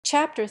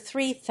Chapter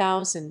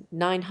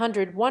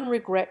 3901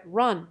 Regret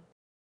Run.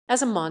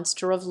 As a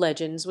monster of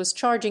legends was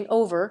charging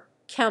over,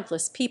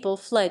 countless people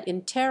fled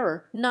in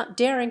terror, not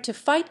daring to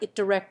fight it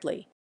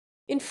directly.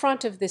 In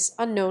front of this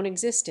unknown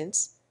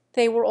existence,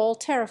 they were all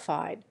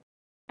terrified.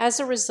 As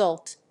a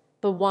result,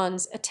 the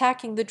ones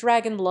attacking the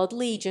Dragonblood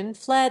Legion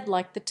fled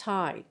like the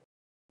tide.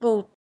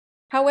 Boom.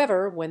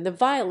 However, when the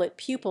violet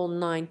pupil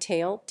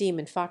nine-tail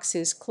demon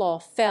fox's claw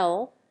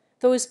fell,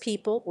 those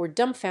people were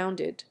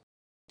dumbfounded.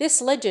 This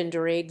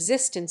legendary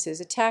existence's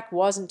attack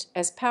wasn't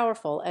as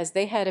powerful as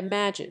they had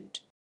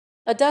imagined.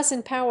 A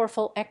dozen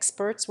powerful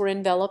experts were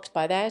enveloped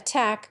by that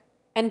attack,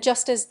 and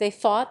just as they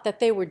thought that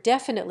they were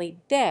definitely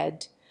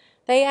dead,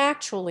 they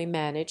actually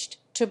managed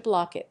to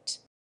block it.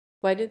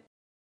 But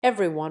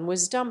everyone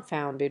was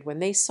dumbfounded when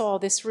they saw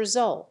this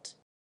result.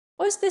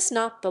 Was this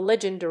not the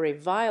legendary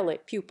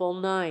violet pupil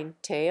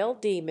nine-tail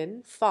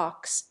demon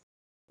fox?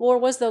 Or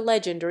was the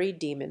legendary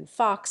demon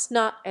fox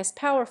not as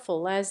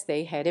powerful as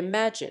they had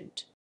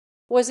imagined?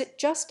 Was it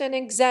just an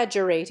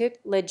exaggerated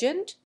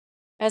legend?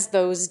 As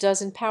those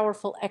dozen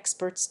powerful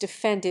experts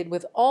defended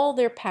with all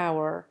their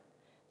power,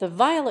 the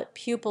violet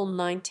pupil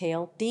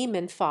nine-tail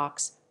demon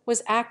fox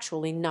was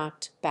actually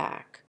knocked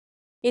back.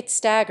 It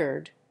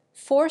staggered,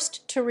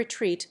 forced to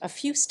retreat a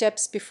few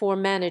steps before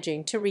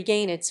managing to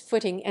regain its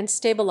footing and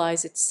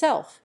stabilize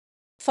itself.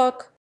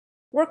 Fuck,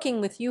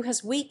 working with you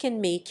has weakened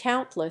me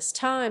countless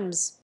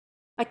times.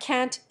 I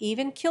can't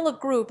even kill a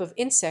group of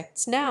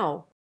insects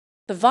now.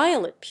 The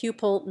violet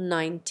pupil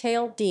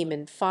nine-tail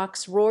demon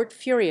fox roared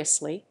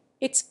furiously,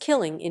 its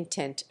killing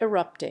intent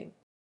erupting.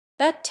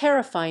 That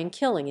terrifying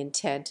killing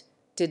intent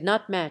did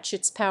not match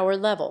its power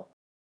level.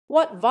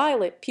 What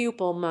violet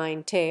pupil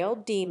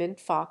nine-tail demon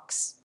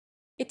fox?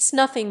 It's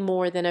nothing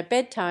more than a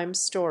bedtime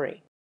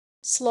story.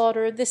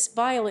 Slaughter this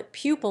violet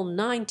pupil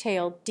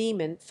nine-tail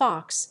demon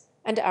fox,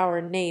 and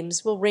our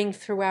names will ring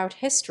throughout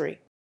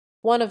history.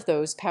 One of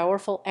those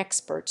powerful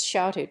experts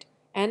shouted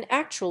and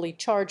actually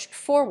charged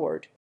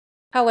forward.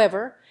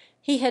 However,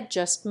 he had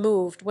just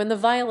moved when the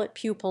violet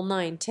pupil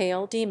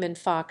nine-tail demon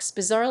fox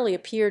bizarrely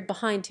appeared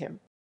behind him.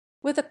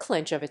 With a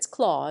clench of its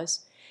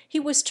claws, he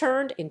was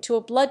turned into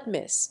a blood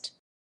mist.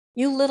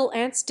 "You little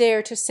ants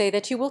dare to say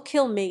that you will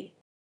kill me!"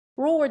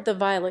 roared the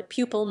violet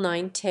pupil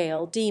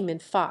nine-tail demon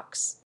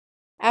fox.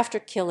 After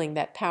killing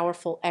that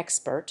powerful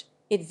expert,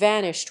 it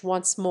vanished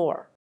once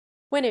more.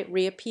 When it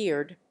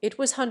reappeared, it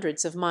was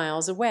hundreds of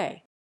miles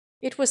away.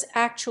 It was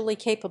actually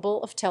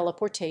capable of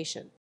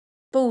teleportation.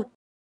 Boom!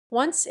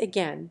 Once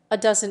again, a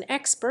dozen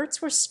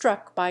experts were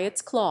struck by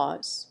its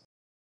claws.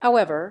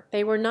 However,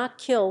 they were not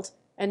killed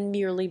and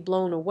merely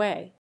blown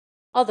away.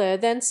 Other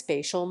than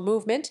spatial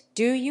movement,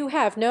 do you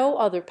have no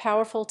other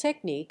powerful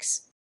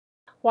techniques?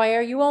 Why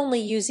are you only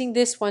using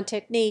this one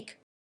technique?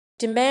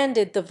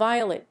 Demanded the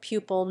violet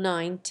pupil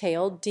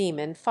nine-tailed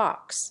demon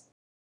fox.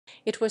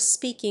 It was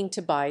speaking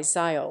to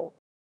Bai-Ziol.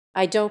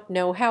 "I don't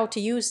know how to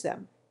use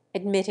them,"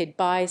 admitted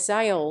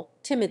Bai-Ziol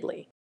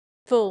timidly.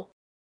 "Fool,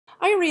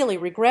 I really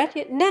regret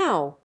it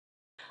now.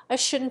 I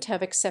shouldn't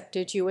have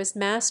accepted you as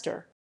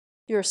master.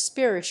 Your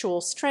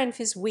spiritual strength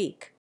is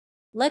weak.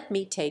 Let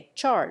me take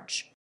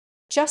charge.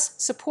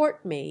 Just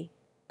support me,"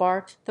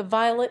 barked the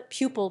violet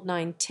pupil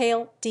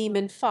nine-tail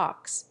demon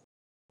fox.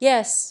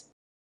 "Yes,"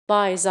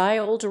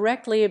 Bai-Ziol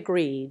directly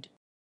agreed.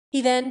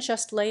 He then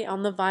just lay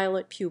on the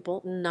violet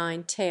pupil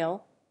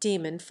nine-tail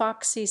demon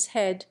fox's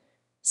head,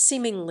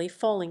 seemingly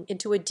falling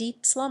into a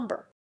deep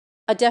slumber.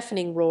 A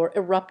deafening roar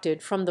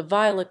erupted from the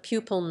violet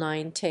pupil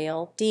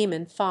nine-tail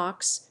demon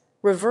fox,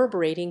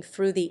 reverberating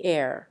through the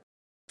air.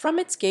 From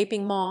its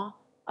gaping maw,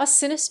 a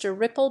sinister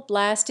ripple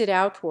blasted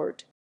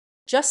outward.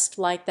 Just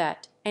like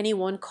that,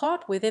 anyone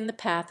caught within the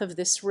path of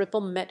this ripple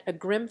met a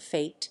grim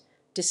fate,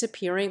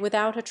 disappearing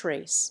without a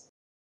trace.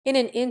 In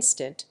an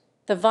instant,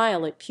 the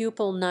violet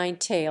pupil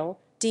nine-tail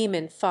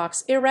demon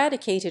fox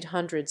eradicated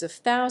hundreds of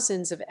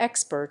thousands of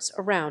experts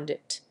around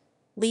it,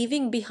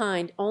 leaving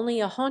behind only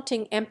a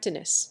haunting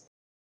emptiness.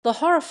 The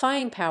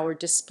horrifying power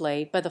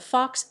displayed by the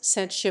fox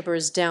sent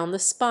shivers down the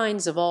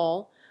spines of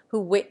all who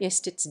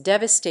witnessed its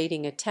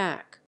devastating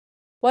attack.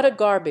 What a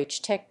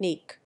garbage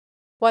technique!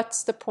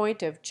 "What's the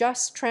point of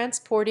just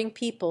transporting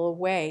people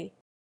away?"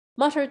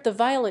 muttered the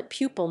violet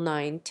pupil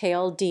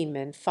nine-tailed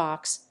demon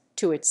fox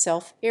to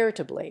itself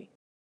irritably.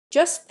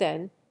 Just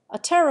then a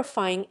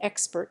terrifying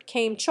expert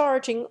came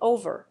charging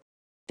over.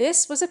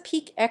 This was a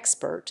peak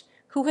expert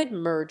who had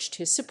merged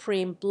his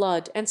supreme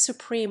blood and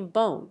supreme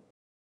bone.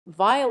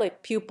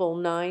 "Violet pupil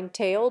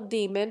nine-tailed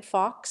demon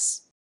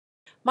fox,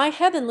 my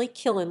heavenly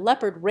killin'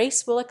 leopard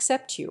race will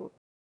accept you.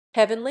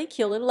 Heavenly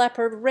killin'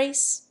 leopard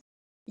race,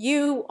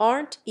 you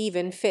aren't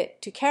even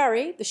fit to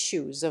carry the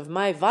shoes of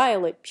my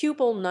violet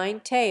pupil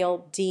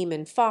nine-tail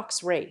demon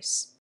fox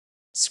race."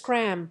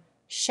 "Scram!"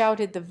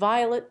 shouted the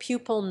violet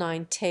pupil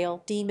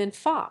nine-tail demon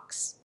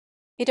fox.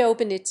 It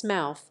opened its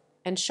mouth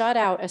and shot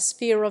out a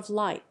sphere of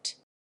light.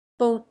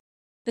 Boom!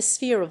 The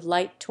sphere of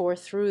light tore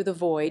through the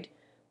void,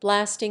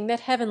 blasting that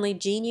heavenly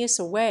genius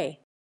away.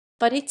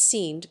 But it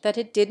seemed that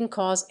it didn't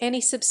cause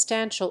any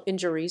substantial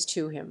injuries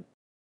to him.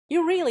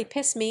 You really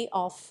piss me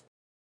off.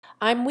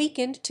 I'm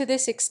weakened to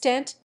this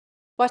extent.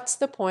 What's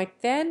the point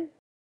then?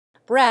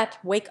 Brat,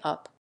 wake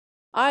up.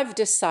 I've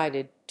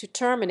decided to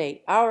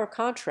terminate our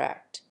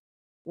contract.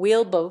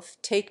 We'll both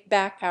take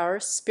back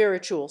our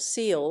spiritual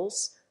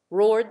seals,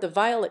 roared the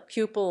violet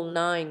pupil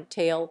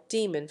nine-tailed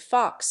demon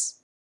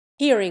fox.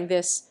 Hearing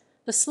this,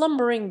 the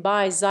slumbering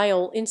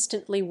Bai-Ziol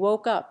instantly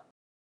woke up.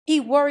 He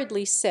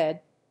worriedly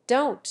said,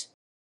 "Don't.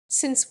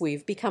 Since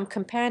we've become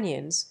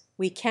companions,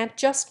 we can't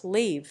just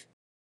leave.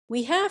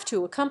 We have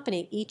to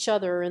accompany each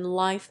other in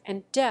life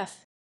and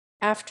death."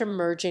 After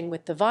merging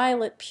with the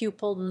violet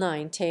pupil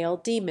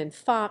nine-tailed demon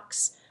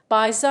fox,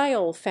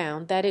 Bai-Ziol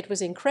found that it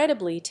was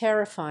incredibly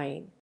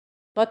terrifying.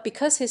 But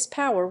because his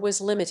power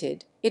was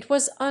limited, it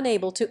was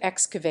unable to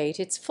excavate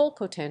its full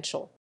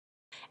potential.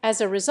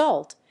 As a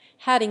result,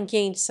 having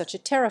gained such a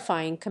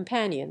terrifying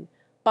companion,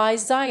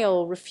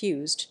 Bai-Ziol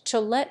refused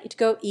to let it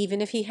go even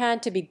if he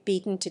had to be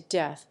beaten to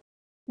death.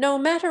 No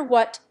matter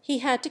what, he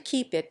had to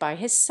keep it by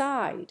his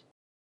side.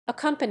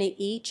 Accompany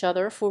each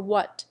other for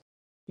what?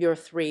 Your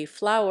three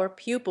flower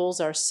pupils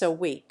are so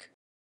weak.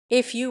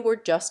 If you were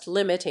just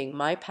limiting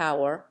my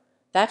power,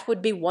 that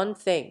would be one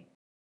thing.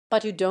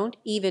 But you don't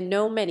even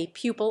know many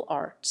pupil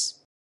arts.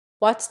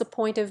 What's the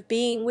point of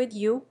being with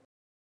you?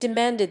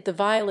 Demanded the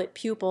violet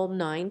pupil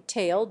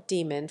nine-tailed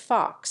demon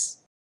fox.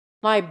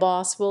 My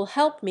boss will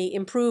help me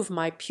improve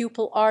my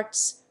pupil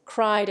arts,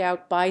 cried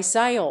out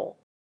Bai-Ziol.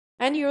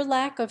 And your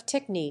lack of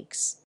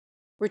techniques,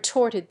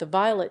 retorted the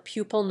violet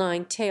pupil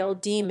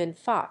nine-tailed demon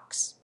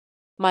fox.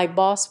 My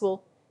boss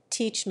will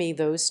teach me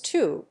those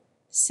too,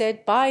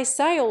 said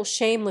Bai-Ziol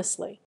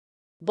shamelessly.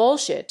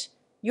 Bullshit.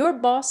 Your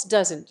boss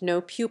doesn't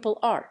know pupil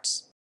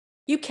arts.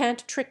 You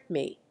can't trick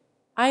me.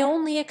 I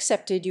only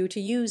accepted you to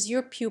use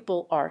your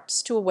pupil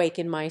arts to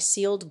awaken my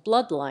sealed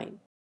bloodline.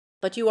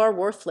 But you are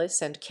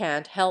worthless and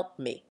can't help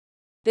me.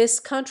 This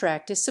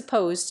contract is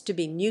supposed to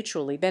be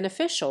mutually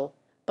beneficial,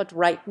 but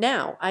right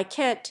now I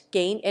can't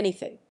gain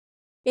anything.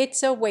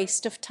 It's a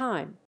waste of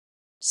time.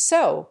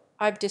 So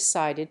I've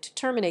decided to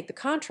terminate the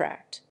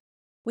contract.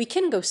 We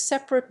can go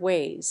separate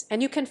ways,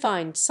 and you can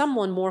find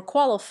someone more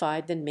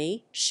qualified than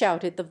me,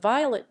 shouted the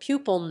violet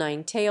pupil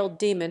nine-tailed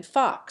demon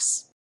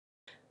fox.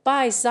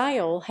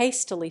 Bai-Ziol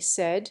hastily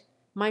said,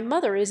 My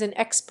mother is an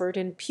expert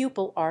in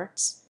pupil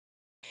arts.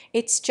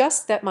 It's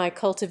just that my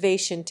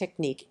cultivation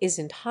technique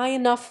isn't high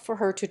enough for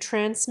her to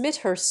transmit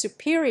her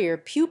superior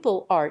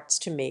pupil arts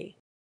to me.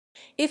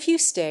 If you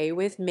stay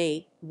with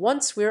me,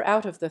 once we're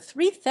out of the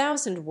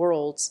 3,000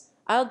 worlds,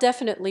 I'll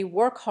definitely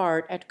work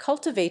hard at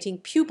cultivating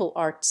pupil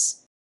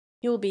arts.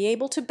 You'll be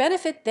able to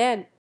benefit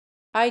then.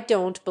 I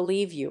don't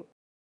believe you.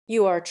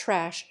 You are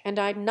trash, and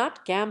I'm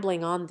not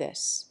gambling on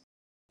this.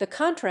 The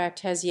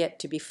contract has yet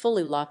to be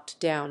fully locked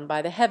down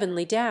by the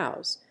heavenly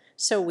Taos,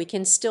 so we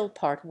can still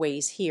part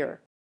ways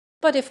here.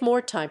 But if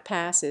more time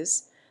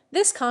passes,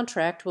 this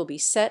contract will be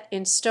set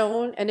in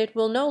stone and it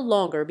will no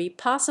longer be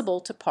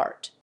possible to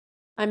part.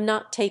 I'm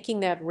not taking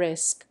that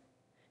risk,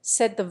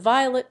 said the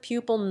violet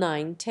pupil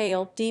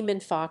nine-tailed demon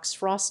fox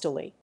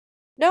frostily.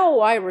 No,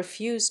 I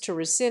refuse to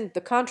rescind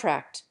the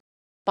contract.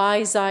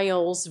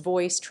 Bai-Ziol's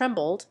voice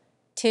trembled,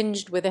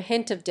 tinged with a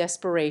hint of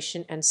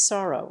desperation and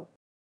sorrow.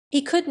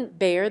 He couldn't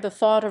bear the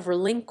thought of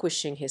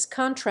relinquishing his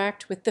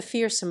contract with the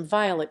fearsome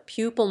violet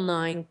pupil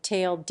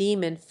nine-tailed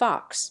demon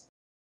fox.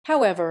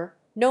 However,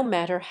 no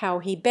matter how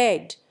he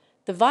begged,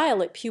 the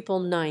violet pupil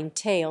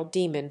nine-tailed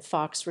demon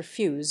fox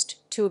refused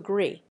to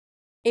agree.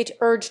 It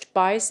urged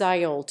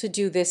Bai-Ziol to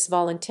do this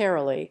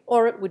voluntarily,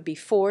 or it would be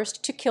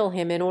forced to kill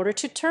him in order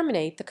to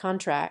terminate the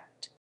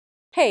contract.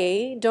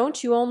 Hey,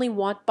 don't you only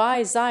want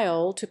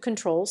Bai-Ziol to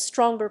control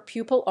stronger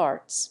pupil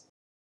arts?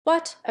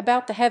 What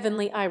about the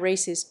heavenly eye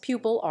race's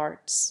pupil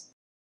arts?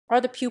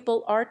 Are the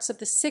pupil arts of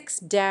the 6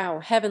 Tao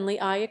heavenly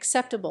eye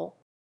acceptable?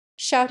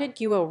 Shouted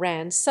Guo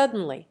Ran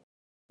suddenly.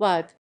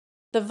 What?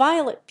 The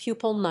violet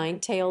pupil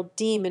nine-tailed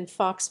demon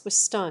fox was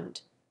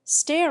stunned,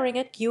 staring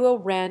at Guo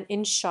Ran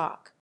in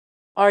shock.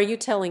 Are you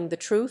telling the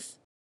truth?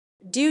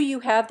 Do you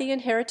have the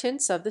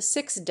inheritance of the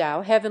 6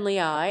 Tao heavenly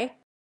eye?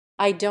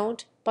 I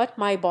don't, but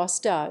my boss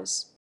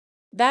does.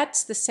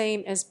 That's the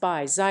same as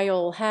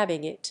Bai-Ziol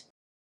having it.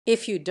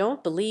 If you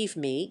don't believe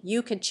me,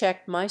 you can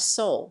check my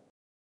soul.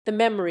 The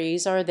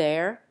memories are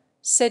there,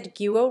 said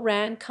Guo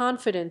Ran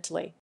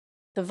confidently.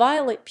 The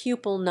violet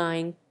pupil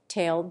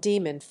nine-tailed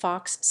demon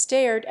fox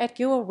stared at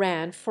Guo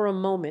Ran for a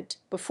moment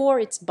before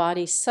its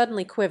body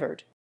suddenly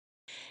quivered.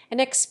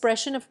 An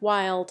expression of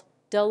wild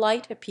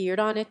delight appeared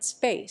on its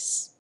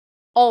face.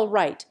 All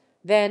right,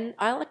 then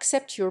I'll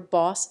accept your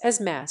boss as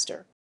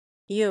master.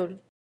 You.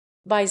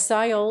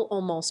 Bai-Ziol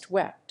almost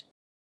wept.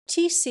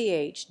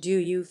 TCH, do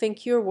you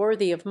think you're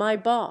worthy of my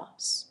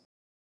boss?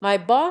 My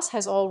boss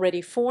has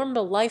already formed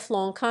a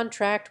lifelong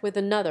contract with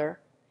another,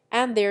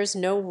 and there's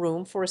no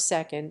room for a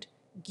second.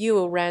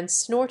 Guo Ran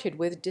snorted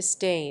with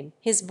disdain,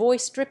 his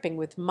voice dripping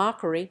with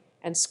mockery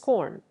and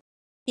scorn.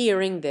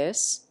 Hearing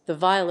this, the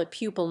violet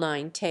pupil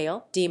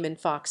nine-tail demon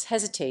fox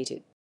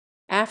hesitated.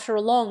 After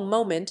a long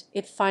moment,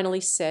 it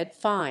finally said,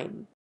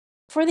 Fine.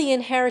 For the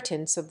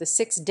inheritance of the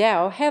 6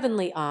 Tao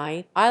heavenly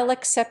I'll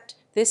accept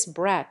this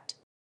brat.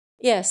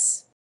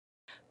 Yes.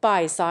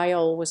 Bai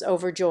Ziol was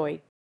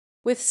overjoyed.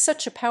 With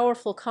such a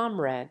powerful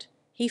comrade,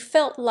 he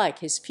felt like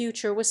his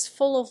future was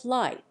full of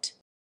light.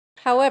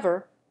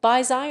 However,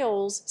 Bai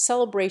Ziol's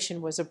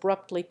celebration was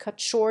abruptly cut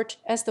short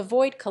as the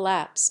void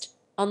collapsed,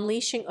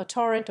 unleashing a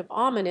torrent of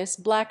ominous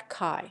black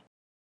kai.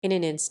 In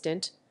an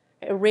instant,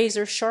 a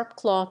razor-sharp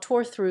claw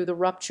tore through the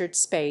ruptured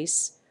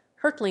space,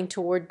 hurtling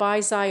toward Bai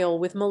Ziol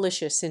with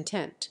malicious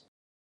intent.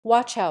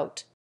 Watch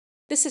out!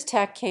 This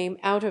attack came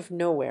out of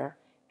nowhere,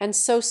 and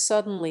so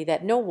suddenly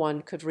that no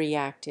one could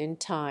react in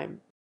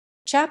time.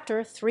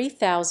 Chapter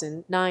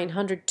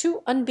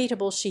 3902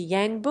 Unbeatable Shi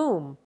Yang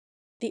Boom.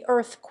 The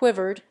earth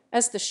quivered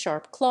as the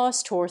sharp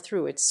claws tore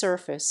through its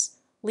surface,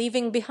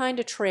 leaving behind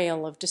a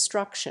trail of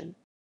destruction.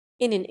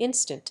 In an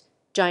instant,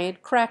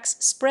 giant cracks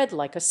spread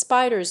like a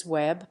spider's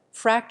web,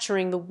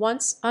 fracturing the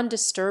once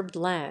undisturbed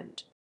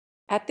land.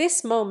 At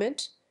this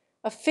moment,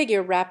 a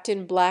figure wrapped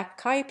in black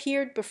kai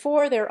appeared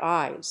before their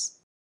eyes.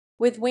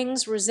 With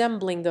wings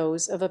resembling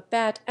those of a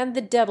bat and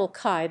the devil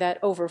kai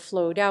that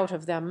overflowed out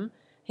of them,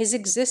 his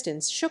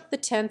existence shook the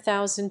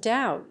 10,000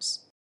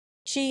 Taos.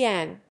 Shi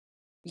Yang,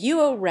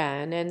 Guo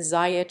Ran, and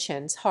Zaya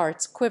Chen's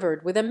hearts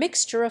quivered with a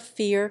mixture of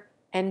fear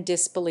and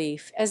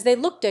disbelief as they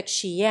looked at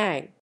Shi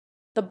Yang.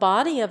 The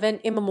body of an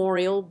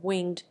immemorial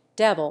winged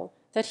devil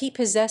that he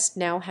possessed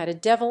now had a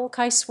devil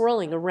kai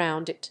swirling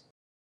around it.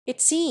 It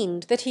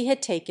seemed that he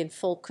had taken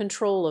full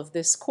control of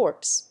this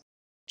corpse.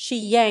 Shi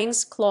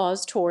Yang's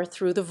claws tore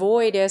through the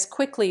void as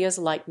quickly as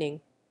lightning,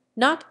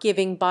 not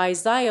giving Bai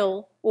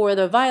Ziol or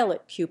the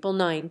violet pupil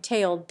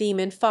 9-tailed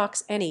demon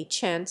fox any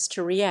chance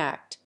to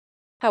react.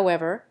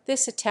 However,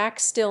 this attack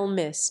still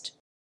missed.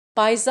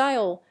 Bai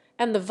Ziol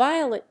and the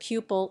violet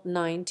pupil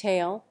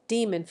 9-tail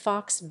demon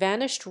fox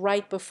vanished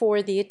right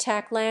before the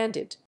attack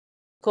landed.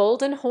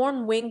 Golden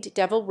horn-winged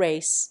devil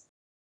race,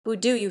 who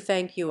do you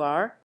think you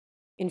are?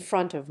 In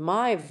front of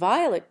my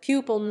violet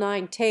pupil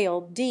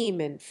 9-tailed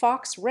demon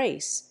fox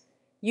race,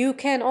 you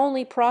can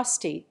only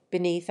prostrate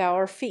beneath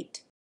our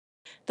feet.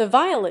 The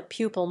violet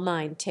pupil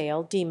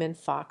 9-tailed demon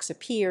fox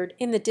appeared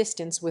in the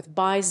distance with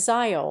Bai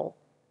Ziol,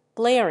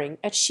 glaring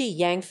at Shi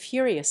Yang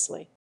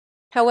furiously.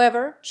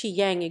 However, Shi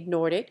Yang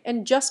ignored it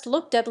and just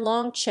looked at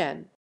Long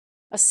Chen.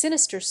 A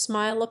sinister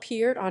smile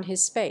appeared on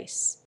his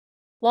face.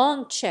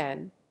 Long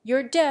Chen,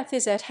 your death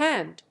is at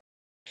hand.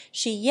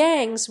 Shi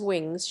Yang's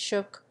wings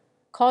shook,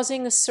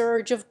 causing a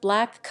surge of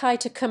black kai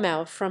to come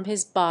out from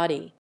his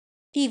body.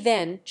 He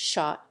then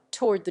shot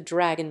toward the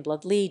Dragon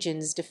Blood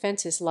Legion's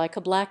defenses like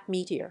a black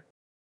meteor.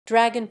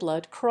 Dragon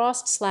Blood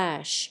crossed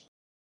slash.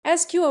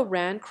 As Guo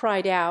Ran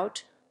cried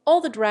out,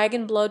 all the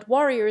Dragon Blood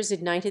warriors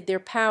ignited their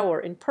power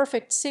in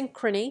perfect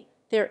synchrony,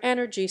 their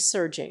energy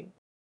surging.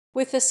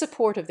 With the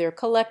support of their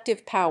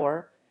collective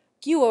power,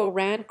 Guo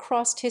Ran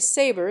crossed his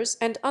sabers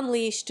and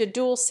unleashed a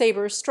dual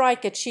saber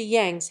strike at Shi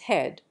Yang's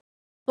head.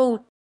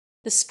 Boom!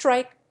 The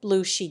strike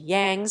blew Shi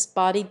Yang's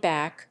body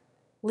back,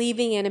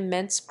 leaving an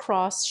immense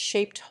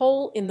cross-shaped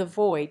hole in the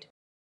void.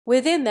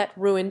 Within that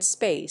ruined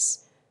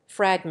space,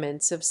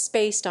 fragments of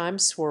space-time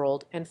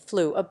swirled and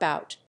flew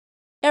about.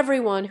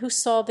 Everyone who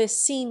saw this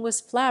scene was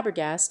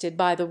flabbergasted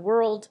by the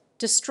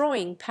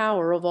world-destroying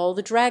power of all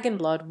the Dragon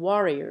Blood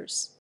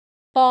warriors.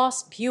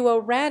 Boss Guo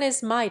Ran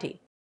is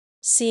mighty.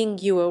 Seeing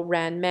Guo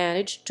Ran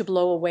manage to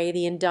blow away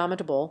the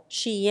indomitable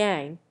Shi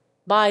Yang,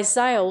 Bai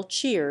Ziol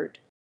cheered.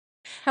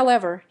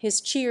 However, his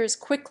cheers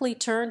quickly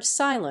turned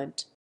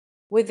silent.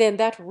 Within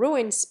that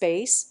ruined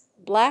space,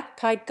 black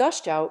kai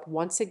gushed out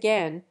once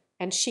again,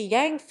 and Shi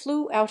Yang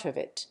flew out of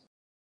it.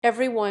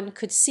 Everyone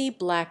could see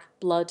black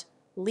blood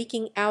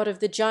leaking out of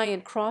the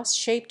giant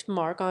cross-shaped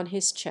mark on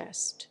his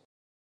chest.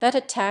 That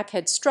attack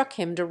had struck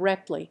him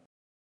directly.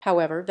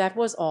 However, that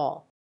was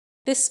all.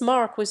 This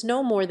mark was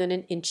no more than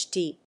an inch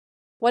deep.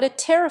 What a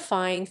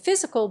terrifying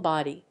physical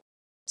body!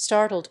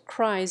 Startled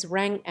cries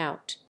rang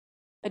out.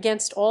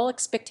 Against all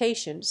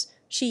expectations,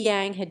 Shi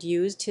Yang had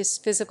used his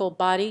physical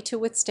body to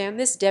withstand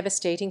this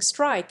devastating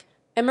strike,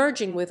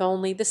 emerging with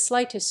only the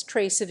slightest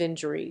trace of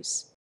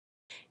injuries.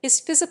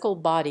 His physical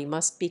body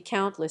must be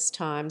countless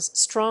times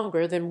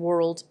stronger than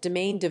world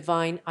domain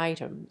divine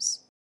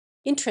items.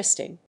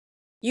 Interesting.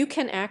 You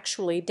can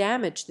actually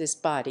damage this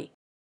body.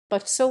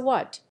 But so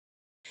what?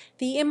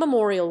 The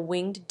immemorial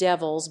winged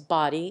devil's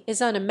body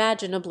is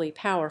unimaginably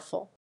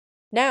powerful.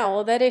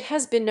 Now that it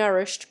has been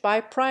nourished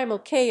by primal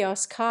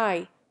chaos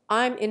kai,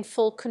 I'm in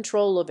full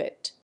control of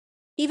it.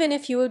 Even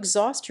if you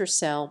exhaust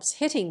yourselves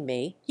hitting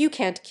me, you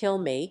can't kill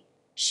me.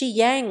 Shi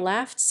Yang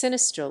laughed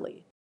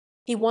sinisterly.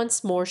 He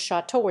once more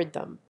shot toward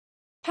them.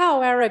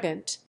 How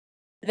arrogant!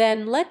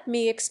 Then let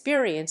me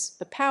experience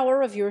the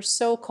power of your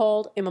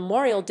so-called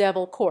immemorial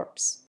devil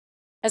corpse.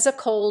 As a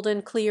cold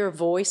and clear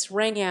voice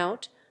rang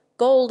out,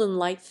 golden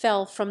light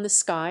fell from the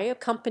sky,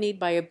 accompanied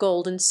by a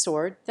golden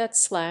sword that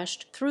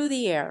slashed through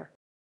the air.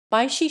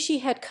 Bai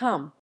Shishi had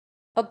come.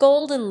 A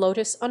golden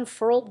lotus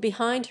unfurled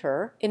behind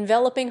her,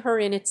 enveloping her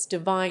in its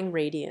divine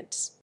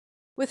radiance.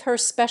 With her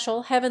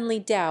special heavenly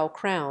Tao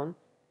crown,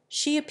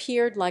 she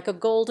appeared like a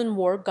golden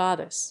war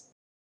goddess.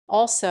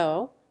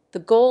 Also, the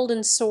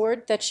golden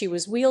sword that she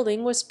was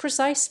wielding was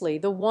precisely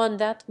the one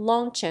that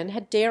Long Chen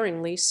had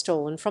daringly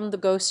stolen from the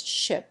ghost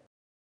ship.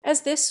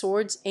 As this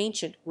sword's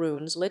ancient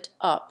runes lit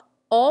up,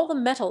 all the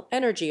metal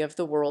energy of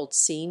the world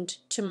seemed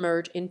to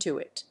merge into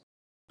it.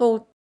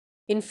 Both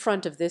in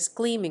front of this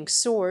gleaming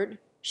sword,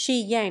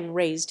 Shi Yang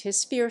raised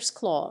his fierce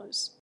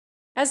claws.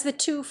 As the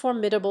two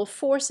formidable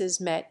forces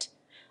met,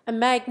 a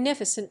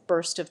magnificent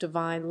burst of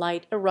divine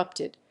light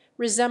erupted,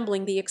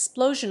 resembling the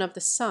explosion of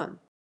the sun.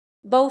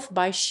 Both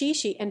Bai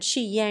Shishi and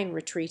Shi Yang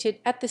retreated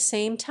at the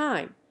same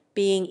time,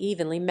 being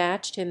evenly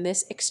matched in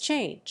this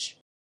exchange.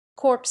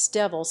 Corpse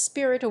devil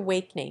spirit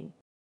awakening,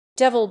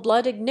 devil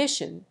blood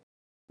ignition.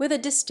 With a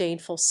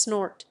disdainful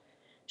snort,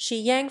 Shi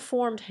Yang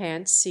formed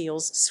hand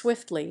seals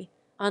swiftly,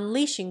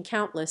 unleashing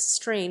countless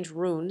strange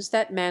runes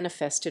that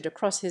manifested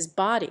across his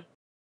body.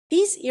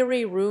 These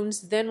eerie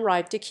runes then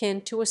writhed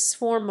akin to a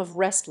swarm of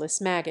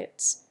restless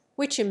maggots,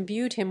 which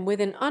imbued him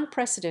with an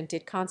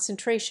unprecedented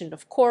concentration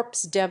of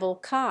corpse devil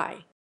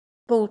Kai.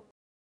 Boom!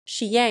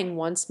 Shi Yang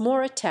once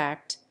more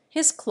attacked,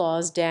 his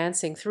claws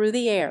dancing through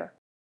the air.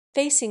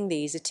 Facing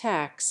these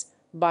attacks,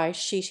 Bai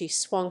Shishi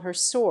swung her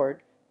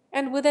sword,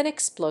 and with an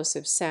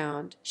explosive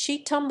sound she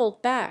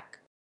tumbled back.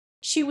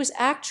 She was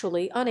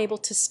actually unable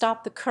to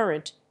stop the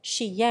current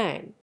Shi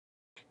Yang.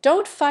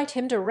 Don't fight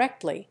him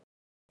directly.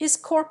 His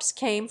corpse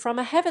came from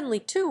a heavenly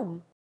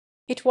tomb.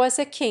 It was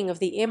a king of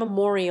the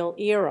immemorial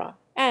era,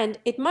 and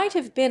it might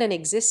have been an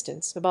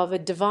existence above a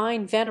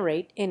divine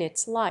venerate in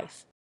its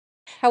life.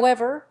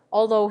 However,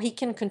 although he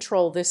can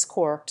control this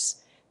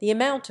corpse, the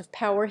amount of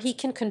power he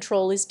can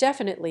control is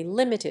definitely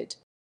limited.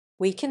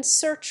 We can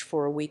search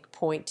for a weak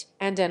point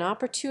and an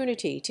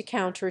opportunity to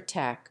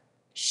counterattack,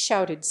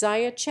 shouted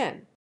Zaya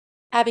Chen.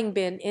 Having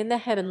been in the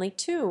heavenly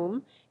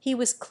tomb, he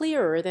was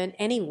clearer than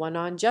anyone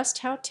on just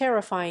how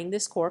terrifying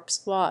this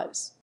corpse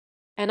was.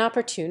 An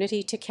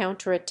opportunity to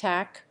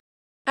counterattack?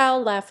 How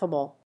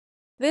laughable.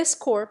 This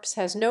corpse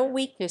has no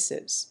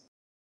weaknesses.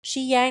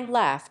 Shi Yang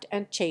laughed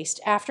and chased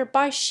after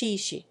Bai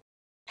Shishi.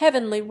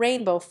 Heavenly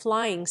rainbow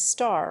flying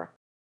star.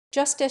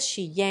 Just as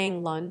Shi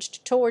Yang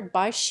lunged toward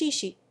Bai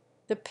Shishi,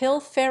 the pill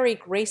fairy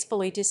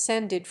gracefully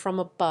descended from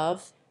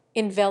above,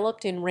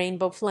 enveloped in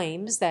rainbow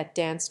flames that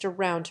danced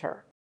around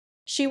her.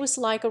 She was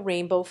like a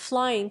rainbow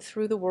flying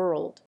through the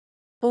world.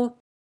 Boom!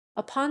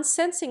 Upon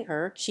sensing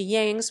her, Shi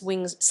Yang's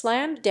wings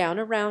slammed down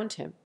around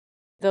him.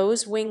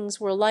 Those wings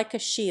were like a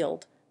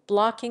shield,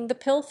 blocking the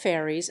pill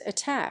fairy's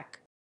attack.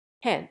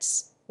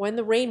 Hence, when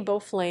the rainbow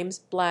flames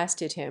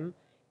blasted him,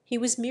 he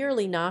was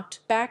merely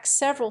knocked back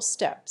several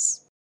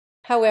steps.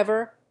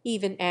 However,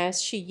 even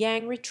as Shi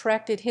Yang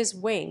retracted his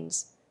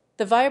wings,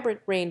 the vibrant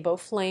rainbow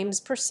flames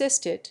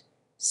persisted,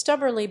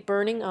 stubbornly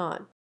burning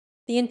on.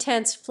 The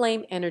intense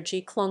flame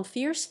energy clung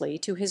fiercely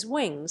to his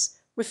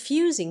wings,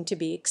 refusing to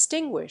be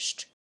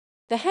extinguished.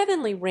 The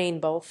heavenly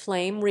rainbow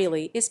flame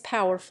really is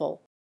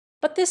powerful,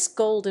 but this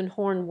golden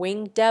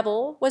horn-winged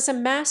devil was a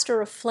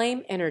master of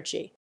flame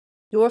energy.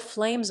 Your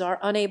flames are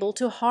unable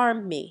to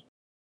harm me.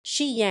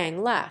 Shi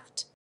Yang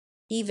laughed.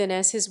 Even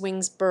as his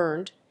wings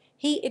burned,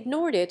 he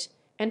ignored it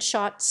and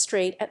shot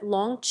straight at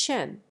Long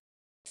Chen.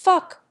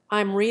 Fuck,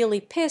 I'm really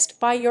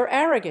pissed by your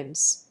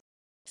arrogance.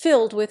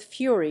 Filled with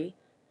fury,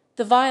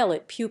 the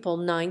violet pupil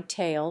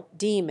nine-tail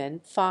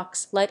demon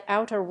fox let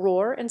out a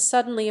roar and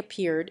suddenly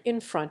appeared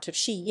in front of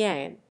Shi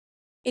Yang.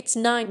 Its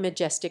 9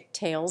 majestic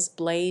tails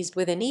blazed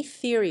with an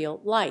ethereal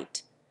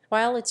light,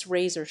 while its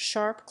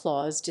razor-sharp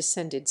claws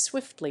descended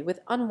swiftly with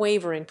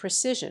unwavering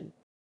precision.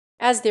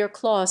 As their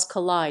claws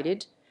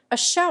collided, a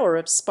shower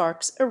of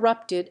sparks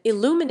erupted,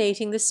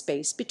 illuminating the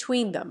space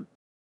between them.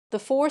 The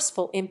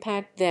forceful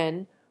impact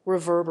then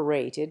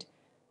reverberated,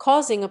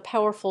 causing a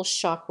powerful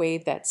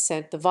shockwave that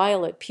sent the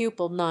violet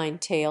pupil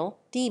nine-tail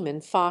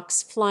demon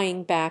fox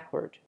flying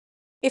backward.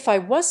 If I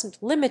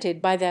wasn't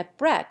limited by that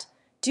brat,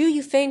 do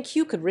you think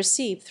you could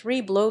receive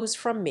 3 blows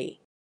from me?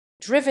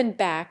 Driven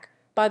back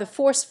by the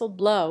forceful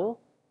blow,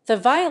 the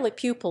violet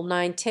pupil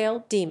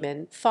nine-tailed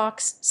demon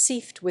fox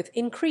seethed with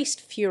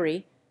increased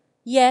fury,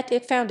 yet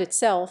it found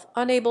itself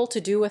unable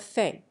to do a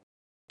thing.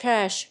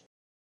 Cash,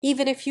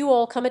 even if you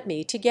all come at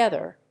me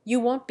together, you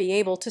won't be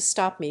able to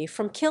stop me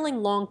from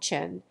killing Long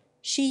Chen,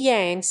 Shi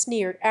Yang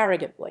sneered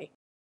arrogantly.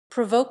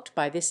 Provoked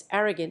by this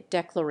arrogant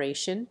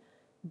declaration,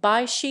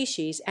 Bai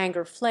Shishi's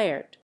anger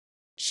flared.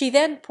 She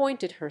then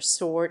pointed her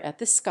sword at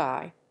the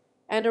sky,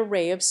 and a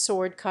ray of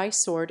sword Kai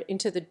soared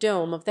into the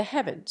dome of the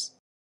heavens.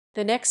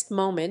 The next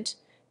moment,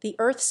 the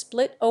earth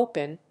split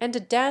open and a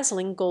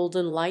dazzling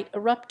golden light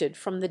erupted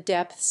from the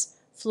depths,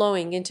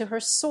 flowing into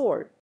her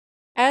sword.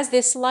 As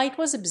this light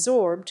was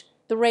absorbed,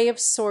 the ray of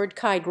sword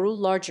Kai grew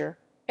larger,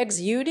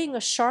 exuding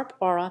a sharp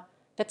aura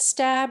that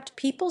stabbed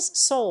people's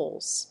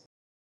souls.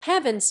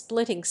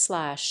 Heaven-splitting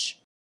slash.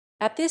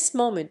 At this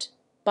moment,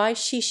 Bai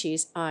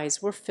Shishi's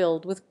eyes were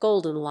filled with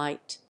golden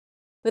light.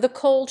 With a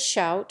cold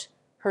shout,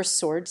 her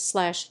sword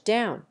slashed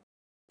down.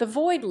 The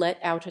void let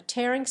out a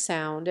tearing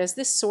sound as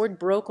this sword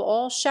broke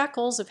all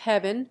shackles of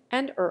heaven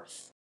and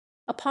earth.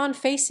 Upon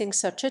facing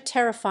such a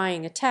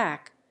terrifying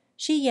attack,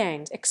 Shi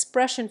Yang's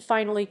expression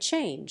finally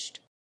changed.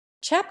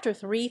 Chapter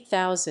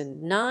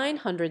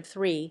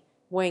 3903,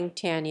 Wang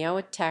Tianyao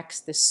attacks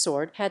this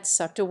sword, had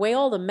sucked away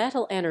all the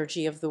metal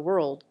energy of the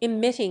world,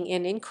 emitting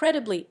an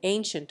incredibly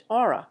ancient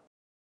aura.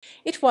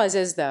 It was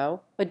as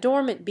though a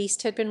dormant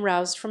beast had been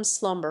roused from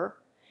slumber,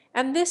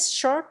 and this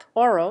sharp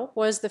aura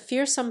was the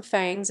fearsome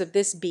fangs of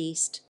this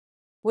beast.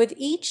 With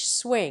each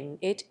swing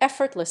it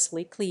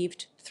effortlessly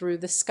cleaved through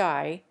the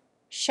sky,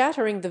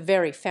 shattering the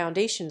very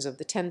foundations of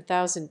the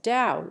 10,000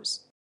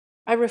 Taos.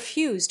 I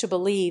refuse to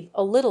believe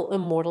a little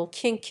immortal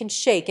king can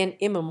shake an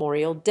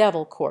immemorial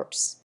devil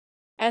corpse.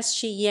 As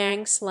Shi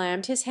Yang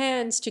slammed his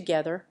hands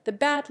together, the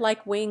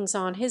bat-like wings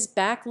on his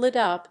back lit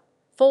up,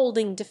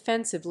 folding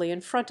defensively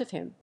in front of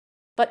him.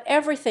 But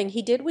everything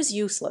he did was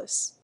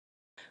useless.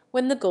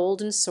 When the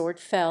golden sword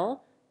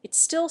fell, it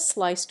still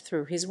sliced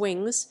through his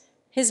wings,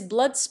 his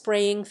blood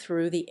spraying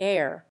through the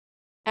air.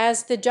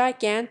 As the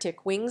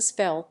gigantic wings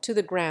fell to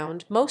the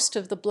ground, most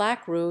of the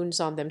black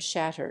runes on them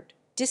shattered,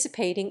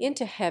 dissipating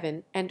into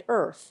heaven and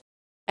earth.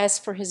 As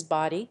for his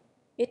body,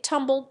 it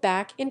tumbled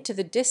back into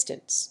the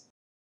distance.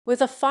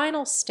 With a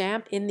final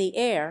stamp in the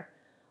air,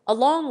 a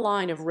long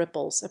line of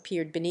ripples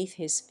appeared beneath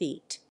his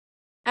feet.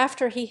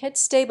 After he had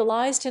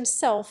stabilized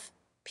himself,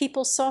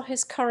 people saw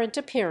his current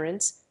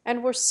appearance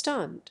and were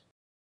stunned.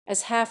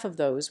 As half of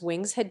those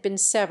wings had been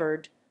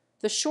severed,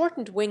 the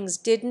shortened wings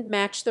didn't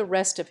match the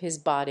rest of his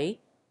body,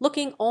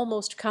 looking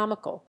almost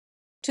comical.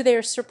 To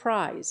their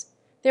surprise,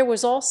 there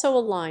was also a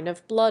line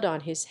of blood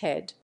on his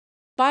head.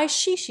 By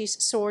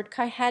Shishi's sword,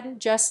 Kai hadn't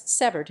just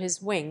severed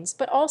his wings,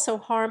 but also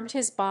harmed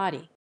his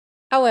body.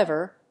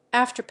 However,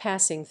 after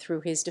passing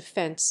through his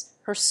defense,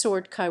 her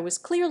sword Kai was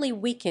clearly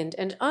weakened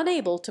and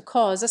unable to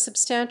cause a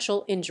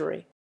substantial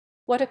injury.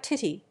 What a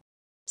pity!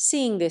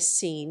 Seeing this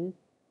scene,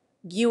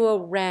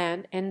 Guo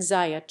Ran and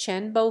Zaya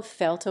Chen both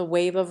felt a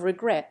wave of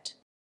regret.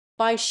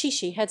 Bai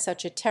Shishi had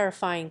such a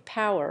terrifying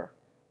power,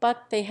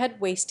 but they had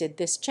wasted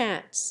this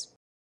chance.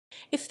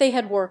 If they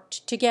had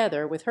worked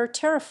together with her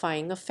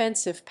terrifying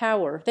offensive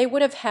power, they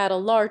would have had a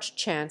large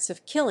chance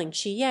of killing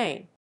Shi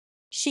Yang.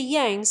 Shi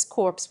Yang's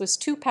corpse was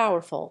too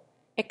powerful,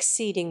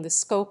 exceeding the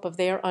scope of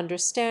their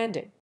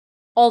understanding.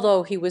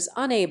 Although he was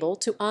unable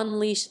to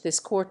unleash this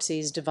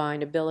corpse's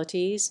divine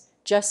abilities,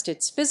 just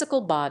its physical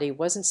body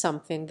wasn't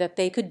something that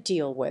they could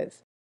deal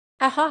with.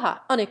 Ha ha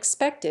ha!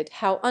 Unexpected!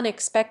 How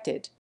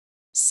unexpected!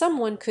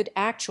 Someone could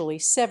actually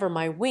sever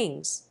my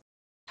wings.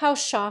 How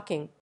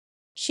shocking!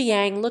 Shi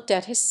Yang looked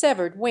at his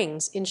severed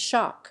wings in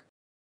shock.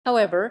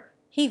 However,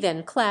 he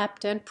then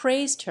clapped and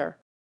praised her.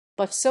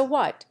 But so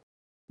what?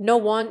 No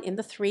one in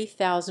the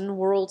 3,000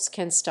 worlds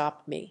can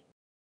stop me.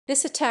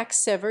 This attack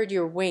severed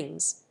your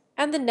wings,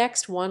 and the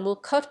next one will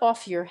cut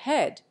off your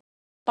head.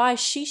 Bai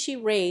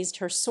Shishi raised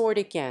her sword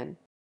again.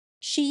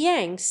 Shi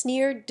Yang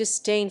sneered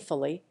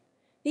disdainfully.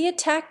 The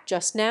attack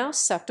just now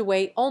sucked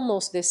away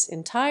almost this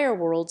entire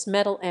world's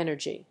metal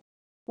energy.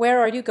 Where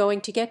are you going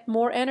to get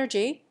more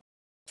energy?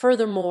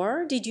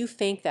 Furthermore, did you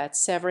think that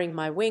severing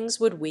my wings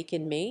would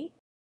weaken me?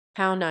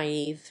 How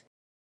naive.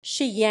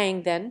 Shi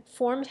Yang then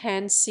formed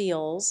hand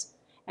seals,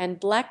 and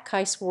black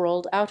Kai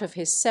swirled out of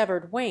his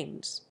severed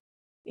wings.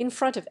 In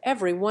front of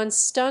everyone's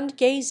stunned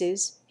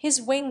gazes,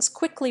 his wings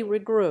quickly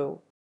regrew.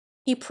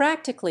 He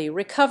practically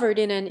recovered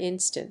in an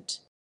instant.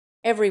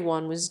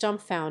 Everyone was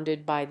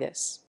dumbfounded by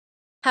this.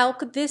 How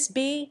could this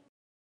be?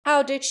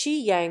 How did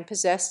Shi Yang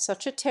possess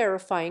such a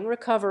terrifying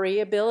recovery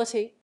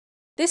ability?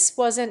 This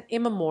was an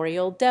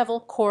immemorial devil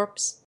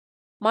corpse.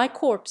 My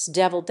corpse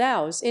Devil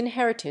Dao's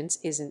inheritance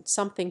isn't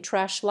something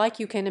trash like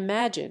you can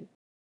imagine.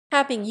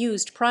 Having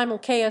used Primal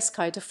Chaos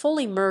Kai to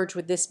fully merge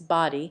with this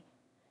body,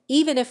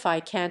 even if I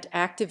can't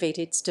activate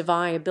its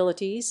divine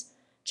abilities,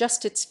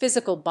 just its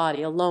physical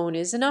body alone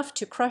is enough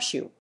to crush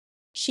you.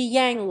 Shi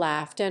Yang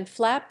laughed and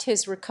flapped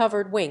his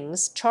recovered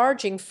wings,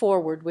 charging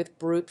forward with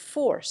brute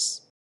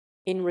force.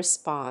 In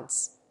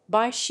response,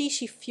 Bai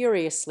Shishi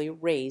furiously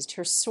raised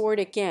her sword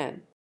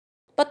again.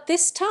 But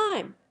this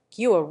time,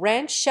 Guo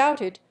Ran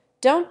shouted,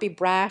 "Don't be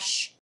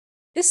brash.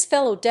 This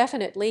fellow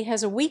definitely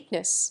has a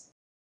weakness.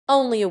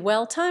 Only a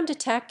well-timed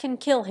attack can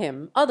kill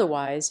him,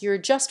 otherwise you're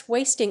just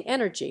wasting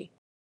energy."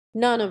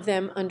 None of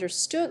them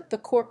understood the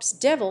corpse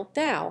Devil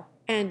Dao,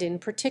 and in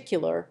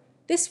particular,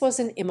 this was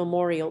an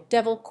immemorial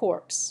devil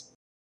corpse.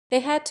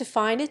 They had to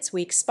find its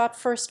weak spot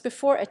first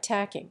before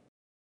attacking.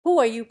 "Who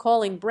are you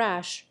calling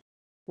brash?"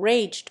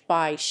 raged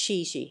Bai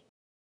Shishi.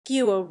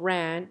 Guo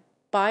Ran.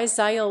 Bai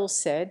Zaiol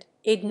said,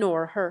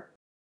 "Ignore her.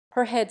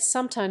 Her head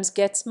sometimes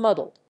gets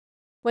muddled.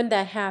 When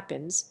that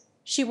happens,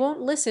 she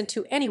won't listen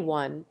to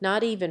anyone,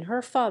 not even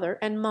her father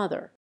and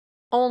mother.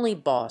 Only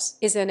boss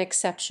is an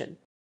exception."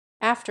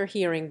 After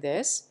hearing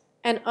this,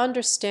 an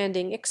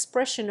understanding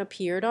expression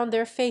appeared on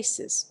their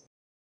faces.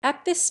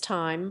 At this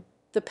time,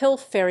 the Pill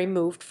Fairy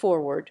moved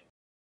forward.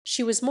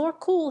 She was more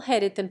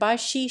cool-headed than Bai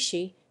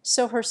Shishi,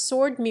 so her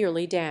sword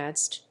merely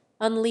danced,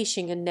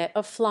 unleashing a net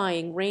of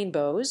flying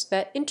rainbows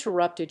that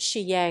interrupted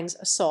Shi Yang's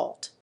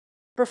assault.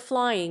 Her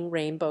flying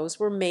rainbows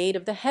were made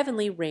of the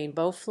heavenly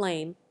rainbow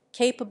flame,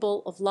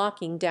 capable of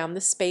locking down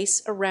the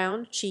space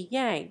around Shi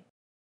Yang.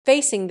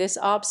 Facing this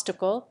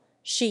obstacle,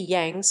 Shi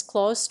Yang's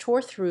claws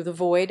tore through the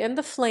void and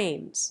the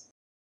flames.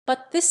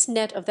 But this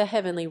net of the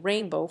heavenly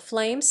rainbow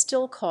flame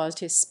still caused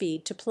his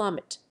speed to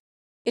plummet.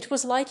 It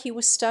was like he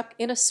was stuck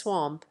in a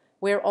swamp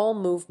where all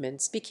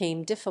movements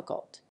became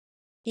difficult.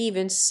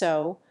 Even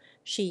so,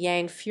 Shi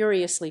Yang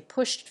furiously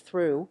pushed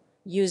through,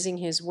 using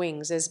his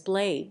wings as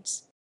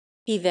blades.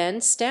 He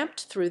then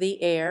stamped through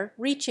the air,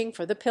 reaching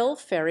for the pill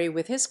fairy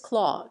with his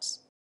claws.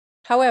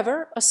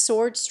 However, a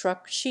sword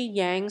struck Shi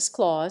Yang's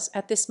claws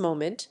at this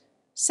moment,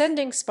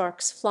 sending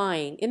sparks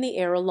flying in the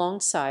air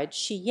alongside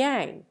Shi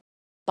Yang.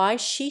 Bai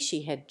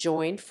Shishi had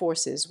joined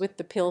forces with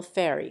the pill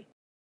fairy.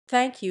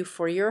 "Thank you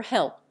for your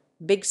help,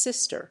 big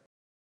sister."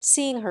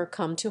 Seeing her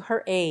come to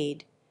her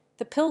aid,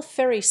 the pill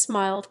fairy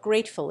smiled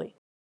gratefully.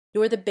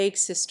 "You're the big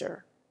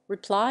sister,"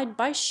 replied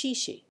Bai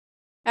Shishi.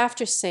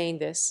 After saying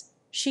this,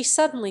 she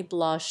suddenly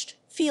blushed,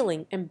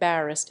 feeling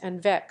embarrassed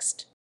and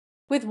vexed.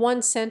 With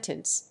one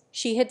sentence,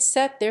 she had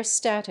set their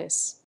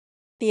status.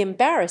 The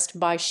embarrassed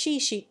Bai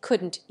Shishi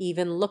couldn't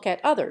even look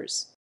at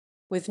others.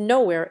 With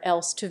nowhere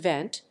else to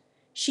vent,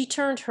 she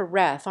turned her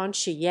wrath on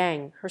Shi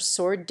Yang, her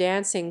sword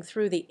dancing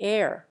through the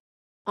air.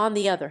 On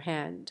the other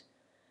hand,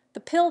 the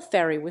pill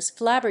fairy was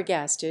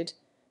flabbergasted,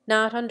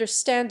 not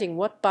understanding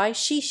what Bai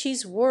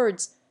Shishi's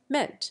words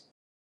meant.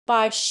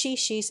 Bai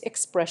Shishi's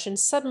expression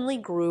suddenly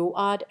grew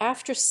odd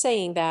after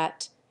saying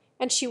that,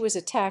 and she was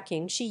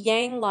attacking Shi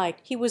Yang like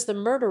he was the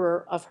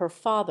murderer of her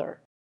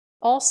father.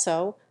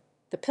 Also,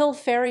 the pill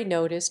fairy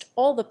noticed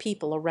all the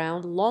people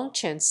around Long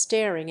Chen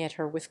staring at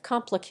her with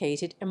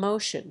complicated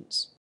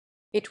emotions.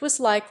 It was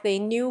like they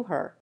knew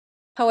her.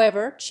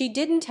 However, she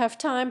didn't have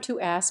time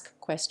to ask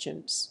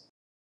questions.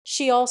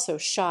 She also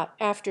shot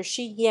after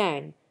Shi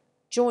Yang,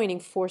 joining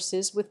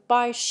forces with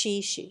Bai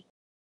Shishi.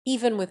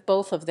 Even with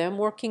both of them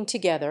working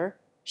together,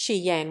 Shi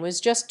Yang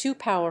was just too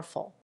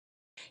powerful.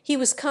 He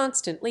was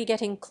constantly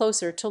getting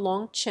closer to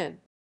Long Chen.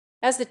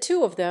 As the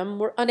two of them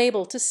were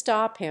unable to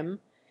stop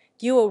him,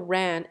 Guo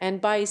ran and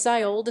Bai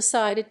Xiaol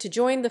decided to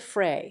join the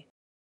fray.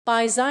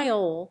 Bai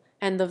Xiaol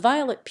and the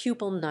violet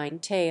pupil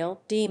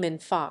nine-tail demon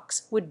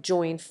fox would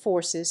join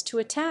forces to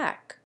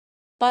attack.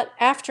 But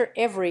after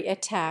every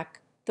attack,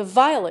 the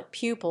violet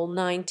pupil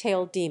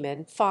nine-tail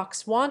demon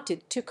fox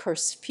wanted to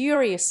curse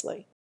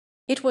furiously.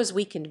 It was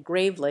weakened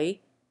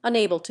gravely,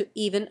 unable to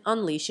even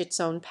unleash its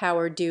own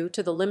power due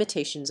to the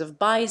limitations of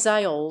Bai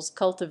Xiaol's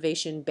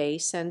cultivation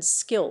base and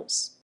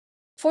skills.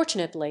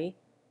 Fortunately,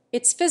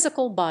 its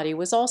physical body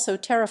was also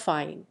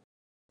terrifying.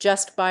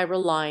 Just by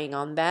relying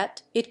on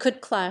that, it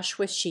could clash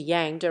with Shi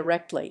Yang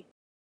directly.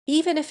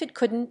 Even if it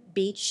couldn't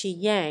beat Shi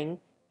Yang,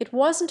 it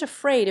wasn't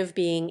afraid of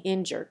being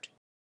injured.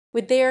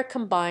 With their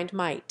combined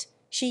might,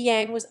 Shi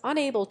Yang was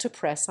unable to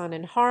press on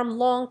and harm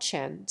Long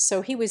Chen,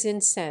 so he was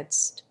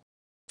incensed.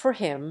 For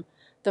him,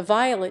 the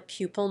violet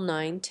pupil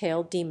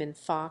nine-tailed demon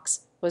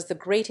fox was the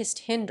greatest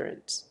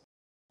hindrance.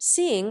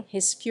 Seeing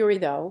his fury,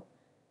 though,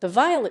 the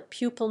violet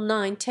pupil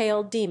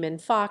nine-tailed demon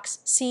fox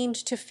seemed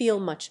to feel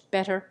much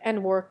better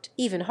and worked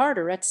even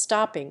harder at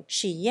stopping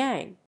Shi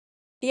Yang.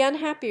 The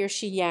unhappier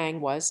Shi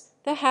Yang was,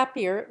 the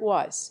happier it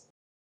was.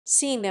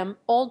 Seeing them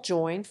all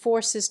join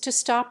forces to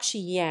stop Shi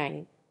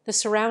Yang, the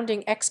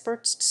surrounding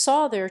experts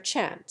saw their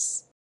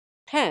chance.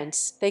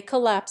 Hence, they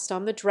collapsed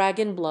on the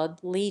Dragon Blood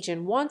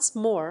Legion once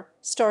more,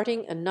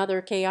 starting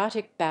another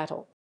chaotic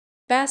battle.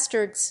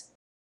 "Bastards!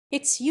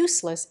 It's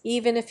useless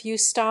even if you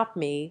stop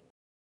me.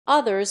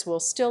 Others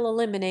will still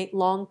eliminate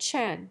Long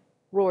Chen,"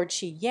 roared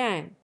Shi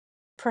Yang.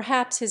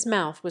 Perhaps his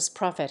mouth was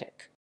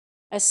prophetic.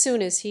 As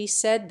soon as he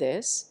said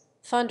this,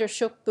 thunder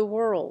shook the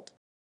world.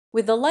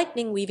 With the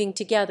lightning weaving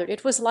together,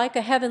 it was like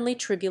a heavenly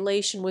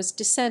tribulation was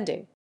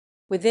descending.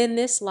 Within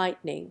this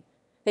lightning,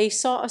 they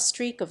saw a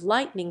streak of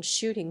lightning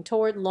shooting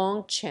toward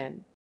Long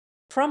Chen.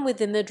 From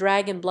within the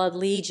Dragon Blood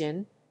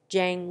Legion,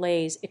 Jiang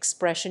Lei's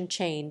expression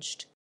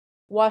changed.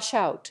 "Wash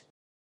out.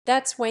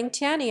 That's Wang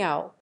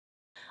Tianyao.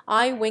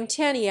 I, Wang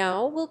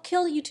Tianyao, will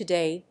kill you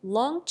today,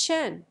 Long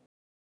Chen."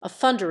 A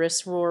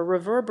thunderous roar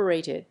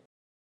reverberated.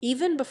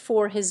 Even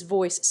before his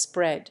voice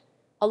spread,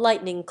 a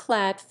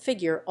lightning-clad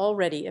figure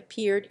already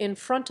appeared in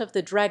front of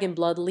the Dragon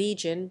Blood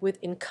Legion with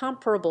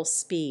incomparable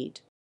speed.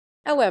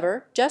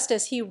 However, just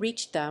as he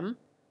reached them,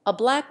 a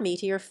black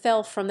meteor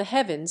fell from the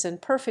heavens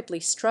and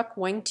perfectly struck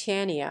Wang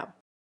Tianyao.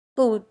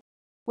 Boom!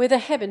 With a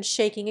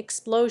heaven-shaking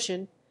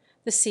explosion,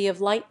 the sea of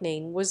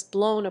lightning was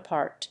blown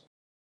apart.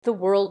 The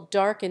world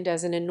darkened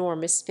as an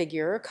enormous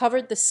figure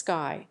covered the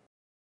sky.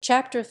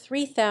 Chapter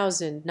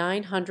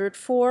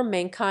 3904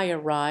 Menkai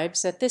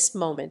arrives at this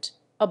moment.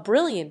 A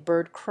brilliant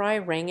bird cry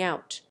rang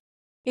out.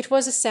 It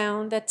was a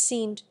sound that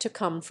seemed to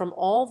come from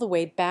all the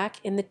way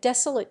back in the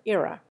desolate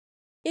era.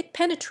 It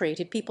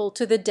penetrated people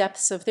to the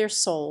depths of their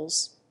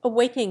souls,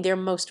 awakening their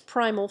most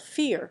primal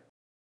fear.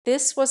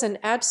 This was an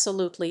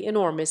absolutely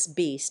enormous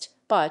beast,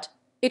 but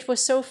it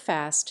was so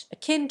fast,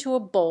 akin to a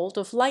bolt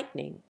of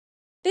lightning.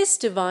 This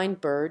divine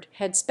bird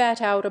had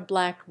spat out a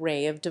black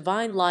ray of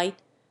divine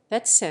light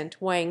that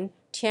sent Wang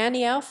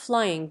Tianyao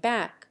flying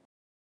back.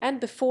 and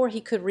before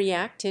he could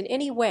react in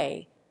any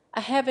way,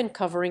 a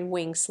heaven-covering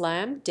wing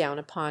slammed down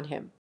upon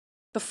him.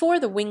 Before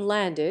the wing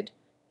landed,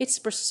 its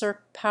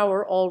berserk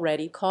power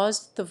already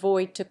caused the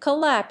void to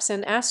collapse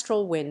and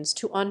astral winds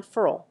to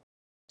unfurl.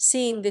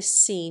 Seeing this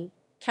scene,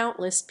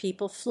 countless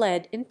people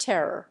fled in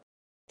terror.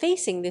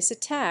 Facing this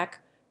attack,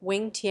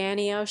 Wing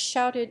Tianniao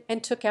shouted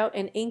and took out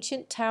an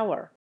ancient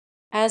tower.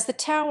 As the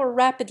tower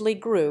rapidly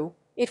grew,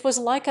 it was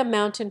like a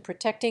mountain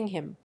protecting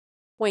him.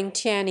 Wing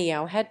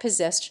Tianniao had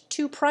possessed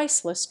two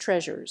priceless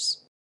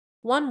treasures.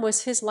 One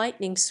was his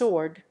lightning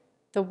sword,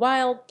 the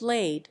wild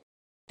blade.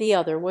 The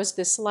other was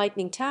this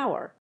lightning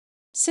tower.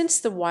 Since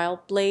the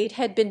wild blade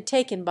had been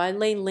taken by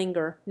Lei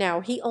Linger, now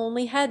he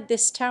only had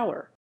this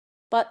tower.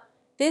 But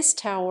this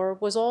tower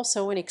was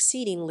also an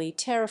exceedingly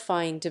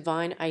terrifying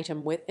divine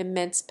item with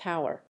immense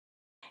power.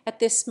 At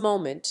this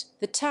moment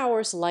the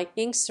tower's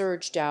lightning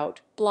surged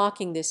out,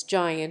 blocking this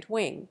giant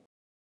wing.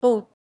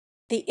 Boom!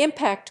 The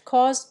impact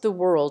caused the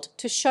world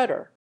to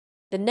shudder.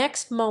 The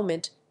next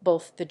moment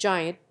both the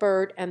giant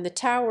bird and the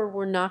tower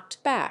were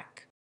knocked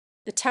back.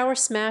 The tower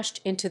smashed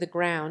into the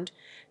ground,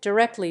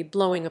 directly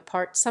blowing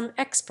apart some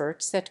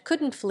experts that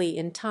couldn't flee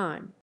in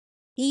time.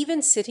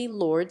 Even city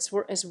lords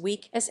were as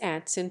weak as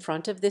ants in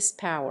front of this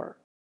power.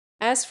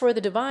 As for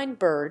the divine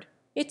bird,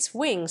 its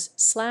wings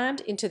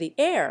slammed into the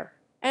air,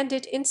 and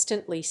it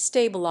instantly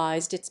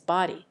stabilized its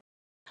body.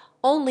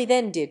 Only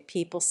then did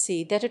people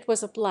see that it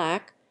was a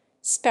black,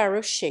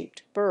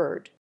 sparrow-shaped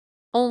bird.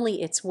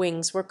 Only its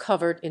wings were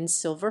covered in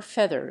silver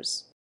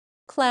feathers.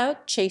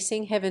 Cloud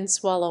chasing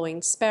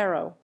heaven-swallowing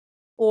sparrow.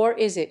 Or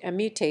is it a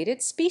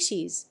mutated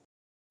species?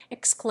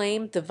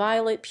 Exclaimed the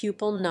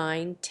violet-pupil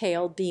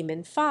nine-tailed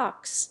demon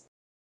fox.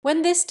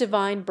 When this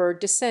divine bird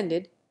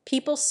descended,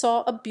 people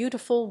saw a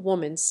beautiful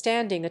woman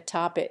standing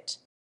atop it.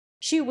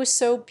 She was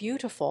so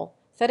beautiful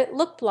that it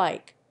looked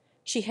like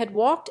she had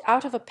walked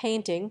out of a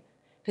painting,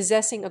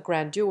 possessing a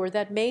grandeur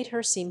that made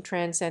her seem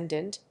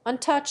transcendent,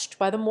 untouched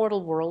by the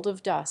mortal world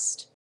of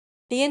dust.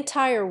 The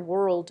entire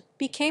world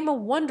became a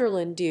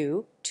wonderland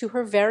due to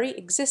her very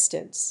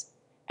existence,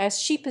 as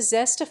she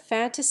possessed a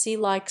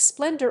fantasy-like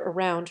splendor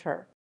around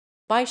her.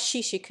 By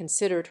she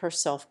considered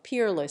herself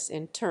peerless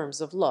in terms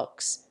of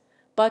looks,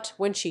 but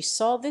when she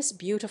saw this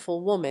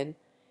beautiful woman,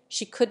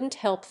 she couldn't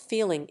help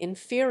feeling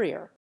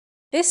inferior.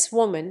 This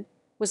woman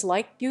was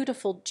like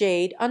beautiful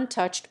jade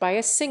untouched by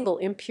a single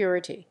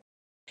impurity.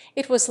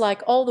 It was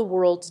like all the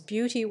world's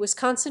beauty was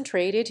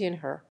concentrated in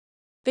her.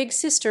 Big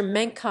sister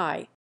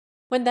Menkai,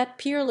 when that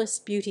peerless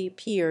beauty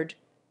appeared,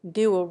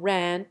 Duo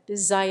Ran,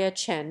 Zaya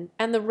Chen,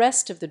 and the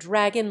rest of the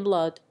Dragon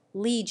Blood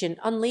Legion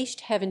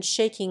unleashed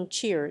heaven-shaking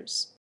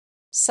cheers.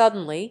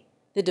 Suddenly,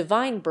 the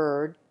divine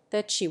bird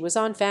that she was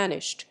on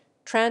vanished,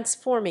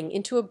 transforming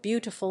into a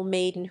beautiful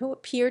maiden who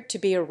appeared to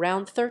be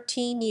around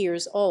 13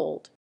 years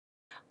old.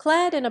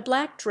 Clad in a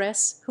black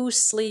dress whose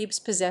sleeves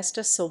possessed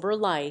a silver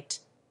light,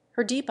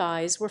 her deep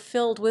eyes were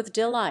filled with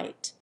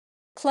delight.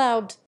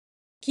 Cloud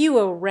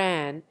Guo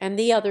ran, and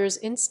the others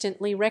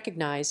instantly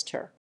recognized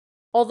her.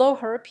 Although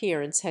her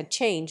appearance had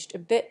changed a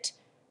bit,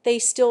 they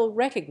still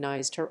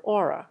recognized her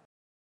aura.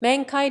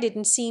 Mankai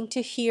didn't seem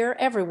to hear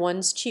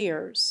everyone's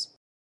cheers.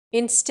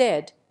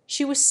 Instead,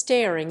 she was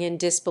staring in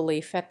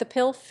disbelief at the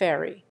pill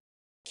fairy.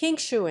 King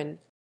Shuan,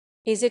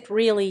 is it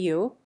really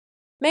you?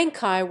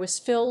 Mankai was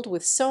filled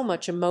with so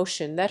much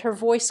emotion that her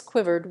voice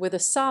quivered with a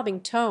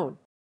sobbing tone.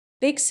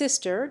 Big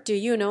sister, do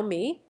you know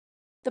me?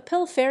 The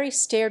pill fairy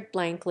stared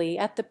blankly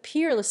at the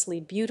peerlessly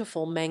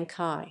beautiful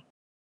Mankai.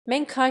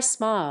 Mankai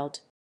smiled.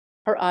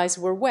 Her eyes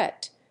were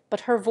wet,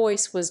 but her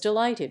voice was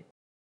delighted.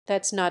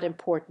 That's not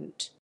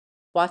important.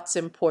 What's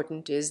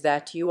important is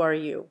that you are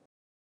you.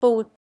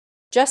 But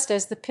just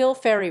as the pill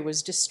fairy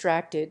was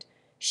distracted,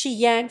 Shi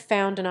Yang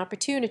found an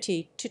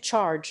opportunity to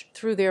charge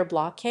through their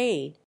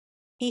blockade.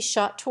 He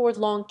shot toward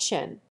Long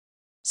Chen.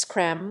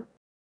 Scram!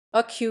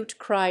 A cute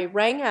cry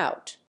rang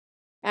out.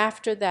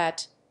 After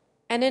that,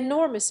 an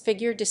enormous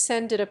figure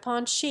descended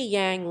upon Shi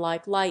Yang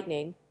like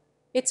lightning,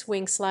 its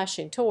wing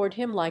slashing toward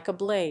him like a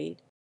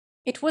blade.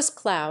 It was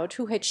Cloud,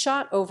 who had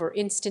shot over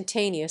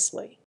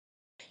instantaneously.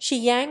 Shi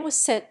Yang was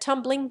sent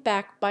tumbling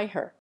back by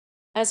her.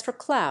 As for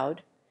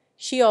Cloud,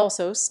 she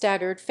also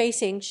staggered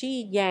facing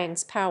Shi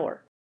Yang's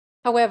power.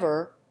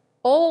 However,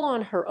 all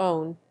on her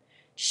own,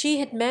 she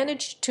had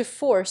managed to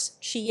force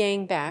Shi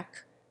Yang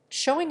back,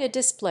 showing a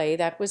display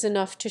that was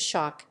enough to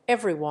shock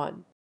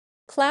everyone.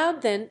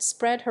 Cloud then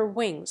spread her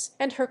wings,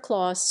 and her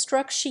claws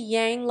struck Shi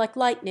Yang like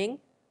lightning,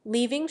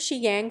 leaving Shi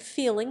Yang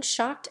feeling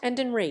shocked and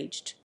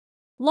enraged.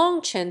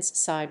 Long Chen's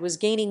side was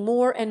gaining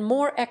more and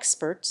more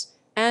experts,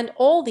 and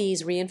all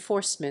these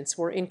reinforcements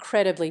were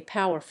incredibly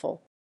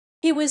powerful.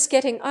 He was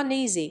getting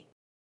uneasy.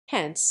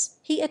 Hence,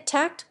 he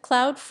attacked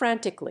Cloud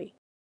frantically.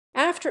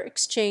 After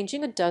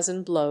exchanging a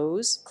dozen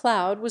blows,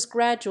 Cloud was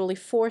gradually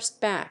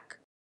forced back.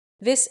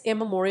 This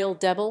immemorial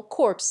devil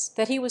corpse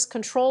that he was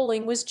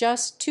controlling was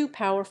just too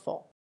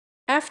powerful.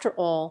 After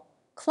all,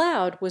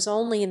 Cloud was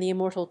only in the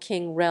Immortal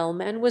King realm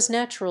and was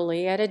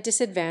naturally at a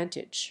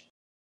disadvantage.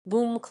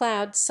 Boom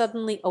Cloud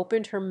suddenly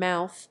opened her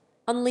mouth,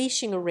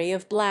 unleashing a ray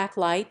of black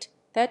light,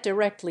 that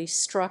directly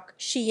struck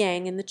Shi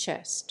Yang in the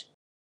chest.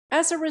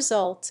 As a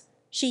result,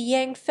 Shi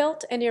Yang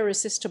felt an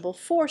irresistible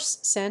force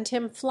send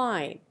him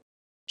flying.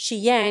 Shi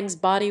Yang's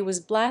body was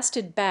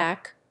blasted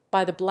back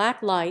by the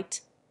black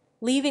light,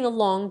 leaving a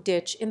long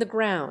ditch in the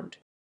ground.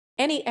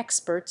 Any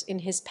experts in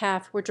his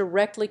path were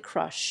directly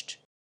crushed.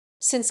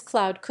 Since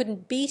Cloud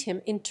couldn't beat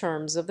him in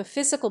terms of the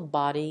physical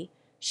body,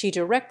 she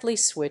directly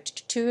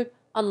switched to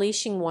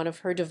unleashing one of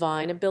her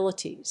divine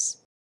abilities.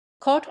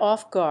 Caught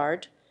off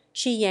guard,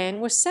 Shi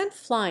Yang was sent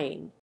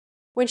flying.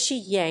 When Shi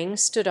Yang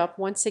stood up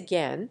once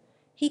again,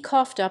 he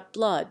coughed up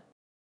blood.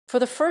 For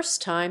the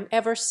first time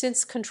ever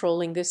since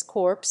controlling this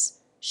corpse,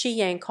 Shi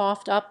Yang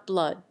coughed up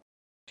blood.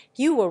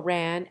 Yue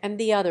ran, and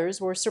the others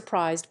were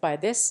surprised by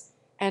this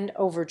and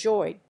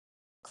overjoyed.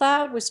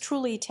 Cloud was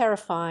truly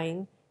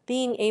terrifying,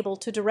 being able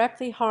to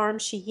directly harm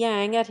Shi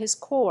Yang at his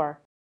core.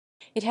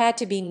 It had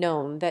to be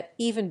known that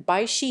even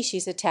Bai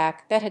Shishi's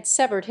attack that had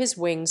severed his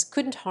wings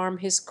couldn't harm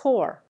his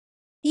core.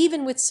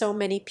 Even with so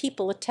many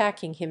people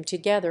attacking him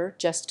together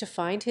just to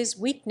find his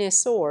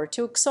weakness or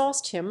to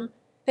exhaust him,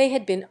 they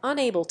had been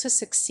unable to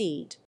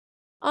succeed.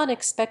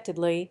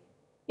 Unexpectedly,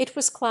 it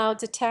was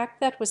Cloud's attack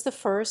that was the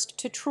first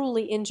to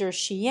truly injure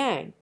Shi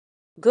Yang.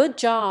 "Good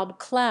job,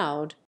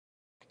 Cloud!"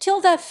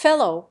 "Till that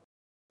fellow!"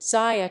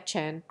 Xia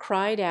Chen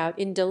cried out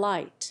in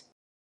delight.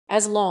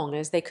 As long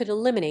as they could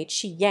eliminate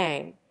Shi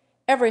Yang,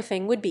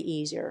 everything would be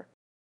easier.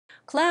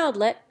 Cloud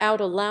let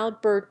out a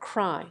loud bird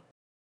cry.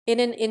 In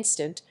an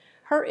instant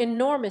her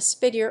enormous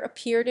figure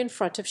appeared in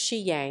front of Shi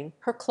Yang,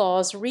 her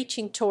claws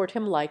reaching toward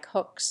him like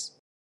hooks.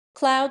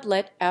 Cloud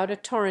let out a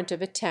torrent of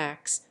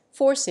attacks,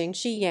 forcing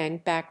Shi Yang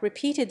back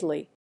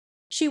repeatedly.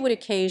 She would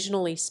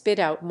occasionally spit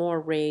out more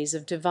rays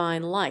of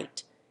divine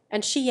light,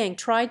 and Shi Yang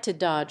tried to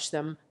dodge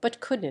them, but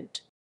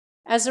couldn't.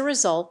 As a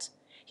result,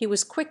 he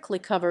was quickly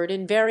covered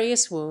in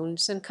various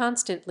wounds and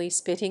constantly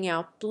spitting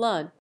out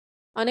blood.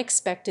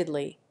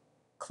 Unexpectedly,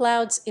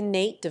 Cloud's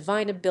innate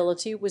divine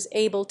ability was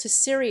able to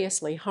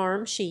seriously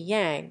harm Shi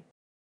Yang.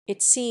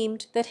 It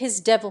seemed that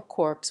his devil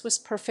corpse was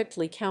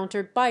perfectly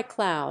countered by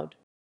Cloud.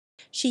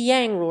 Shi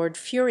Yang roared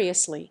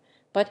furiously,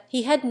 but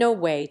he had no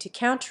way to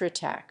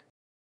counterattack.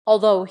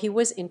 Although he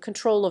was in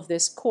control of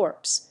this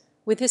corpse,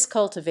 with his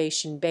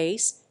cultivation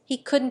base, he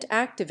couldn't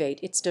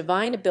activate its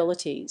divine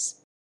abilities.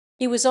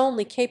 He was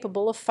only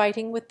capable of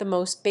fighting with the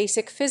most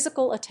basic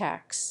physical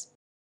attacks.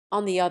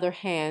 On the other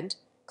hand,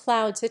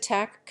 Cloud's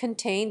attack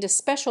contained a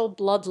special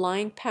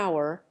bloodline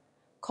power,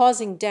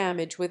 causing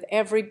damage with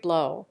every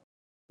blow.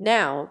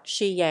 Now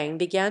Shi Yang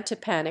began to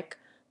panic,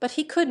 but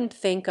he couldn't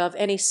think of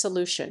any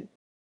solution.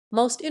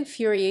 Most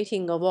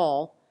infuriating of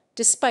all,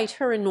 despite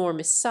her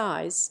enormous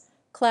size,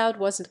 Cloud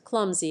wasn't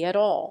clumsy at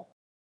all.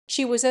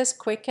 She was as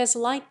quick as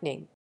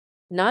lightning.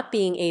 Not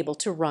being able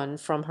to run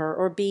from her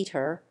or beat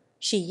her,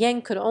 Shi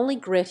Yang could only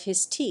grit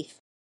his teeth.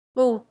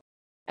 "Ooh!"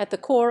 At the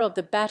core of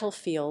the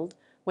battlefield,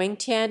 Wang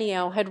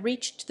Tianyao had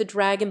reached the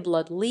Dragon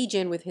Blood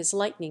Legion with his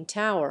lightning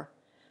tower,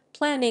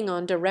 planning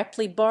on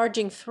directly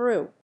barging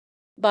through.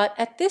 But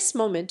at this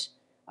moment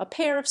a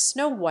pair of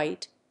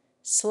snow-white,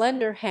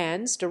 slender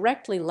hands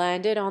directly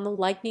landed on the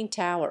lightning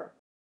tower.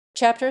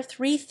 Chapter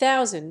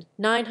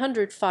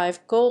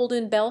 3905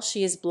 Golden Bell,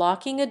 she is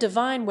blocking a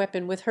divine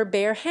weapon with her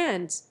bare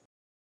hands.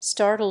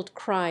 Startled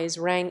cries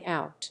rang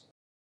out.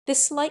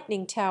 This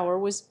lightning tower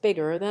was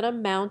bigger than a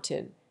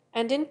mountain,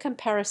 and in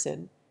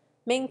comparison,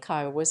 Meng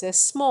Kai was as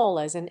small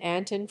as an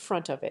ant in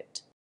front of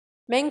it.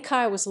 Meng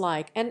Kai was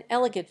like an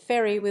elegant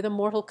fairy with a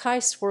mortal Kai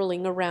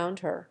swirling around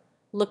her,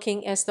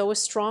 looking as though a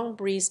strong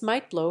breeze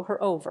might blow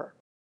her over.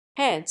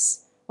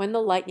 Hence, when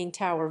the lightning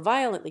tower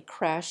violently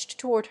crashed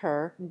toward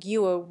her,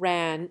 Yue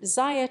ran,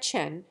 Xia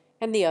Chen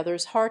and the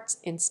others' hearts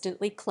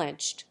instantly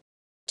clenched.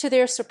 To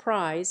their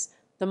surprise,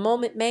 the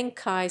moment Meng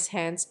Kai's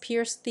hands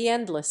pierced the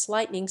endless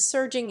lightning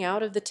surging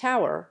out of the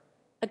tower,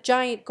 a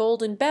giant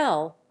golden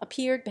bell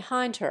appeared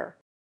behind her.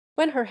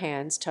 When her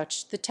hands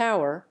touched the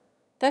tower,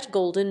 that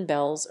golden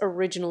bell's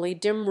originally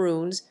dim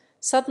runes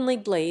suddenly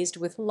blazed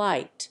with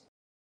light.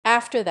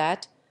 After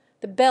that,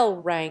 the bell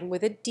rang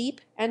with a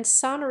deep and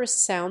sonorous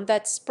sound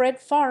that spread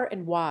far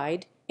and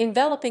wide,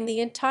 enveloping the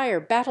entire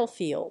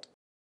battlefield.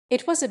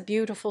 It was a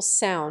beautiful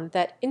sound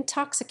that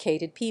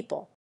intoxicated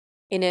people.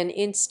 In an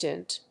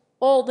instant,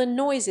 all the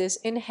noises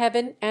in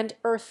heaven and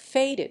earth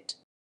faded.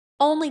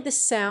 Only the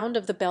sound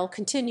of the bell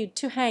continued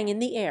to hang in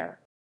the air.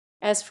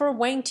 As for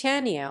Wang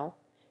Tianyao,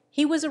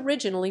 he was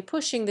originally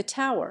pushing the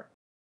tower,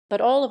 but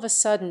all of a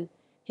sudden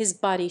his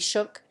body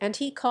shook and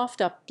he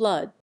coughed up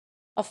blood.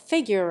 A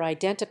figure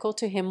identical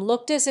to him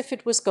looked as if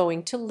it was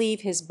going to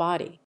leave his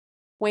body.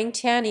 Wang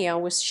Tianyao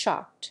was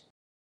shocked.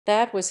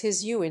 That was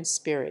his Yuan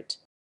spirit.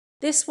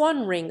 This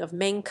one ring of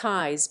Meng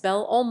Kai's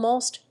bell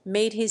almost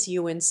made his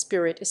Yuan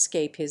spirit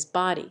escape his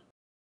body.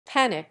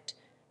 Panicked,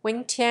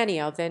 Wang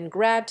Tianyao then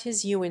grabbed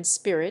his Yuan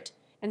spirit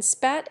and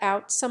spat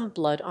out some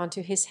blood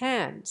onto his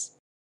hands.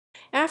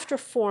 After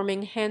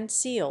forming hand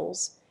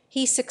seals,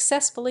 he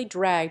successfully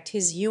dragged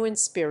his Yuan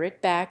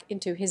spirit back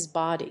into his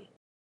body.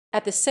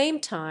 At the same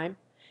time,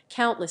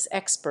 countless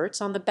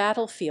experts on the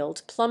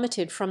battlefield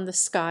plummeted from the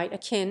sky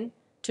akin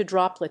to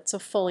droplets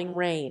of falling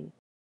rain.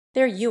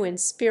 Their Yuan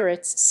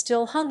spirits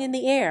still hung in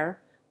the air,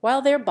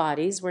 while their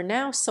bodies were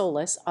now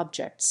soulless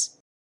objects.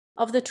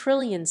 Of the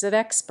trillions of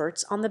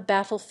experts on the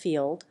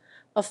battlefield,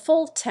 a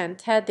full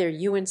tenth had their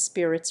Yuan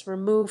spirits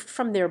removed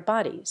from their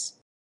bodies.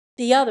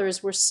 The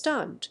others were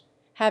stunned,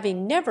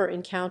 having never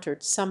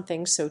encountered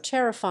something so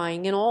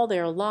terrifying in all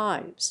their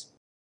lives.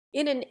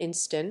 In an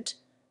instant,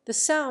 the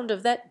sound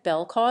of that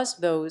bell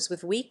caused those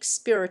with weak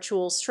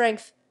spiritual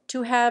strength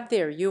to have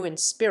their Yuan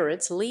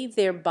spirits leave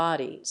their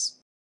bodies.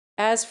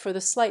 As for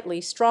the slightly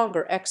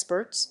stronger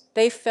experts,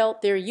 they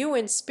felt their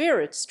Yuan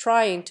spirits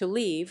trying to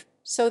leave,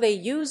 so they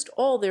used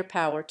all their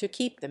power to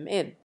keep them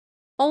in.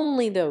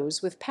 Only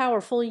those with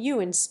powerful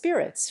Yuan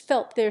spirits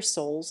felt their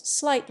souls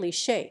slightly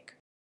shake.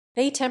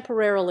 They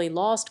temporarily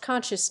lost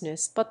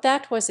consciousness, but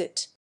that was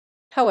it.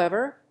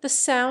 However, the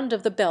sound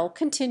of the bell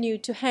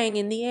continued to hang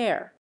in the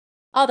air.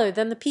 Other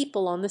than the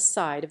people on the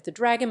side of the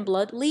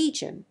Dragonblood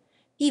Legion,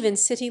 even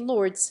city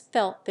lords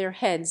felt their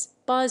heads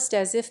buzzed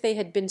as if they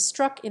had been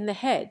struck in the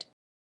head.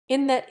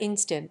 In that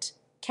instant,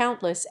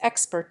 countless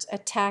experts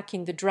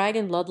attacking the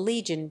Dragonblood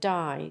Legion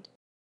died.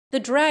 The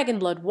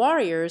Dragonblood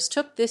warriors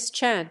took this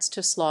chance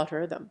to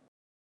slaughter them.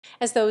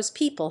 As those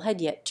people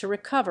had yet to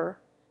recover,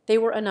 they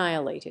were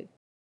annihilated.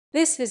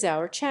 This is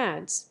our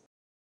chance.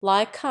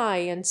 Lai Kai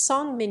and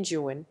Song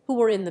Minjuan, who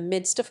were in the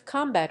midst of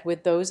combat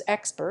with those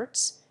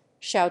experts,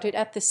 shouted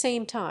at the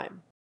same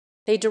time.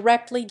 They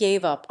directly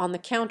gave up on the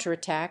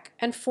counterattack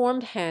and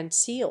formed hand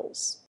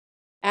seals.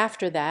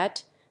 After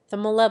that, the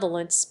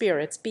malevolent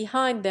spirits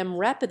behind them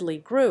rapidly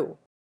grew.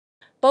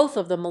 Both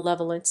of the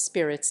malevolent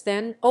spirits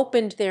then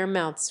opened their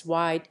mouths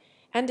wide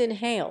and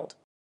inhaled.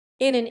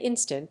 In an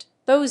instant,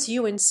 those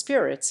Yuan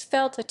spirits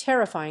felt a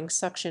terrifying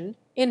suction,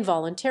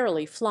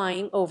 involuntarily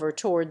flying over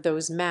toward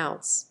those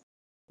mouths.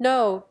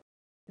 No,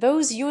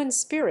 those Yuan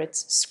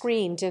spirits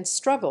screamed and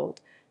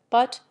struggled,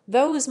 but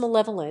those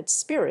malevolent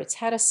spirits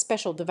had a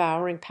special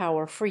devouring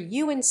power for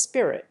Yuan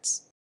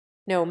spirits.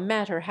 No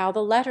matter how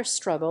the latter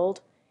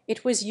struggled,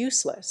 it was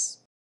useless.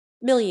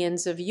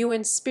 Millions of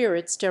Yuan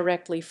spirits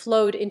directly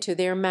flowed into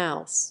their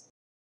mouths.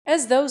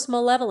 As those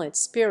malevolent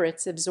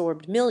spirits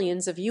absorbed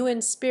millions of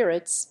Yuan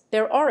spirits,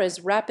 their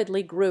auras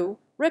rapidly grew,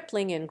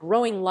 rippling and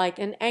growing like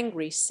an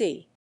angry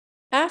sea.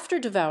 After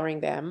devouring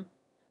them,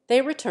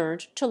 they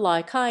returned to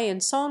Lai Kai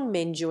and Song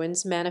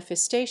Minjuan's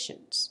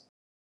manifestations.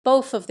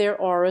 Both of their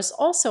auras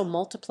also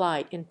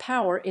multiplied in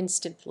power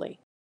instantly.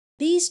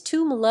 These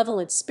two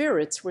malevolent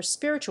spirits were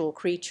spiritual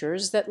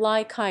creatures that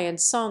Lai Kai and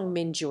Song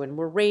Minjuan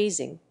were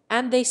raising,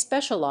 and they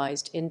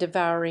specialized in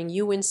devouring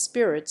Yuan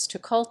spirits to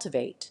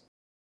cultivate.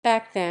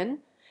 Back then,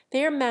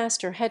 their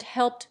master had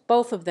helped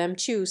both of them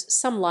choose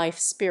some life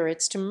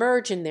spirits to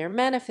merge in their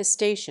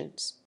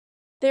manifestations.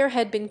 There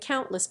had been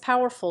countless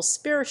powerful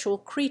spiritual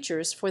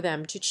creatures for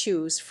them to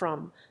choose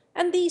from,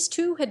 and these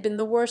two had been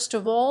the worst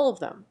of all of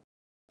them.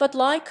 But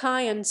Lai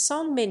Kai and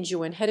Song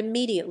Minjuan had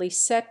immediately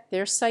set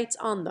their sights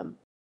on them.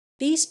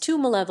 These two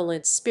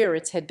malevolent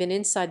spirits had been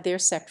inside their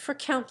sect for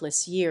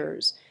countless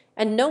years,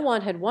 and no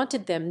one had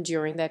wanted them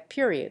during that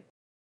period.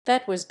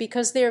 That was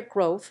because their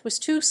growth was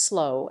too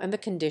slow and the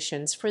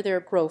conditions for their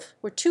growth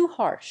were too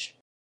harsh.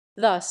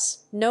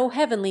 Thus, no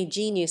heavenly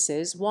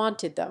geniuses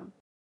wanted them.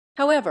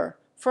 However,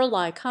 for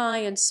Lai Kai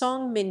and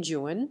Song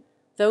Minjuan,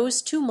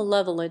 those two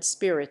malevolent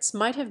spirits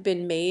might have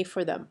been made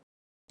for them.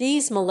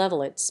 These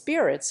malevolent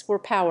spirits were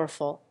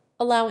powerful,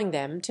 allowing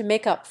them to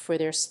make up for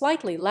their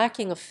slightly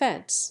lacking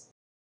offense.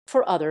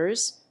 For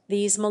others,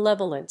 these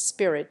malevolent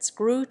spirits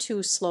grew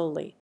too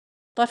slowly.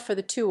 But for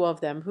the two of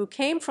them who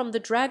came from the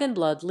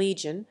Dragonblood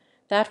Legion,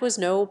 that was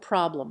no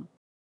problem.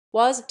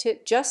 Wasn't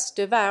it just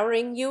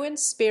devouring Yuan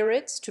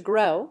spirits to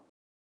grow?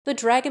 The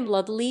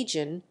Dragonblood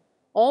Legion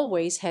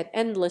always had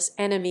endless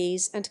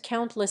enemies and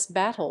countless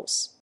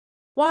battles.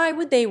 Why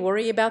would they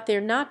worry about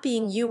there not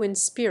being Yuan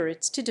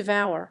spirits to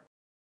devour?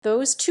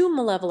 Those two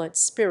malevolent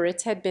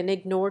spirits had been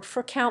ignored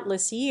for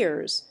countless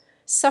years,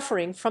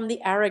 suffering from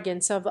the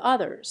arrogance of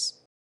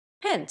others.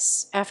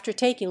 Hence, after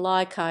taking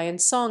Lai Kai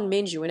and Song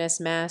Minjuan as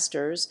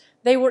masters,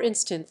 they were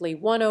instantly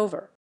won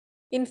over.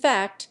 In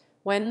fact,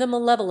 when the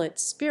malevolent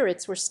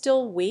spirits were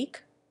still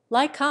weak,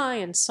 Lai Kai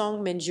and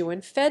Song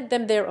Minjuan fed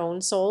them their own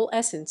soul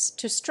essence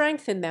to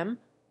strengthen them,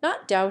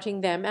 not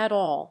doubting them at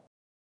all.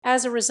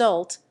 As a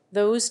result,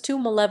 those two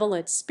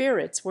malevolent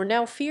spirits were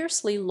now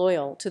fiercely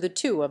loyal to the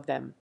two of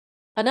them.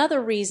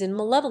 Another reason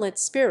malevolent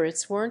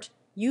spirits weren't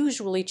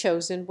usually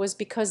chosen was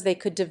because they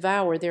could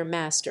devour their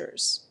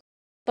masters.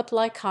 But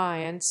Lai Kai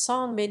and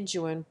Song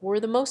Minjuan were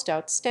the most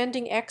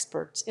outstanding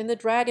experts in the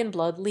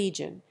Dragonblood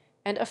Legion,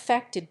 and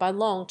affected by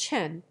Long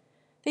Chen,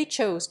 they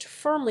chose to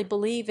firmly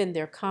believe in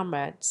their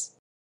comrades.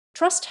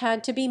 Trust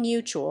had to be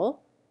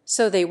mutual,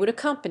 so they would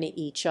accompany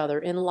each other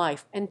in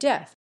life and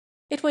death.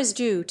 It was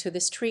due to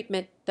this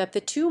treatment that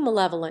the two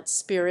malevolent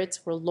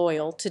spirits were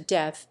loyal to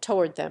death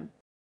toward them.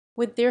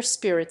 With their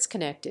spirits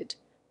connected,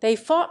 they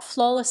fought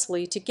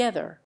flawlessly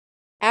together.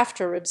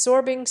 After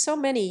absorbing so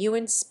many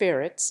Yuan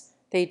spirits,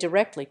 they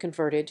directly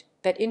converted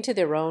that into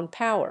their own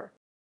power.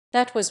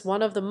 That was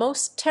one of the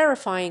most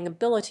terrifying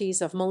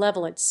abilities of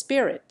malevolent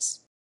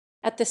spirits.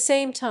 At the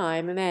same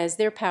time as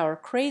their power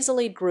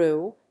crazily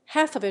grew,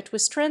 half of it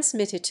was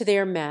transmitted to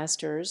their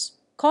masters,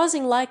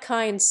 causing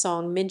Laikai and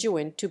Song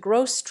Minjuin to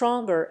grow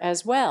stronger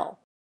as well.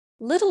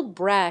 Little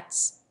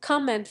brats,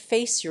 come and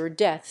face your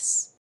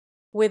deaths.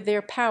 With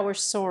their power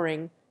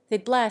soaring, they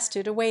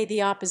blasted away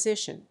the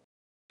opposition.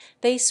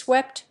 They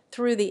swept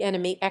through the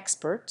enemy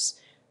experts,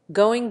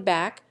 going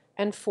back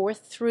and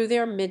forth through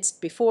their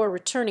midst before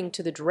returning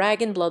to the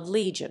Dragonblood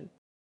Legion.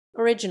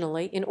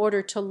 Originally, in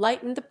order to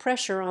lighten the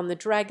pressure on the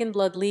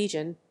Dragonblood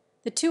Legion,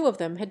 the two of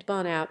them had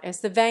gone out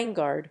as the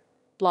vanguard,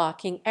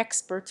 blocking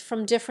experts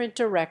from different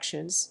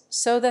directions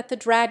so that the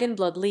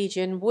Dragonblood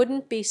Legion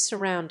wouldn't be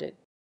surrounded.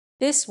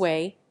 This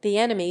way, the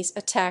enemy's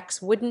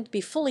attacks wouldn't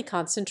be fully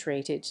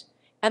concentrated,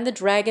 and the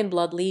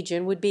Dragonblood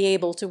Legion would be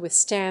able to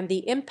withstand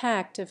the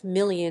impact of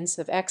millions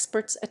of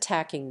experts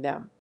attacking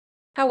them.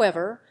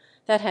 However,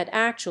 that had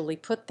actually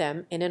put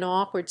them in an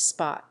awkward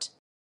spot.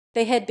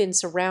 They had been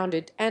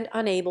surrounded and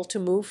unable to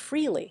move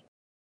freely.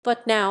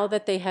 But now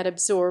that they had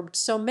absorbed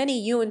so many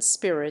Yuan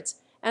spirits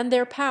and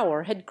their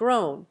power had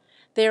grown,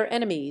 their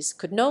enemies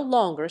could no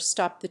longer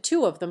stop the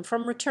two of them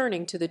from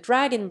returning to the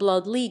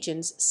Dragonblood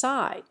Legion's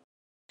side.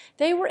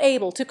 They were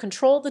able to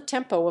control the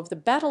tempo of the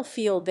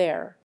battlefield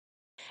there.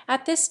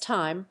 At this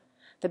time,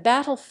 the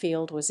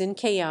battlefield was in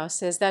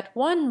chaos as that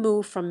one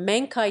move from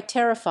Menkai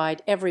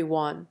terrified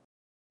everyone.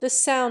 The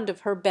sound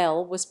of her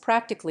bell was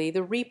practically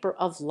the reaper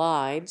of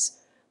lives,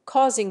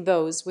 causing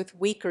those with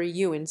weaker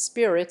Yuan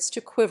spirits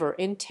to quiver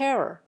in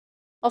terror.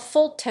 A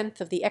full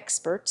tenth of the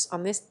experts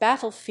on this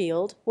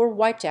battlefield were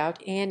wiped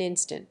out in an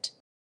instant.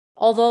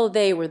 Although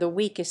they were the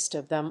weakest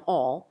of them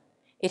all,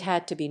 it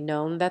had to be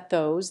known that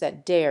those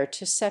that dared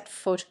to set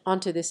foot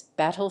onto this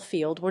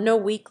battlefield were no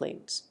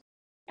weaklings.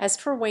 As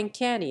for Wang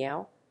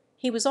Tianyao,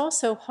 he was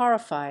also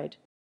horrified.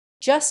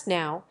 Just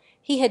now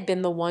he had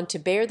been the one to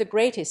bear the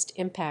greatest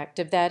impact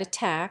of that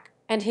attack,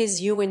 and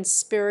his Yuan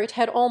spirit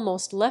had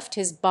almost left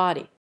his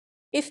body.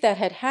 If that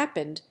had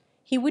happened,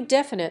 he would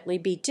definitely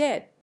be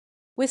dead.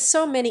 With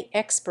so many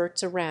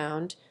experts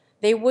around,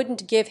 they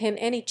wouldn't give him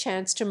any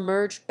chance to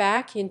merge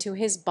back into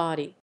his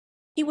body.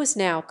 He was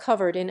now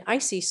covered in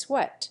icy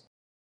sweat.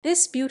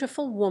 This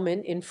beautiful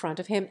woman in front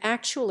of him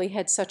actually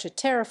had such a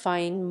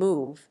terrifying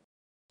move.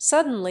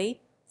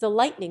 Suddenly, the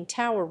lightning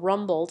tower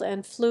rumbled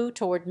and flew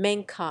toward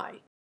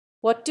Menkai.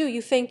 "What do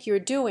you think you're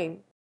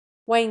doing?"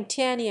 Wang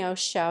Tianyao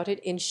shouted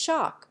in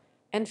shock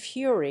and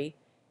fury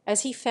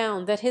as he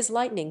found that his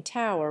lightning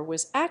tower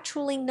was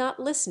actually not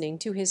listening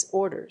to his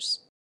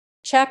orders.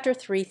 Chapter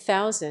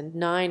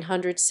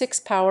 3906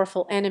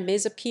 Powerful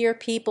enemies appear.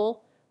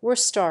 People were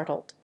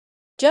startled.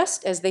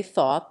 Just as they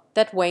thought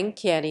that Wang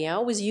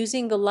Tianyao was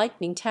using the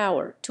lightning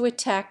tower to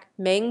attack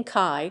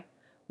Menkai,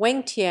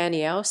 Wang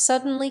Tianyao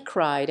suddenly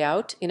cried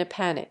out in a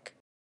panic.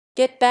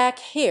 "Get back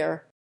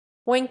here!"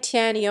 Wang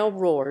Tianyao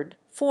roared,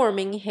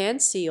 forming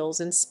hand seals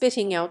and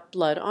spitting out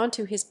blood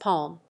onto his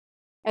palm.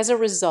 As a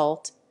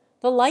result,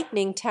 the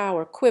lightning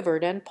tower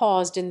quivered and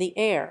paused in the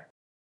air.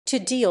 To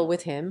deal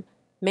with him,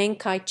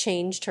 Menkai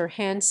changed her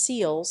hand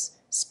seals,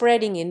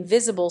 spreading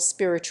invisible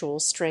spiritual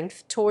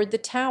strength toward the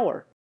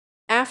tower.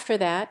 After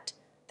that,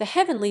 the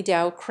heavenly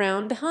Tao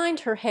crown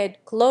behind her head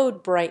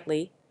glowed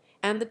brightly,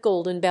 and the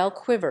golden bell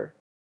quivered.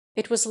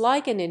 It was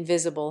like an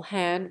invisible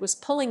hand was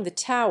pulling the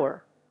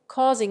tower,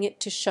 causing it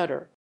to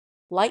shudder.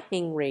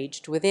 Lightning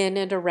raged within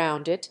and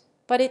around it,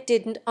 but it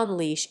didn't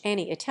unleash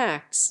any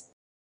attacks.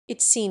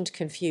 It seemed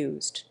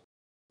confused.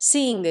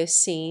 Seeing this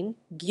scene,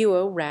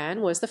 Guo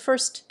Ran was the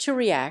first to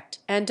react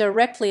and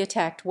directly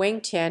attacked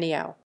Wang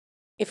Tianyao.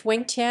 If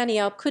Wang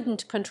Tianyao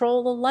couldn't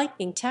control the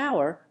lightning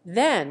tower,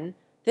 then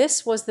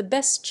this was the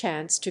best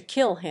chance to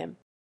kill him.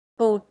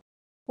 But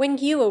when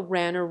Guo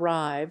Ran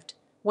arrived,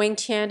 Wang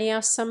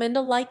Tianyao summoned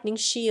a lightning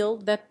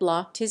shield that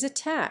blocked his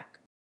attack.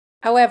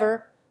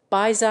 However,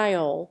 Bai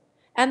Ziol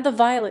and the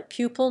violet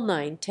pupil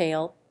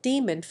Ninetail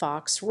demon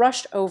fox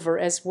rushed over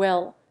as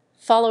well,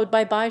 followed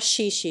by Bai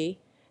Shishi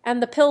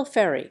and the Pill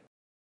Fairy.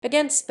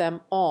 Against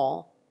them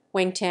all,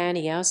 Wang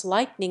Tianyao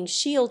lightning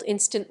shield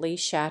instantly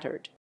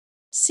shattered.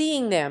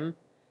 Seeing them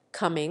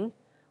coming,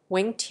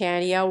 Wang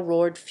Tianyao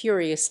roared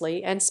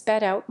furiously and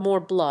spat out more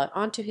blood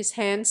onto his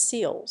hand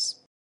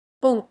seals.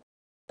 Boom!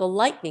 The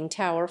lightning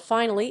tower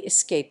finally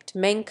escaped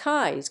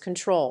Menkai's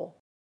control.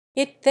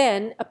 It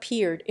then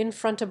appeared in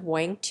front of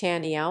Wang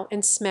Tianyao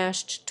and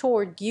smashed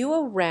toward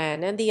Guo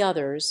Ran and the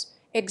others,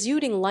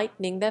 exuding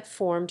lightning that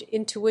formed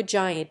into a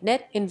giant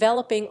net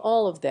enveloping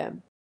all of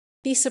them.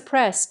 Be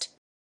suppressed!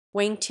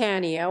 Wang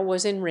Tianyao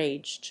was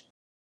enraged.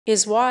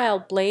 His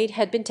wild blade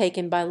had been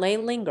taken by Lei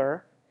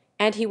Linger,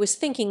 and he was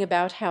thinking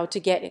about how to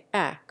get it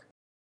back.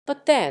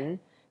 But then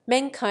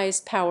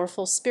Menkai's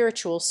powerful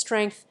spiritual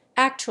strength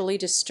actually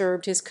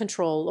disturbed his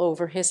control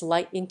over his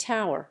lightning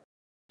tower.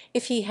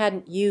 If he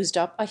hadn't used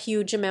up a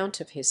huge amount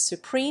of his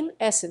supreme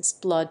essence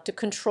blood to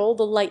control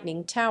the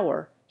lightning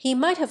tower, he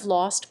might have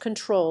lost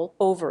control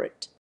over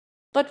it.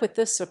 But with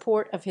the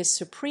support of his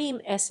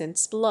supreme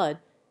essence blood,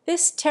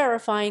 This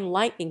terrifying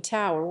lightning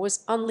tower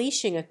was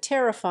unleashing a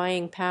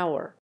terrifying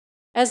power.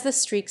 As the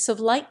streaks of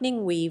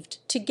lightning weaved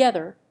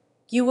together,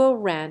 Guo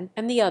Ran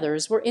and the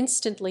others were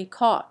instantly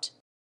caught.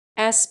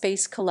 As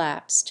space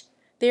collapsed,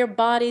 their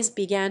bodies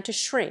began to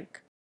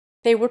shrink.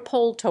 They were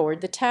pulled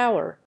toward the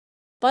tower.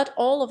 But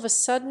all of a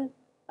sudden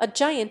a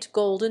giant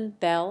golden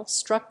bell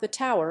struck the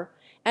tower,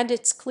 and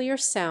its clear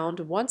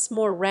sound once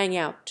more rang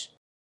out.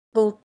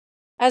 Boom!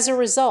 As a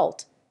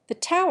result, the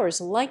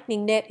tower's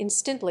lightning net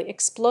instantly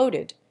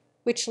exploded,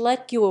 which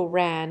let Guo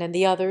Ran and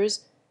the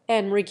others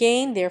and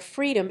regain their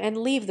freedom and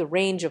leave the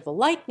range of the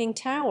lightning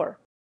tower.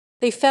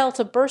 They felt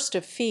a burst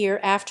of fear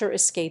after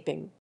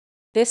escaping.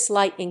 This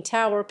lightning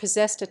tower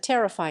possessed a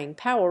terrifying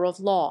power of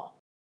law.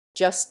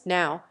 Just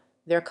now,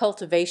 their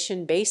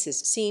cultivation bases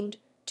seemed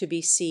to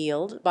be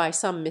sealed by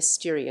some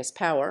mysterious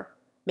power,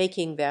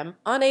 making them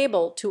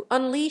unable to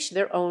unleash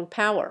their own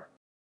power.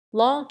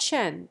 Long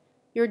Chen,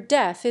 your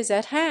death is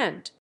at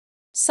hand.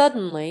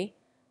 Suddenly,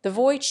 the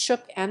void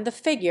shook and the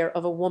figure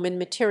of a woman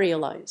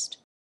materialized.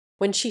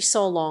 When she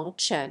saw Long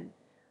Chen,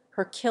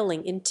 her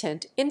killing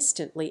intent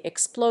instantly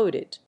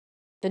exploded.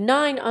 The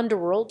 9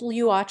 underworld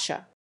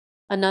Liuacha,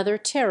 another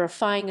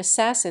terrifying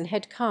assassin,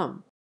 had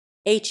come.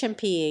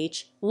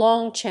 HMPH,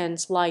 Long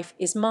Chen's life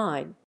is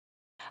mine.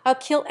 I'll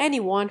kill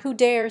anyone who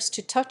dares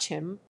to touch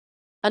him.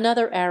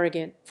 Another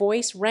arrogant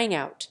voice rang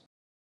out.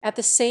 At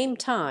the same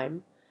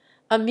time,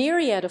 a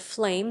myriad of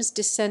flames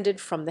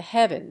descended from the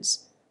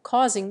heavens,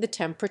 causing the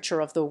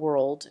temperature of the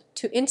world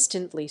to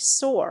instantly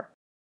soar.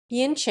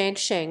 Yin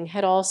Changsheng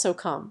had also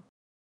come.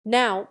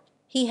 Now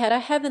he had a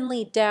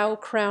heavenly Tao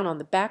crown on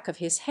the back of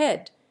his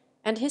head,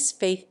 and his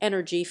faith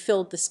energy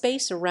filled the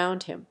space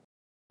around him.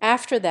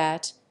 After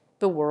that,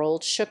 the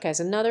world shook as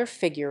another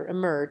figure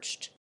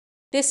emerged.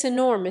 This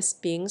enormous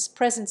being's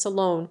presence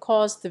alone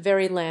caused the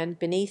very land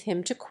beneath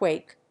him to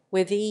quake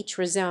with each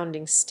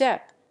resounding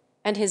step,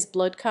 and his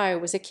blood kai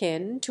was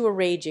akin to a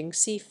raging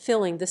sea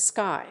filling the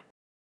sky.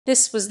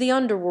 This was the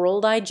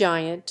underworld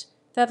giant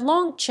that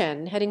Long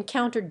Chen had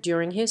encountered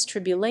during his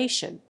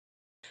tribulation.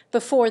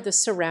 Before the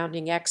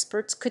surrounding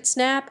experts could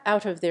snap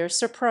out of their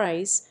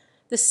surprise,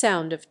 the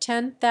sound of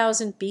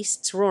 10,000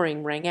 beasts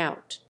roaring rang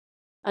out.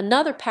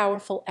 Another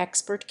powerful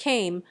expert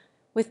came,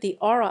 with the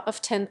aura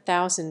of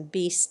 10,000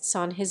 beasts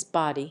on his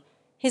body,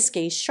 his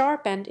gaze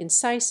sharp and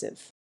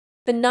incisive.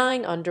 The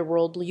 9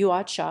 underworld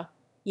Liuacha,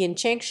 Yin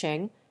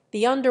Chengsheng,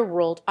 the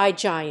underworld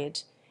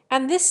giant,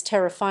 and this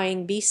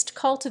terrifying beast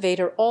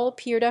cultivator all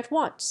appeared at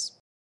once.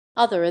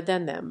 Other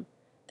than them,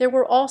 there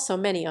were also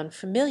many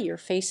unfamiliar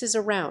faces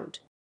around.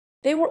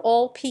 They were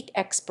all peak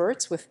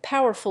experts with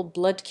powerful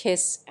blood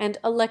kiss and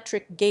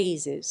electric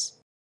gazes.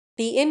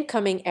 The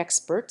incoming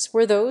experts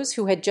were those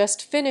who had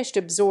just finished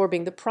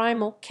absorbing the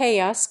primal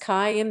chaos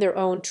kai in their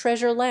own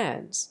treasure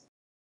lands.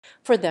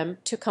 For them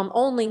to come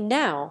only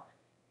now,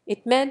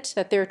 it meant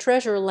that their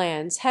treasure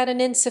lands had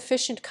an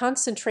insufficient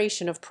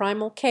concentration of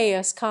primal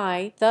chaos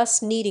kai,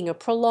 thus needing a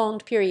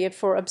prolonged period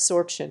for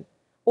absorption,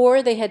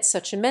 or they had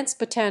such immense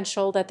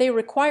potential that they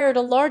required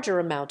a larger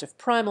amount of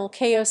primal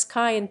chaos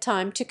kai in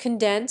time to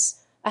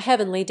condense a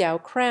heavenly Tao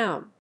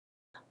crown.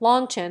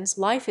 Long Chen's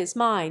life is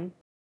mine.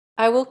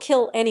 I will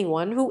kill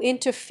anyone who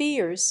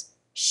interferes,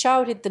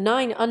 shouted the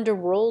 9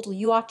 underworld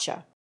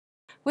Liuacha.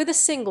 With a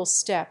single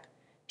step,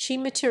 she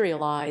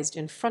materialized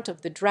in front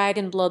of the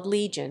Dragon Blood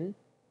Legion,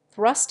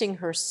 thrusting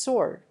her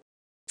sword.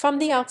 From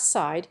the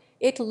outside,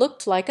 it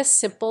looked like a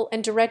simple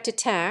and direct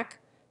attack,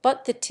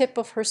 but the tip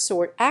of her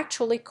sword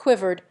actually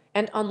quivered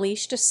and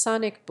unleashed a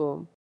sonic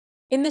boom.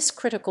 In this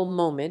critical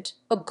moment,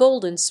 a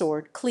golden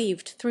sword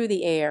cleaved through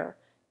the air,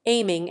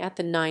 aiming at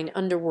the 9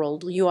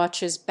 underworld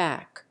Liuacha's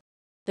back.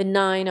 The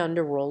 9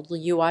 underworld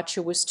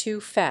Liuacha was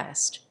too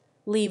fast,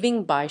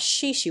 leaving Bai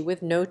Shishi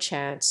with no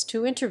chance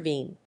to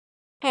intervene.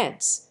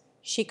 Hence,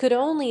 she could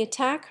only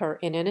attack her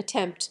in an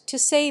attempt to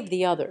save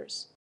the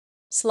others.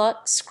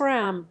 Slut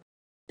scram!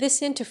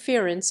 This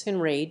interference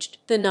enraged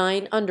the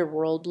 9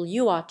 underworld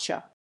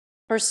Liuacha.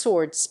 Her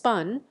sword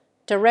spun,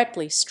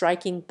 directly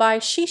striking Bai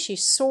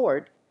Shishi's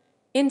sword,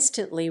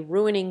 instantly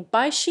ruining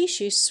Bai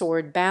Shishi's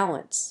sword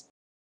balance.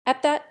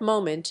 At that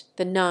moment,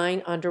 the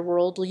 9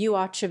 underworld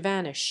Liuacha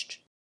vanished.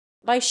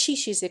 Bai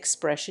Shishi's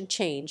expression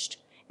changed,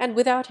 and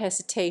without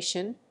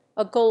hesitation,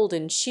 a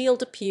golden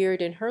shield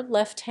appeared in her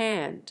left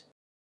hand.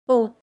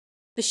 Oh,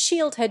 the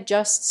shield had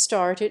just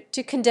started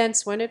to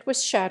condense when it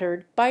was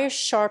shattered by a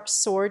sharp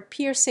sword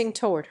piercing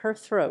toward her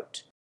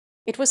throat.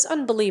 It was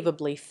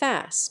unbelievably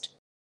fast,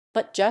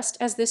 but just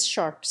as this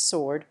sharp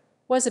sword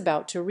was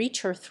about to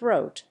reach her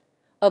throat,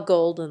 a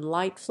golden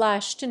light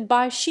flashed in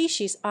Bai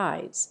Shishi's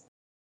eyes.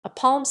 A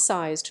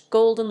palm-sized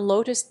golden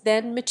lotus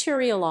then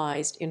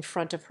materialized in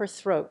front of her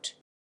throat.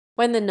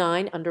 When the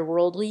 9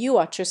 underworld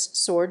Liuacha's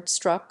sword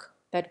struck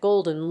that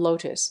golden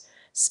lotus,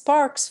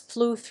 sparks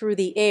flew through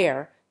the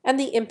air, and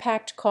the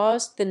impact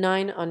caused the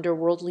 9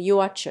 underworld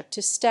Liuacha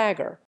to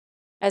stagger.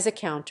 As a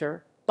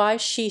counter, Bai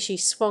Shishi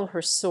swung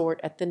her sword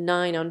at the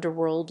 9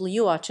 underworld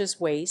Liuacha's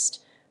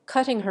waist,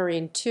 cutting her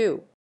in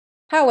two.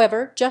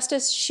 However, just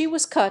as she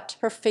was cut,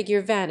 her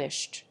figure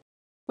vanished.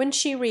 When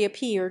she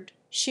reappeared,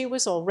 she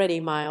was already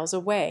miles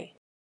away.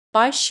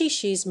 Bai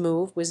Shishi's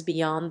move was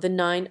beyond the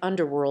 9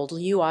 underworld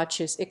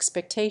Yuach's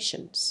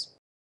expectations.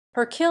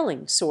 Her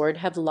killing sword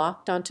had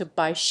locked onto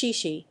Bai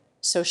Shishi,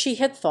 so she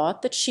had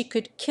thought that she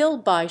could kill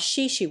Bai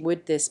Shishi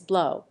with this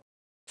blow.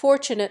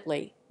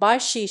 Fortunately, Bai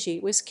Shishi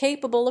was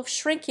capable of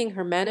shrinking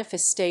her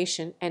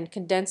manifestation and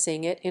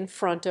condensing it in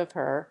front of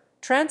her,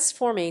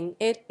 transforming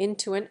it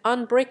into an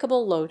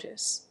unbreakable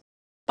lotus.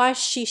 Bai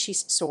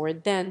Shishi's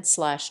sword then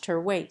slashed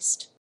her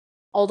waist.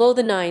 Although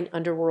the 9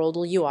 underworld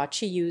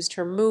Yuachi used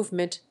her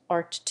movement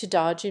art to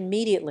dodge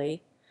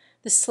immediately,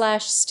 the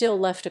slash still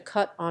left a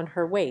cut on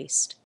her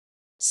waist.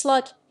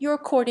 "Slut, you're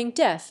courting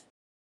death.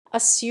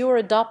 Assure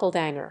a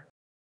doppelganger."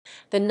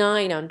 The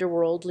 9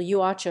 underworld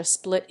Yuacha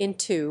split in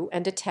two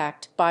and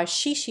attacked Bai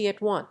Shishi at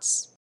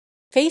once.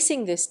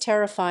 Facing this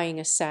terrifying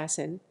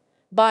assassin,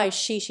 Bai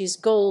Shishi's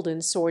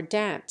golden sword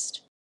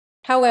danced.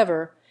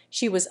 However,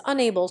 she was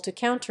unable to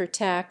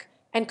counterattack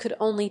and could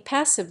only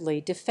passively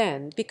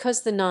defend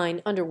because the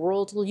 9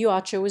 underworld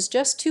Yuacha was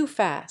just too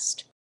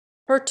fast.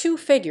 Her two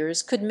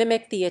figures could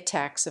mimic the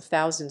attacks of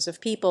thousands of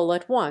people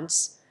at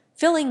once,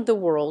 filling the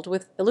world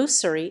with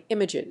illusory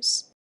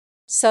images.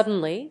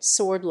 Suddenly,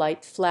 sword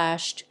light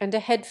flashed and a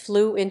head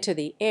flew into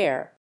the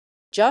air.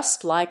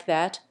 Just like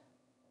that,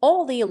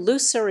 all the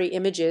illusory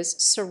images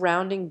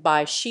surrounding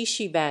Bai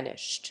Shishi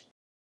vanished.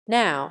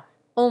 Now,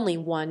 only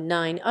one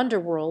 9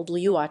 underworld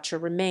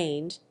Yuacha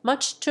remained,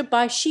 much to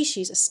Bai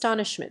Shishi's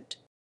astonishment.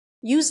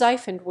 Yu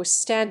Zaifeng was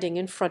standing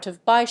in front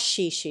of Bai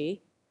Shishi,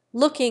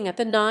 looking at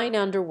the 9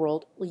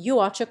 underworld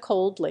Yuacha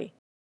coldly.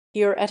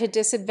 "You're at a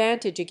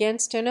disadvantage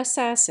against an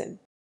assassin.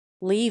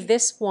 Leave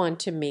this one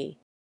to me.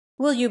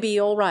 Will you be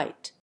all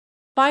right?"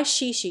 Bai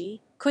Shishi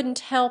couldn't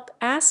help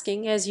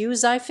asking, as Yu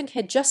Zaifeng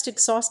had just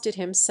exhausted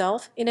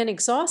himself in an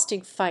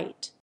exhausting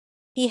fight.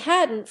 He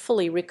hadn't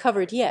fully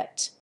recovered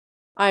yet.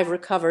 "I've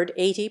recovered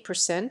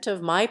 80%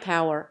 of my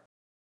power.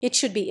 It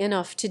should be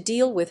enough to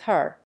deal with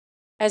her."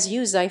 As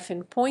Yu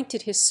Zaifeng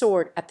pointed his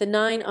sword at the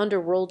 9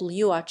 underworld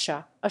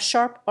Yuacha, a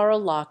sharp arrow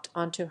locked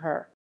onto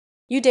her.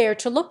 "You dare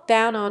to look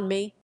down on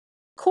me?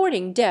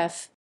 Courting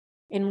death."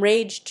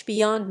 Enraged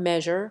beyond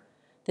measure,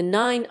 the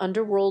 9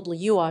 underworld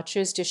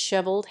Yuacha's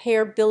disheveled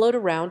hair billowed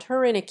around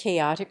her in a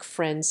chaotic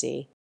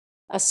frenzy.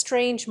 A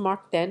strange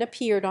mark then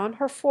appeared on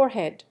her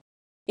forehead.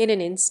 In an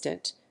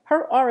instant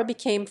her aura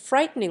became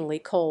frighteningly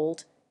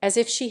cold, as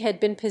if she had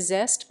been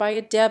possessed by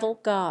a devil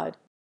god.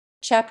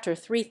 Chapter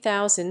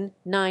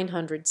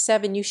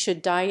 3907. You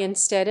should die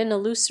instead. An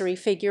illusory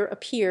figure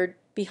appeared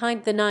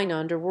behind the 9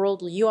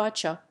 underworld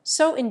Yuacha,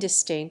 so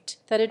indistinct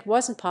that it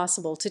wasn't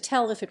possible to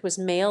tell if it was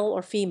male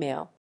or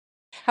female.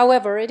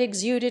 However, it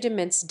exuded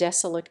immense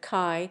desolate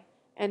Kai,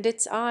 and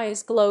its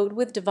eyes glowed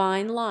with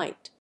divine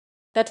light.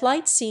 That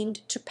light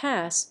seemed to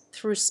pass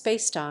through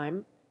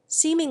space-time,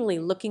 seemingly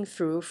looking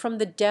through from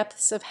the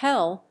depths of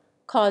hell,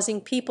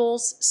 causing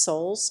people's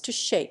souls to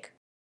shake.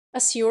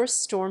 Assure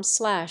storm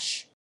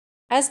slash.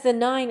 As the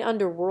 9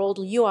 underworld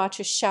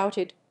Yuacha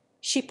shouted,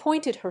 she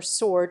pointed her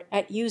sword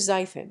at Yu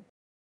Zaifeng.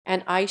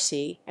 An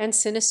icy and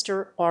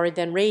sinister aura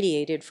then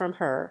radiated from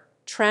her,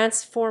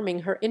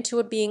 transforming her into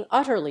a being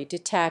utterly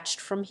detached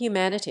from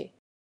humanity.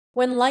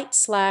 When light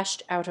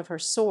slashed out of her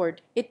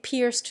sword, it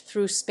pierced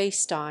through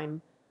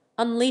space-time,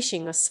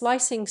 unleashing a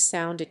slicing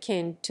sound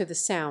akin to the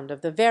sound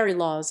of the very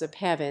laws of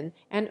heaven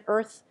and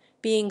earth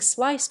being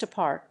sliced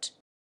apart.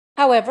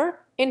 However,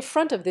 in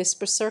front of this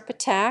berserk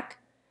attack,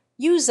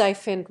 Yu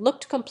Zaifeng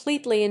looked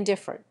completely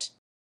indifferent.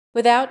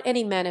 Without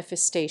any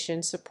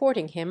manifestation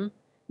supporting him,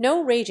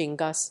 no raging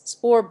gusts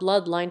or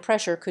bloodline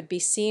pressure could be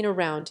seen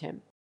around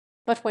him.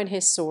 But when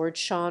his sword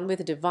shone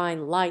with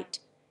divine light,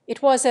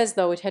 it was as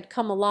though it had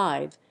come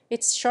alive,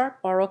 its sharp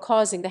arrow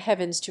causing the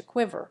heavens to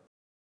quiver.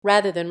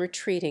 Rather than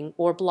retreating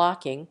or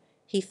blocking,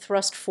 he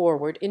thrust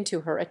forward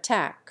into her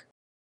attack.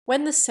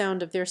 When the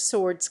sound of their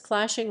swords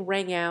clashing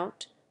rang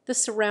out, the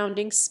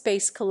surrounding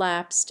space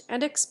collapsed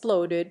and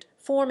exploded,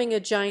 forming a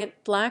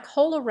giant black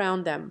hole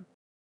around them.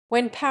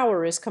 When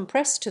power is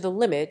compressed to the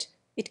limit,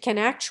 it can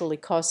actually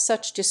cause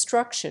such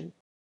destruction.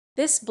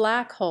 This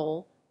black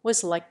hole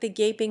was like the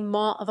gaping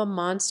maw of a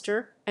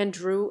monster and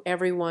drew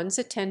everyone's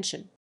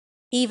attention.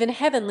 Even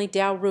heavenly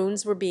Tao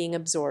runes were being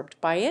absorbed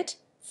by it,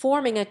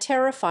 forming a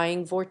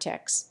terrifying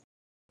vortex.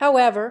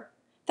 However,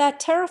 that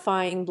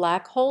terrifying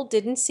black hole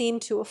didn't seem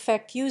to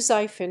affect Yu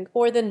Zaifeng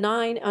or the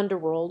 9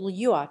 underworld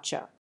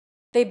Yuacha.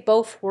 They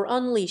both were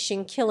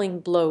unleashing killing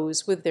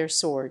blows with their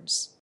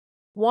swords.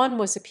 One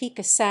was a peak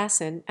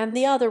assassin and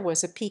the other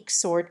was a peak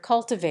sword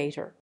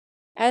cultivator.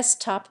 As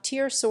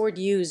top-tier sword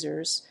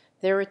users,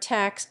 their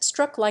attacks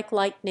struck like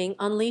lightning,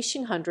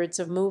 unleashing hundreds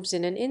of moves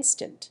in an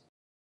instant.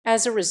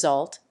 As a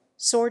result,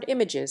 sword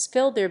images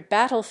filled their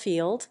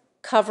battlefield,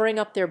 covering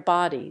up their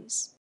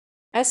bodies.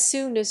 As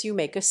soon as you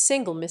make a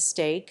single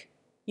mistake,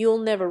 you'll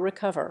never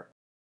recover.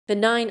 The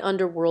 9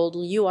 underworld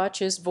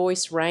Yuacha's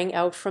voice rang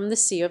out from the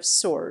sea of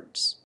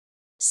swords.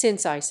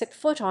 "Since I set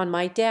foot on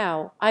my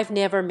Tao, I've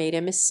never made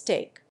a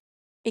mistake.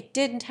 It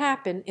didn't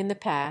happen in the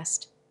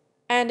past,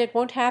 and it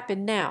won't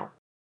happen now.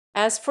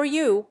 As for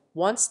you,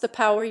 "Once the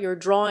power you're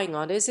drawing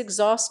on is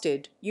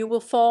exhausted, you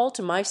will fall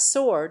to my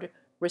sword,"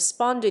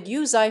 responded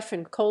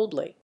Euxiphon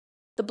coldly.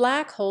 The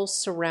black holes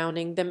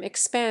surrounding them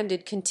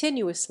expanded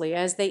continuously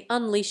as they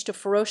unleashed a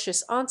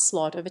ferocious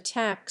onslaught of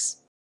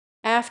attacks.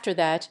 After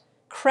that,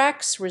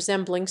 cracks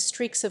resembling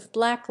streaks of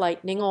black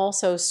lightning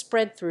also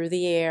spread through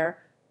the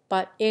air,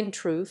 but in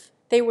truth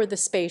they were the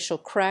spatial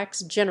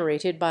cracks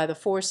generated by the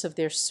force of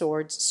their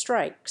swords'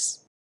 strikes.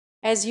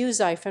 As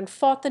Euxiphon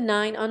fought the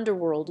 9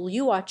 underworld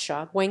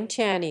Liuacha Weng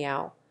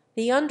Tianiao,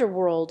 the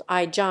underworld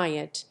Eye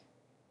Giant,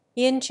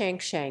 Yin Cheng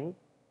Sheng,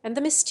 and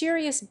the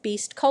mysterious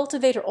beast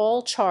Cultivator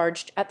all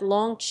charged at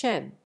Long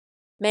Chen.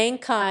 Mang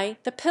Kai,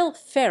 the Pill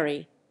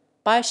Fairy,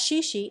 Bai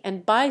Shishi,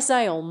 and Bai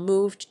Xiao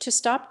moved to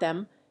stop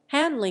them,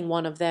 handling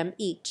one of them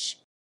each.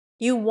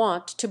 "You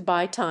want to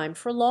buy time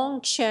for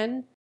Long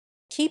Chen?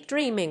 Keep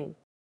dreaming."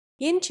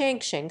 Yin Cheng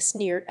Sheng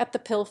sneered at the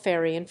Pill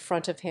Fairy in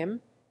front of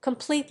him,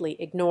 completely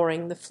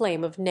ignoring the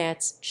flame of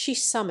nets she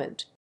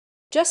summoned.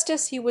 Just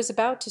as he was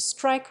about to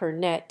strike her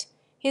net,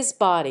 his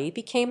body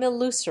became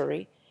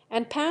illusory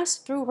and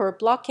passed through her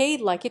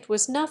blockade like it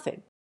was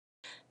nothing.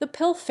 The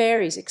Pill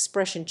Fairy's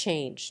expression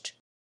changed.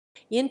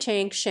 Yin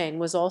Cheng Sheng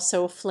was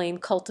also a flame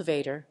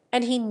cultivator,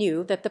 and he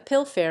knew that the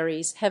Pill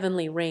Fairy's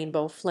heavenly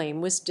rainbow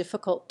flame was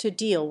difficult to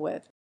deal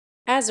with.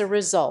 As a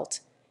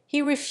result,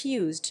 he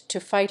refused to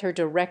fight her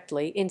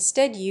directly,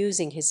 instead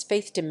using his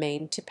faith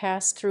domain to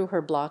pass through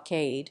her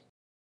blockade.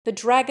 "The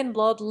Dragon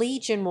Blood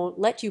Legion won't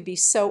let you be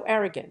so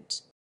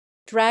arrogant."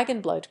 Dragon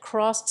Blood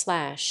cross/.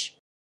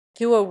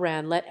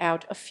 Guoran let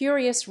out a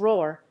furious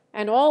roar,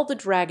 and all the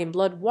Dragon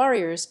Blood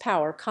warrior's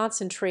power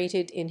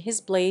concentrated in his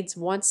blades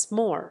once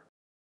more.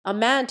 "A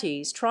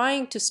mantis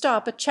trying to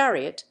stop a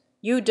chariot.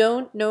 You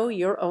don't know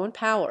your own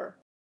power.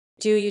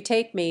 Do you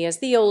take me as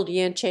the old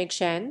Yin Cheng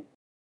Sheng?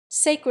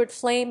 Sacred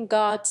flame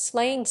god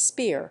slaying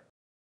spear."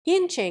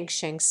 Yin Cheng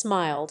Sheng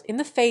smiled in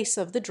the face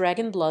of the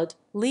Dragon Blood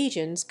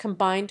Legion's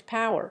combined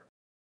power.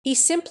 He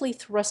simply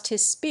thrust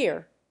his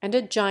spear, and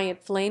a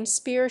giant flame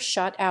spear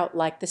shot out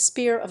like the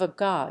spear of a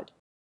god.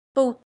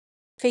 Boom!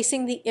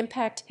 Facing the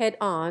impact head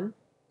on,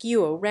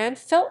 Guoran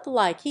felt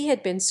like he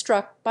had been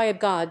struck by a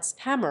god's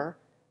hammer,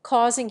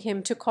 causing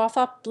him to cough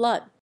up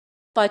blood.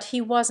 But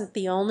he wasn't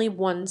the only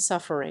one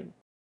suffering.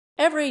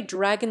 Every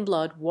Dragon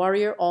Blood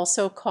warrior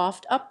also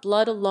coughed up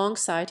blood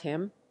alongside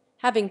him,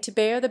 having to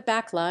bear the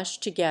backlash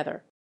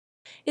together.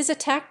 His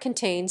attack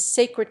contains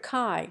sacred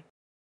Kai.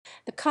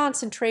 The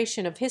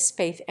concentration of his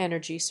faith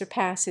energy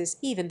surpasses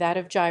even that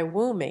of Jai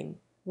Wuming,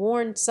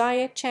 warned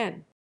Zia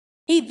Chen.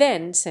 He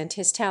then sent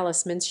his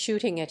talismans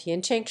shooting at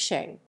Yin Cheng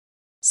Sheng.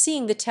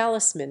 Seeing the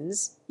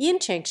talismans, Yin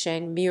Cheng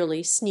Sheng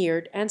merely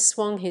sneered and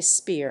swung his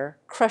spear,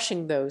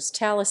 crushing those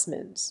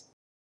talismans.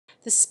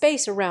 The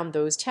space around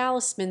those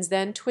talismans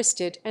then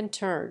twisted and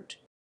turned.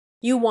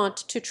 "You want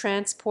to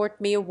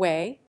transport me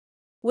away?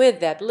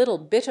 With that little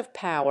bit of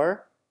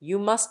power, you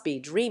must be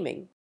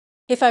dreaming."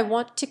 "If I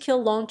want to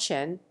kill Long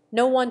Chen,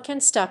 no one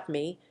can stop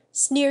me,"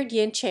 sneered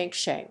Yin Cheng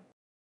Sheng.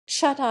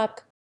 "Shut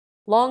up.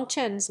 Long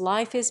Chen's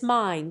life is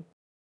mine."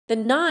 The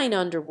 9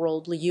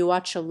 underworld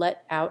Liuacha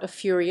let out a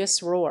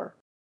furious roar.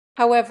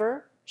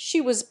 However, she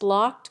was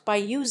blocked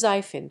by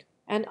Euxiphon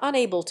and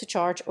unable to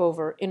charge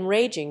over,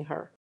 enraging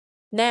her.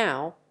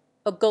 Now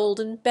a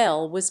golden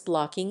bell was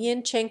blocking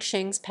Yin Cheng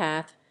Sheng's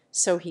path,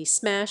 so he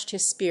smashed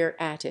his spear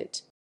at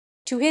it.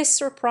 To his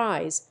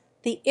surprise,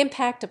 the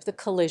impact of the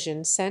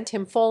collision sent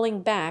him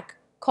falling back,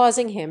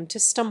 causing him to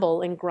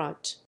stumble and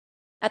grunt.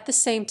 At the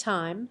same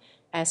time,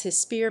 as his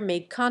spear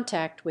made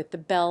contact with the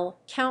bell,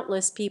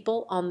 countless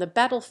people on the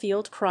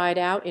battlefield cried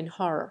out in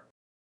horror.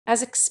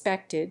 As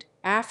expected,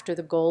 after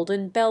the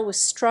golden bell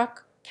was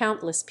struck,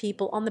 countless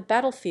people on the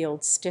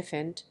battlefield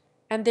stiffened,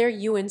 and their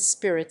Yuan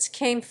spirits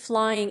came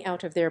flying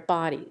out of their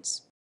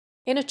bodies.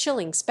 In a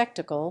chilling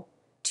spectacle,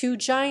 2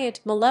 giant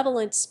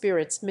malevolent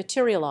spirits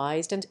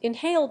materialized and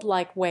inhaled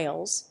like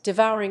whales,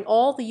 devouring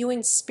all the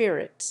Yuan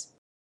spirits.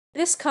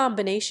 This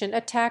combination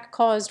attack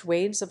caused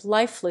waves of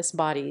lifeless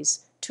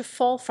bodies to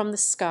fall from the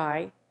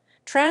sky,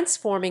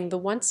 transforming the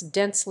once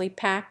densely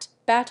packed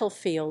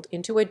battlefield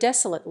into a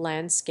desolate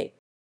landscape.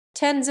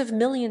 Tens of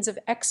millions of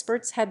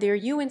experts had their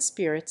Yuan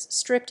spirits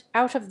stripped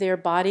out of their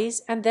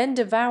bodies and then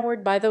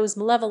devoured by those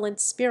malevolent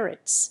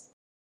spirits.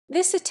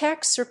 This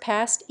attack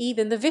surpassed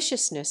even the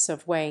viciousness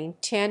of Wang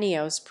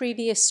Tianiao's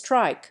previous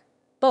strike,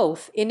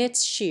 both in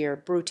its sheer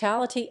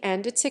brutality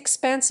and its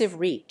expansive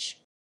reach.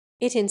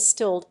 It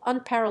instilled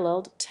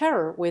unparalleled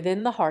terror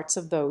within the hearts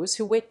of those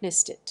who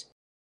witnessed it.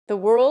 "The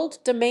world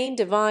domain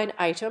divine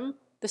item,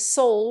 the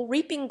soul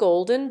reaping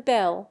golden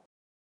bell.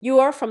 You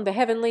are from the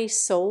heavenly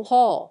soul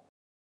hall."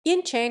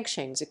 Yin Cheng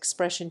Sheng's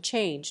expression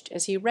changed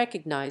as he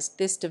recognized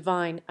this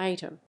divine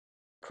item.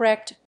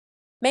 "Correct."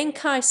 Meng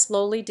Kai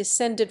slowly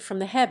descended from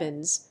the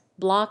heavens,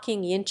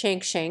 blocking Yin Cheng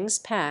Sheng's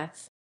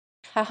path.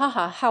 "Ha ha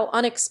ha, how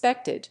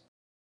unexpected.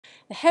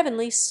 The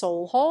heavenly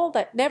soul hall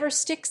that never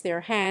sticks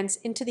their hands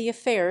into the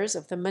affairs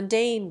of the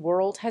mundane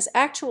world has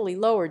actually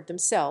lowered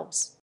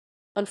themselves.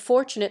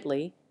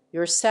 Unfortunately,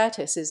 your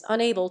Satis is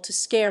unable to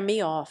scare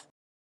me off.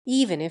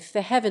 Even if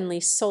the heavenly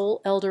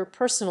soul elder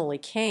personally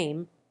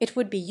came, it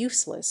would be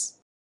useless.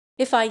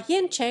 If I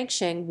Yin Chang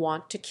Sheng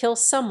want to kill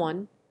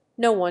someone,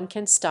 no one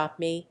can stop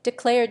me,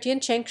 declared Yin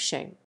Chang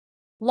Sheng.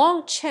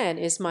 Long Chen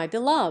is my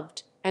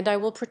beloved, and I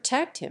will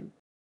protect him.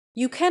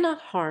 You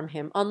cannot harm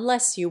him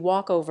unless you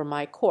walk over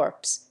my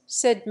corpse,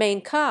 said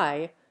Meng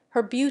Kai,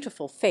 her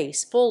beautiful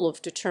face full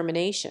of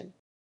determination.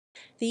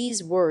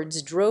 These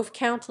words drove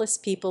countless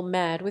people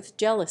mad with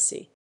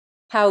jealousy.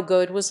 How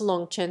good was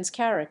Long Chen's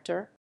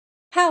character?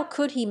 How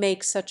could he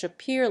make such a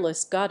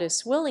peerless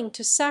goddess willing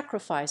to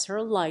sacrifice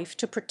her life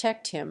to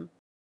protect him?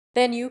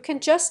 Then you can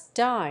just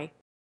die.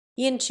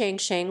 Yin Chang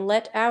Sheng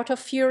let out a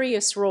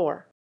furious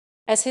roar.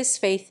 As his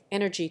faith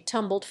energy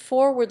tumbled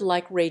forward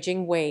like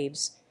raging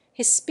waves,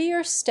 his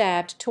spear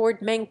stabbed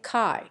toward Meng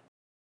Kai.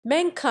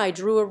 Meng Kai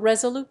drew a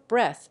resolute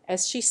breath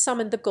as she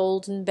summoned the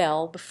golden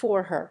bell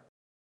before her.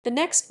 The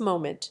next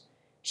moment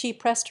she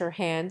pressed her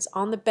hands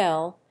on the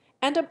bell,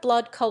 and a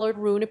blood-colored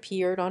rune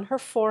appeared on her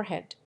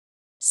forehead.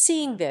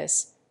 Seeing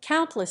this,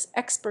 countless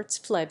experts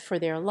fled for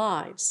their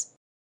lives.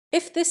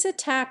 If this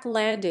attack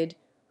landed,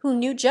 who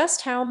knew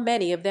just how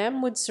many of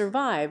them would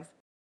survive?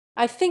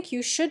 I think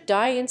you should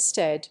die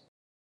instead.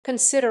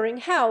 Considering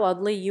how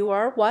ugly you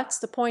are, what's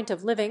the point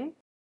of living?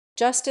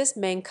 Just as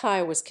Meng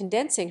Kai was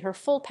condensing her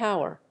full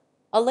power,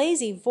 a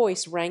lazy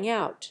voice rang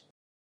out.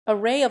 A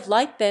ray of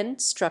light then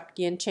struck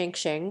Yin Chang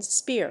Sheng's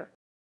spear.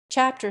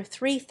 Chapter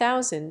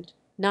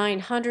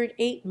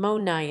 3908 Mo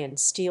Nian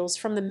steals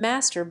from the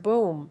master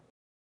boom.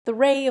 The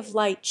ray of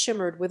light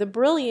shimmered with a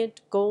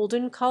brilliant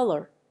golden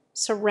color,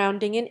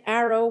 surrounding an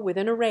arrow with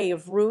an array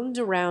of runes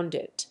around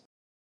it.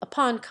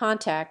 Upon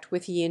contact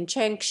with Yin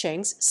Chang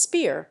Sheng's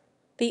spear,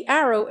 the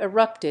arrow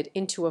erupted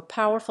into a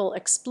powerful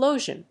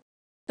explosion.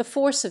 The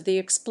force of the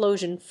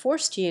explosion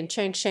forced Yin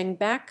Chang Sheng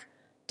back,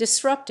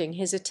 disrupting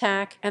his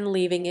attack and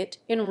leaving it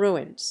in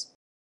ruins.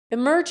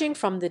 Emerging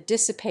from the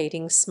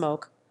dissipating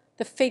smoke,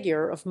 the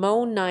figure of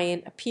Mo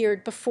Nian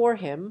appeared before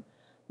him,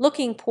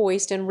 looking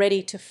poised and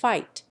ready to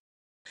fight.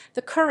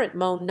 The current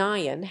Mo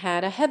Nian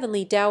had a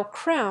heavenly Tao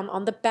crown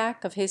on the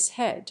back of his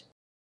head.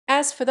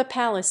 As for the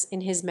palace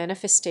in his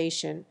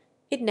manifestation,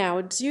 it now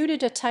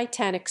exuded a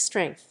titanic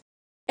strength.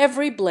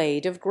 Every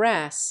blade of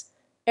grass,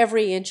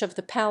 every inch of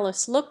the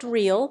palace looked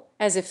real,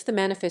 as if the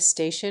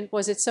manifestation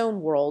was its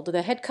own world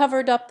that had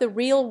covered up the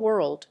real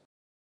world.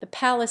 The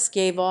palace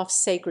gave off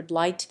sacred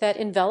light that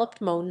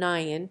enveloped Mo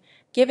Nian,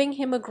 giving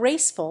him a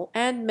graceful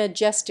and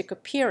majestic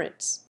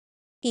appearance.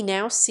 He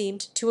now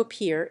seemed to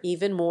appear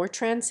even more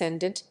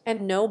transcendent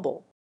and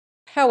noble.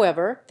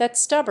 However, that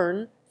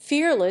stubborn,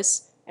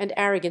 fearless, and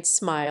arrogant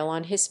smile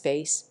on his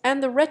face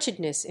and the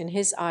wretchedness in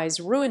his eyes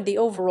ruined the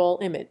overall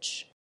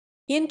image.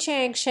 Yin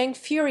Chang Sheng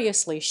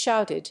furiously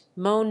shouted,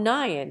 "Mo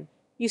Nian,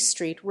 you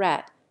street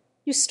rat,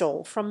 you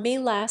stole from me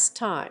last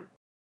time.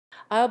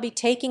 I'll be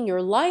taking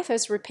your life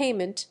as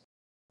repayment."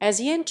 As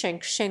Yin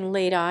Chang Sheng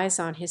laid eyes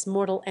on his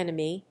mortal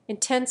enemy,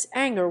 intense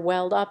anger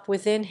welled up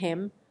within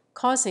him,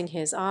 causing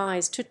his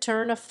eyes to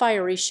turn a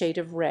fiery shade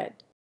of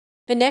red.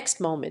 The next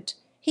moment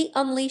he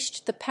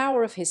unleashed the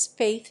power of his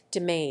faith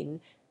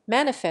domain,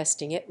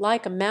 manifesting it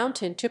like a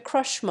mountain to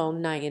crush Mo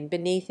Nian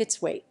beneath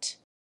its weight.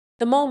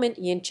 The moment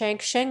Yin Chang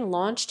Sheng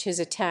launched his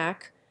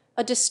attack,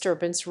 a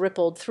disturbance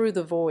rippled through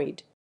the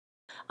void.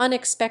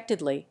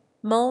 Unexpectedly,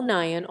 Mo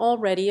Nian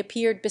already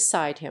appeared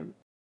beside him.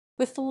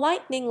 With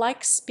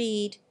lightning-like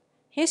speed,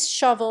 his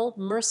shovel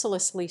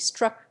mercilessly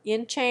struck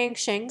Yin Chang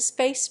Sheng's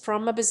face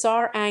from a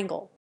bizarre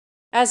angle.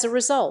 As a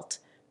result,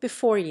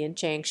 before Yin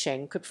Chang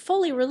Sheng could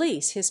fully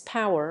release his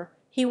power,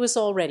 he was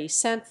already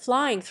sent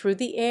flying through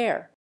the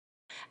air.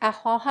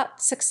 Ah,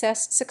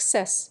 success,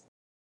 success.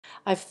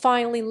 I've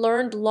finally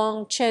learned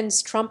Long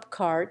Chen's trump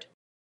card.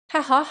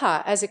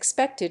 As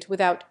expected,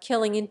 without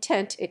killing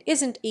intent, it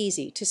isn't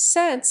easy to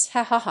sense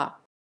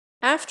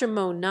After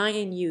Mo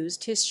Nian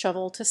used his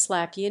shovel to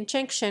slap Yin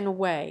Chang Sheng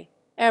away,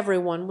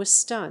 everyone was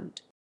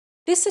stunned.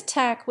 This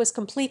attack was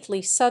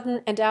completely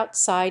sudden and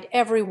outside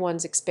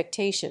everyone's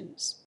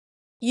expectations.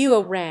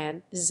 Yue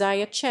Ran,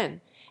 Zaya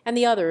Chen, and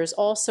the others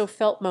also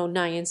felt Mo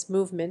Nian's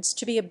movements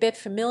to be a bit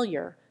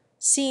familiar,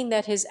 seeing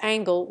that his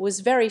angle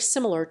was very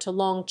similar to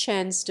Long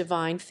Chen's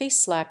divine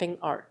face-slapping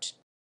art.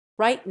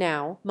 Right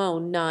now, Mo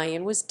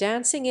Nian was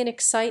dancing in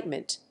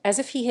excitement, as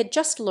if he had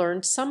just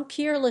learned some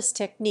peerless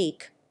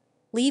technique,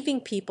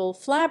 leaving people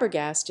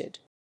flabbergasted.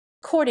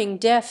 Courting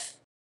death,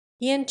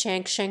 Yin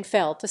Chang Sheng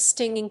felt a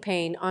stinging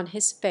pain on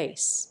his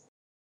face.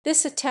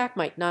 This attack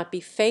might not be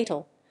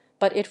fatal,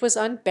 but it was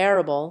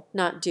unbearable,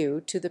 not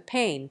due to the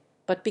pain,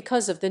 but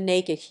because of the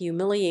naked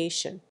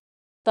humiliation.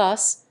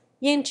 Thus,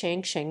 Yin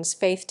Chang Sheng's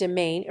faith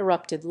domain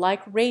erupted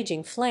like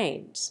raging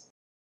flames.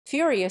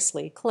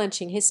 Furiously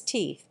clenching his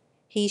teeth,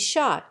 he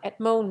shot at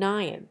Mo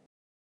Nian.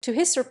 To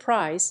his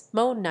surprise,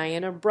 Mo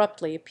Nian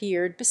abruptly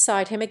appeared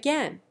beside him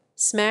again,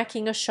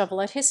 smacking a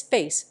shovel at his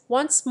face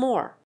once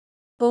more.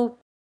 Boom!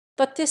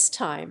 But this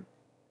time,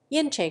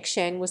 Yin Chang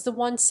Sheng was the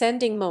one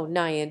sending Mo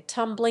Nian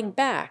tumbling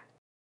back.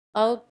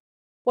 Oh,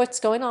 what's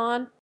going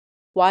on?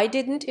 Why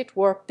didn't it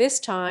work this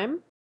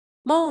time?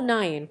 Mo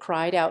Nian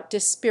cried out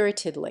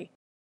dispiritedly.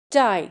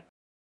 Die!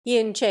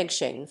 Yin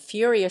Chengsheng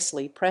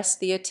furiously pressed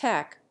the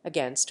attack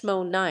against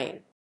Mo Nian.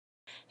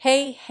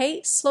 Hey,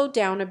 hey, slow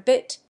down a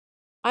bit.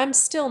 I'm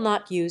still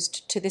not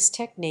used to this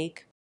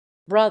technique.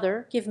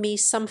 Brother, give me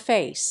some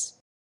face.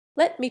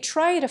 Let me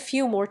try it a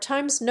few more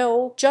times.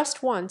 No,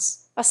 just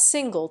once. A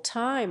single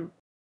time.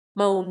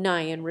 Mo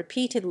Nian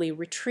repeatedly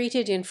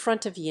retreated in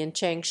front of Yin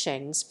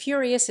Chengsheng's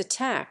furious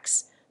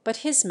attacks, but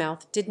his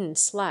mouth didn't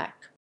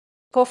slack.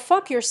 Go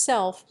fuck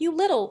yourself, you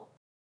little...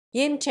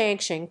 Yin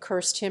Changsheng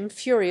cursed him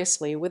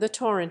furiously with a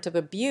torrent of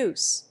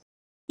abuse.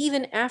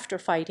 Even after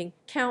fighting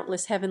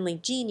countless heavenly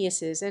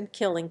geniuses and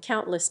killing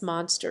countless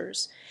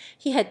monsters,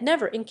 he had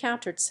never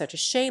encountered such a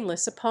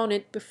shameless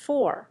opponent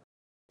before.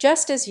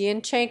 Just as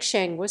Yin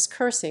Changsheng was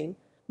cursing,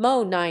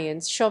 Mo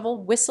Nian's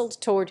shovel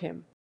whistled toward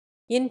him.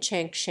 Yin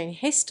Changsheng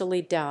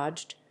hastily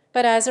dodged,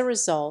 but as a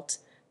result,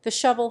 the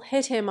shovel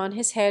hit him on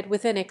his head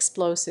with an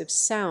explosive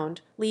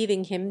sound,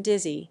 leaving him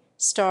dizzy,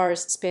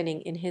 stars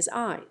spinning in his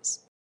eyes.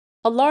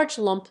 A large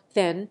lump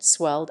then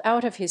swelled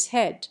out of his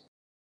head.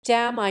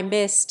 Damn, I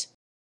missed!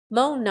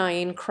 Mo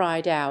Nian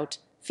cried out,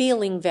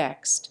 feeling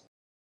vexed.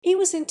 He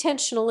was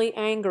intentionally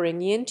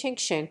angering Yin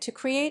Chengsheng to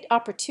create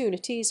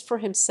opportunities for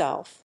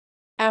himself.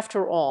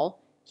 After all,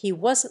 he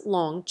wasn't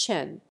Long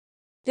Chen.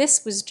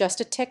 This was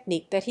just a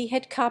technique that he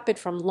had copied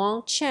from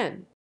Long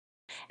Chen.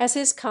 As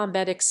his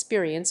combat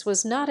experience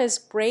was not as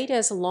great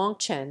as Long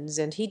Chen's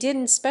and he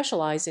didn't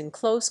specialize in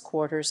close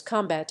quarters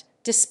combat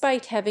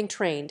despite having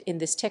trained in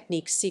this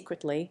technique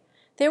secretly,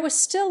 there was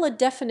still a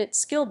definite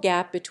skill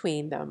gap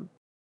between them.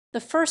 The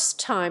first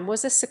time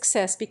was a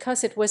success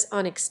because it was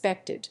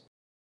unexpected.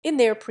 In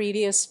their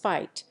previous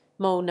fight,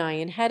 Mo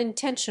Nian had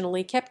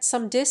intentionally kept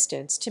some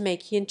distance to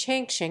make Yin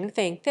Changsheng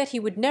think that he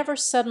would never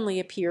suddenly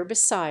appear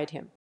beside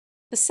him.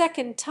 The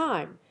second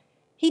time,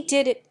 he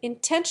did it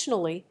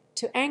intentionally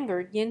to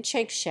anger Yin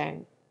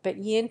Chengsheng, but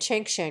Yin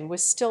Chengsheng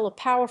was still a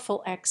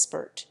powerful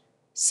expert.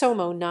 So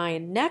Mo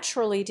Nian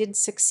naturally didn't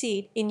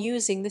succeed in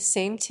using the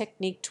same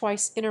technique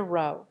twice in a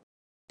row.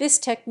 This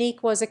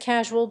technique was a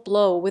casual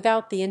blow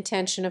without the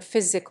intention of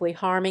physically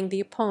harming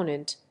the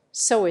opponent,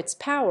 so its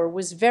power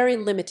was very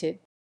limited.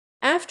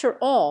 After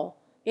all,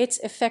 its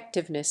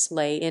effectiveness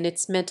lay in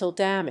its mental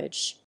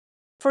damage.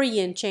 For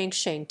Yin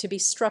Changsheng to be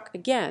struck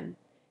again,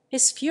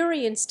 his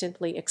fury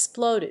instantly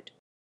exploded.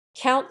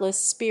 Countless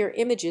spear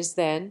images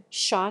then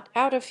shot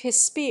out of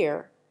his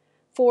spear,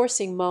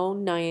 forcing Mo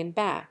Nian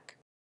back.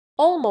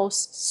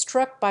 Almost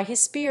struck by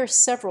his spear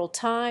several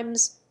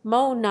times,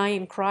 Mo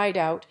Nian cried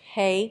out,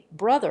 "Hey,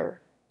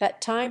 brother,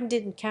 that time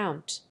didn't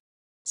count.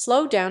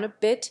 Slow down a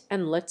bit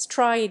and let's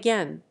try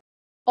again.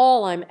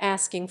 All I'm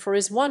asking for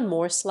is one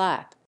more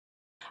slap.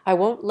 I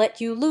won't let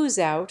you lose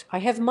out. I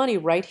have money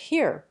right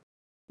here.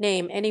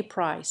 Name any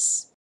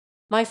price.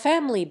 My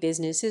family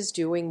business is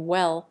doing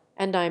well,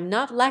 and I'm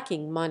not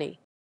lacking money."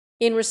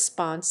 In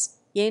response,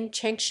 Yin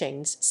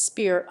Chengsheng's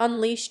spear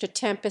unleashed a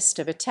tempest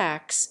of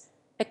attacks,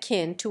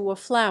 akin to a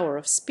flower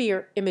of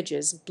spear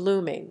images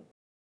blooming.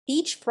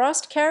 Each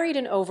frost carried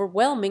an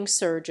overwhelming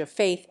surge of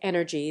faith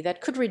energy that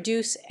could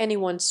reduce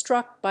anyone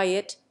struck by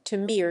it to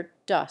mere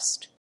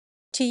dust.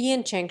 To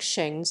Yin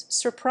Chengsheng's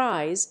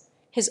surprise,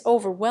 his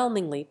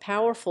overwhelmingly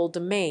powerful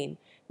domain,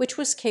 which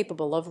was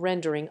capable of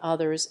rendering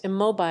others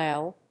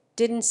immobile,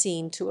 didn't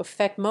seem to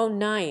affect Mo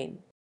Nian.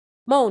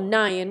 Mo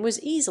Nian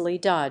was easily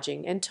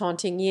dodging and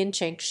taunting Yin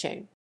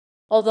Chengsheng.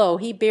 Although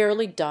he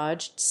barely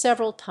dodged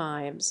several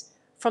times,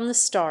 from the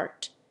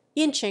start,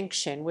 Yin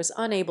Chengsheng was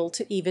unable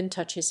to even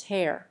touch his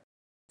hair.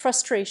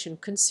 Frustration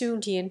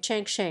consumed Yin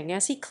Chengsheng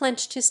as he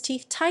clenched his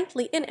teeth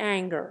tightly in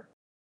anger.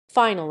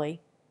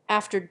 Finally,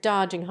 after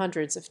dodging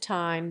hundreds of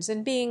times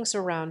and being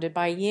surrounded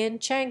by Yin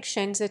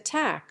Chengsheng's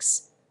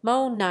attacks,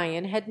 Mo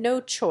Nian had no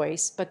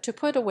choice but to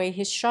put away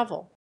his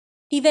shovel.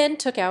 He then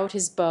took out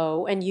his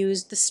bow and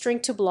used the string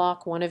to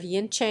block one of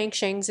Yin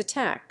Chengsheng's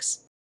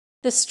attacks.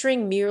 The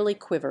string merely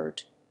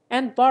quivered,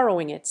 and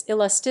borrowing its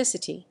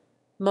elasticity,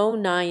 Mo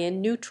Nian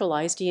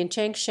neutralized Yin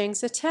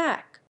Chengsheng's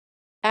attack.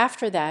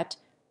 After that,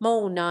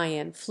 Mo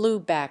Nian flew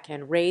back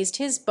and raised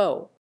his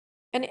bow.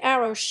 An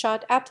arrow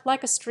shot out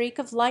like a streak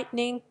of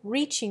lightning,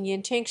 reaching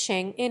Yin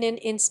Chengsheng in an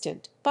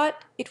instant,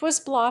 but it was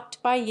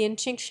blocked by Yin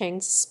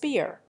Chengsheng's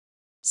spear.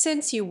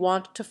 "Since you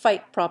want to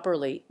fight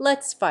properly,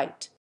 let's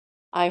fight.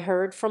 I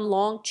heard from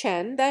Long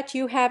Chen that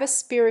you have a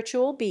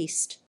spiritual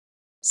beast.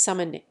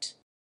 Summon it.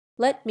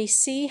 Let me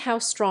see how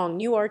strong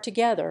you are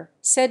together,"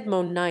 said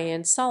Mo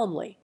Nian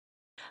solemnly.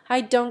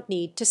 "I don't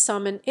need to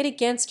summon it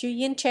against you."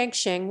 Yin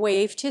Chengsheng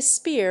waved his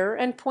spear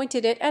and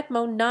pointed it at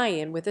Mo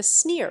Nian with a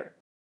sneer.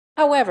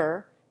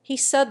 However, he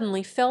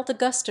suddenly felt a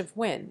gust of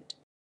wind.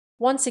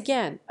 Once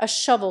again a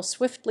shovel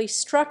swiftly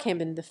struck him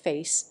in the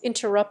face,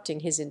 interrupting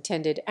his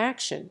intended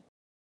action.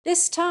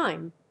 This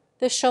time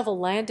the shovel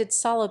landed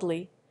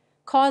solidly,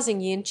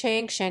 causing Yin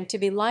Chengsheng to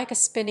be like a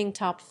spinning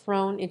top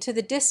thrown into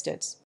the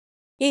distance.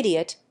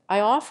 "Idiot, I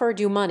offered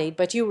you money,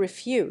 but you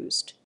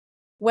refused."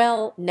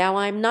 "Well, now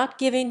I'm not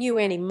giving you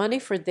any money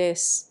for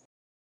this."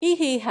 "Hee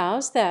hee,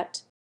 how's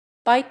that?"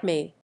 "Bite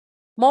me."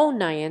 Mo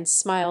Nyan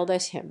smiled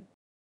at him.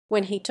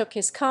 When he took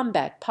his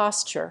combat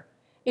posture,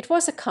 it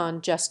was a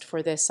con just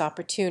for this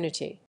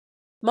opportunity.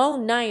 Mo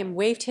Nyan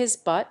waved his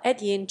butt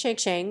at Yin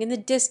Chengsheng in the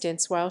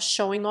distance while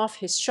showing off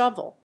his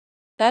shovel.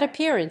 That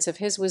appearance of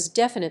his was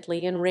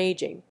definitely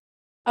enraging.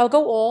 "I'll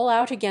go all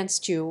out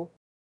against you."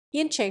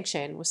 Yin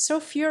Chengsheng was so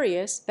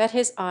furious that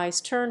his eyes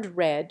turned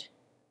red,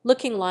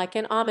 looking like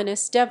an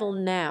ominous devil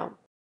now.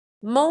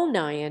 Mo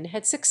Nyan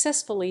had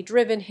successfully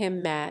driven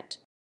him mad.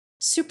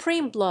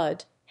 Supreme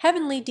blood,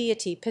 heavenly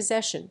deity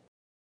possession.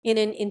 In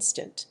an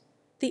instant,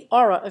 the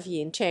aura of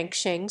Yin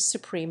Chengsheng's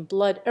supreme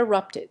blood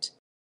erupted.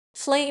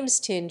 Flames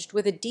tinged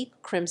with a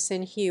deep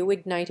crimson hue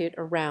ignited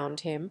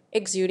around him,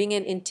 exuding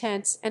an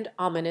intense and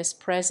ominous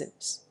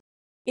presence.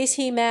 Is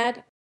he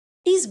mad?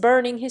 He's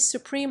burning his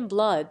supreme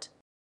blood.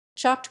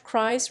 Shocked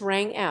cries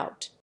rang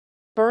out.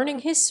 Burning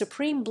his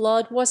supreme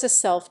blood was a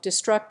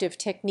self-destructive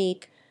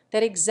technique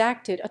that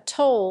exacted a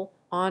toll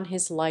on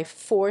his life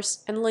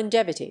force and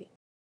longevity.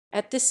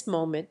 At this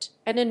moment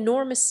an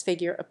enormous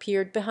figure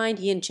appeared behind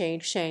Yin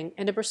Chengsheng,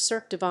 and a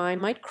berserk divine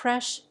might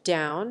crash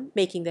down,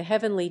 making the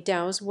heavenly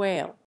Tao's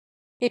wail.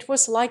 It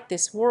was like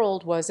this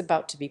world was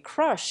about to be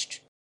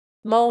crushed.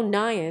 "Mo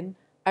Nyan,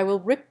 I will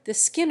rip the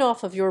skin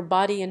off of your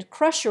body and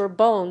crush your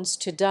bones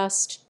to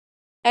dust."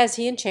 As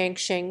Yin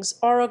Chengsheng's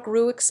aura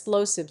grew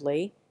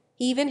explosively,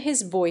 even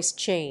his voice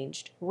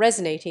changed,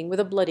 resonating with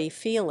a bloody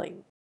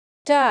feeling.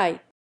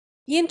 "Die!"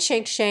 Yin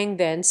Chengsheng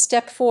then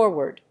stepped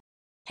forward.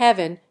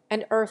 Heaven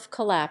and earth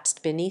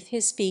collapsed beneath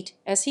his feet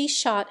as he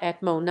shot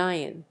at Mo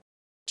Nyan.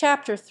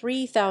 Chapter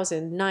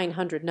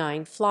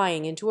 3909.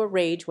 Flying into a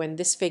rage when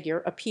this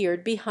figure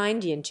appeared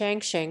behind Yin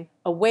Chengsheng,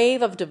 a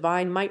wave of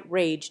divine might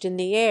raged in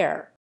the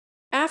air.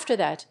 After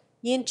that,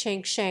 Yin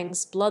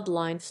Chengsheng's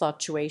bloodline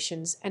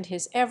fluctuations and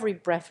his every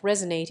breath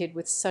resonated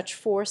with such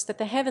force that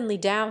the heavenly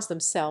Taos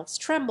themselves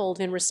trembled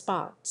in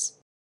response.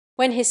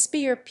 When his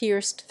spear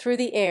pierced through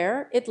the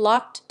air, it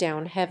locked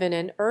down heaven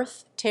and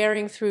earth,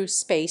 tearing through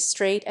space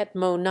straight at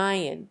Mo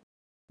Nyan.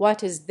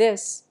 "What is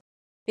this?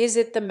 Is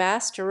it the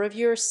master of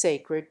your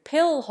sacred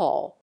pill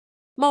hall?"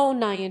 Mo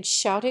Nyan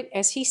shouted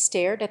as he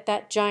stared at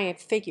that giant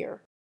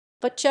figure.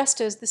 But just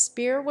as the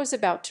spear was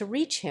about to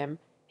reach him,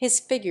 his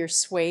figure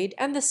swayed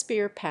and the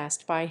spear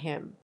passed by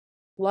him.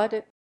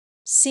 "What?"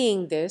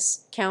 Seeing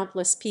this,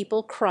 countless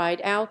people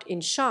cried out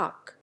in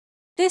shock.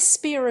 This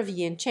spear of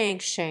Yin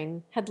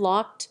Chengsheng had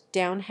locked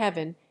down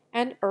heaven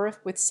and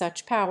earth with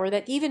such power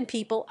that even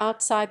people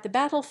outside the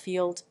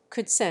battlefield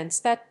could sense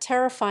that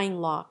terrifying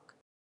lock.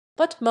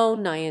 But Mo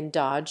Nyan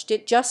dodged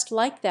it just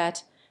like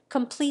that,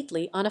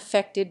 completely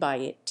unaffected by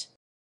it.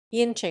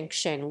 Yin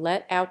Chengsheng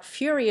let out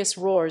furious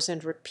roars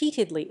and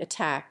repeatedly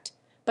attacked,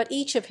 but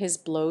each of his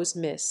blows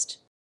missed.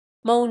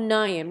 Mo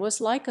Nyan was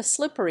like a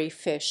slippery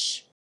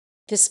fish.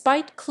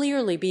 Despite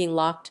clearly being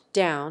locked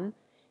down,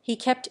 he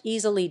kept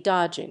easily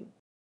dodging.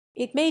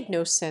 It made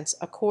no sense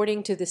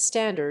according to the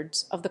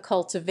standards of the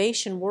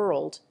cultivation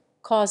world,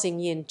 causing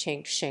Yin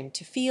Chengsheng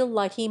to feel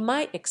like he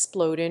might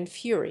explode in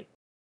fury.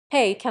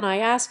 "Hey, can I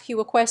ask you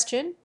a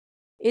question?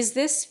 Is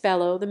this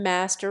fellow the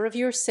master of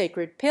your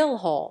sacred pill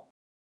hall?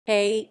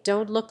 Hey,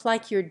 don't look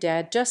like your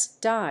dad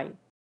just died.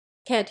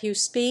 Can't you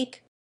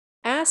speak?"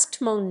 asked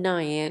Mo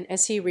Nyan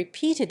as he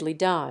repeatedly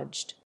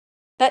dodged.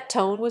 That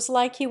tone was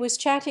like he was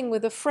chatting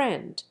with a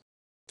friend.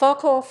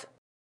 "Fuck off!"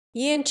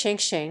 Yin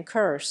Chengsheng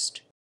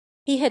cursed.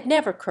 He had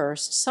never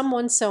cursed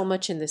someone so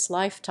much in this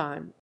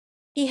lifetime.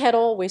 He had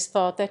always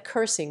thought that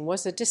cursing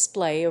was a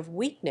display of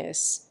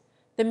weakness,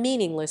 the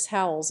meaningless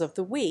howls of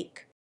the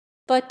weak.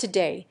 But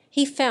today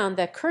he found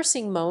that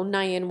cursing Mo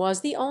Nyan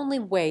was the only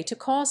way to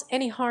cause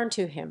any harm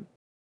to him.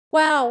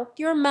 "Wow,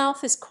 your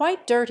mouth is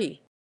quite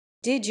dirty.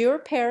 Did your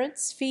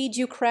parents feed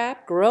you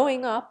crap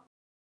growing up?"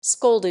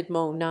 scolded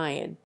Mo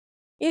Nyan.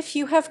 "If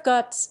you have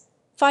guts,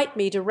 fight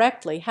me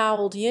directly,"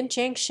 howled Yin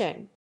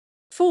Chengsheng.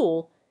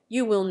 "Fool,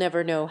 you will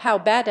never know how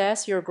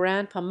badass your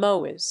grandpa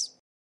Mo is.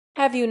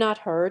 Have you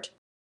not heard?"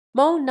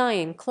 Mo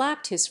Nyan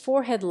clapped his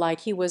forehead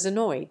like he was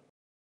annoyed.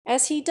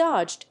 As he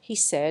dodged, he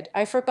said,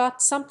 "I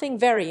forgot something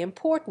very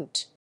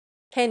important.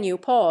 Can you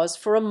pause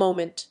for a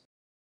moment?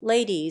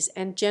 Ladies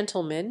and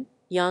gentlemen,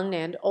 young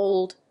and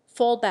old,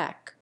 fall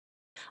back.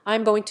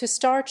 I'm going to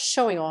start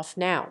showing off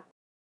now.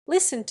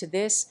 Listen to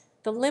this,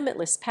 the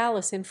limitless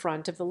palace in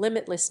front of the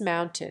limitless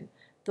mountain,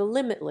 the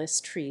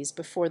limitless trees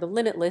before the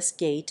limitless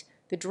gate.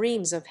 The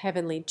dreams of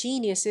heavenly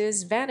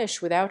geniuses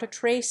vanish without a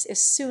trace as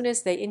soon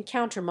as they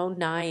encounter Mo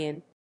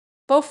Nyan.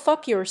 Go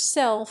fuck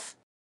yourself."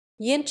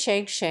 Yin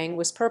Chengsheng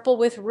was purple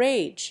with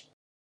rage.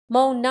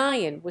 Mo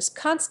Nyan was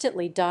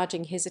constantly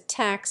dodging his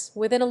attacks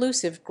with an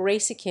elusive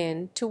grace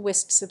akin to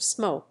wisps of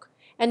smoke,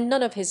 and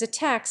none of his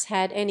attacks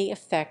had any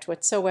effect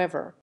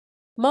whatsoever.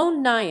 Mo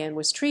Nyan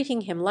was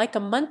treating him like a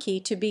monkey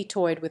to be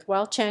toyed with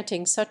while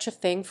chanting such a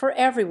thing for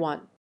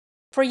everyone.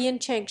 For Yin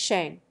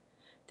Chengsheng,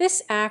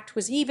 this act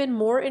was even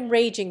more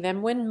enraging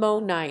than when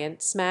Mo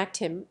Nyan smacked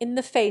him in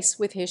the face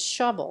with his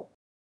shovel.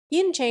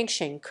 Yin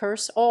Chengsheng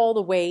cursed all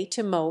the way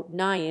to Mo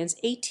Nyan's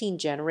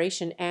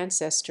 18-generation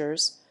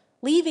ancestors,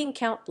 leaving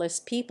countless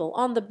people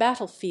on the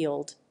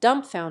battlefield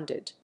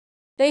dumbfounded.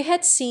 They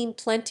had seen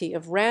plenty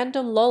of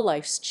random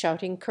lowlifes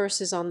shouting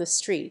curses on the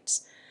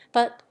streets,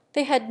 but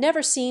they had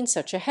never seen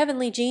such a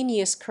heavenly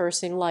genius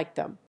cursing like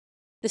them.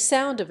 The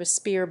sound of a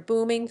spear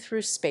booming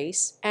through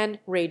space and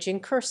raging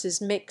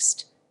curses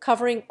mixed,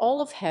 covering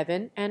all of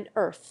heaven and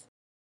earth.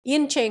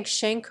 Yin Cheng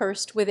Sheng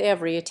cursed with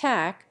every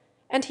attack,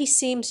 and he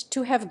seemed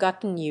to have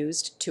gotten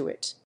used to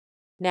it.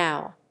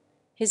 Now,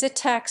 his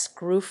attacks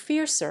grew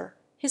fiercer,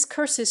 his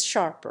curses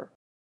sharper.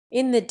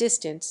 In the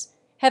distance,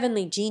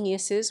 heavenly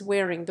geniuses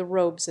wearing the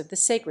robes of the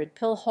sacred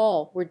Pill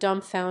Hall were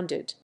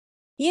dumbfounded.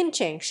 Yin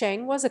Cheng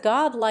Sheng was a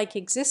godlike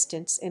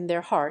existence in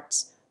their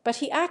hearts, but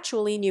he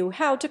actually knew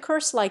how to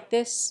curse like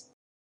this.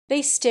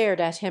 They stared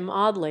at him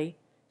oddly,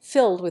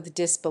 filled with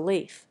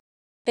disbelief.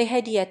 They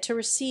had yet to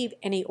receive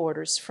any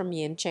orders from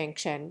Yin Cheng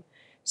Sheng,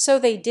 so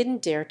they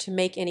didn't dare to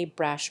make any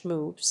brash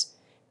moves,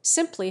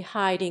 simply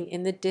hiding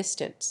in the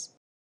distance.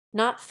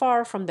 Not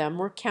far from them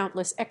were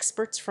countless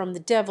experts from the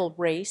devil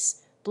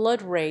race,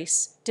 blood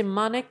race,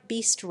 demonic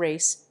beast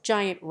race,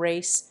 giant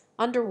race,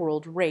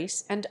 underworld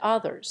race, and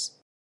others.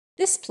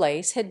 This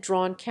place had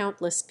drawn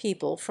countless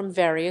people from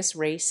various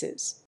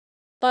races.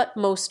 But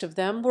most of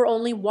them were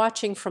only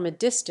watching from a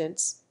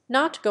distance,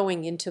 not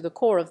going into the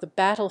core of the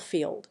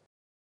battlefield.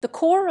 The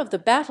core of the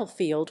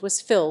battlefield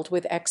was filled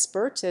with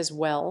experts as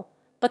well,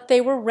 but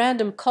they were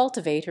random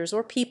cultivators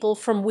or people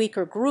from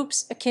weaker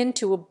groups akin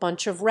to a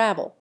bunch of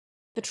rabble.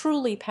 The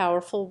truly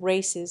powerful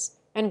races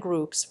and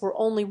groups were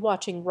only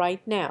watching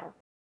right now.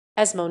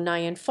 As Mo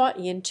Nian fought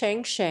Yin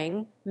Cheng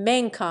Sheng,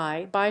 Meng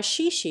Kai, Bai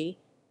Shishi,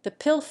 the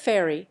Pill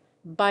Fairy,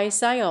 Bai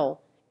Xiao,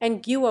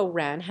 and Guo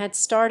Ran had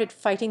started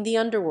fighting the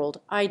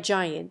underworld Eye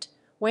Giant,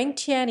 Wang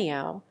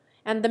Tianyao,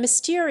 and the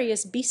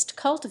mysterious beast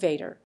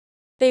cultivator.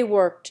 They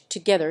worked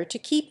together to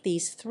keep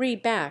these three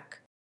back.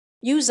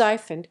 Yu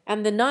Xifen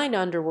and the 9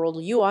 underworld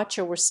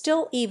Yuacha were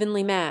still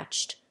evenly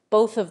matched,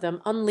 both of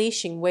them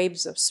unleashing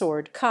waves of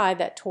sword Kai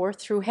that tore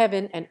through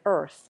heaven and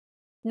earth.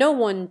 No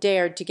one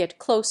dared to get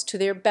close to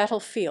their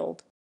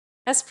battlefield.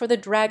 As for the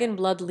Dragon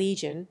Blood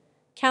Legion,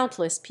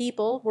 countless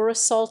people were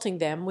assaulting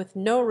them with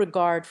no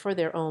regard for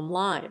their own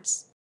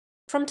lives.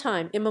 From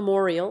time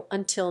immemorial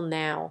until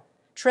now,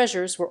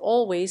 treasures were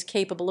always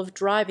capable of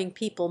driving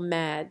people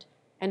mad,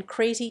 and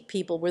crazy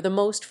people were the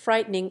most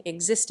frightening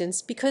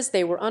existence because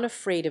they were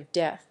unafraid of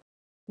death.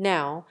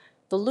 Now,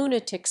 the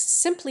lunatics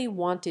simply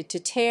wanted to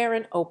tear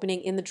an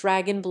opening in the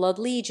Dragon Blood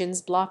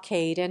Legion's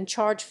blockade and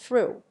charge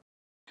through.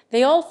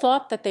 They all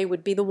thought that they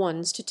would be the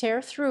ones to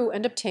tear through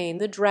and obtain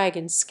the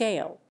dragon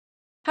scale.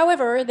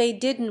 However, they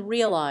didn't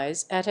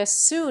realize that as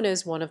soon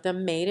as one of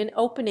them made an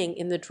opening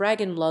in the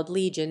Dragon Blood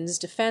Legion's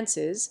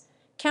defenses,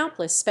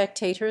 countless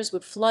spectators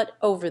would flood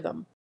over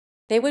them.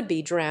 They would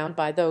be drowned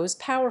by those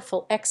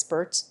powerful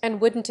experts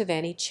and wouldn't have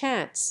any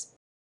chance.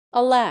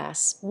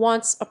 Alas,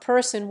 once a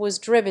person was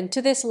driven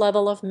to this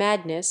level of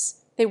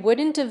madness, they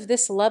wouldn't have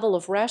this level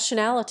of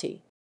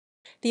rationality.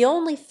 The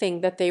only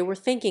thing that they were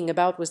thinking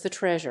about was the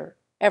treasure.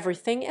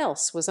 Everything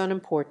else was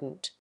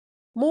unimportant.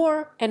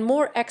 More and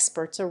more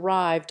experts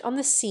arrived on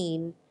the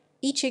scene,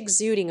 each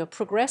exuding a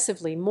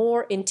progressively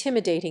more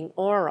intimidating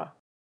aura.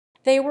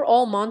 They were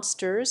all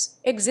monsters,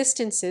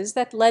 existences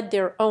that led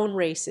their own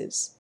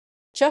races.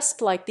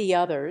 Just like the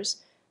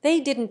others,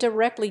 they didn't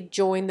directly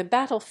join the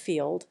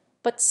battlefield,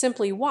 but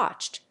simply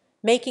watched,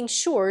 making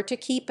sure to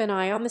keep an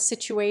eye on the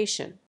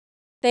situation.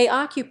 They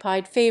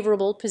occupied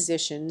favorable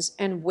positions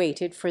and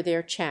waited for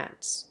their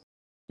chance.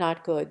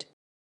 Not good.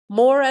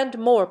 More and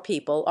more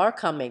people are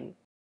coming.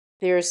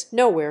 There's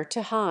nowhere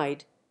to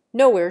hide,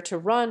 nowhere to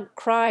run,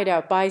 cried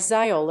out Bai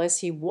Xiao as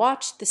he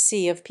watched the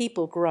sea of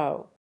people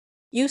grow.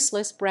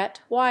 Useless,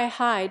 Brett. Why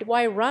hide?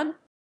 Why run?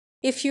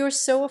 If you're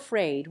so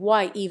afraid,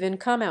 why even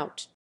come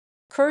out?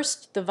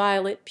 Cursed the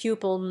violet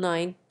pupil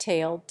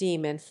 9-tailed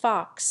demon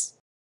fox.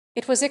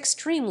 It was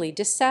extremely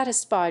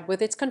dissatisfied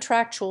with its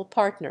contractual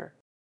partner.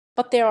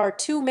 But there are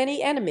too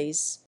many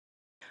enemies.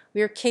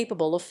 We are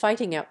capable of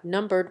fighting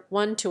outnumbered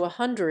 1 to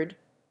 100,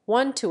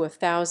 1 to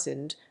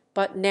 1,000,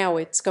 but now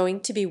it's going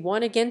to be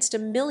 1 against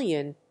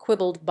 1,000,000,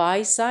 quibbled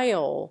Bai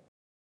Xiao.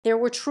 There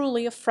were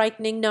truly a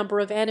frightening number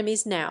of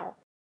enemies now.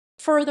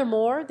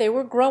 Furthermore, they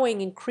were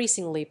growing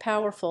increasingly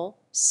powerful,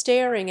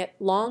 staring at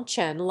Long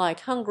Chen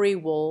like hungry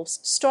wolves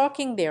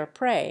stalking their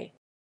prey.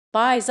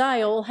 Bai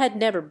Xiao had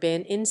never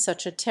been in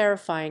such a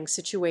terrifying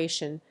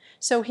situation,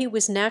 so he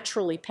was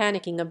naturally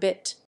panicking a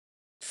bit.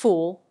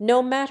 Fool,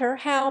 no matter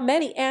how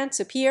many ants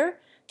appear,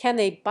 can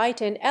they bite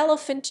an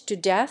elephant to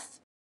death?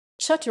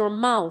 Shut your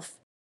mouth.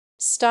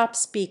 Stop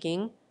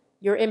speaking.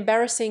 You're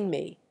embarrassing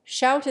me,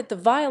 shouted the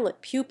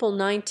violet pupil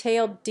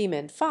 9-tailed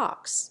demon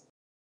fox.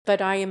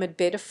 But I am a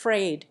bit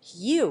afraid.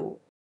 You!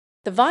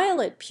 The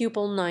violet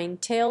pupil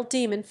 9-tailed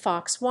demon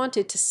fox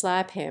wanted to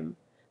slap him,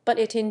 but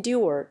it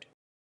endured.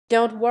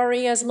 Don't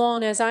worry as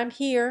long as I'm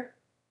here.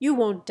 You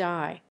won't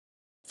die.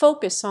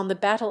 Focus on the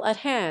battle at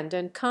hand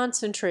and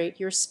concentrate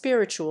your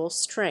spiritual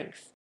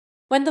strength.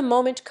 When the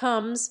moment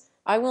comes,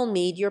 I will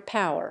need your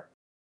power.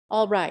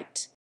 All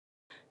right.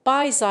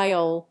 Bai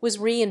Ziol was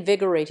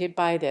reinvigorated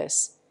by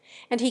this,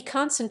 and he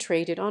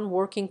concentrated on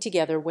working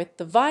together with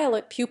the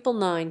violet pupil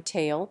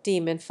nine-tail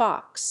demon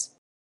fox.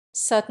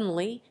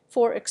 Suddenly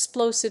 4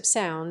 explosive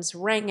sounds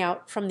rang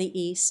out from the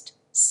east,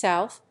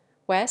 south,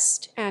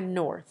 west, and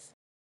north.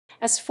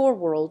 As 4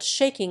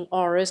 world-shaking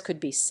auras could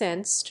be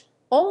sensed,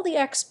 all the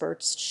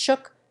experts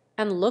shook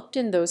and looked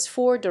in those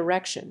 4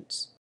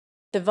 directions.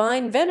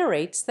 Divine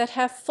venerates that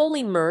have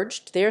fully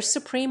merged their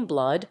supreme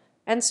blood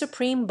and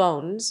supreme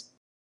bones.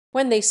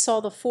 When they saw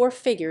the 4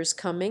 figures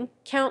coming,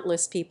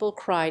 countless people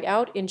cried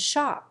out in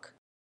shock.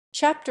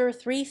 Chapter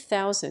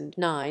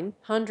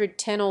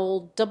 3910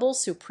 old double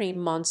supreme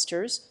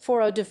monsters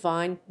for a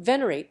divine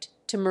venerate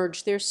to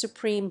merge their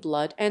supreme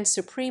blood and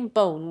supreme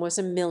bone was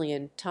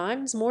 1,000,000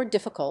 times more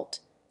difficult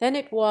than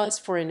it was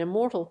for an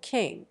immortal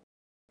king.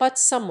 But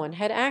someone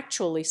had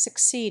actually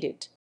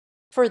succeeded.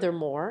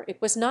 Furthermore,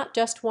 it was not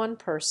just one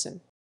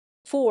person.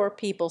 4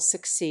 people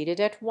succeeded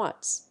at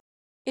once.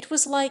 It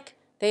was like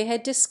they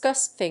had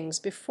discussed things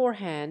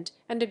beforehand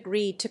and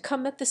agreed to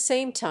come at the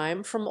same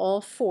time from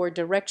all 4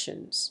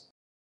 directions.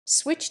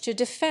 "Switch to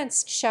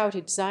defense,"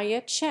 shouted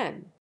Zaya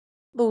Chen.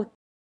 But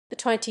the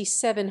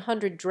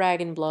 2,700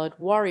 dragon blood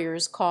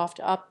warriors coughed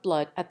up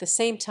blood at the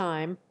same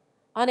time,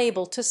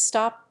 unable to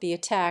stop the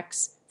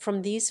attacks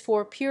from these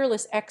 4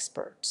 peerless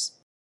experts.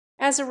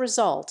 As a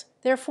result,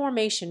 their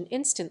formation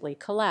instantly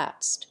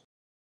collapsed.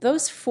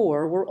 Those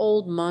 4 were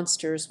old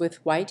monsters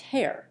with white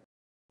hair.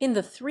 In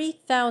the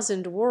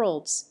 3,000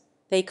 worlds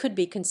they could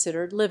be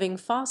considered living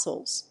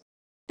fossils.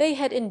 They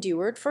had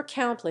endured for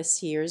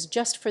countless years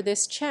just for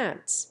this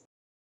chance.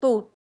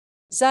 But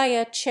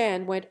Zaya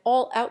Chen went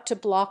all out to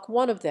block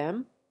one of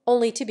them,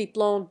 only to be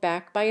blown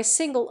back by a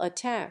single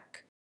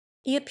attack.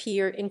 He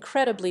appeared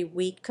incredibly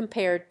weak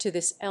compared to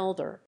this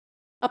elder.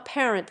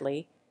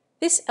 Apparently,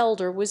 this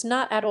elder was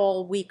not at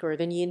all weaker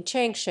than Yin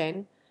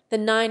Chengsheng, the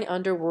 9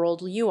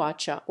 underworld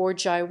Yuacha or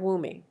Jai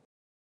Wuming.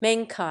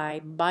 Meng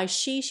Kai, Bai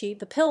Shishi,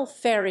 the Pill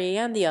Fairy,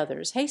 and the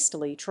others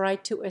hastily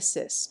tried to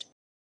assist.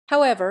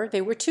 However,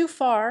 they were too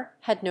far,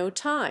 had no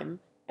time,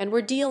 and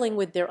were dealing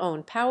with their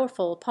own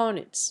powerful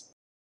opponents.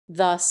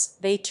 Thus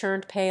they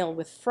turned pale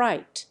with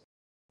fright.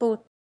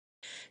 But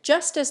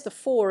just as the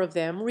 4 of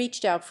them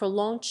reached out for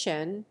Long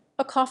Chen,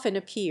 a coffin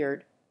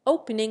appeared,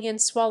 opening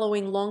and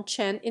swallowing Long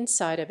Chen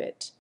inside of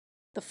it.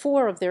 The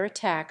 4 of their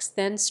attacks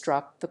then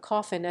struck the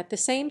coffin at the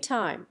same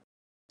time.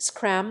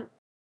 Scram!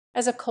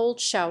 As a cold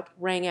shout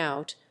rang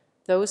out,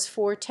 those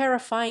 4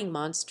 terrifying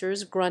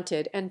monsters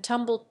grunted and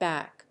tumbled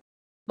back.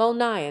 Mo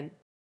Nian,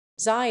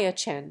 Zaya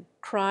Chen,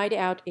 cried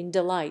out in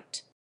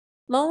delight.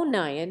 Mo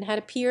Nian had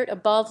appeared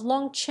above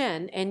Long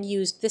Chen and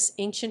used this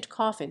ancient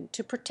coffin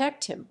to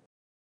protect him.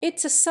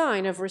 It's a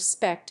sign of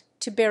respect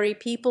to bury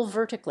people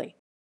vertically.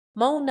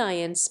 Mo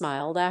Nian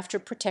smiled after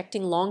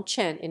protecting Long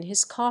Chen in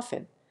his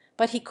coffin,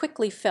 but he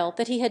quickly felt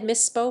that he had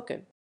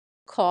misspoken.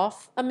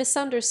 Cough, a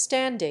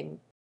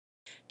misunderstanding.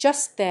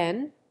 Just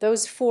then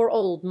those 4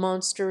 old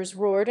monsters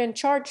roared and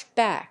charged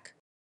back.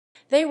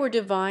 They were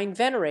divine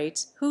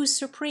venerates whose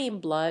supreme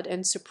blood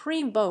and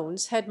supreme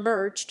bones had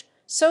merged,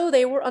 so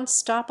they were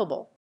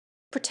unstoppable.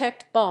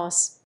 "Protect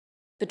boss!"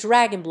 The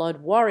dragon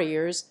blood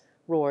warriors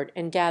roared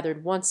and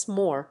gathered once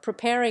more,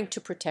 preparing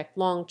to protect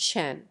Long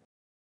Chen.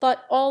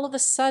 But all of a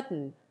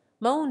sudden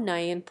Mo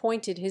Nian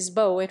pointed his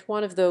bow at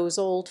one of those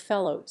old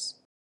fellows.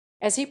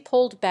 As he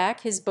pulled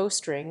back his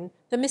bowstring,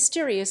 the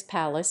mysterious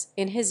palace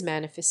in his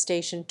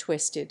manifestation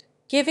twisted,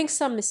 giving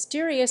some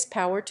mysterious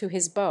power to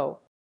his bow.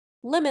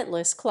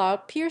 Limitless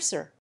cloud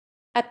piercer.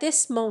 At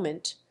this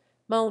moment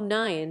Mo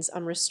Nian's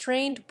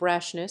unrestrained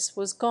brashness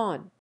was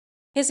gone.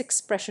 His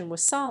expression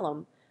was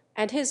solemn,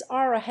 and his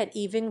aura had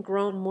even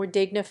grown more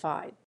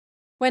dignified.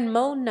 When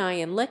Mo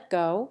Nian let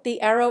go,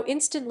 the arrow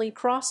instantly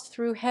crossed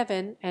through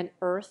heaven and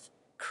earth,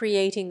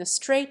 creating a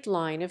straight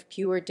line of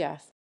pure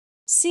death.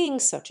 Seeing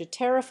such a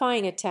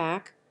terrifying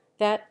attack,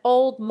 that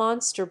old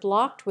monster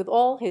blocked with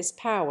all his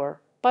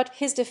power, but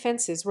his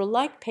defenses were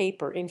like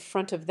paper in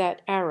front of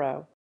that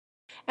arrow.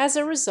 As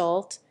a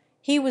result,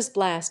 he was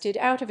blasted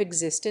out of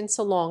existence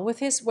along with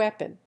his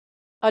weapon.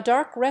 A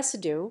dark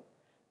residue,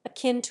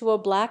 akin to a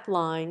black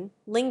line,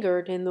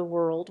 lingered in the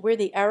world where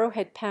the arrow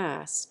had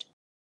passed.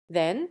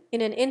 Then,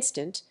 in an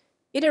instant,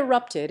 it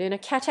erupted in a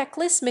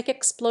cataclysmic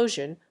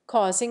explosion,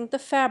 causing the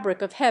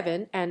fabric of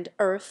heaven and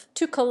earth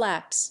to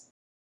collapse.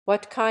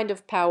 "What kind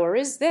of power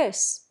is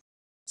this?"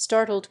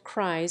 Startled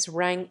cries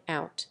rang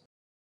out.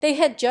 They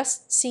had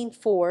just seen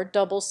 4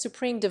 double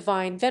supreme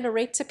divine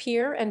venerates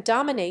appear and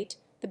dominate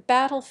the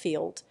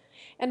battlefield,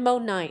 and Mo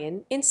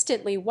Nian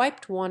instantly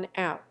wiped one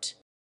out.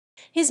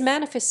 His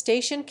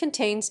manifestation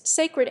contains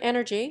sacred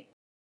energy.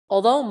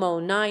 Although Mo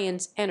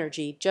Nian's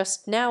energy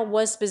just now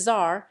was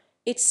bizarre,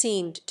 it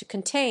seemed to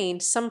contain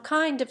some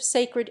kind of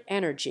sacred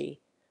energy,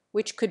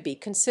 which could be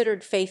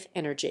considered faith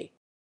energy.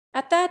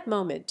 At that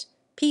moment,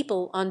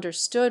 people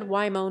understood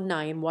why Mo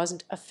Nian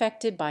wasn't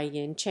affected by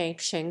Yin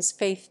Chengsheng's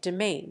faith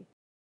domain.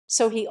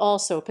 So he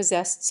also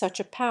possessed such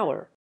a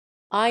power.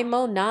 "I,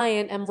 Mo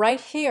Nian, am right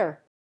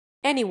here.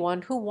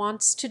 Anyone who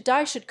wants to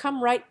die should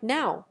come right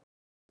now."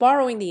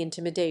 Borrowing the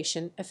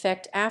intimidation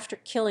effect after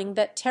killing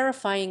that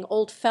terrifying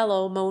old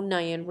fellow, Mo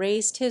Nyan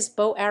raised his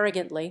bow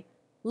arrogantly,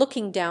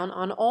 looking down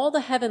on all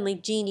the heavenly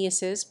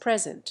geniuses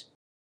present.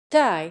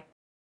 Die!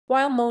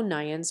 While Mo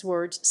Nyan's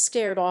words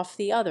scared off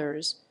the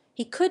others,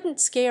 he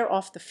couldn't scare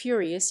off the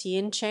furious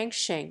Yin Chang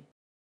Sheng.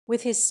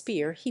 With his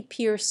spear he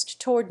pierced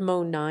toward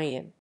Mo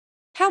Nyan.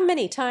 "How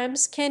many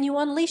times can you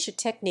unleash a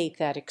technique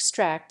that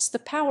extracts the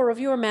power of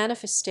your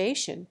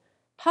manifestation?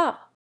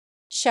 Ha!"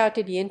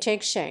 shouted Yin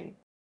Chang Sheng.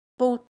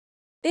 But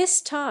this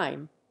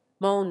time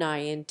Mo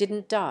Nyan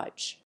didn't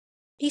dodge.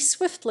 He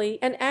swiftly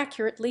and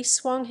accurately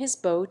swung his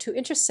bow to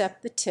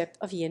intercept the tip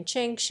of Yin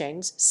Chang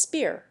Sheng's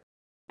spear.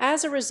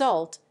 As a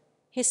result,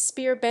 his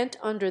spear bent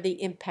under the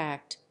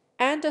impact,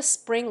 and a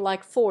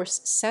spring-like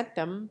force sent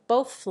them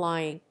both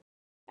flying.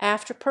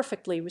 After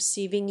perfectly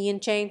receiving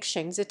Yin Chang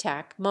Sheng's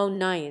attack, Mo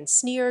Nyan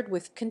sneered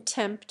with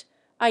contempt.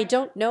 "I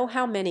don't know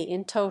how many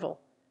in total,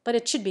 but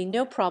it should be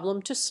no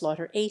problem to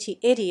slaughter 80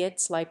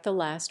 idiots like the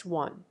last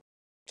one.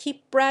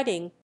 Keep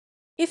bragging.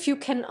 If you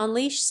can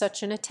unleash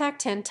such an attack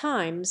 10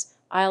 times,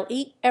 I'll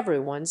eat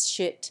everyone's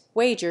shit,"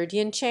 wagered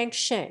Yin Chang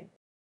Sheng.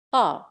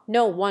 "Ah,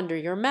 no wonder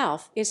your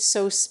mouth is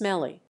so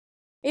smelly."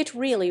 It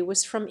really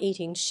was from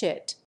eating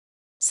shit.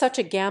 Such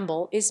a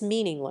gamble is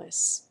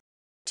meaningless.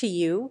 "To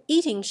you,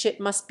 eating shit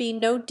must be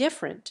no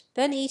different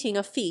than eating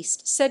a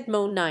feast," said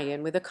Mo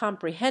Nyan with a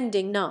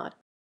comprehending nod.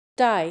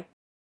 "Die!"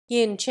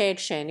 Yin Chang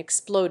Sheng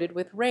exploded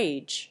with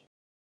rage.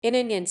 In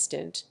an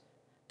instant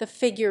the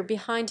figure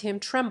behind him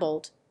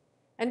trembled,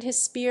 and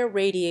his spear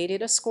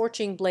radiated a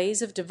scorching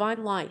blaze of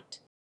divine light.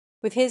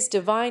 With his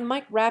divine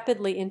might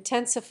rapidly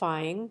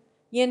intensifying,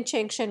 Yin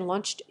Chang Sheng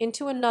launched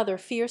into another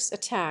fierce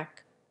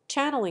attack,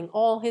 channeling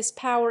all his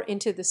power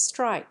into the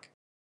strike.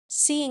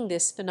 Seeing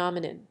this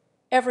phenomenon,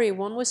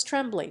 everyone was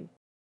trembling.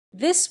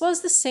 This was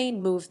the same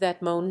move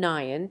that Mo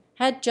Nyan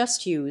had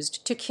just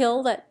used to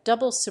kill that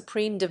double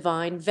supreme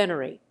divine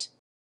venerate.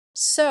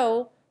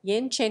 So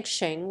Yin Chang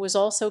Sheng was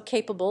also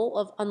capable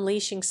of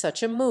unleashing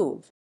such a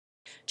move.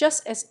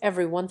 Just as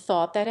everyone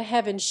thought that a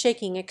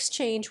heaven-shaking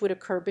exchange would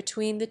occur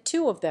between the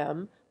two of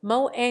them,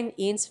 Mo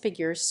Nyan's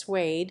figure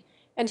swayed,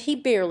 and he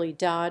barely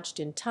dodged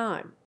in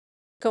time.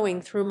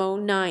 Going through Mo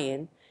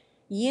Nyan,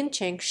 Yin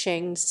Chang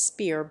Sheng's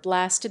spear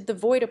blasted the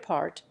void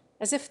apart,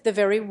 as if the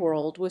very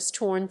world was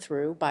torn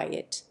through by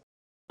it.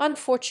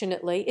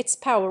 Unfortunately, its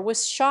power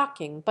was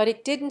shocking, but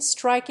it didn't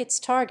strike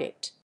its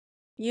target.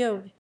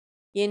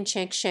 Yin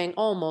Chang Sheng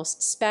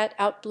almost spat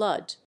out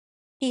blood.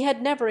 He had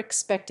never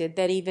expected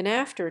that even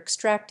after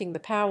extracting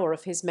the power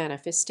of his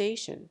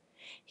manifestation,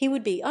 he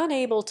would be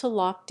unable to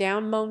lock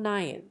down Mo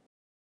Nyan.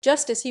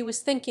 Just as he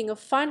was thinking of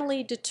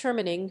finally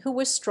determining who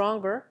was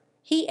stronger,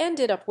 he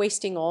ended up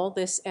wasting all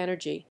this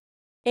energy.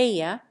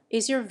 "Aya,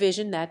 is your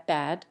vision that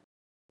bad?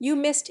 You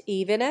missed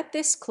even at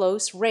this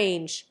close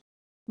range."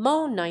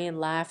 Mo Nyan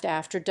laughed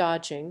after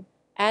dodging,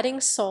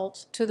 adding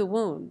salt to the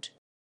wound.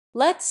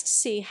 "Let's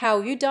see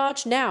how you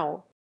dodge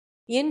now."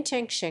 Yin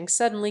Chang Sheng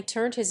suddenly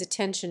turned his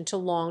attention to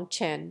Long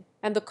Chen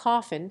and the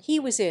coffin he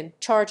was in,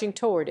 charging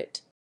toward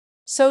it.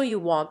 "So you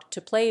want to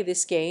play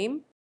this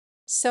game?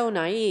 So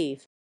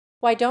naive.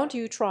 Why don't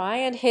you try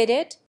and hit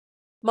it?"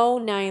 Mo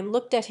Nyan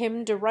looked at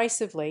him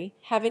derisively,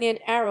 having an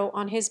arrow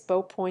on his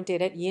bow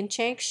pointed at Yin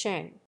Chang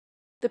Sheng.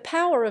 The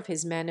power of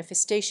his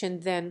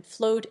manifestation then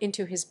flowed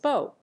into his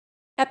bow.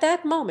 At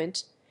that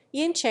moment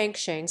Yin Chang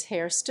Sheng's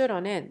hair stood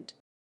on end.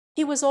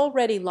 He was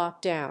already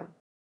locked down.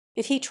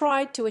 If he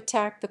tried to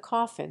attack the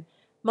coffin,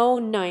 Mo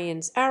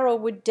Nyan's arrow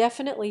would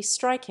definitely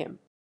strike him.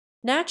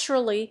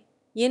 Naturally,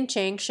 Yin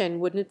Chang Sheng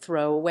wouldn't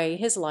throw away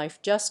his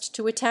life just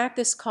to attack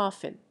this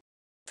coffin.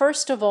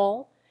 First of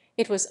all,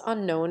 it was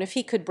unknown if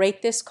he could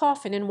break this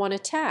coffin in one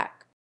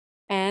attack.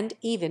 And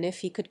even if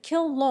he could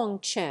kill Long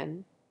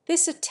Chen,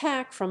 this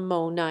attack from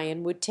Mo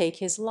Nyan would take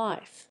his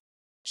life.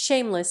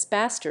 Shameless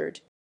bastard!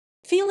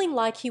 Feeling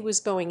like he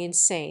was going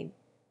insane,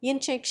 Yin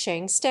Chang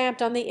Sheng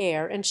stamped on the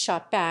air and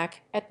shot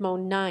back at Mo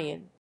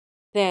Nyan.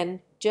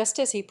 Then, just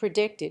as he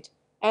predicted,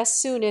 as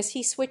soon as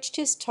he switched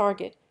his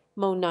target,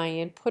 Mo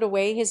Nyan put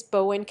away his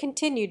bow and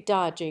continued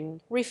dodging,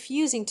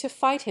 refusing to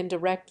fight him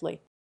directly.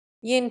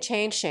 Yin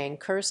Chang Sheng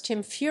cursed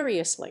him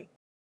furiously.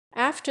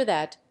 After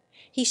that,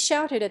 he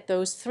shouted at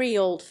those 3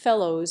 old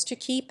fellows to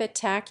keep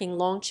attacking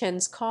Long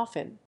Chen's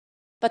coffin.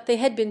 But they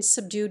had been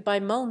subdued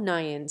by Mo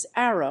Nyan's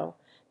arrow,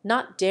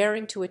 not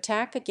daring to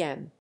attack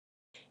again.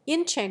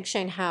 Yin Chang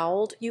Sheng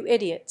howled, "You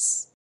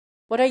idiots!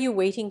 What are you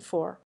waiting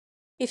for?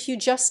 If you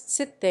just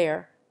sit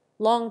there,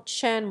 Long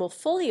Chen will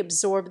fully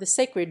absorb the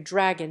sacred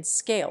dragon's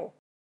scale."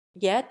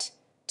 Yet,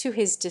 to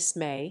his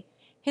dismay,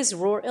 his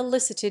roar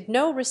elicited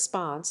no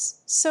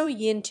response, so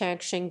Yin Chang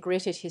Sheng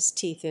gritted his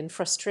teeth in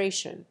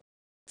frustration.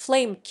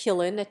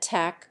 Flame-killing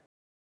attack!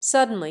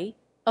 Suddenly,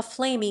 a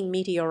flaming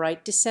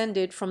meteorite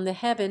descended from the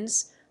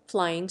heavens,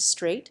 flying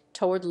straight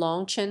toward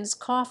Long Chen's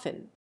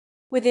coffin.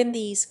 Within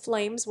these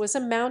flames was a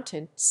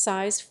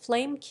mountain-sized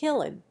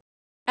flame-killing.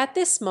 At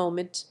this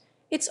moment,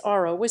 its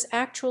aura was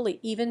actually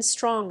even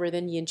stronger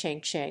than Yin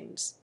Chang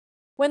Sheng's.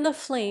 When the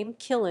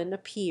flame-killing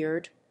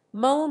appeared,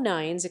 Mo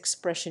Nyan's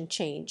expression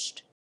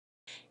changed.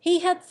 He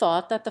had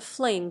thought that the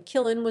flame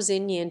kiln was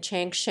in Yin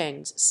Chang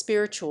Sheng's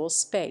spiritual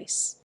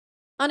space.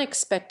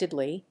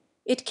 Unexpectedly,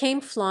 it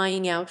came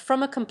flying out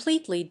from a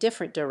completely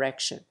different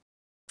direction.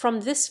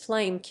 From this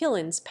flame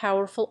kiln's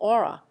powerful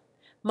aura,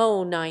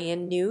 Mo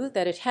Nyan knew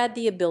that it had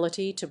the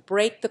ability to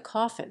break the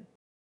coffin.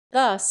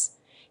 Thus,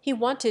 he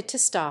wanted to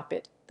stop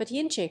it, but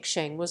Yin Chang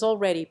Sheng was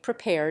already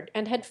prepared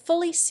and had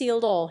fully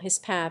sealed all his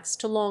paths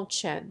to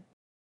Longchen.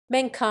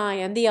 Meng Kai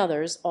and the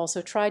others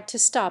also tried to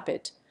stop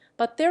it,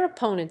 but their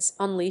opponents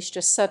unleashed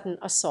a sudden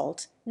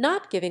assault,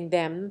 not giving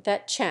them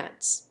that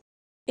chance.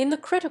 In the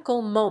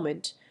critical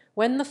moment,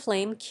 when the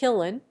flame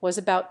kiln was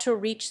about to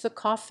reach the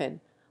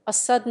coffin, a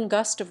sudden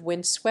gust of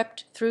wind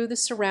swept through the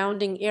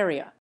surrounding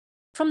area.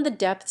 From the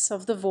depths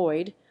of the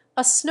void,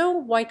 a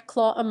snow-white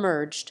claw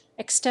emerged,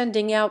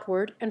 extending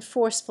outward and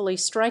forcefully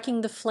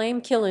striking the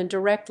flame kiln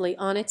directly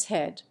on its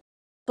head.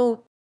 Boom!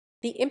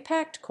 The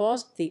impact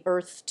caused the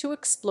earth to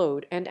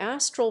explode and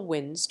astral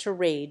winds to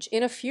rage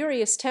in a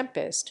furious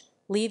tempest,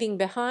 leaving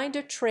behind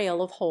a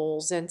trail of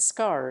holes and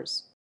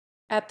scars.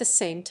 At the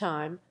same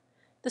time,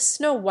 the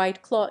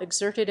snow-white claw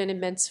exerted an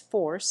immense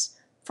force,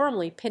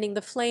 firmly pinning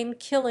the flame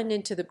kiln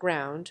into the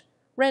ground,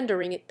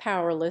 rendering it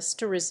powerless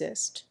to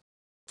resist.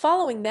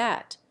 Following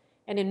that,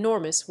 an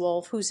enormous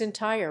wolf whose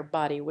entire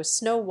body was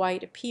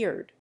snow-white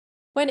appeared.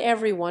 When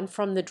everyone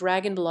from the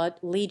Dragonblood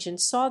Legion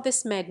saw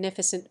this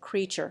magnificent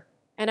creature,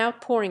 an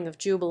outpouring of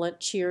jubilant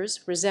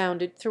cheers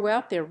resounded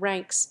throughout their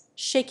ranks,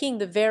 shaking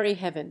the very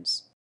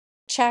heavens.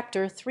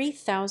 Chapter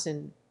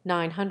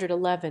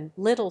 3911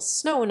 Little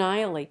Snow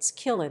Annihilates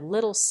Killing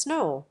Little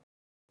Snow.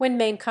 When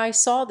Meng Kai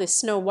saw this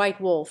snow-white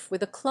wolf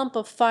with a clump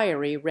of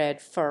fiery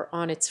red fur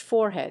on its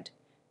forehead,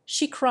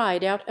 she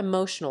cried out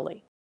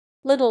emotionally.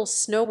 Little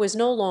Snow was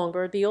no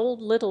longer the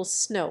old Little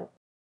Snow.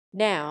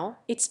 Now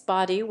its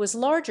body was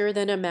larger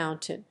than a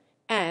mountain,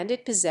 and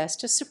it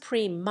possessed a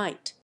supreme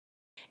might.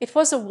 It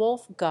was a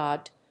wolf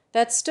god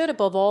that stood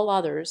above all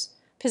others,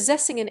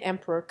 possessing an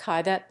emperor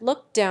Kai that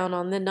looked down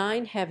on the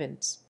 9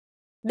 heavens.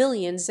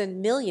 Millions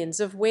and millions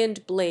of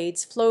wind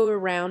blades flowed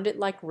around it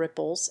like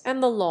ripples,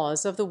 and the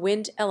laws of the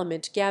wind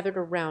element gathered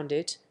around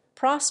it,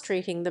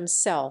 prostrating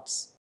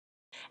themselves.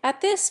 At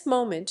this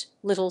moment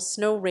Little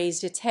Snow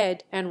raised its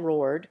head and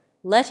roared,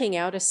 letting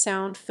out a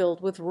sound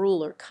filled with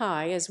ruler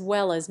Kai as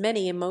well as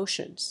many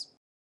emotions.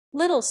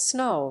 Little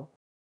Snow!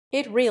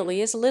 It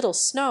really is Little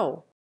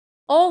Snow!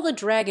 All the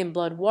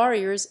Dragonblood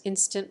warriors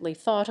instantly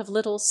thought of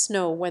Little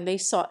Snow when they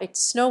saw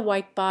its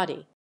snow-white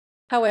body.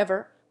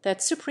 However,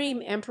 that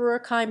Supreme Emperor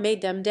Kai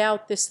made them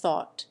doubt this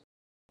thought.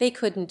 They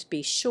couldn't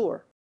be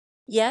sure.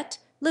 Yet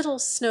Little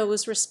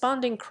Snow's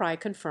responding cry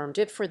confirmed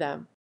it for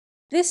them.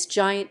 This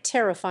giant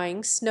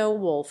terrifying snow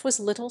wolf was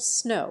Little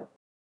Snow.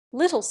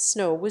 Little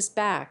Snow was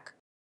back.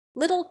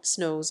 Little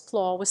Snow's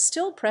claw was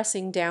still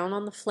pressing down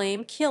on the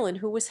flame kiln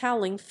who was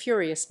howling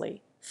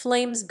furiously,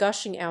 flames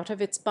gushing out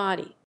of its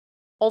body.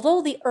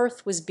 Although the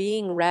earth was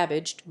being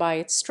ravaged by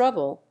its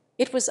struggle,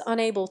 it was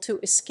unable to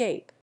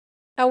escape.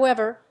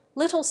 However,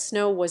 Little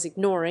Snow was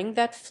ignoring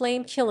that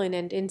flame kiln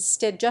and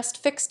instead just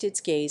fixed its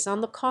gaze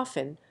on the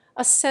coffin,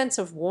 a sense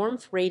of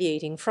warmth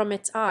radiating from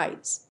its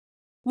eyes.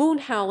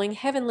 Moon-howling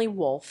heavenly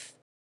wolf,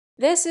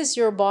 this is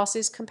your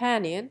boss's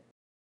companion?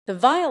 The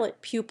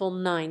violet-pupil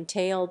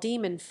 9-tail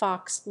demon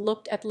fox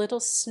looked at Little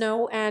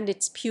Snow and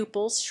its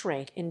pupils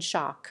shrank in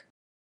shock.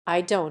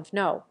 I don't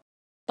know.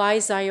 Bai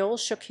Zayol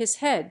shook his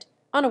head,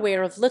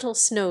 unaware of Little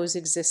Snow's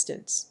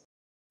existence.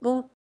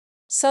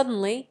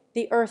 Suddenly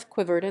the earth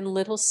quivered and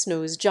Little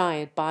Snow's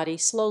giant body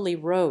slowly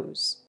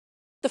rose.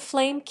 The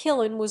flame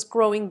kiln was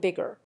growing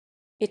bigger.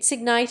 It's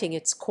igniting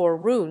its core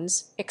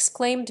runes,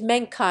 exclaimed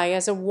Meng Kai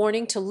as a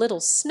warning to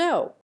Little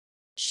Snow.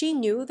 She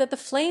knew that the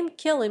flame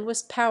kiln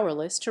was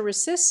powerless to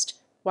resist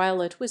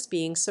while it was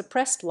being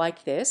suppressed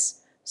like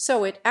this,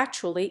 so it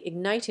actually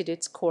ignited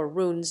its core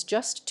runes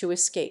just to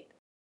escape.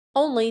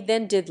 Only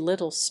then did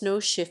Little Snow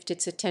shift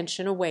its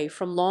attention away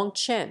from Long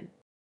Chen.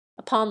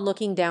 Upon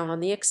looking down on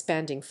the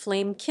expanding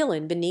flame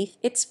kiln beneath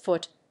its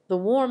foot, the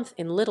warmth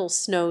in Little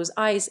Snow's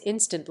eyes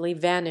instantly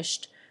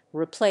vanished,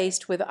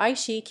 replaced with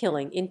icy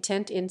killing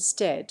intent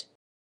instead.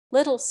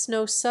 Little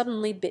Snow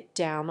suddenly bit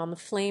down on the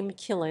flame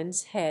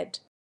kiln's head.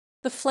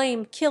 The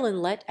flame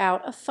kiln let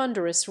out a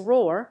thunderous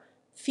roar,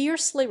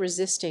 fiercely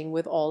resisting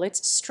with all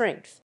its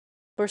strength.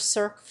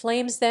 Berserk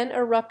flames then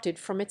erupted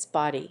from its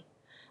body,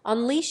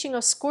 unleashing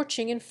a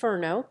scorching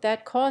inferno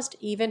that caused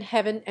even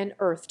heaven and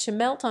earth to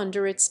melt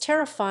under its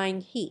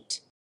terrifying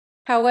heat.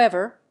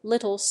 However,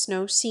 Little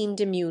Snow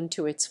seemed immune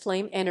to its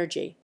flame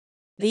energy.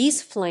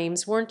 These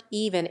flames weren't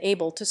even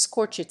able to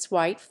scorch its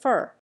white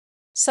fur.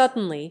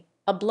 Suddenly,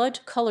 a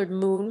blood-colored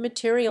moon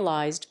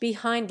materialized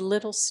behind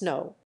Little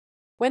Snow.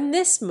 When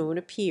this moon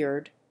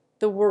appeared,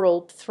 the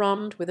world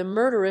thrummed with a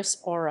murderous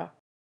aura.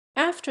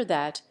 After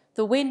that,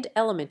 the wind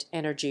element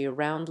energy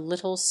around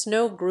Little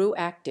Snow grew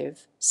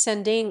active,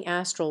 sending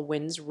astral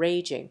winds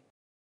raging.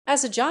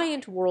 As a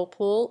giant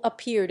whirlpool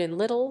appeared in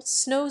Little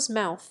Snow's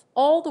mouth,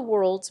 all the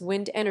world's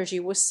wind energy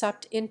was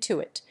sucked into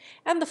it,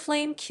 and the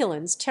flame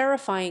kiln's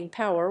terrifying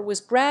power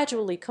was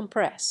gradually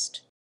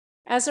compressed.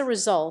 As a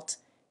result,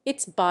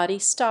 its body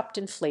stopped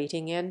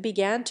inflating and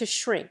began to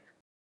shrink.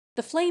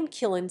 The flame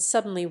kiln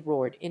suddenly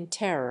roared in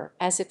terror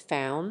as it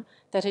found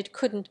that it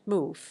couldn't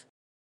move.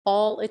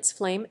 All its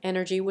flame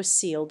energy was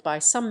sealed by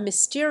some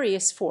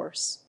mysterious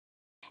force.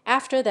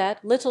 After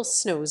that, little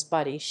Snow's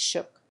body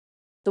shook.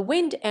 The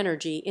wind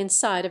energy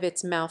inside of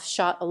its mouth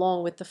shot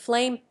along with the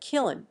flame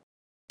kiln.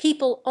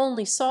 People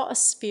only saw a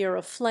sphere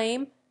of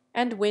flame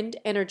and wind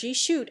energy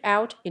shoot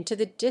out into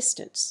the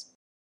distance.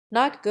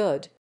 Not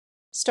good.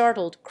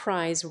 Startled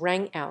cries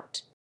rang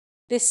out.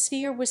 This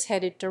sphere was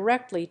headed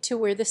directly to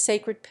where the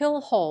sacred pill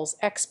hall's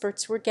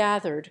experts were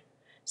gathered,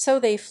 so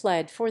they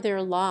fled for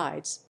their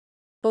lives.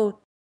 Boom!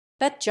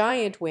 That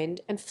giant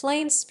wind and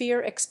flame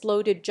sphere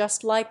exploded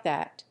just like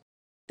that.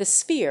 The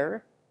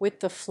sphere,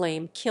 with the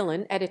flame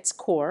kiln at its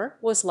core,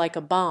 was like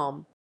a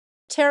bomb.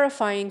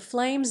 Terrifying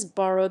flames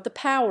borrowed the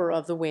power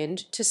of the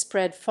wind to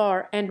spread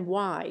far and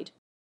wide.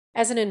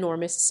 As an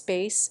enormous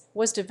space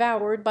was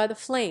devoured by the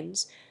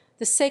flames,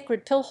 the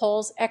sacred pill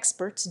hall's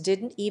experts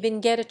didn't even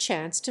get a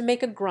chance to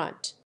make a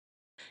grunt.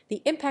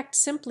 The impact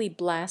simply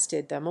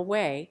blasted them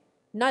away,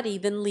 not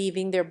even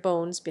leaving their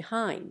bones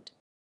behind.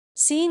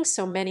 Seeing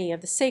so many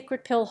of the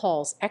sacred pill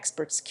hall's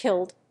experts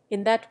killed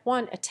in that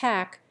one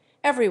attack,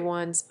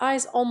 everyone's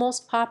eyes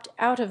almost popped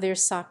out of their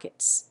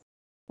sockets.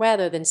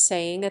 Rather than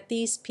saying that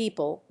these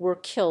people were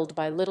killed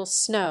by Little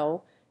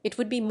Snow, it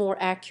would be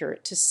more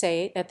accurate to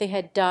say that they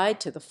had died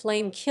to the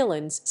flame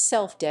kiln's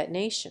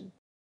self-detonation.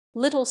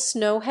 Little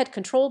Snow had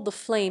controlled the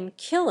flame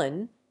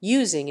kiln,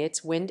 using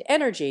its wind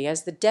energy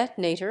as the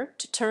detonator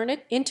to turn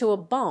it into a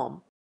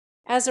bomb.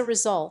 As a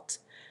result,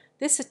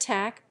 this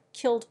attack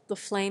killed the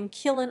flame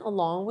kiln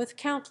along with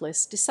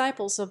countless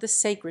disciples of the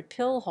sacred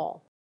pill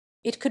hall.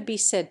 It could be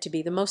said to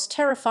be the most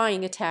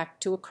terrifying attack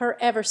to occur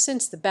ever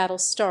since the battle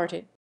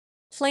started.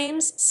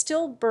 Flames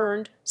still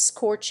burned,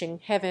 scorching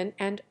heaven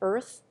and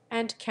earth,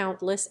 and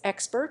countless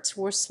experts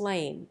were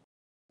slain.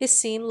 This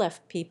scene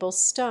left people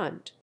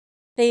stunned.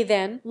 They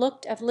then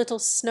looked at Little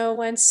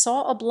Snow and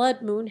saw a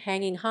blood moon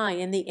hanging high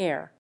in the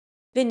air.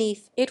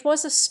 Beneath it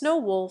was a snow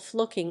wolf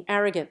looking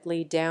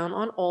arrogantly down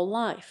on all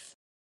life.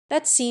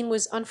 That scene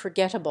was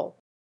unforgettable.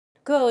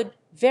 Good,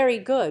 very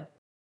good.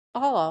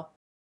 Ah!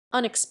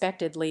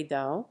 Unexpectedly,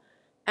 though,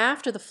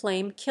 after the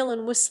flame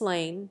kiln was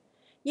slain,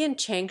 Yin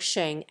Chang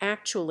Sheng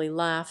actually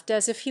laughed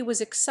as if he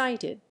was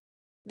excited.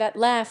 That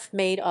laugh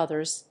made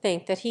others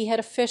think that he had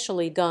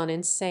officially gone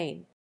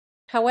insane.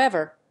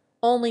 However,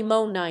 only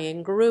Mo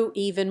Nyan grew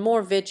even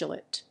more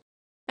vigilant.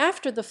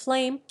 After the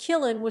flame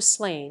kiln was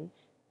slain,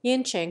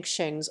 Yin Chang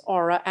Sheng's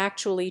aura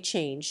actually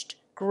changed,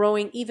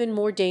 growing even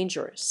more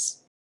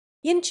dangerous.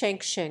 Yin Chang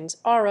Sheng's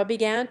aura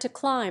began to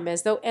climb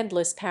as though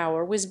endless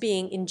power was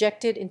being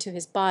injected into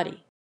his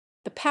body.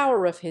 The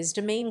power of his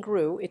domain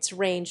grew, its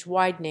range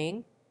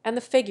widening, and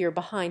the figure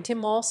behind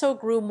him also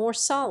grew more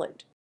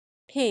solid.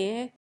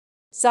 He,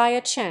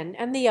 Zaya Chen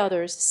and the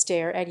others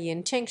stare at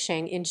Yin Chang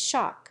Sheng in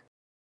shock.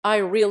 I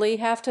really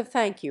have to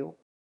thank you.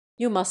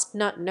 You must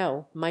not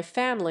know my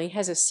family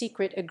has a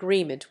secret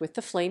agreement with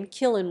the flame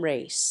kiln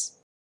race.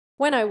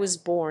 When I was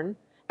born,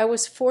 I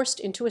was forced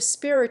into a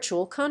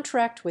spiritual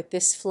contract with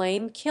this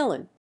flame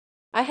kiln.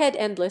 I had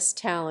endless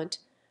talent,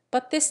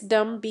 but this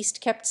dumb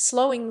beast kept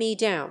slowing me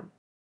down.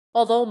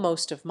 Although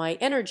most of my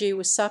energy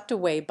was sucked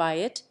away by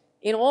it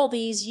in all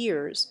these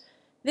years,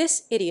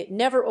 this idiot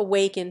never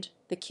awakened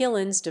the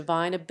kiln's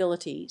divine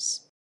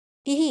abilities.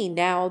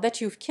 Now that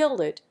you've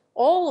killed it,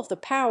 all of the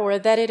power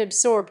that it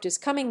absorbed is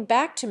coming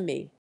back to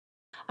me.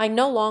 I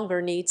no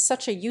longer need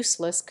such a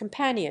useless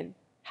companion.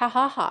 Ha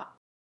ha ha.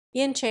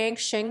 Yin Chang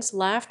Sheng's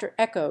laughter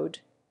echoed,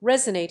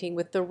 resonating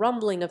with the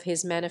rumbling of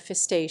his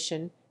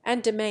manifestation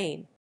and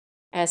domain.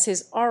 As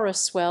his aura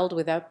swelled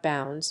without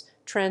bounds,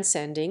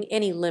 transcending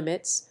any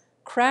limits,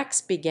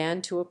 cracks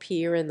began to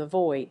appear in the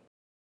void.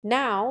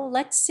 Now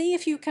let's see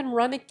if you can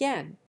run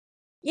again.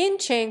 Yin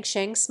Chang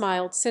Sheng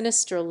smiled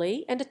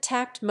sinisterly and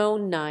attacked Mo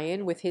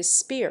Nyan with his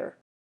spear.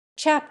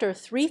 Chapter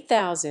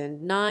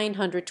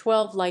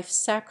 3912 Life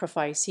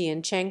Sacrifice.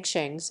 Yin Chang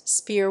Sheng's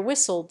spear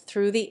whistled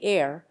through the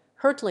air,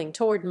 hurtling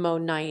toward Mo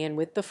Nyan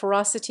with the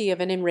ferocity of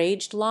an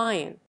enraged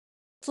lion.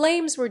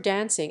 Flames were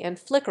dancing and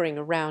flickering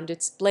around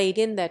its blade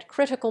in that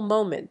critical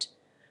moment.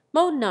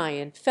 Mo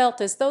Nyan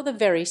felt as though the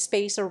very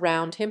space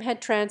around him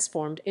had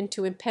transformed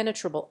into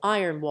impenetrable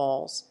iron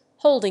walls,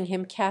 holding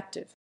him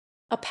captive.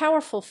 A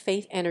powerful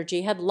faith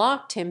energy had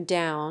locked him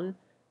down,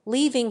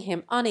 leaving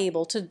him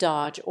unable to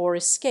dodge or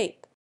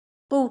escape.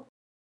 Boo!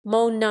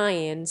 Mo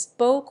Nyan's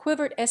bow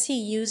quivered as he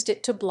used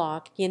it to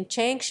block Yin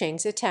Chang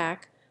Sheng's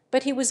attack,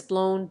 but he was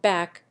blown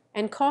back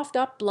and coughed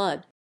up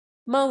blood.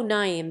 Mo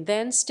Nyan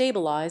then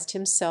stabilized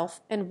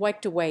himself and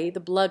wiped away the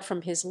blood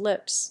from his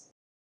lips.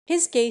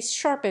 His gaze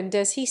sharpened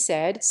as he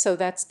said, "So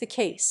that's the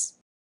case.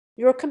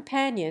 Your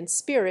companion,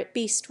 spirit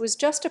beast, was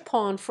just a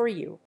pawn for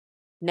you.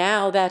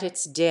 Now that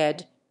it's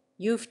dead,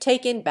 you've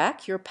taken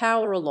back your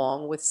power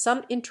along with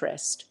some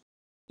interest.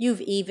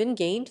 You've even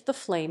gained the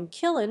flame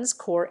kiln's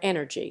core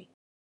energy.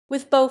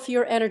 With both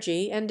your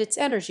energy and its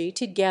energy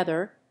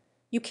together,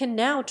 you can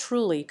now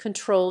truly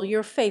control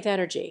your faith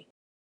energy.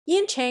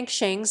 Yin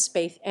Changsheng's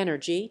faith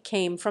energy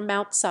came from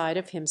outside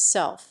of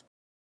himself.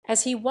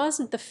 As he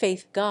wasn't the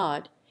faith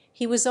god,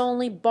 he was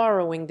only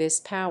borrowing this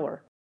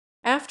power.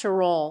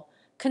 After all,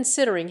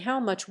 considering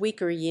how much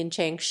weaker Yin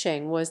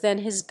Changsheng was than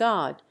his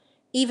god,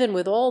 even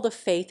with all the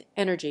faith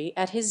energy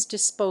at his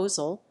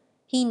disposal,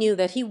 he knew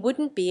that he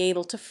wouldn't be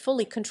able to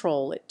fully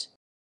control it.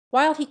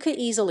 While he could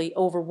easily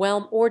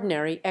overwhelm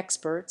ordinary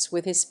experts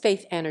with his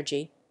faith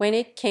energy when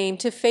it came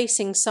to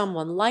facing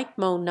someone like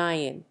Mo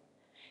Nian,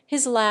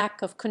 his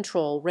lack of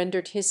control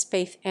rendered his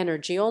faith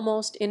energy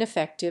almost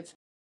ineffective.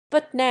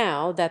 But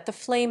now that the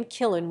flame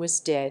Kilin was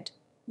dead,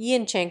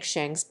 Yin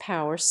Changsheng's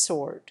power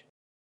soared.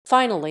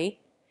 Finally,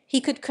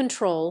 he could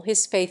control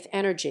his faith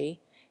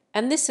energy,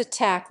 and this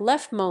attack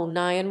left Mo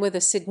Nian with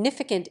a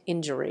significant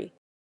injury.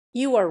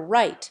 You are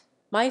right,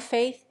 my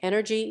faith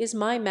energy is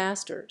my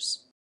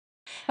master's.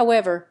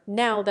 However,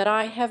 now that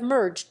I have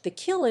merged the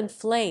Kilin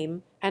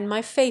flame and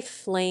my faith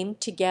flame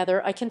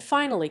together, I can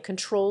finally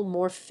control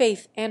more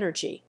faith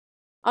energy.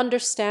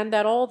 Understand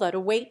that all that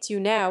awaits you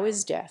now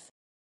is death.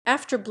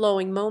 After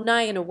blowing Mo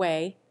Nian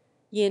away,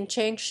 Yin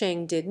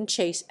Changsheng didn't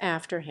chase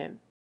after him.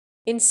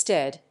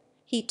 Instead,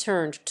 he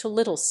turned to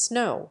Little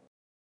Snow.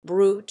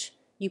 Brute,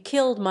 you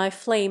killed my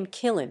flame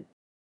Kilin.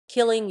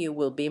 Killing you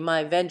will be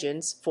my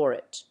vengeance for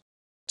it.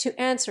 To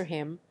answer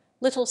him,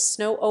 Little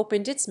Snow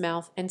opened its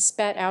mouth and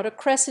spat out a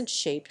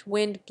crescent-shaped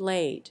wind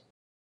blade.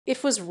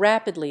 It was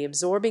rapidly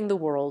absorbing the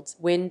world's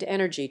wind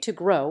energy to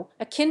grow,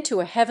 akin to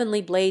a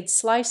heavenly blade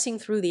slicing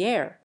through the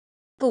air.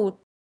 Boom!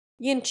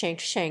 Yin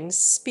Changsheng's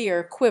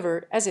spear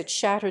quivered as it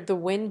shattered the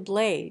wind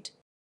blade.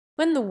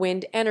 When the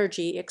wind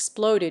energy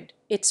exploded,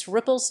 its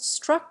ripples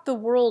struck the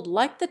world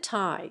like the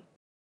tide.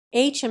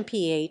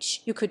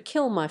 HMPH, you could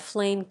kill my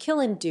flame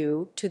Kilin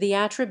due to the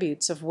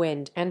attributes of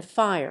wind and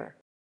fire.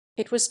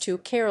 It was too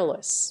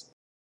careless.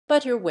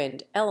 But your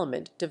wind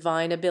element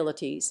divine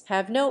abilities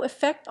have no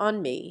effect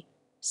on me,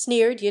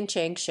 sneered Yin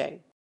Changsheng.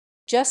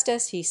 Just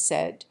as he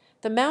said,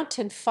 the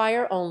mountain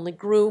fire only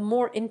grew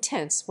more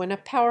intense when a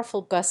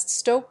powerful gust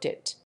stoked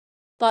it.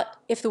 But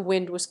if the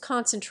wind was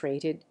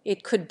concentrated,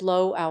 it could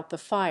blow out the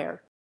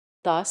fire.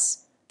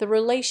 Thus, the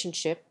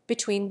relationship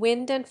between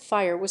wind and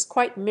fire was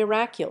quite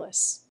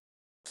miraculous.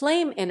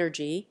 Flame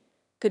energy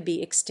could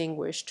be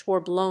extinguished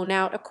or blown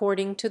out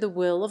according to the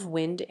will of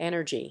wind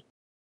energy.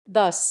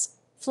 Thus,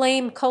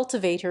 flame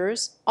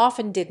cultivators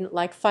often didn't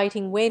like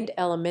fighting wind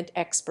element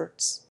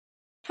experts.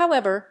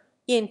 However,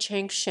 Yin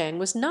Changsheng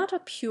was not a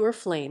pure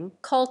flame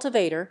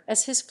cultivator,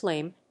 as his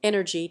flame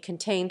energy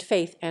contained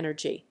faith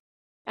energy.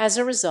 As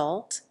a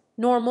result,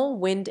 normal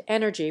wind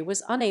energy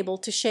was unable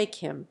to shake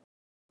him.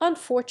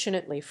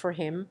 Unfortunately for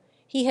him,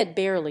 he had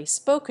barely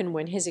spoken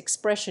when his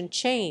expression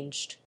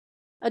changed.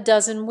 A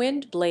dozen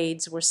wind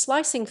blades were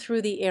slicing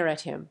through the air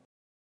at him.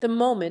 The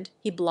moment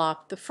he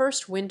blocked the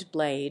first wind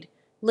blade,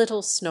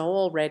 Little Snow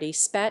already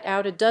spat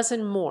out a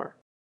dozen more.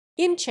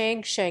 Yin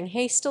Changsheng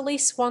hastily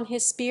swung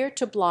his spear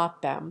to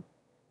block them,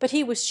 but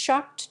he was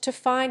shocked to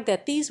find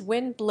that these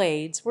wind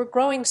blades were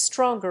growing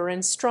stronger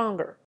and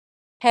stronger.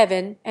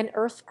 Heaven and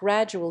earth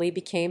gradually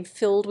became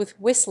filled with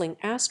whistling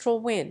astral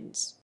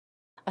winds.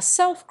 A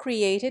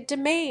self-created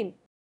domain!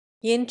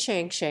 Yin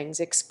Changsheng's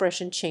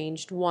expression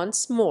changed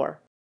once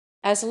more.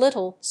 As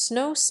Little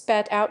Snow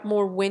spat out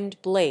more wind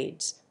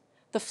blades,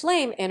 the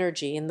flame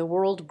energy in the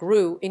world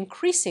grew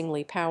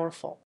increasingly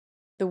powerful.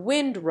 The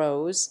wind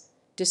rose,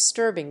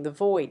 disturbing the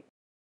void.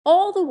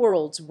 All the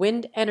world's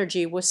wind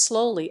energy was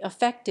slowly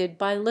affected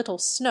by Little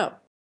Snow.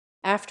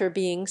 After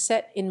being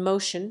set in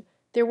motion,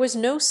 there was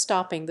no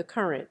stopping the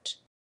current.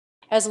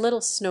 As Little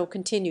Snow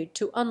continued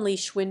to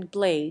unleash wind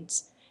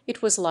blades,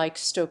 it was like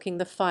stoking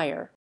the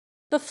fire.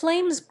 The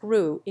flames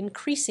grew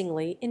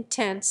increasingly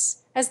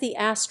intense as the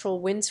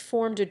astral winds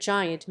formed a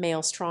giant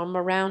maelstrom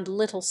around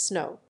Little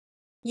Snow.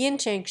 Yin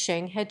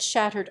Changsheng had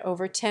shattered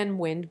over 10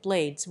 wind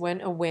blades when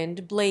a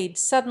wind blade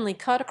suddenly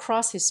cut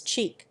across his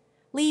cheek,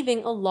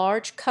 leaving a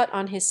large cut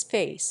on his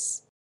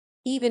face.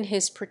 Even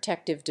his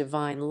protective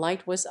divine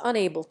light was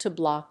unable to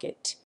block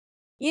it.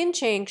 Yin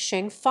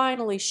Changsheng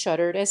finally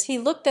shuddered as he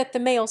looked at the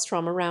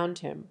maelstrom around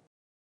him.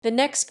 The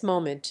next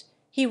moment,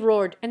 he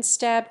roared and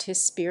stabbed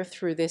his spear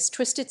through this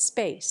twisted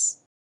space.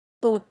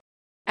 Boom!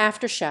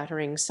 After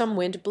shattering some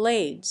wind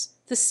blades,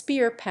 the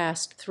spear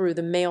passed through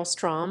the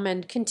maelstrom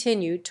and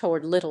continued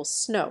toward Little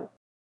Snow.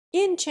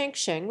 Yin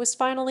Changsheng was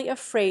finally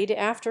afraid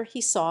after he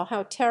saw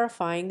how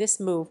terrifying this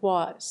move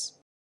was.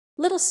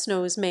 Little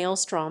Snow's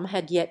maelstrom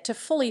had yet to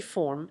fully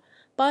form,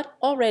 but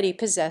already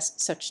possessed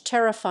such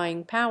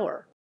terrifying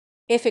power.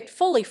 If it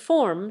fully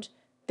formed,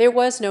 there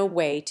was no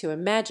way to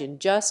imagine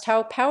just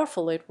how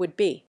powerful it would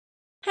be.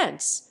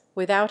 Hence,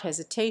 without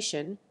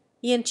hesitation,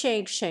 Yin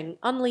Changsheng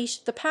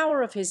unleashed the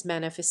power of his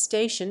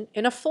manifestation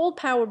in a full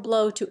power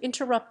blow to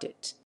interrupt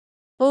it.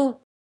 Boom!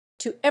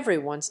 To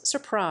everyone's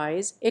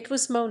surprise, it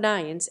was Mo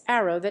Nian's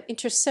arrow that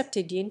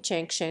intercepted Yin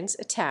Changsheng's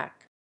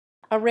attack.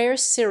 A rare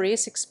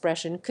serious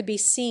expression could be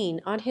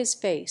seen on his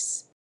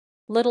face.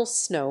 Little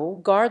Snow,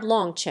 guard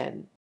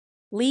Longchen.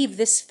 Leave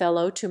this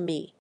fellow to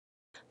me.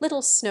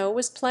 Little Snow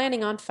was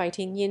planning on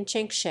fighting Yin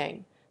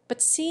Changsheng,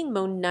 but seeing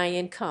Mo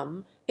Nyan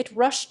come, it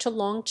rushed to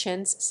Long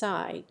Chen's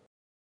side.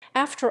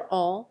 After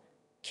all,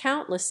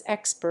 countless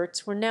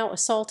experts were now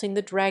assaulting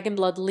the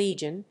Dragonblood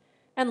Legion,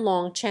 and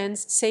Long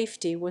Chen's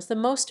safety was the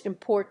most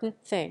important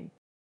thing.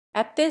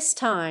 At this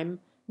time,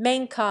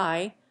 Meng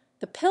Kai,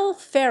 the Pill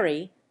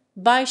Fairy,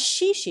 Bai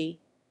Shishi,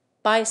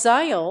 Bai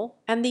Zayol,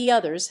 and the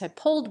others had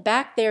pulled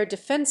back their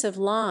defensive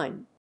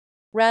line.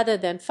 Rather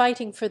than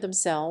fighting for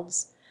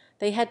themselves,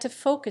 they had to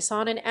focus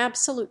on an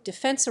absolute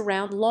defense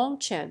around Long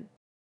Chen.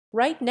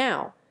 Right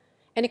now,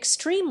 an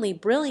extremely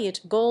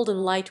brilliant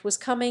golden light was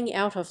coming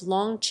out of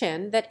Long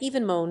Chen that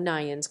even Mo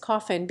Nyan's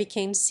coffin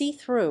became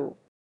see-through.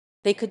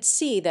 They could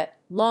see that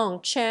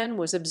Long Chen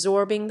was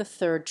absorbing the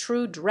third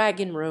true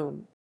dragon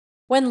rune.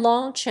 When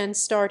Long Chen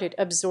started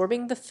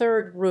absorbing the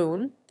third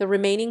rune, the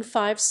remaining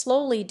 5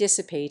 slowly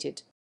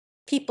dissipated.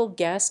 People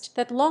guessed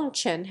that Long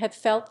Chen had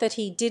felt that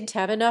he didn't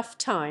have enough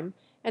time,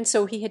 and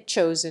so he had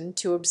chosen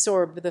to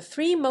absorb the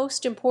 3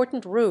 most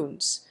important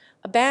runes,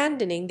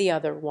 abandoning the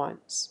other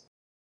ones.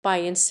 By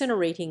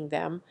incinerating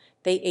them,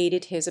 they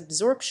aided his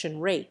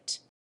absorption rate.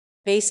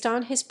 Based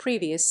on his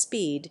previous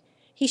speed,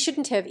 he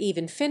shouldn't have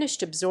even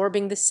finished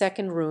absorbing the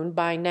second rune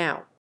by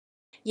now.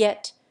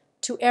 Yet,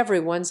 to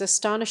everyone's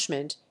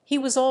astonishment, he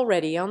was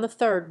already on the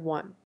third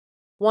one.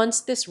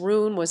 Once this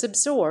rune was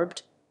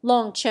absorbed,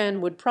 Long Chen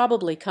would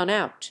probably come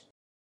out.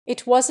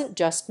 It wasn't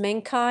just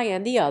Meng Kai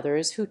and the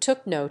others who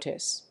took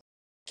notice.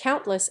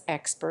 Countless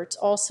experts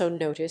also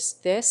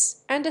noticed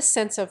this, and a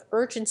sense of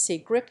urgency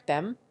gripped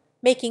them,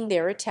 making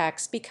their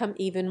attacks become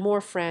even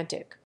more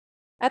frantic.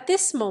 At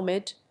this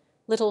moment,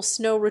 Little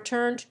Snow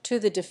returned to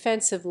the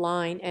defensive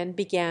line and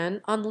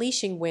began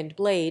unleashing wind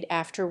blade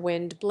after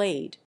wind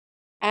blade.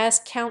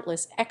 As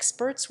countless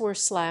experts were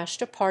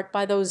slashed apart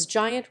by those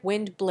giant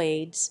wind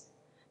blades,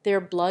 their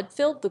blood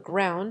filled the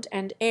ground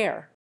and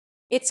air.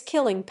 Its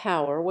killing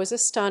power was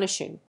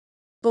astonishing.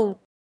 Boom!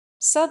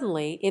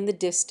 Suddenly, in the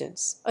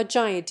distance, a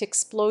giant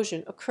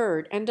explosion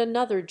occurred and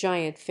another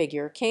giant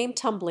figure came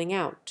tumbling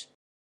out.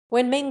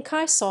 When Meng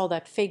Kai saw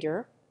that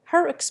figure,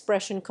 her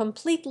expression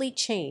completely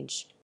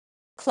changed.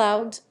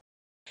 Cloud.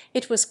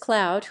 It was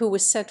Cloud who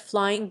was sent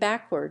flying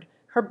backward,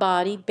 her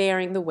body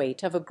bearing the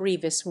weight of a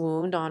grievous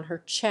wound on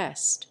her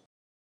chest.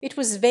 It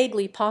was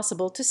vaguely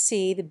possible to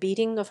see the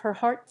beating of her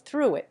heart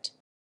through it.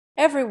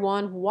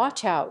 "Everyone,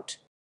 watch out!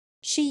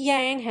 Shi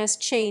Yang has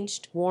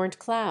changed," warned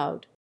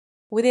Cloud.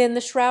 Within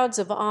the shrouds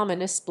of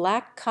ominous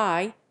black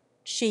Kai,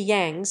 Shi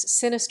Yang's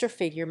sinister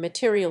figure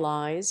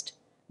materialized,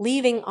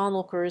 leaving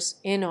onlookers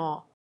in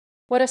awe.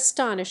 What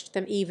astonished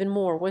them even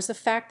more was the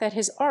fact that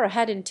his aura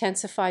had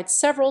intensified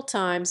several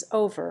times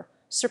over,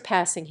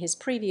 surpassing his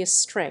previous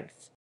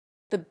strength.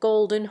 The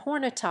golden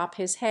horn atop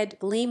his head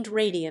gleamed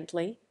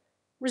radiantly,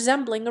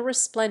 resembling a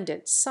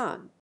resplendent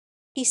sun.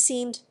 He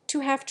seemed to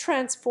have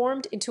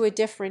transformed into a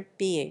different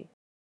being.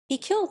 He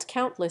killed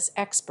countless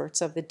experts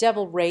of the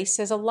devil race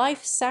as a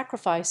life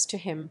sacrifice to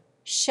him,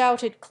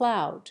 shouted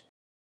Cloud.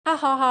 "Ha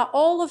ha ha,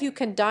 all of you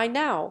can die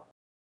now.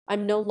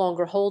 I'm no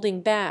longer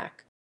holding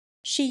back."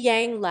 Shi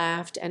Yang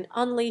laughed and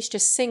unleashed a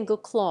single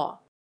claw.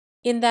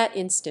 In that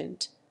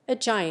instant, a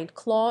giant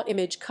claw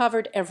image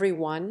covered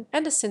everyone,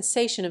 and a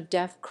sensation of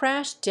death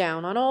crashed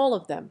down on all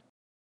of them.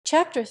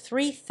 Chapter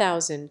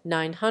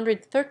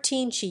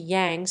 3913, Shi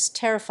Yang's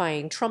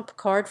terrifying trump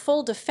card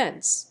full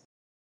defense.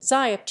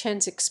 Zayap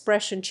Chen's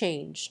expression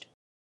changed.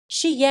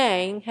 Shi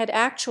Yang had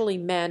actually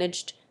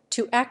managed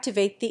to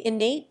activate the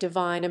innate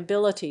divine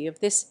ability of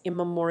this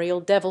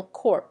immemorial devil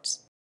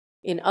corpse.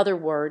 In other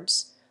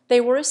words, they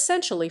were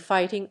essentially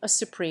fighting a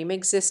supreme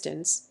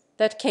existence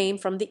that came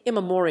from the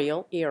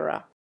immemorial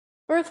era.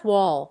 Earth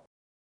Wall.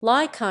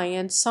 Lai Kai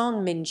and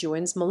Song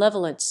Minjuan's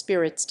malevolent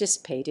spirits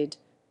dissipated,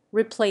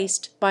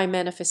 replaced by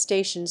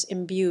manifestations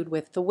imbued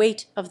with the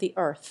weight of the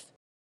earth.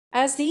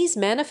 As these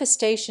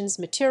manifestations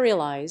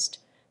materialized,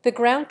 the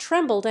ground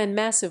trembled and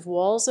massive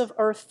walls of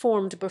earth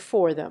formed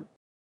before them.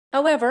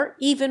 However,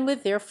 even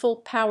with their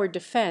full-power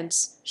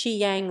defense, Shi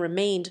Yang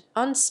remained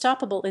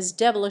unstoppable as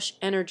devilish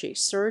energy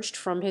surged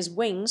from his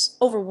wings,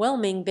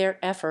 overwhelming their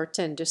effort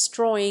and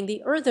destroying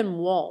the earthen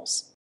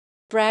walls.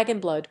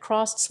 Dragonblood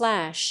crossed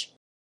slash.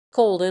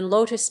 Golden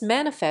Lotus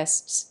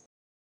manifests.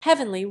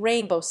 Heavenly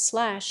Rainbow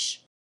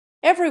slash.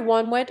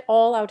 Everyone went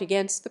all out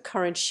against the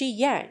current Shi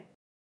Yang.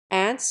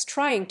 Ants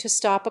trying to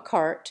stop a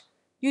cart.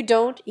 You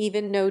don't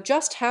even know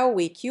just how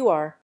weak you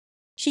are.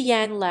 Shi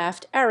Yang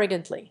laughed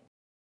arrogantly.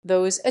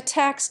 Those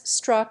attacks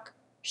struck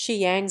Shi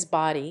Yang's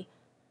body,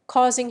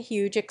 causing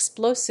huge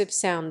explosive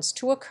sounds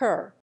to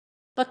occur.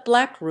 But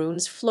black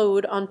runes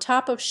flowed on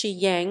top of Shi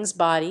Yang's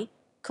body,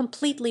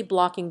 completely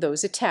blocking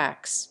those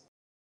attacks.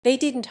 They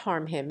didn't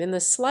harm him in the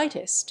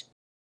slightest.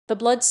 The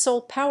blood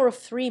soul power of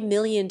 3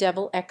 million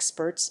devil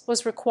experts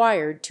was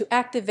required to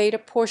activate a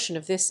portion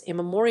of this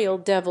immemorial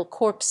devil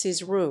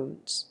corpse's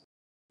runes.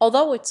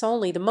 Although it's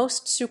only the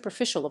most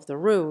superficial of the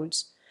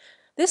runes,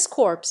 this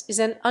corpse is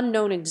an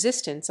unknown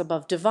existence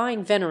above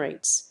divine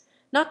venerates,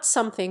 not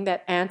something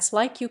that ants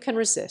like you can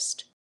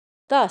resist.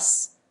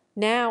 Thus,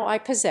 now I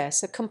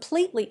possess a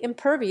completely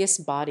impervious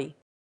body.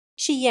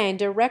 Shi Yang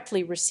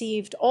directly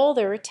received all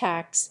their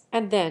attacks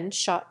and then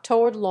shot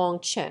toward Long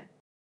Chen.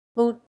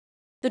 The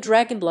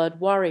Dragonblood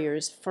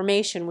warriors'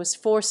 formation was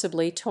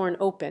forcibly torn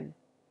open,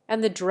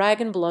 and the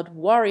Dragonblood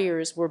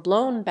warriors were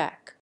blown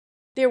back.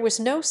 There was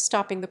no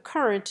stopping the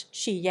current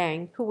Shi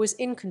Yang, who was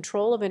in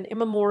control of an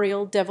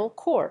immemorial devil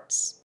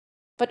corpse.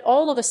 But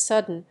all of a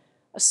sudden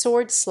a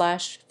sword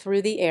slashed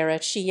through the air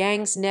at Shi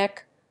Yang's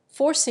neck,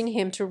 forcing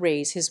him to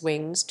raise his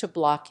wings to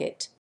block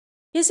it.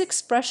 His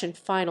expression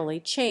finally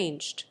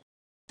changed.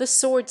 The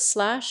sword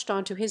slashed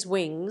onto his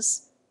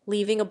wings,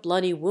 leaving a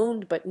bloody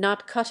wound but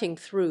not cutting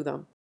through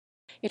them.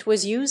 It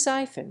was Yu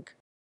Zaifeng.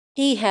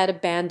 He had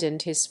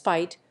abandoned his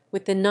fight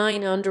with the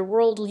 9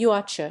 underworld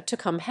Yuacha to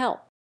come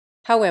help.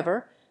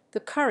 However, the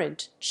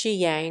current Shi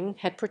Yang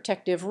had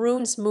protective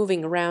runes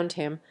moving around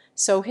him,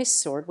 so his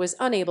sword was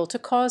unable to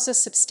cause a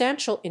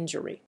substantial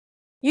injury.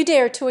 "You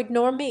dare to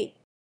ignore me!"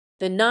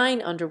 The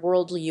 9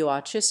 underworld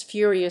Yuacha's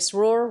furious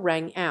roar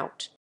rang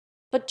out.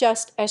 But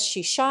just as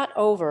she shot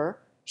over,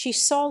 she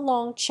saw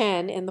Long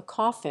Chen in the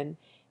coffin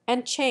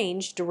and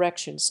changed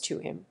directions to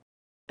him.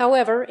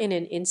 However, in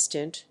an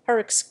instant her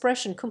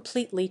expression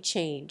completely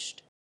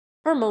changed.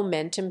 Her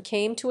momentum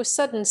came to a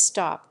sudden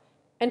stop,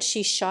 and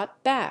she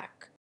shot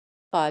back.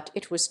 But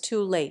it was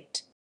too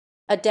late.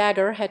 A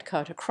dagger had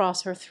cut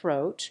across her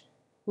throat,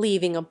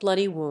 leaving a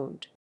bloody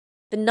wound.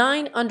 The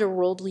 9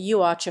 underworld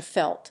Yuacha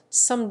felt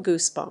some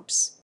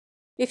goosebumps.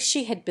 If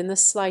she had been the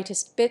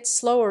slightest bit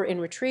slower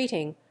in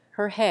retreating,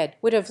 her head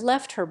would have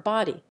left her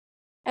body.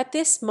 At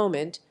this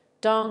moment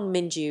Dong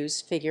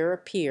Minju's figure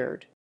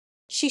appeared.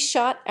 She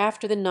shot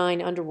after the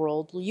 9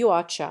 underworld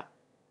Yuacha,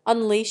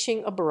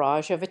 unleashing a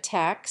barrage of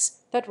attacks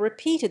that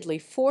repeatedly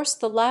forced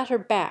the latter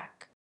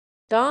back.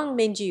 Dong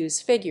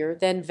Minju's figure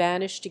then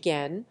vanished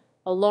again,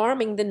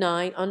 alarming the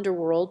 9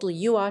 underworld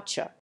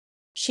Yuacha.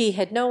 She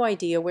had no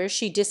idea where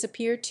she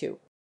disappeared to.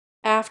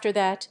 After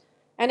that,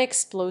 an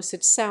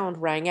explosive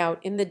sound rang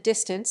out in the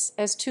distance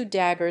as 2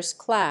 daggers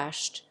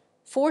clashed,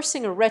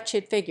 forcing a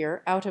wretched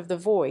figure out of the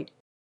void.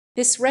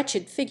 This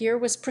wretched figure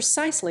was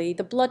precisely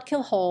the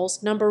Bloodkill Hall's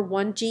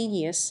 #1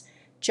 genius,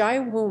 Jai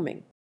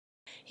Wuming.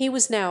 He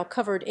was now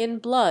covered in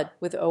blood,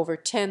 with over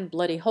 10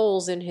 bloody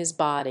holes in his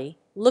body,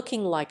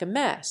 looking like a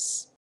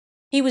mess.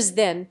 He was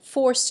then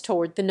forced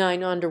toward the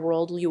 9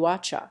 underworld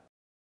Yuacha.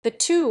 "The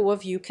 2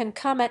 of you can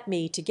come at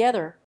me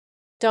together."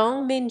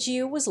 Dong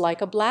Minju was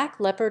like a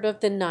black leopard of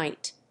the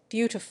night,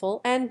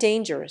 beautiful and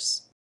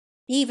dangerous.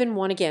 Even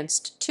 1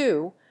 against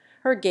 2,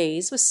 her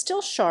gaze was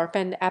still sharp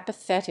and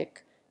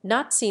apathetic,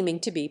 not seeming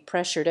to be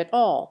pressured at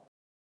all.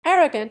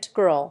 Arrogant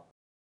girl!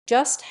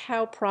 Just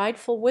how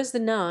prideful was the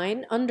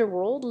 9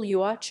 underworld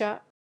Yuacha?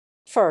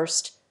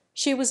 First,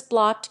 she was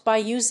blocked by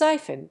Yu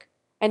Zaifeng,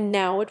 and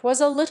now it was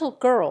a little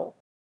girl.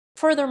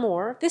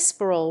 Furthermore, this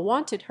girl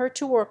wanted her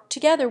to work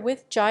together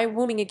with Jai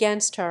Wuming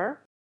against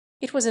her.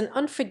 It was an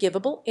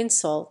unforgivable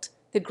insult,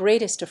 the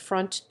greatest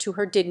affront to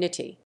her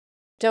dignity.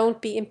 "Don't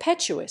be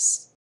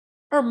impetuous.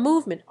 Her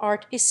movement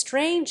art is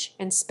strange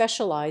and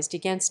specialized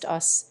against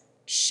us,"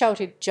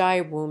 shouted Jai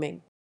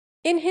Wuming.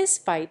 In his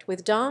fight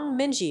with Dong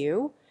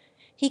Minjiu,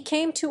 he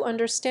came to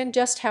understand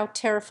just how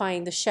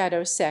terrifying the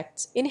Shadow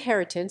Sect's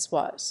inheritance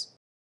was.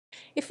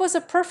 It was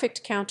a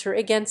perfect counter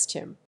against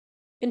him.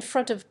 In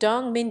front of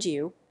Dong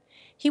Minjiu,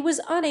 he was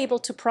unable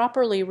to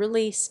properly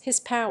release his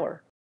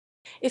power.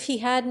 If he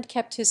hadn't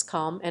kept his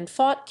calm and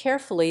fought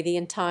carefully the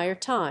entire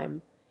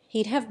time,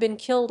 he'd have been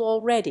killed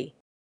already.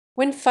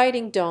 When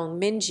fighting Dong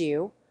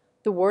Minjiu,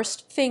 the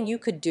worst thing you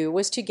could do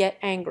was to get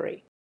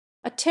angry.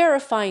 A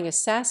terrifying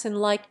assassin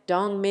like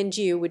Dong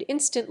Minjiu would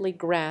instantly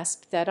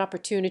grasp that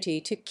opportunity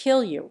to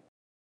kill you.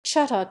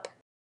 "Shut up.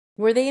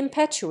 You're the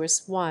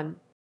impetuous one.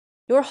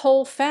 Your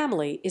whole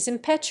family is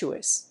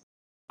impetuous.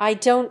 I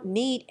don't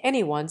need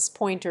anyone's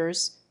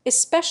pointers,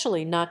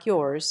 especially not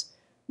yours."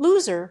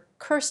 Loser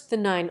cursed the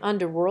 9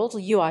 underworld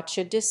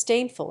Yuacha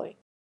disdainfully.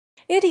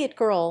 "Idiot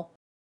girl."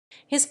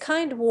 His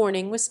kind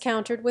warning was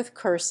countered with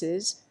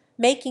curses,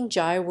 making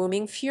Jai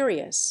Wuming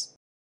furious.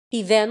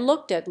 He then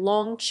looked at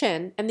Long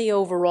Chen and the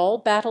overall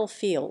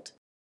battlefield.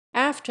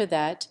 After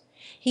that,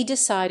 he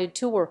decided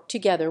to work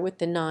together with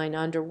the 9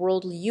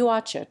 underworld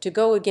Yuacha to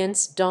go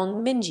against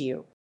Dong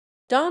Minjiu.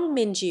 Dong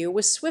Minjiu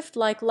was swift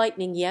like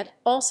lightning, yet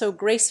also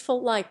graceful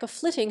like a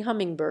flitting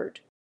hummingbird.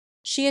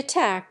 She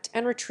attacked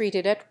and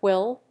retreated at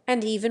will,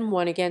 and even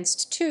 1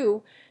 against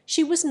 2,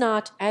 she was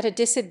not at a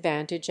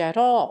disadvantage at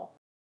all.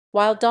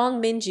 While Dong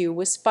Minjiu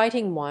was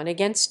fighting 1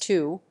 against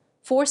 2,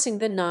 forcing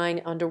the 9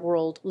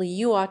 underworld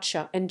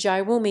Yuacha and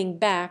Jai Wuming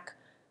back,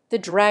 the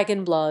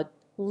Dragonblood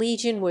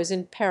Legion was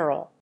in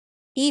peril.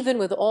 Even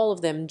with all of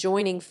them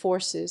joining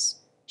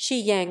forces, Shi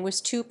Yang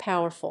was too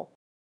powerful.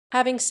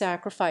 Having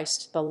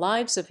sacrificed the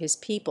lives of his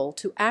people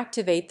to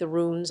activate the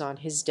runes on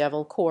his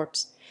devil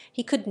corpse,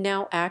 he could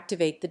now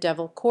activate the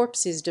devil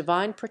corpse's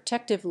divine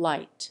protective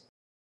light.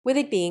 With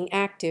it being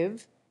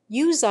active,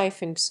 Yu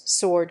Zaifeng's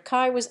sword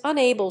Kai was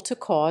unable to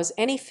cause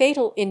any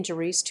fatal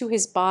injuries to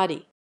his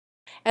body.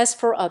 As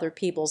for other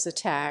people's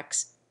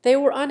attacks, they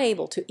were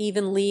unable to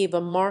even leave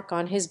a mark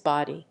on his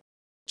body.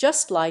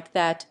 Just like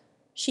that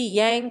Shi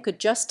Yang could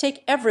just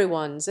take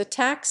everyone's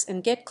attacks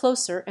and get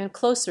closer and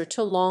closer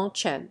to Long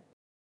Chen.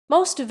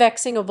 Most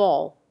vexing of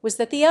all was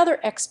that the other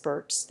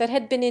experts that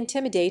had been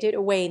intimidated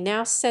away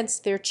now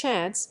sensed their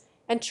chance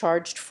and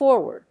charged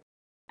forward.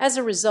 As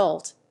a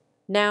result,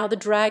 now the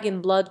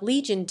Dragon Blood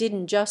Legion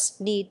didn't just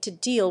need to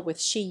deal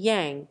with Shi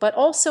Yang, but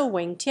also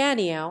Wang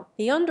Tianyao,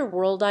 the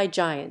underworld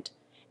giant,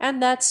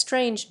 and that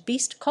strange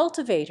beast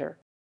cultivator.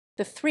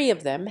 The three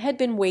of them had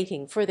been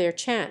waiting for their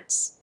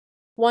chance.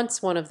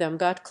 Once one of them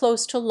got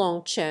close to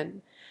Long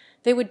Chen,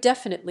 they would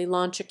definitely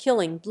launch a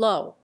killing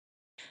blow.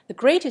 The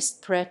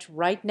greatest threat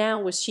right now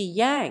was Shi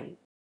Yang.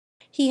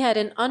 He had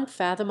an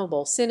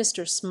unfathomable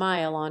sinister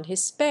smile on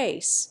his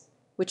face,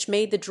 which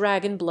made the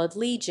Dragon Blood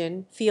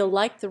Legion feel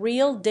like the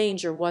real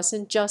danger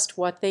wasn't just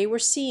what they were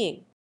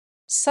seeing.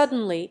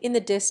 Suddenly, in the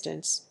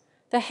distance,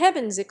 the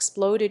heavens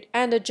exploded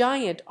and a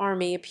giant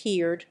army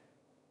appeared,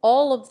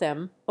 all of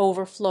them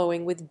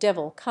overflowing with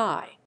devil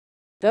Kai.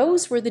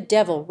 Those were the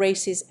devil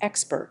race's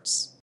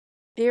experts.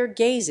 Their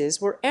gazes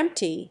were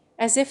empty,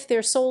 as if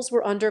their souls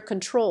were under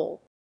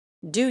control.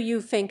 Do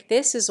you think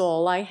this is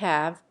all I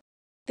have?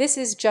 This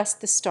is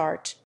just the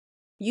start.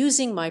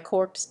 Using my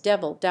corpse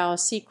devil Dao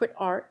secret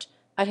art,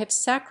 I have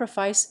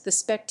sacrificed the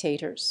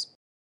spectators.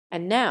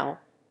 And now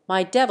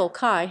my devil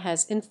Kai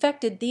has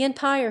infected the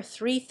entire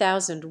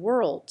 3,000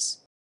 worlds.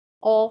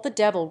 All the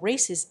devil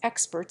race's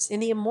experts in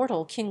the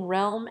immortal king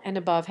realm and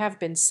above have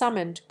been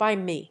summoned by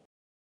me.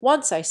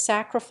 Once I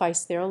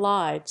sacrifice their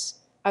lives,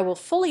 I will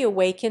fully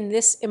awaken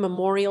this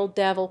immemorial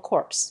devil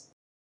corpse.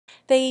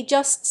 They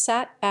just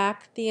sat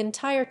back the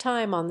entire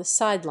time on the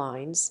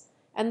sidelines,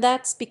 and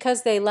that's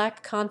because they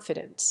lack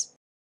confidence.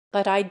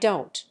 But I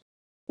don't.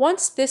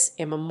 Once this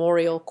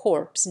immemorial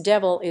corpse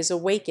devil is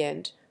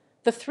awakened,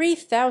 the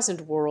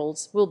 3,000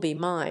 worlds will be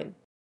mine.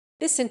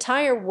 This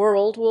entire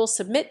world will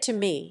submit to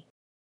me.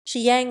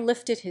 Shi Yang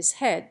lifted his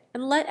head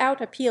and let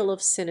out a peal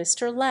of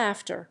sinister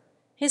laughter,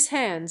 his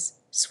hands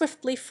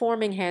swiftly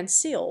forming hand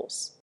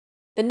seals.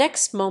 The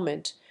next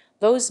moment,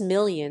 those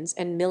millions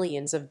and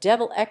millions of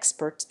devil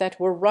experts that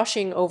were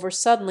rushing over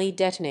suddenly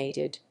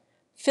detonated,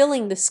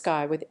 filling the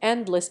sky with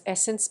endless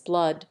essence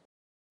blood.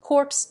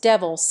 Corpse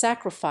devil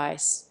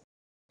sacrifice.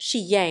 Shi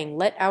Yang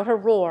let out a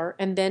roar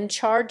and then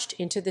charged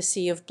into the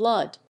sea of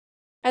blood.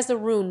 As the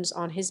runes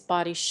on his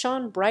body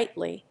shone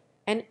brightly,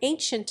 an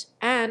ancient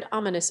and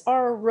ominous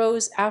aura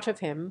rose out of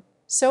him,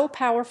 so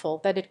powerful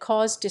that it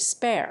caused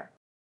despair.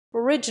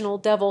 Original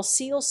devil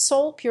seal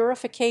soul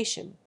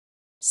purification.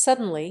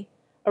 Suddenly,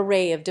 a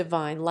ray of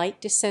divine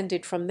light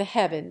descended from the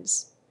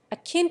heavens,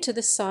 akin to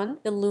the sun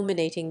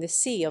illuminating the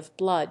sea of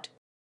blood.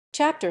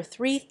 Chapter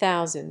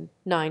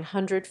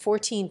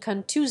 3914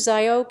 Kantu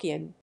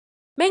Zyokian.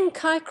 Meng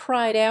Kai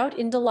cried out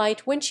in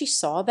delight when she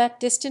saw that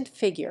distant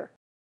figure.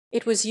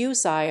 It was Yu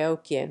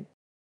Zyokian.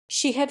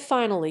 She had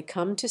finally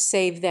come to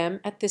save them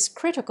at this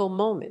critical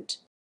moment.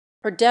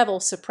 Her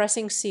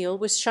devil-suppressing seal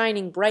was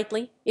shining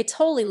brightly, its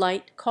holy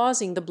light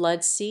causing the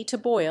blood sea to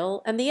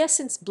boil and the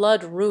essence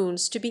blood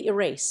runes to be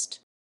erased.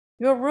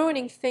 "You're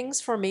ruining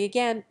things for me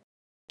again.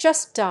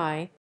 Just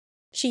die."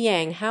 Shi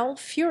Yang howled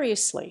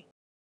furiously.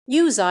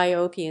 Yu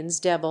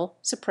Zyokian's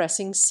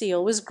devil-suppressing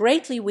seal was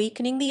greatly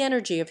weakening the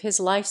energy of his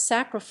life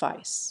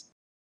sacrifice.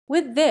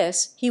 With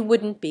this, he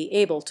wouldn't be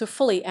able to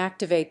fully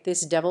activate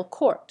this devil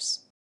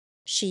corpse.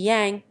 Shi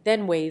Yang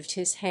then waved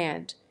his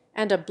hand,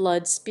 and a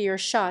blood spear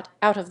shot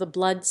out of the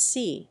blood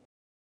sea.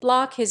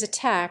 Block his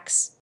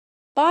attacks.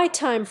 Buy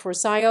time for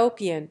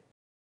Zyokian.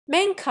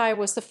 Meng Kai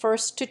was the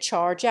first to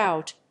charge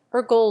out,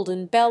 her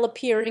golden bell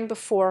appearing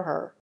before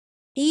her.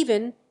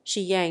 Even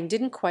Shi Yang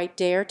didn't quite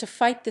dare to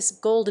fight this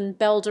golden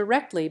bell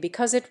directly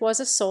because it was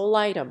a soul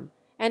item,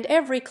 and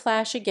every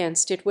clash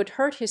against it would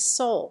hurt his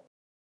soul.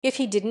 If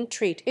he didn't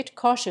treat it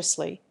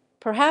cautiously,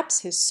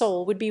 perhaps his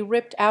soul would be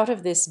ripped out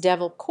of this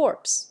devil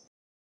corpse.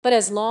 But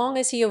as long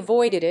as he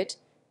avoided it,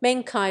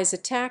 Meng Kai's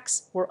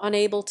attacks were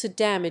unable to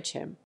damage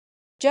him.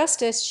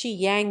 Just as Shi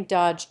Yang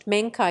dodged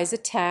Meng Kai's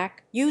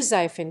attack, Yu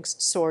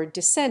Zaifeng's sword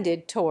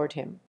descended toward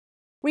him.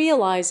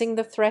 Realizing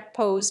the threat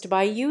posed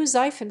by Yu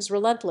Zaifeng's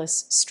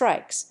relentless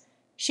strikes,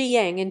 Shi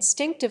Yang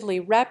instinctively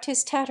wrapped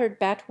his tattered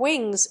bat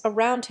wings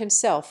around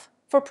himself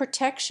for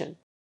protection.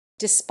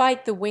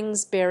 Despite the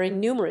wings bearing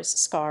numerous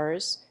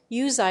scars,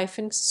 Yu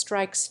Zaifeng's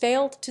strikes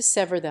failed to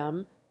sever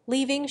them,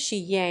 leaving Shi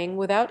Yang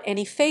without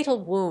any fatal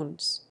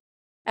wounds.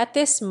 At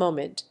this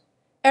moment,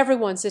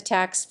 everyone's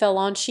attacks fell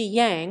on Shi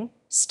Yang,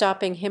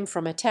 stopping him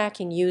from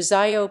attacking Yu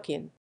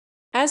Zyokian.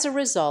 As a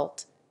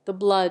result, the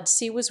blood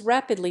sea was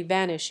rapidly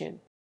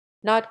vanishing.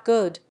 Not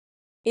good.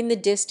 In the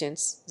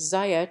distance,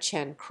 Zaya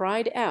Chen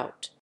cried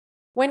out.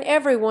 When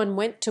everyone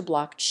went to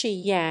block Shi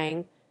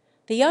Yang,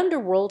 the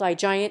underworld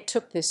giant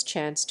took this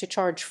chance to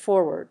charge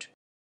forward.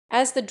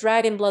 As the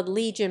Dragon Blood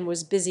Legion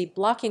was busy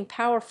blocking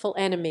powerful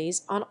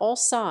enemies on all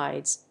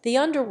sides, the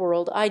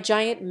underworld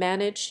giant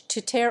managed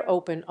to tear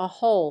open a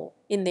hole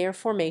in their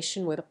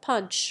formation with a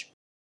punch.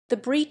 The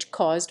breach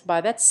caused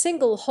by that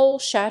single hole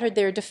shattered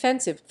their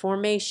defensive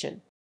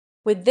formation.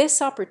 With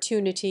this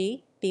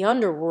opportunity, the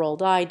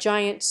underworld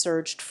giant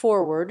surged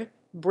forward,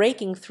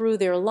 breaking through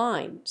their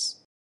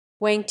lines.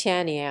 Wang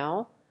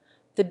Tianyao,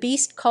 the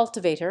beast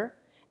cultivator,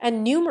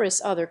 and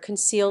numerous other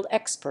concealed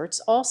experts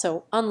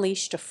also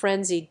unleashed a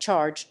frenzied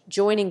charge,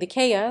 joining the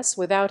chaos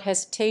without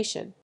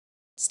hesitation.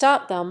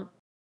 "Stop them!"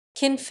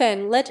 Qin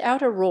Feng let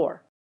out a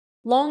roar.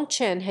 Long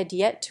Chen had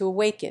yet to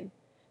awaken,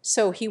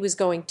 so he was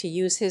going to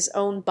use his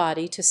own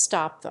body to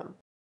stop them.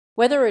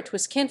 Whether it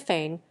was Qin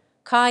Feng,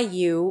 Kai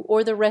Yu,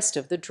 or the rest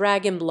of the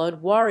Dragon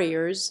Blood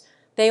warriors,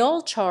 they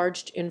all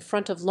charged in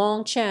front of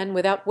Long Chen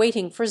without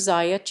waiting for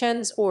Zaya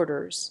Chen's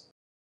orders.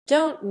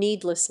 "Don't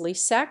needlessly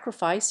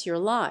sacrifice your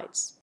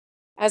lives.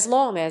 As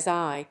long as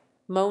I,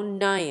 Mo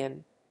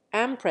Nian,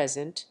 am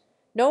present,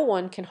 no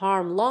one can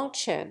harm Long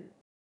Chen."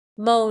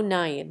 Mo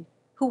Nian,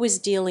 who was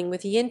dealing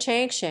with Yin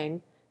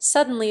Changsheng,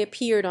 suddenly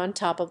appeared on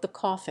top of the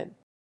coffin.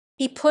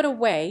 He put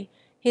away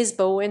his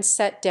bow and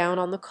sat down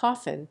on the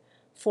coffin,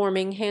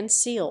 forming hand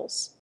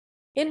seals.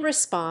 In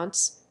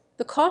response,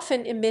 the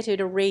coffin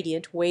emitted a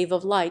radiant wave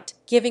of light,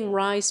 giving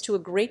rise to a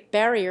great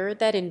barrier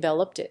that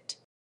enveloped it.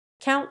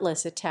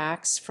 Countless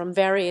attacks from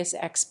various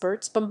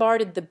experts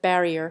bombarded the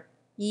barrier,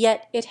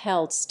 yet it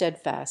held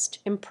steadfast,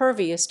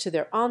 impervious to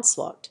their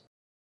onslaught.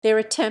 Their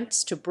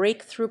attempts to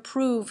break through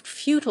proved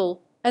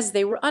futile, as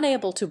they were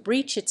unable to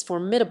breach its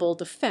formidable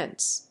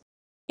defense.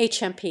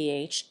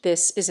 HMPH,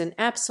 this is an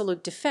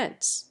absolute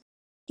defense.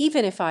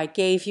 Even if I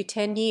gave you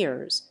 10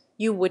 years,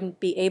 you wouldn't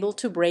be able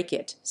to break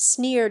it,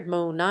 sneered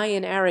Mo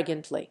Nian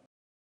arrogantly.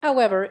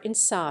 However,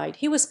 inside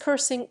he was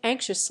cursing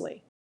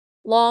anxiously.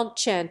 "Long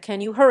Chen, can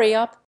you hurry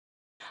up?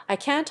 I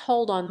can't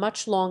hold on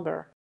much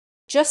longer."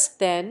 Just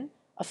then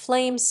a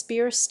flame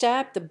spear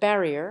stabbed the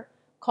barrier,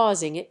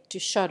 causing it to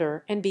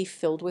shudder and be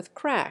filled with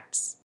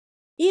cracks.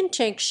 Yin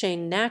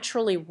Chengsheng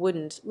naturally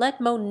wouldn't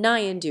let Mo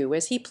Nian do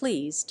as he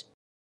pleased.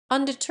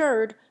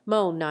 Undeterred,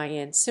 Mo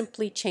Nian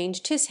simply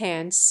changed his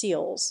hand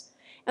seals,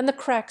 and the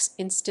cracks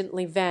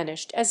instantly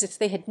vanished as if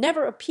they had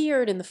never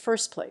appeared in the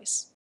first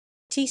place.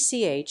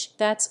 "TCH,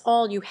 that's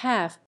all you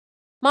have,"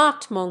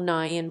 mocked Mo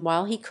Nian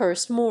while he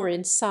cursed more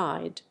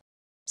inside.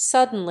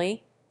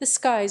 Suddenly the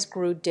skies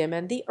grew dim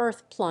and the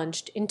earth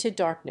plunged into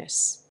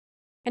darkness.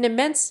 An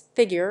immense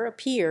figure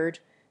appeared,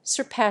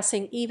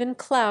 surpassing even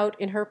cloud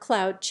in her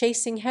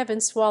cloud-chasing,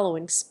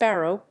 heaven-swallowing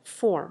sparrow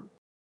form.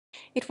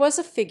 It was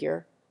a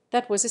figure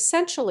that was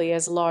essentially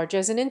as large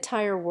as an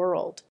entire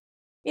world.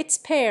 Its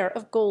pair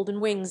of golden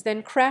wings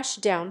then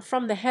crashed down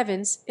from the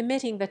heavens,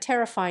 emitting the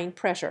terrifying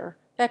pressure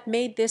that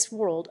made this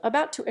world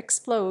about to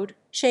explode,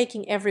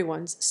 shaking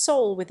everyone's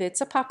soul with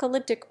its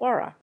apocalyptic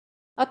aura.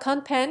 "A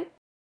Kunpen?"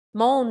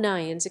 Mo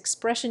Nian's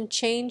expression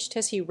changed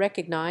as he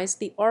recognized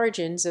the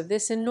origins of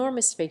this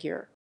enormous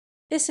figure.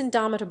 This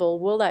indomitable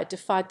will that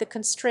defied the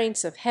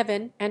constraints of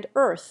heaven and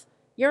earth,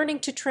 yearning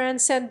to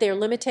transcend their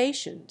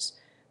limitations,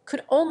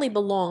 could only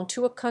belong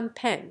to a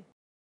Kunpen.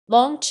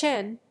 "Long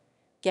Chen,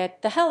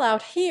 get the hell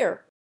out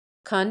here!"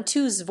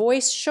 Kantu's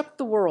voice shook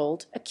the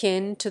world,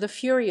 akin to the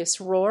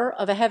furious roar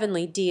of a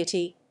heavenly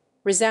deity,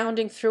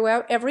 resounding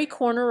throughout every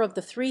corner of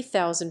the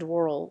 3,000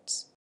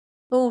 worlds.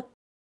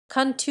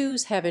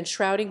 Kantu's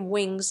heaven-shrouding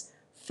wings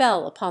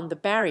fell upon the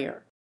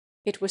barrier.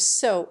 It was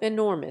so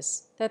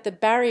enormous that the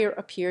barrier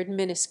appeared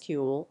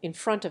minuscule in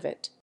front of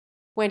it.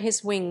 When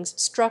his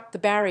wings struck the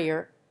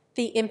barrier,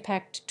 the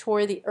impact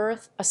tore the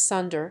earth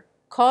asunder,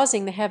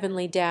 causing the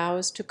heavenly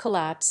Taos to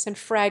collapse and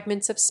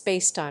fragments of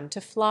spacetime to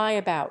fly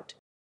about.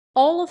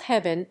 All of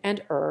heaven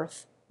and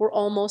earth were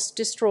almost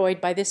destroyed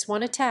by this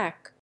one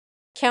attack.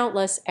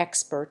 Countless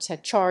experts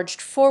had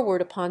charged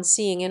forward upon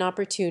seeing an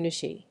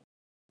opportunity.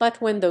 But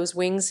when those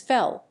wings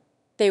fell,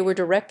 they were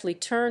directly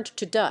turned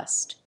to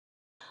dust.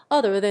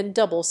 Other than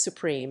double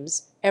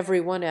supremes,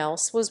 everyone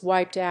else was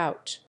wiped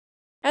out.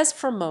 As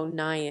for Mo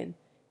Nian,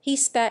 he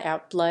spat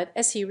out blood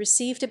as he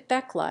received a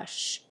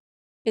backlash.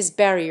 His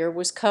barrier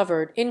was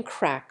covered in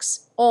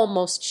cracks,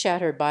 almost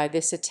shattered by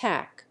this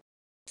attack.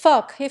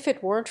 "Fuck, if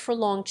it weren't for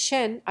Long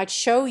Chen, I'd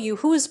show you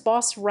who's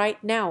boss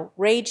right now,"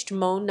 raged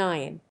Mo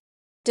Nian.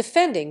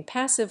 Defending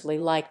passively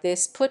like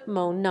this put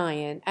Mo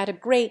Nian at a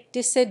great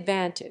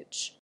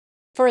disadvantage.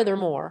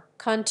 Furthermore,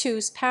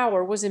 Kantu's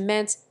power was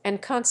immense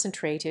and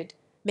concentrated,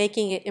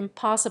 making it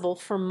impossible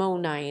for Mo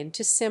Nian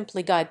to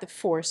simply guide the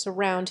force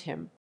around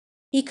him.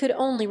 He could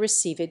only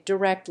receive it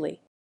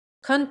directly.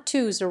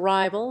 Kantu's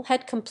arrival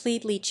had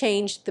completely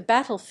changed the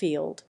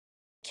battlefield.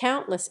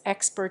 Countless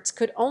experts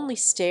could only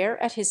stare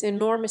at his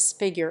enormous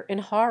figure in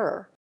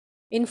horror.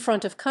 In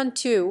front of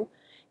Kantu,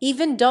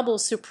 even double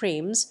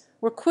supremes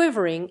were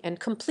quivering and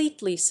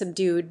completely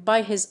subdued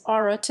by his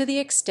aura to the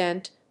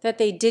extent that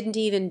they didn't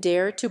even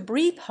dare to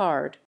breathe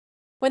hard.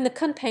 When the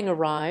Kunpeng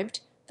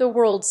arrived, the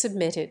world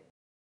submitted.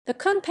 The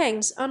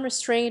Kunpeng's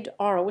unrestrained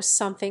aura was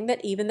something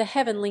that even the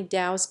heavenly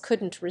Taos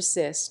couldn't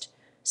resist,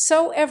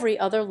 so every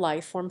other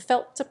life form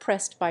felt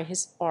suppressed by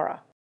his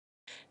aura.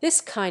 This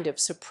kind of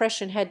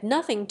suppression had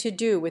nothing to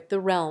do with the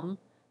realm,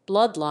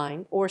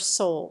 bloodline, or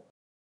soul.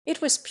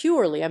 It was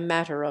purely a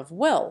matter of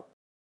will.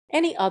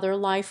 Any other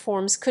life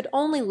forms could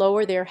only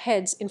lower their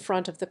heads in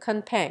front of the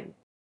Kunpeng.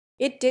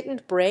 It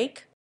didn't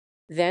break?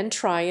 Then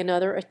try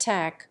another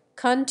attack,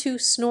 Kuntu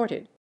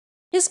snorted.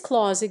 His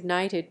claws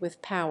ignited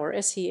with power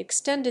as he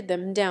extended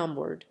them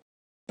downward.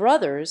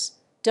 "Brothers,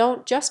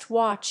 don't just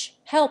watch,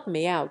 help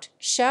me out,"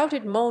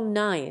 shouted Mo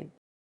Nyan.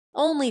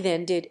 Only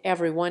then did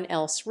everyone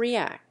else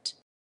react.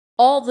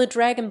 All the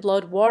Dragon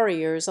Blood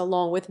warriors,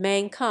 along with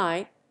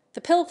Mankai,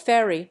 the Pill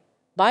Fairy,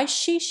 Bai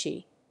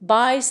Shishi,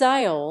 Bai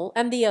Ziol,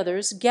 and the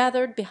others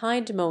gathered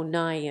behind Mo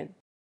Nyan.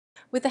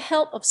 With the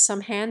help of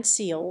some hand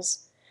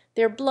seals,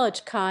 their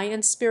blood, Kai,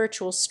 and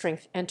spiritual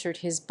strength entered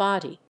his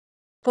body.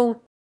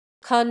 Boom!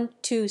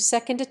 Kuntu's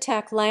second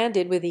attack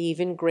landed with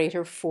even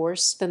greater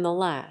force than the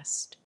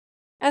last.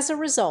 As a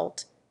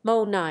result,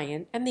 Mo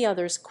Nyan and the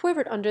others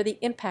quivered under the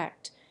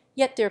impact,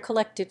 yet their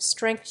collective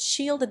strength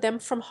shielded them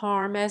from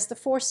harm as the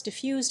force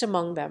diffused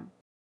among them.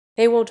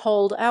 "They won't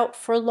hold out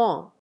for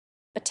long."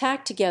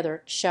 "Attack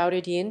together,"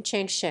 shouted Yin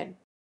Chengshen.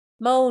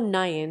 Mo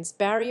Nyan's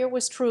barrier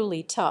was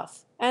truly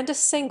tough, and a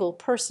single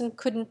person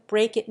couldn't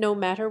break it no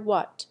matter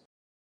what.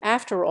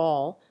 After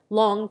all,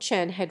 Long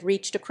Chen had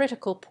reached a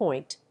critical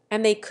point,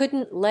 and they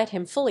couldn't let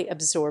him fully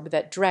absorb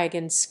that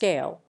dragon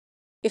scale.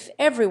 If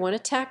everyone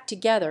attacked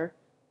together,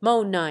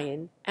 Mo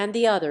Nyan and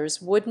the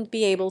others wouldn't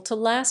be able to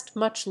last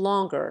much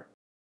longer.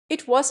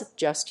 It wasn't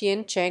just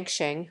Yin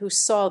Changsheng who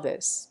saw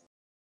this.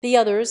 The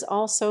others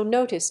also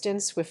noticed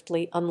and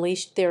swiftly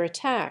unleashed their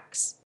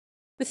attacks.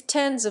 With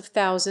tens of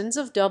thousands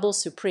of double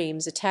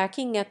supremes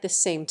attacking at the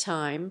same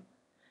time,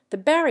 the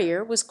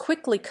barrier was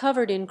quickly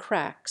covered in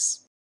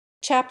cracks.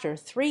 Chapter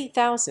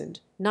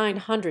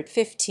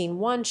 3915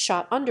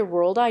 One-Shot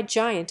Underworld Eye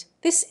Giant.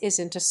 This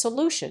isn't a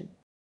solution.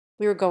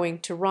 "We're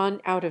going to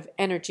run out of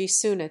energy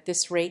soon at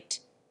this rate,"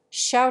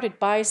 shouted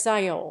Bai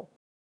Ziol.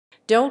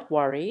 "Don't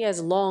worry,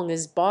 as long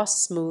as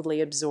Boss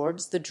smoothly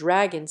absorbs the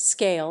dragon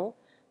scale,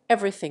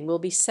 everything will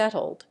be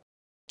settled.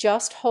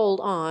 Just hold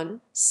on,"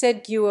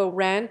 said Guo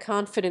Ran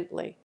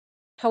confidently.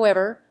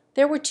 However,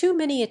 there were too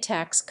many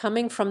attacks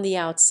coming from the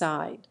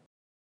outside.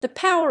 The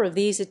power of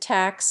these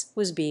attacks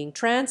was being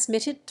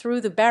transmitted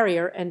through the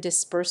barrier and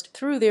dispersed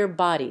through their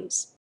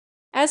bodies.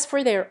 As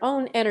for their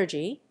own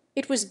energy,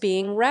 it was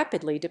being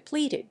rapidly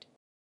depleted.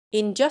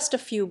 In just a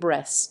few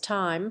breaths'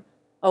 time,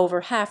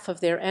 over half of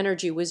their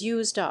energy was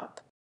used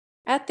up.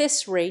 At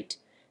this rate,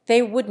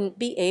 they wouldn't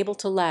be able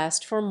to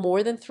last for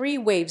more than 3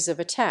 waves of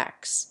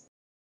attacks.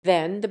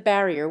 Then the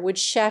barrier would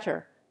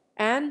shatter,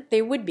 and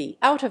they would be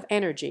out of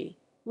energy,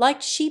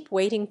 like sheep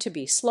waiting to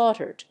be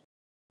slaughtered.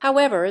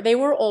 However, they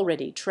were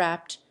already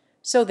trapped,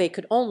 so they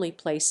could only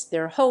place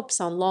their hopes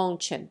on Long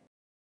Chen.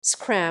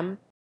 "Scram!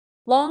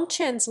 Long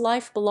Chen's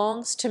life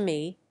belongs to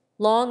me,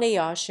 Long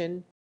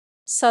Eoshin."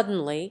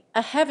 Suddenly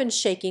a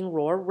heaven-shaking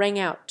roar rang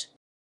out.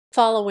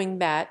 Following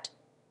that,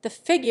 the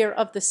figure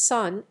of the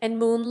sun and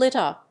moon lit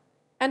up,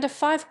 and a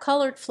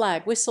 5-colored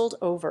flag whistled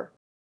over.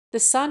 The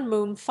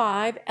Sun-Moon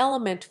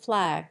 5-element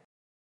flag.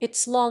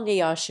 "It's Long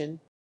Eoshin."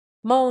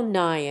 Mo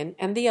Nyan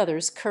and the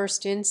others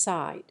cursed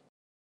inside.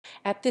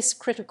 At this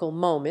critical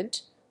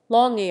moment,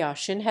 Long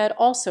Eoshin had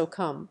also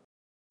come.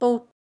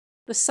 Both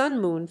the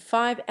Sun-Moon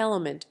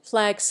 5-element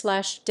flag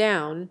slashed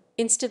down,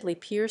 instantly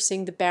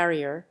piercing the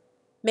barrier,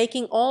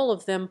 making all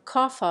of them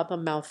cough up a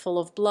mouthful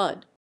of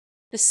blood.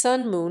 The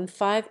Sun-Moon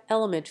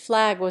 5-element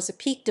flag was a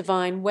peak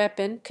divine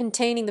weapon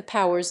containing the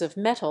powers of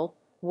metal,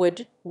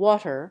 wood,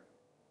 water,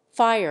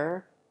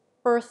 fire,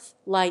 earth,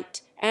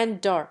 light, and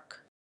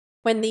dark.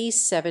 When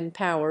these 7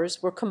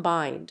 powers were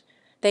combined,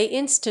 they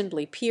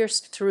instantly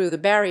pierced through the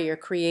barrier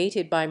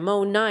created by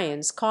Mo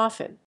Nyan's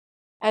coffin.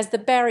 As the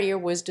barrier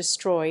was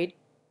destroyed,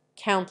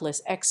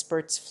 countless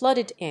experts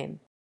flooded in.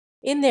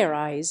 In their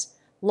eyes,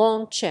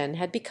 Long Chen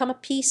had become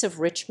a piece of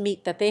rich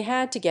meat that they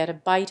had to get a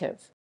bite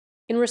of.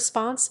 In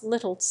response,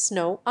 Little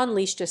Snow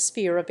unleashed a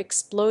sphere of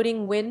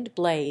exploding wind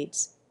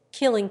blades,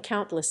 killing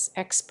countless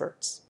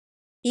experts.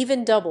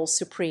 Even double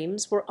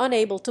supremes were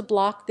unable to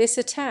block this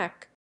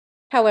attack.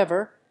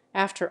 However,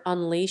 after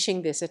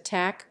unleashing this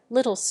attack,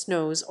 Little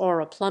Snow's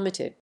aura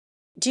plummeted.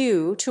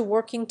 Due to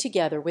working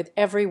together with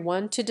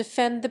everyone to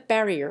defend the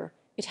barrier,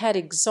 it had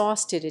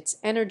exhausted its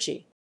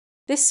energy.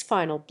 This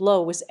final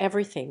blow was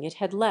everything it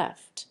had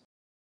left.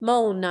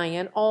 Mo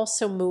Nyan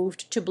also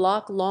moved to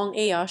block Long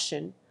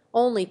Eoshin,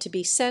 only to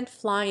be sent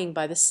flying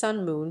by the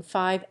Sun-Moon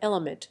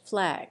 5-element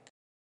flag.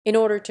 In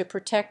order to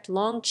protect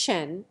Long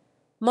Chen,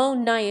 Mo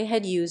Nyan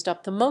had used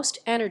up the most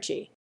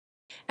energy.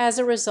 As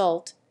a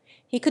result,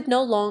 he could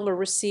no longer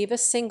receive a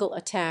single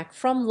attack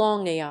from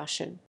Long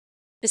Eoshin.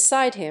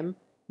 Beside him,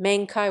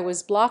 Mankai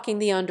was blocking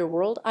the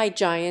underworld Eye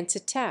Giant's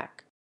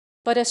attack.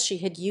 But as she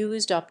had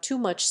used up too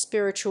much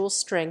spiritual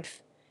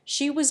strength,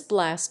 she was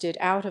blasted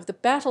out of the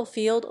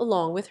battlefield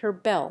along with her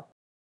bell.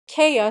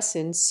 Chaos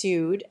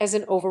ensued as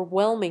an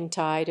overwhelming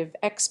tide of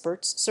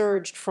experts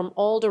surged from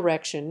all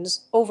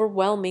directions,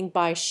 overwhelming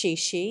Bai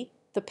Shishi,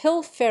 the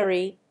Pill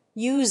Fairy,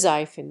 Yu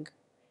Zaifeng,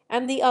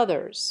 and the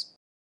others.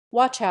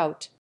 "Watch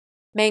out!"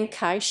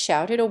 Mankai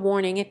shouted a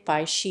warning at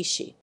Bai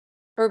Shishi.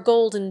 Her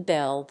golden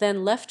bell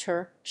then left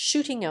her,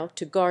 shooting out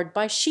to guard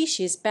Bai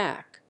Shishi's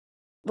back.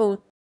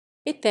 Boom!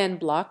 It then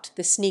blocked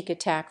the sneak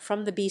attack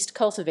from the beast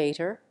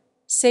cultivator,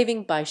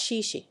 saving Bai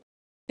Shishi.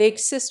 Big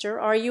sister,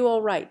 are you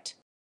all right?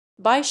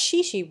 Bai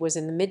Shishi was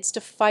in the midst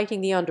of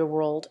fighting the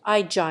underworld,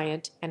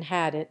 giant, and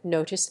hadn't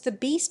noticed the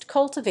beast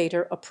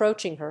cultivator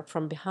approaching her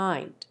from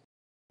behind.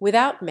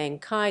 Without Meng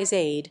Kai's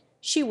aid,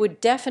 she would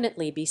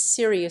definitely be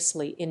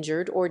seriously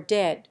injured or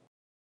dead.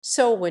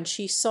 So when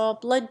she saw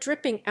blood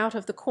dripping out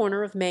of the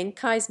corner of Meng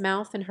Kai's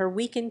mouth and her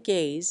weakened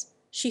gaze,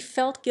 she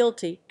felt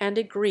guilty and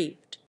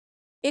aggrieved.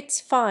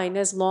 "It's fine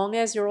as long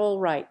as you're all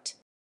right."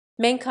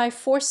 Meng Kai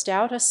forced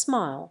out a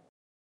smile.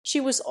 She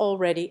was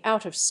already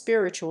out of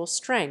spiritual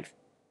strength,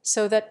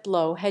 so that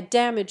blow had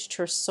damaged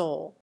her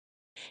soul.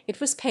 It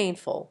was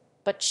painful,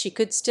 but she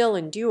could still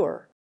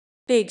endure.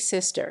 Big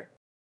sister.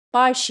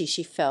 Bai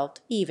Shishi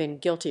felt even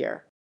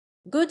guiltier.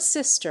 Good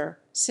sister,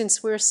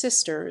 since we're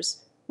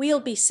sisters, we'll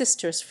be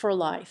sisters for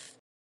life.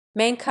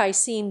 Meng Kai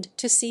seemed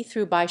to see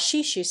through Bai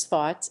Shishi's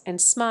thoughts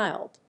and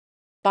smiled.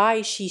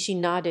 Bai Shishi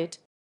nodded.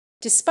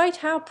 Despite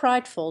how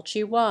prideful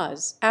she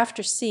was,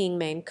 after seeing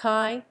Meng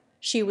Kai,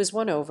 she was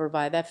won over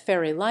by that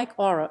fairy-like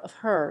aura of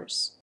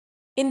hers.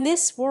 In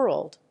this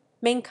world,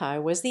 Meng Kai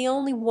was the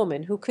only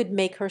woman who could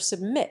make her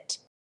submit.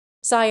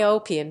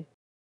 Ziopian.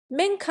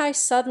 Meng Kai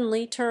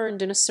suddenly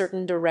turned in a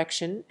certain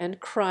direction and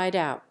cried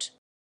out.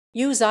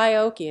 Yu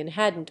Ziopian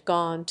hadn't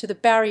gone to the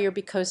barrier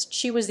because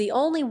she was the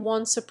only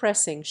one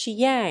suppressing Shi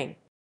Yang.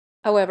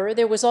 However,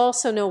 there was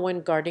also no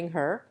one guarding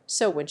her,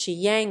 so when Shi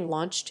Yang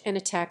launched an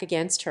attack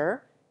against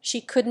her,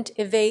 she couldn't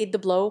evade the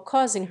blow,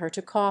 causing her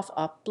to cough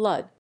up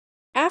blood.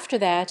 After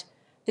that,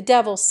 the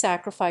devil's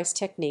sacrifice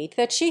technique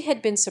that she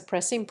had been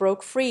suppressing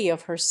broke free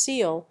of her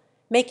seal,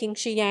 making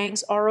Shi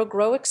Yang's aura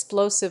grow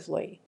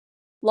explosively.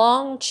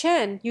 "Long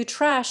Chen, you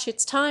trash,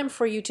 it's time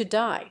for you to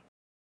die."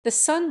 The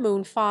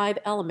Sun-Moon 5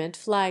 element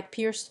flag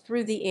pierced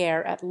through the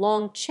air at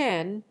Long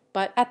Chen,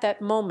 but at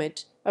that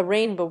moment a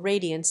rainbow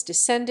radiance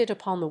descended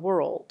upon the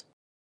world.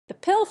 The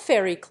Pill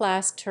Fairy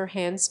clasped her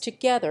hands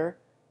together,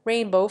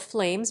 rainbow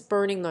flames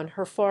burning on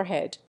her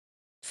forehead.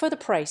 For the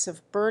price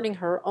of burning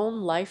her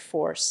own life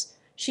force,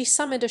 she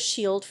summoned a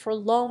shield for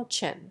Long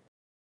Chen.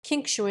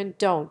 Qingshuan,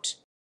 don't.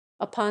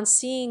 Upon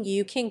seeing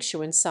Yu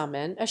Qingshuan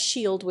summon a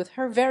shield with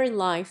her very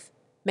life,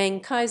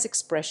 Meng Kai's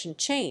expression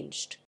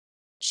changed.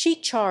 She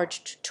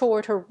charged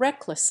toward her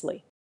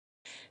recklessly.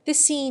 The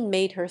scene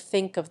made her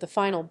think of the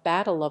final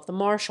battle of the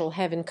Martial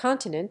Heaven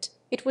continent.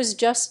 It was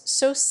just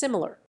so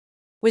similar.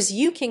 Was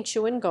Yu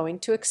Qingshuan going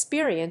to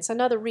experience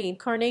another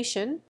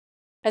reincarnation?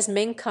 As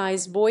Meng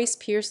Kai's voice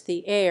pierced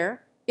the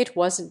air, it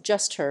wasn't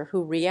just her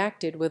who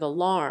reacted with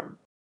alarm.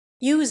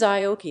 Yu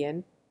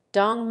Zioqian,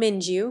 Dong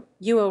Minjiu,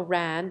 Yuo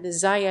Ran,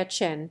 Zaya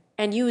Chen,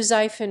 and Yu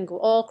Zaifeng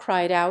all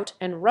cried out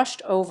and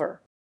rushed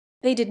over.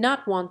 They did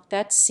not want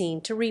that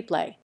scene to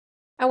replay.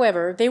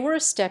 However, they were a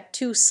step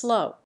too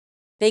slow.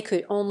 They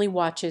could only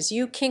watch as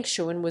Yu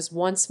Qingshuan was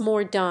once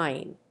more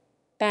dying.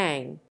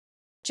 Bang!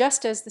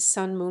 Just as the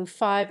Sun-Moon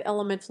 5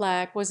 element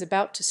flag was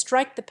about to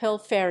strike the Pill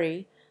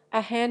Fairy,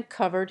 a hand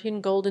covered in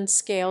golden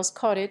scales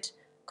caught it,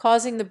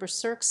 causing the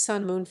berserk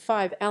Sun-Moon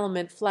 5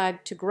 element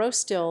flag to grow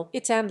still,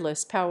 its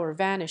endless power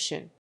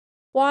vanishing.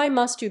 "Why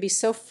must you be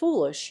so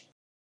foolish?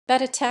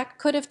 That attack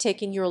could have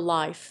taken your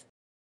life."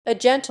 A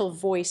gentle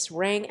voice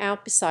rang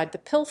out beside the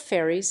Pill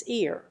Fairy's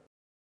ear.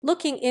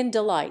 Looking in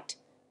delight,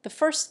 the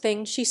first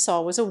thing she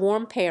saw was a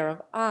warm pair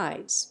of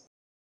eyes.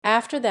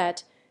 After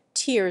that,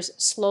 tears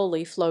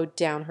slowly flowed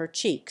down her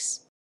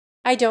cheeks.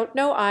 "I don't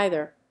know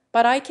either,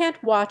 but I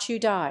can't watch you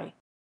die.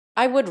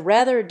 I would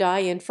rather die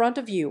in front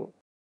of you."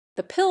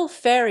 The Pill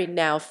Fairy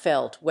now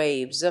felt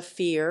waves of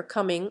fear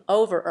coming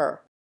over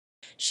her.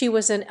 She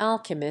was an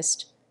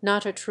alchemist,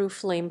 not a true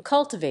flame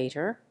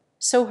cultivator,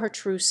 so her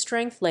true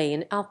strength lay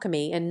in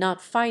alchemy and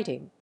not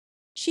fighting.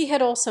 She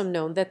had also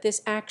known that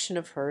this action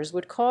of hers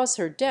would cause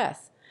her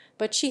death,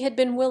 but she had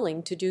been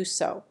willing to do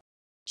so.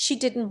 She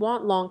didn't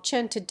want Long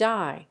Chen to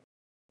die.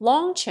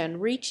 Long Chen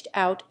reached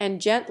out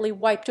and gently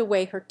wiped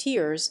away her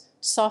tears,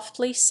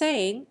 softly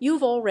saying,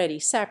 "You've already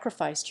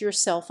sacrificed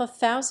yourself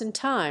 1,000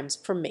 times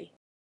for me.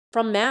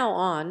 From now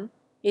on,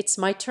 it's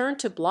my turn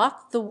to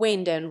block the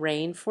wind and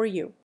rain for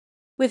you.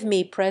 With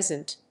me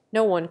present,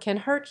 no one can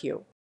hurt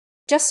you.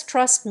 Just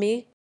trust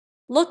me."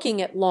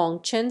 Looking at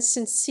Long Chen's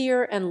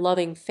sincere and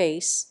loving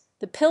face,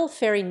 the Pill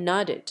Fairy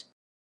nodded.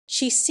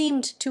 She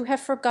seemed to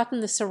have forgotten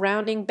the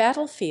surrounding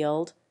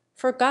battlefield,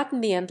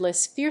 forgotten the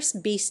endless fierce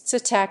beasts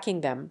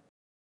attacking them.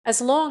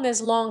 As long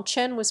as Long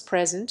Chen was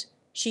present,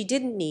 she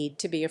didn't need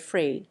to be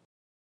afraid.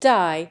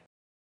 Die.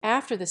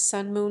 After the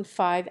Sun-Moon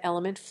 5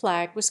 element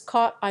flag was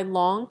caught by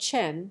Long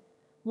Chen,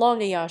 Long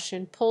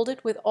Yashin pulled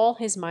it with all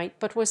his might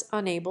but was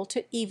unable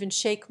to even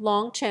shake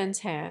Long Chen's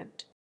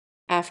hand.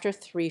 After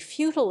 3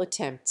 futile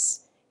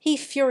attempts, he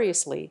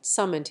furiously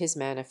summoned his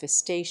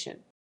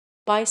manifestation.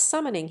 By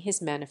summoning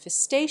his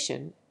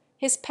manifestation,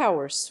 his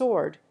power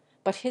soared,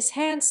 but his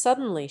hand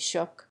suddenly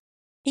shook.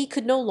 He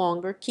could no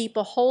longer keep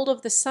a hold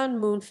of the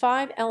Sun-Moon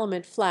 5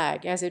 element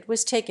flag as it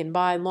was taken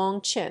by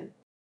Long Chen.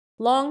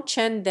 Long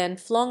Chen then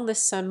flung the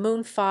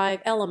Sun-Moon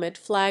 5 element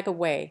flag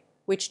away,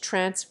 which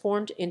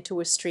transformed into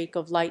a streak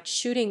of light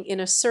shooting in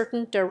a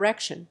certain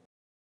direction.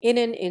 In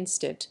an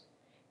instant,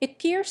 It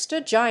pierced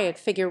a giant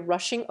figure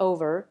rushing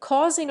over,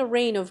 causing a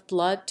rain of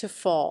blood to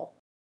fall.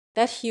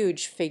 That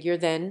huge figure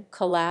then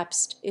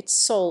collapsed, its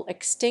soul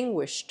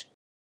extinguished.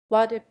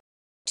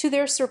 To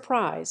their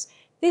surprise,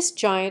 this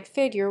giant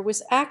figure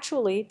was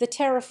actually the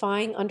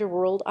terrifying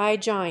underworld eye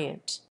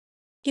giant.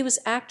 He was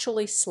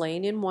actually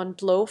slain in one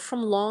blow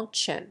from Long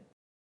Chen.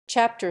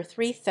 Chapter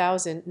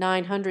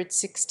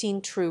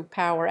 3916 True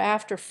Power.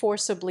 After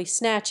forcibly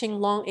snatching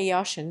Long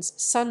Eoshin's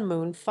Sun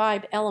Moon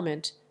 5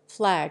 element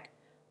flag,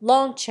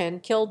 Long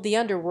Chen killed the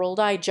underworld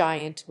eye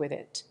giant with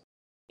it.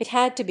 It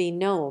had to be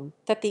known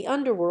that the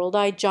underworld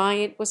eye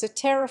giant was a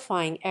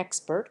terrifying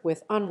expert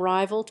with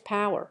unrivaled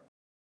power.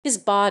 His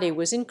body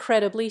was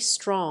incredibly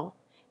strong,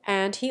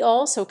 and he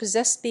also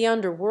possessed the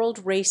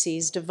underworld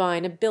race's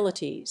divine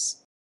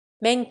abilities.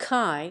 Meng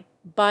Kai,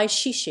 Bai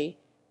Shishi,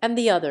 and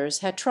the others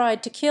had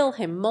tried to kill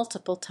him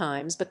multiple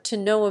times, but to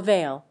no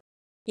avail.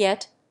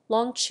 Yet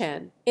Long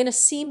Chen, in a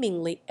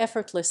seemingly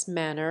effortless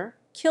manner,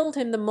 killed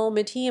him the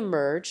moment he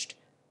emerged,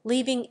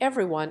 leaving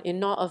everyone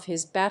in awe of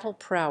his battle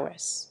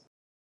prowess.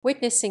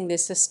 Witnessing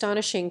this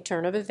astonishing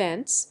turn of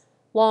events,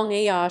 Long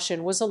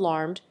Eoshin was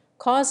alarmed,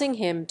 causing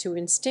him to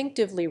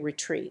instinctively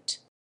retreat.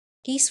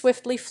 He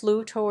swiftly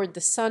flew toward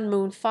the Sun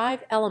Moon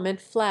 5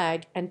 element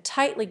flag and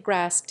tightly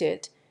grasped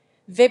it,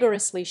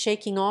 vigorously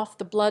shaking off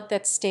the blood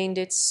that stained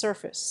its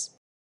surface.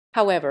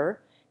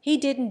 However, he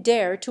didn't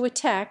dare to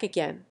attack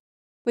again.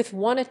 With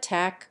one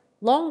attack,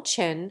 Long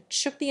Chen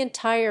shook the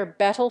entire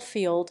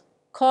battlefield,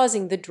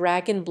 causing the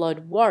Dragon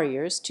Blood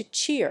warriors to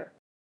cheer.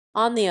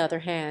 On the other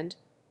hand,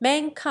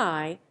 Meng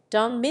Kai,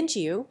 Dong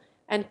Minjiu,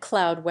 and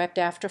Cloud wept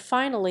after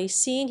finally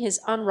seeing his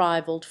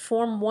unrivaled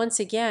form once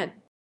again.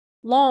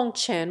 Long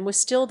Chen was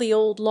still the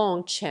old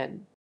Long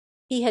Chen.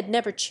 He had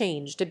never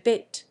changed a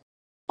bit.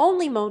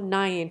 Only Mo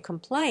Nyan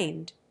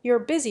complained, "You're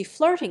busy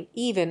flirting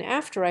even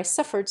after I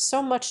suffered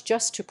so much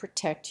just to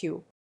protect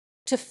you.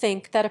 To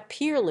think that a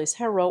peerless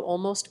hero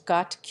almost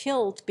got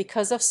killed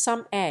because of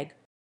some egg.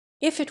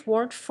 If it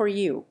weren't for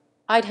you,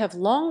 I'd have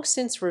long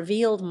since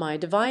revealed my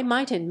divine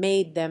might and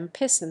made them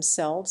piss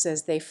themselves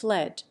as they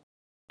fled.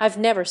 I've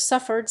never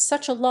suffered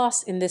such a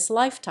loss in this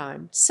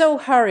lifetime, so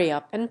hurry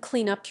up and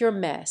clean up your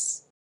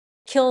mess.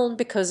 Killed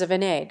because of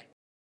an egg.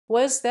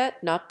 Was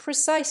that not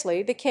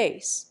precisely the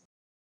case?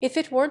 If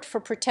it weren't for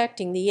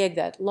protecting the egg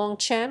that Long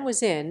Chen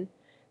was in,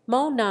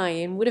 Mo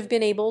Nyan would have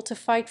been able to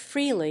fight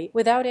freely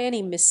without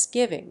any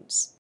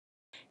misgivings.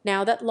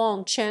 Now that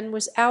Long Chen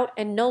was out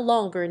and no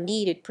longer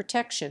needed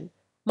protection,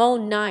 Mo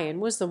Nyan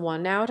was the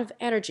one out of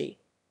energy,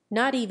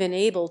 not even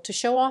able to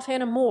show off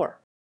any more.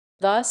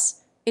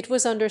 Thus, it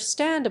was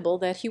understandable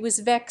that he was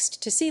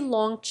vexed to see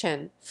Long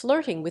Chen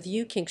flirting with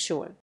Yu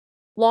Qingshuan.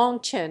 Long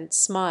Chen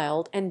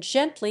smiled and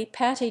gently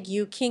patted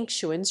Yu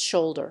Qingshuan's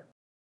shoulder.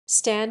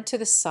 "Stand to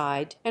the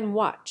side and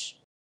watch.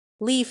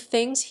 Leave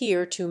things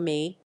here to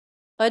me."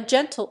 A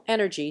gentle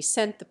energy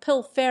sent the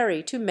pill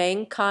fairy to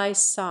Meng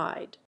Kai's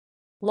side.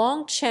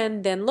 Long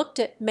Chen then looked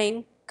at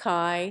Meng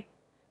Kai,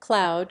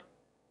 Cloud,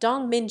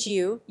 Dong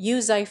Minjiu, Yu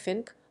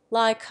Zaifeng,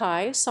 Lai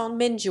Kai, Song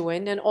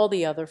Minjuan, and all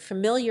the other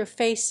familiar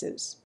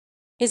faces.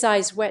 His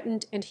eyes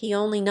wetted and he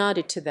only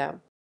nodded to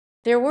them.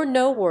 There were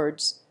no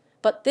words,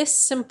 but this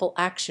simple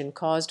action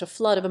caused a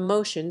flood of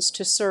emotions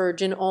to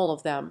surge in all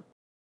of them.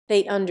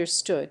 They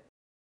understood.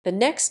 The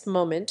next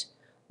moment,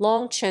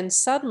 Long Chen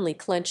suddenly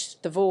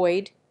clenched the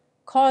void,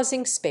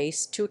 causing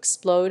space to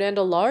explode and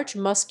a large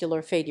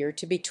muscular figure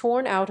to be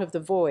torn out of the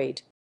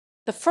void.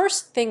 The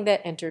first thing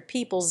that entered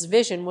people's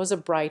vision was a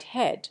bright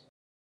head.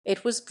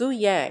 It was Gu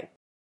Yang.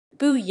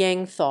 Gu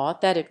Yang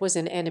thought that it was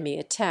an enemy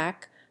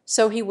attack,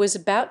 so he was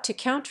about to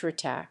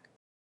counterattack.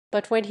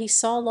 But when he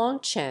saw Long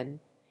Chen,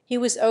 he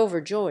was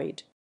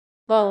overjoyed.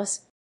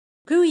 Thus,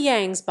 Gu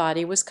Yang's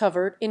body was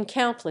covered in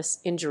countless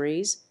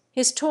injuries,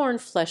 his torn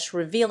flesh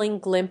revealing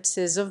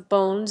glimpses of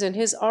bones and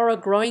his aura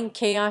growing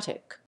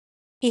chaotic.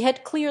 He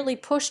had clearly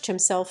pushed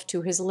himself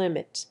to his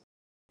limit.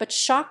 But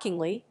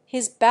shockingly,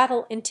 his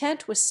battle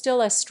intent was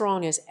still as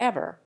strong as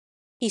ever.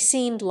 He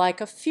seemed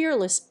like a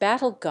fearless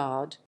battle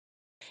god.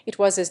 It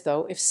was as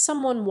though if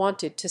someone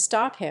wanted to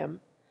stop him,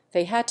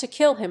 they had to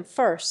kill him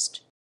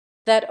first.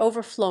 That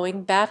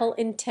overflowing battle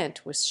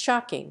intent was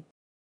shocking.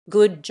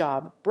 Good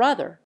job,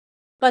 brother.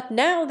 But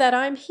now that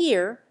I'm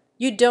here,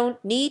 you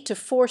don't need to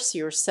force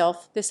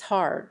yourself this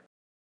hard.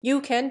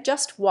 You can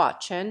just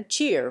watch and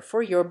cheer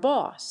for your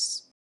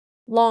boss.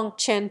 Long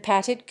Chen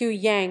patted Gu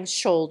Yang's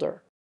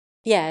shoulder.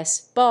 "Yes,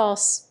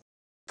 boss."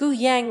 Gu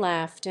Yang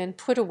laughed and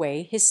put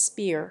away his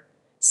spear,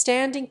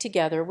 standing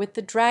together with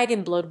the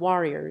Dragon Blood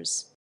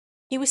warriors.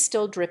 He was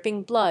still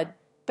dripping blood,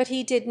 but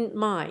he didn't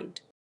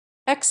mind.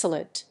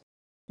 "Excellent.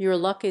 Your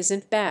luck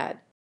isn't bad.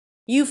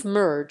 You've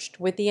merged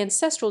with the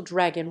ancestral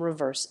dragon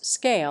reverse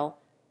scale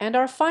and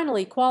are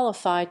finally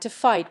qualified to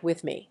fight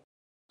with me.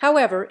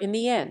 However, in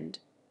the end,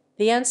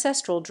 the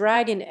ancestral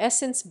dragon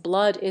essence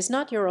blood is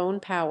not your own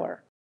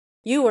power.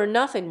 You are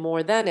nothing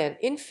more than an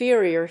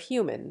inferior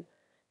human,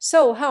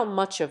 so how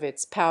much of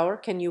its power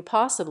can you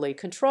possibly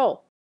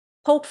control?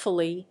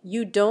 Hopefully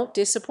you don't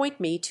disappoint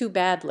me too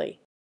badly."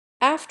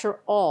 After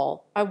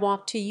all, I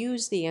want to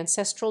use the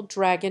ancestral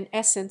dragon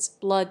essence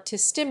blood to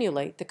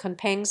stimulate the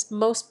Kunpeng's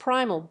most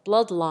primal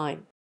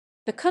bloodline.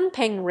 The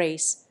Kunpeng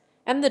race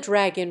and the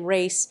dragon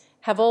race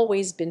have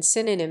always been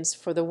synonyms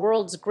for the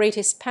world's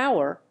greatest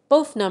power,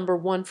 both number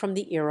one from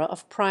the era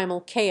of primal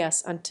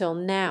chaos until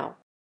now.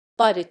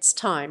 But it's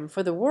time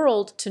for the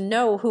world to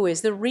know who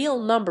is the real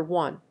number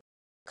one.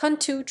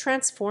 Kuntu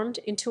transformed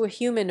into a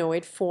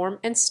humanoid form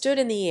and stood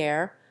in the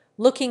air,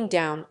 looking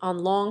down on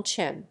Long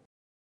Chen.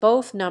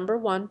 Both number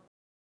one.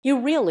 You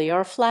really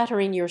are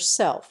flattering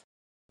yourself.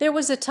 There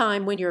was a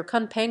time when your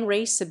Kunpeng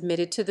race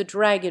submitted to the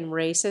dragon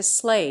race as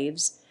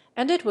slaves,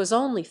 and it was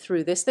only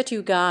through this that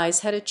you guys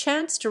had a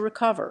chance to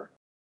recover.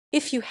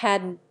 If you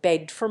hadn't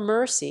begged for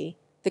mercy,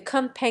 the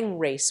Kunpeng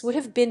race would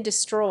have been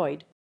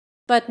destroyed.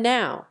 But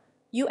now,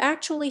 you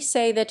actually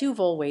say that you've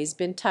always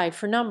been tied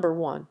for number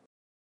one.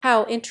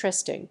 How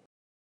interesting.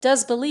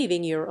 Does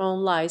believing your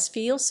own lies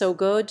feel so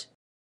good?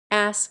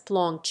 Asked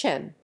Long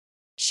Chen.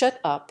 Shut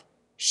up,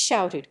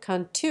 shouted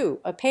Kuntu,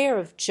 a pair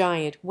of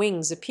giant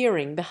wings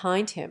appearing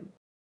behind him.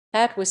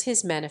 That was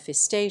his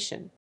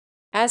manifestation.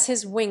 As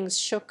his wings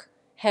shook,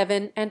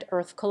 heaven and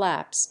earth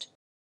collapsed.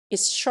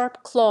 His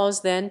sharp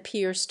claws then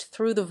pierced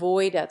through the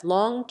void at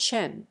Long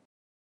Chen.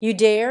 You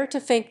dare to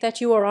think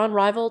that you are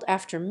unrivaled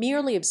after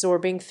merely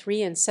absorbing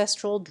 3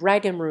 ancestral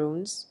dragon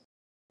runes?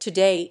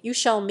 Today you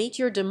shall meet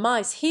your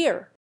demise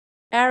here.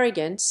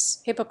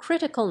 Arrogance,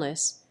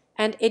 hypocriticalness,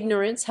 and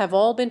ignorance have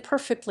all been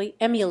perfectly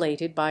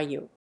emulated by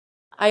you.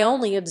 I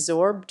only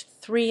absorbed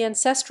 3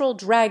 ancestral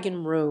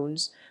dragon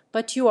runes,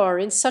 but you are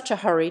in such a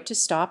hurry to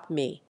stop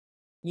me.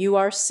 You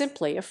are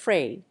simply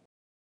afraid.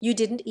 You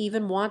didn't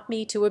even want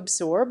me to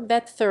absorb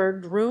that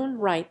 3rd rune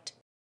right.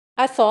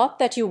 I thought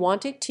that you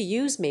wanted to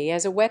use me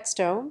as a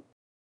whetstone,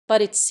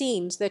 but it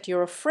seems that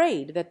you're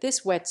afraid that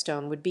this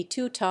whetstone would be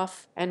too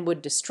tough and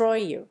would destroy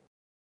you.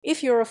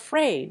 If you're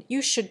afraid,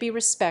 you should be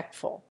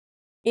respectful.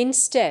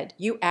 Instead,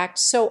 you act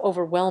so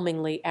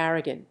overwhelmingly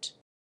arrogant.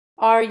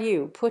 Are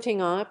you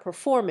putting on a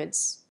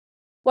performance?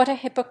 What a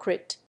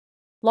hypocrite!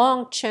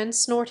 Long Chen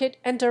snorted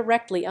and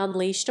directly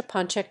unleashed a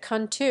punch at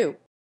Kuntu.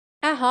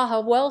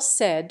 Ahaha, well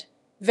said.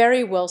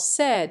 Very well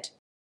said.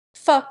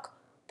 Fuck,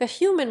 the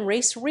human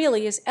race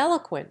really is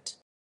eloquent.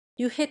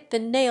 You hit the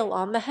nail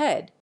on the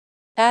head.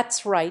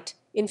 That's right,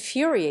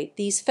 infuriate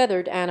these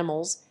feathered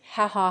animals,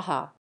 ha ha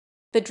ha.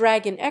 The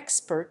dragon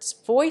expert's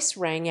voice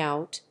rang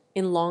out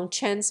in Long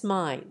Chen's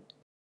mind.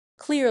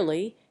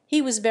 Clearly,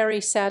 he was very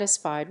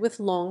satisfied with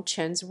Long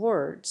Chen's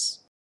words.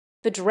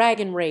 The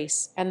dragon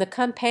race and the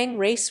Kunpeng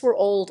race were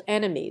old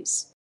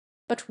enemies.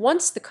 But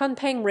once the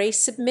Kunpeng race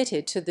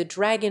submitted to the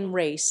dragon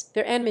race,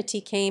 their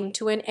enmity came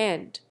to an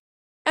end.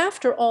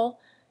 After all,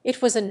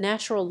 it was a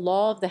natural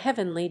law of the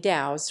heavenly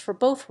Tao's for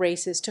both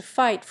races to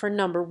fight for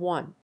number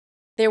one.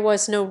 There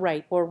was no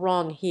right or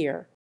wrong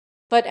here.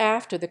 But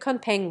after the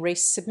Kunpeng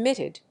race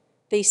submitted,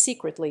 they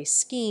secretly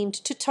schemed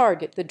to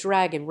target the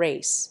dragon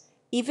race,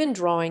 even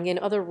drawing in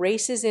other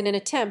races in an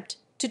attempt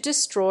to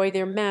destroy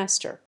their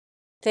master.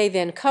 They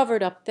then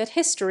covered up that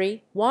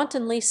history,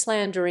 wantonly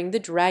slandering the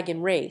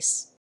dragon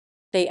race.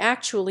 They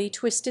actually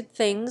twisted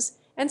things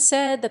and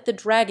said that the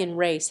dragon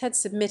race had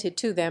submitted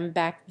to them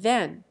back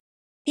then.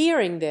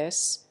 Hearing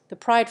this, the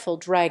prideful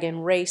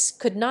dragon race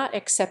could not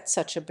accept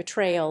such a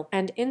betrayal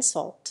and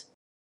insult.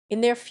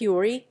 In their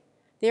fury,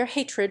 their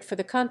hatred for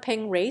the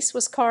Kunpeng race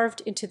was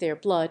carved into their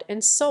blood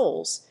and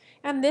souls,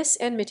 and this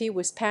enmity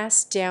was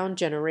passed down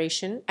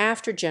generation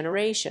after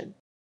generation.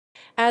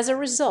 As a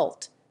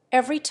result,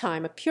 every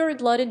time a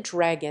pure-blooded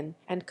dragon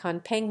and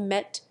Kunpeng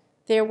met,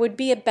 there would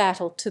be a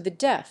battle to the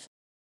death.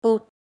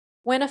 But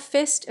when a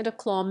fist and a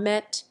claw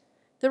met,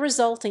 the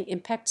resulting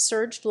impact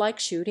surged like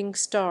shooting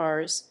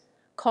stars,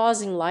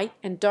 causing light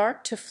and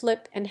dark to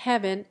flip and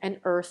heaven and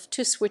earth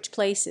to switch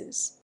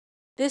places.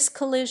 This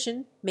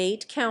collision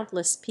made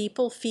countless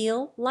people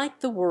feel like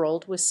the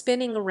world was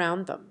spinning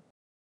around them.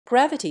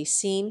 Gravity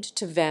seemed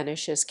to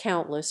vanish as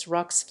countless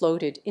rocks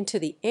floated into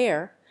the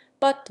air,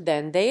 but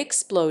then they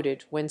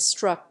exploded when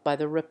struck by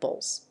the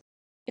ripples.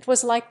 It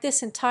was like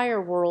this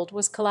entire world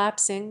was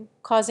collapsing,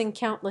 causing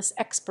countless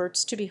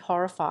experts to be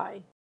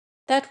horrified.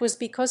 That was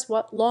because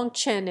what Long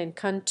Chen and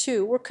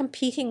Kuntu were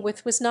competing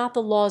with was not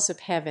the laws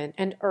of heaven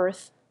and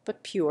earth,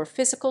 but pure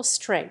physical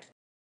strength.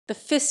 The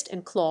fist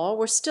and claw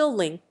were still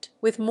linked,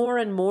 with more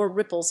and more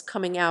ripples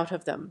coming out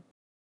of them.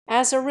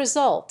 As a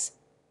result,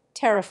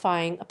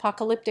 terrifying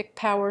apocalyptic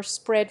power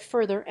spread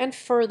further and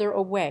further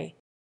away.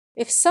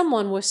 If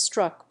someone was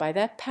struck by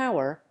that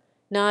power,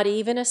 not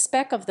even a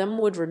speck of them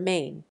would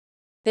remain.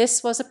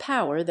 This was a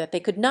power that they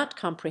could not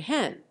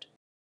comprehend.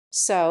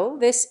 So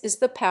this is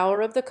the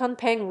power of the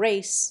Kunpeng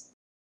race.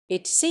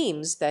 It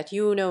seems that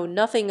you know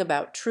nothing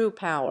about true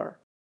power.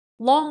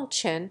 Long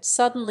Chen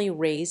suddenly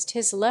raised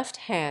his left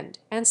hand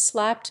and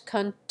slapped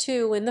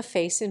Kuntu in the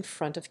face in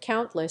front of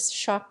countless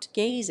shocked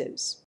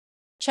gazes.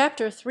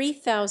 Chapter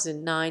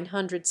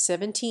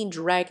 3917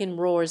 Dragon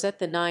Roars at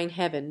the Nine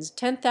Heavens,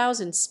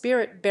 10,000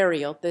 Spirit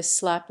Burial. This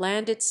slap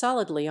landed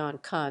solidly on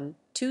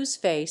Kuntu's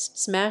face,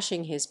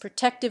 smashing his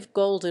protective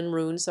golden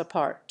runes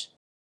apart.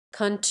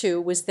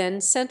 Kuntu was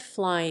then sent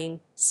flying,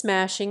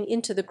 smashing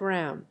into the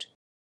ground.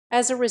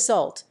 As a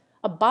result,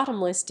 a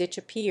bottomless ditch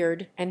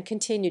appeared and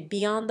continued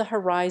beyond the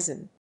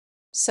horizon.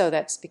 So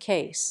that's the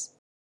case.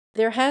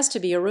 There has to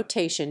be a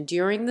rotation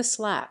during the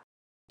slap.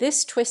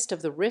 This twist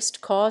of the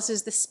wrist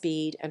causes the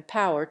speed and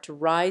power to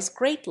rise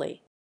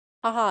greatly.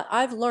 Aha,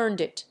 I've learned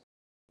it.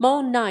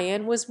 Mo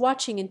Nyan was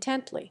watching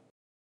intently.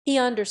 He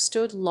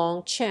understood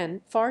Long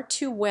Chen far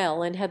too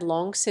well and had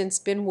long since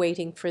been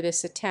waiting for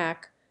this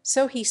attack,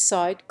 so he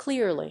saw it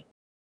clearly.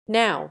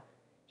 Now,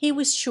 he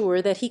was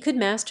sure that he could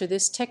master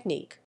this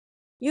technique.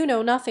 You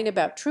know nothing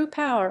about true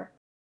power.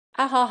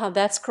 Aha,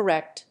 that's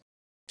correct.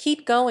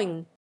 Keep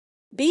going.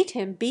 Beat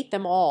him, beat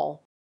them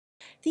all.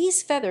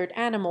 These feathered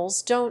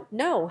animals don't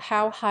know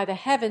how high the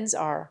heavens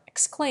are,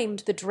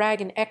 exclaimed the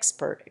dragon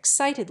expert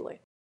excitedly.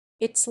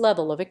 Its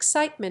level of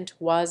excitement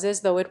was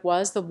as though it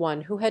was the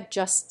one who had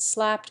just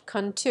slapped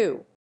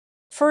Kuntu.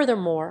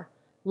 Furthermore,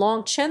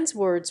 Long Chen's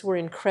words were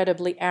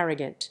incredibly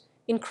arrogant,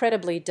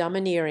 incredibly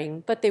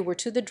domineering, but they were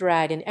to the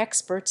dragon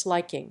expert's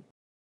liking.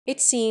 It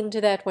seemed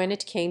that when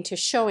it came to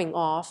showing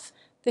off,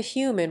 the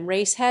human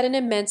race had an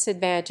immense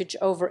advantage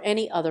over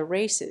any other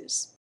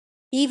races.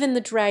 Even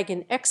the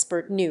dragon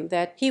expert knew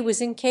that he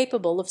was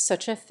incapable of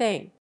such a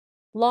thing.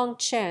 Long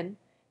Chen,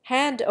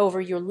 hand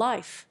over your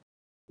life.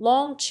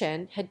 Long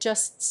Chen had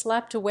just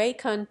slapped away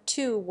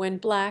Kuntu when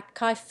Black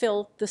Kai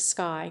filled the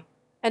sky,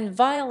 and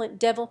violent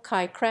Devil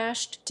Kai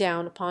crashed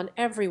down upon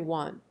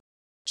everyone.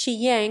 Chi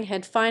Yang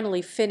had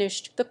finally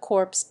finished the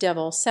corpse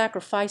devil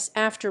sacrifice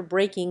after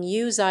breaking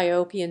Yu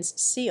Ziopian's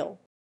seal.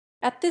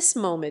 At this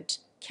moment,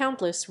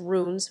 countless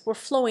runes were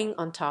flowing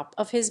on top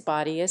of his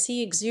body as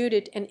he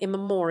exuded an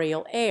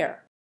immemorial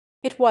air.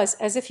 It was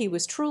as if he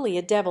was truly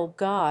a devil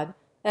god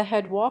that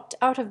had walked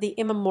out of the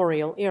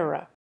immemorial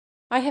era.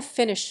 I have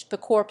finished the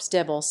corpse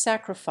devil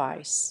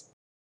sacrifice.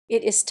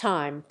 It is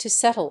time to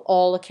settle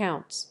all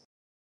accounts.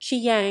 Chi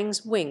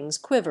Yang's wings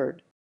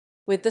quivered.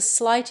 With the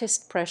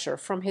slightest pressure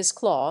from his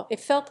claw, it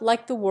felt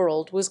like the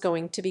world was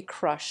going to be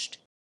crushed.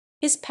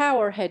 His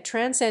power had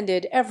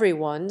transcended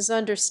everyone's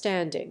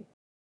understanding.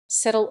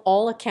 Settle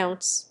all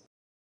accounts.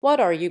 What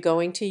are you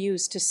going to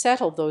use to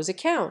settle those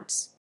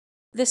accounts?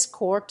 This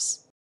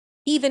corpse.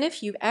 Even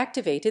if you've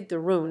activated the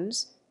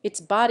runes, its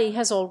body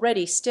has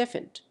already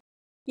stiffened.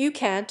 You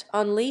can't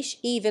unleash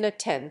even a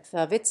tenth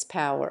of its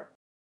power.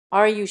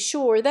 Are you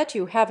sure that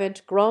you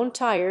haven't grown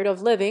tired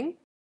of living?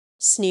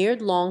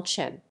 Sneered Long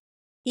Chen.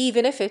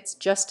 Even if it's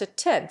just a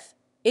tenth,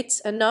 it's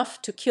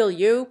enough to kill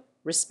you,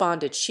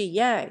 responded Chi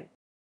Yang.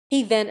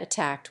 He then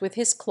attacked with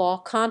his claw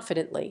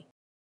confidently.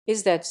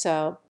 Is that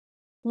so?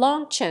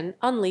 Long Chen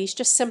unleashed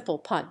a simple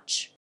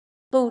punch.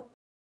 Boot.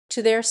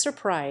 To their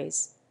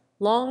surprise,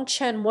 Long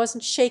Chen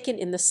wasn't shaken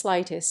in the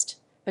slightest,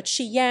 but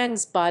Chi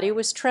Yang's body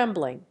was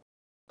trembling.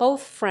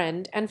 Both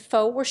friend and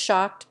foe were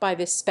shocked by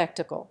this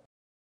spectacle.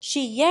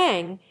 Chi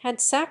Yang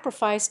had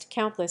sacrificed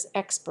countless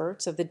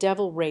experts of the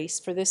devil race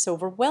for this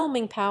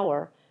overwhelming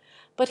power,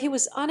 but he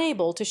was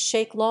unable to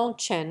shake Long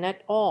Chen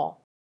at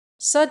all.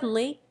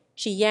 Suddenly,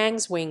 Chi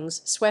Yang's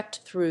wings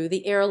swept through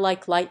the air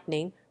like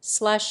lightning,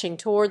 slashing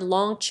toward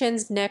Long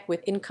Chen's neck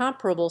with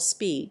incomparable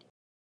speed.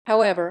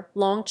 However,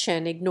 Long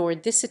Chen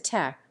ignored this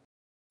attack.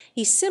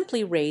 He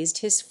simply raised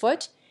his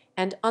foot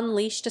and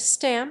unleashed a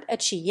stamp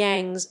at Chi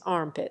Yang's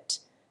armpit,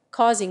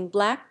 causing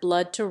black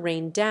blood to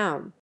rain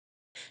down.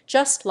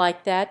 Just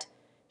like that,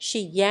 Chi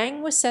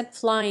Yang was sent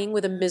flying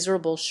with a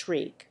miserable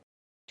shriek.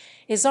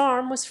 His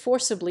arm was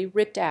forcibly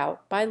ripped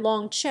out by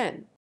Long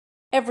Chen.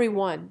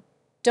 Everyone,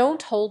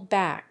 don't hold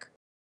back.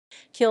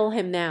 Kill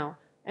him now,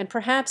 and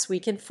perhaps we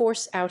can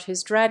force out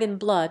his dragon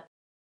blood.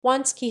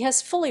 Once he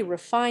has fully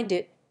refined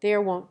it,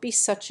 there won't be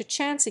such a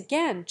chance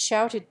again,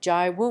 shouted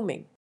Jai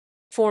Wuming.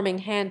 Forming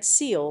hand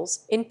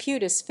seals,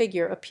 Impuda's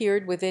figure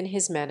appeared within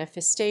his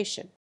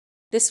manifestation.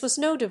 This was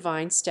no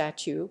divine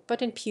statue,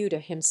 but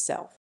Impuda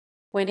himself.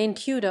 When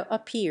Impuda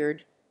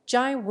appeared,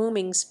 Jai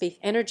Wuming's faith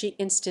energy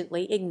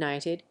instantly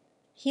ignited,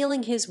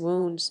 healing his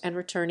wounds and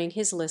returning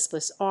his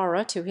listless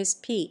aura to his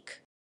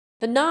peak.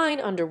 The 9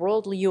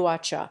 underworld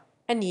Liuacha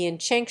and Yin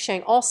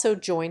Chengsheng also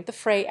joined the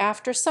fray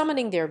after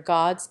summoning their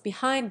gods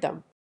behind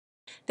them.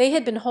 They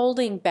had been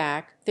holding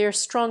back their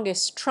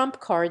strongest trump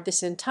card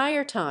this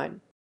entire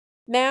time.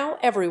 Now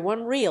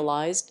everyone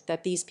realized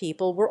that these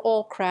people were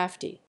all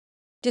crafty.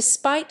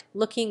 Despite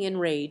looking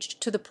enraged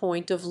to the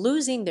point of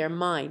losing their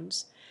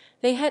minds,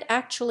 they had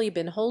actually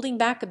been holding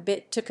back a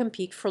bit to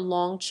compete for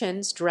Long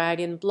Chen's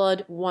dragon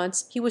blood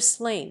once he was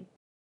slain.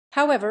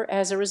 However,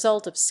 as a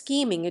result of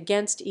scheming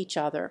against each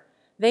other,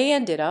 they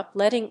ended up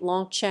letting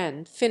Long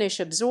Chen finish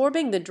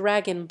absorbing the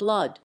dragon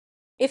blood.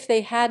 If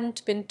they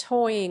hadn't been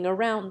toying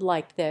around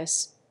like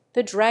this,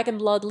 the Dragon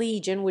Blood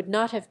Legion would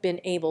not have been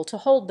able to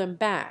hold them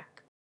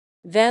back.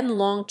 Then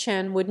Long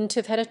Chen wouldn't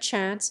have had a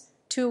chance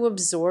to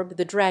absorb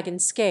the dragon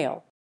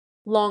scale.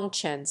 Long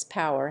Chen's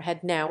power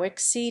had now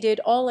exceeded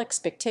all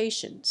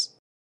expectations.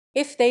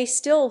 If they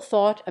still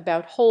thought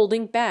about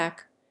holding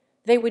back,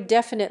 they would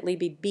definitely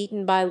be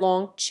beaten by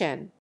Long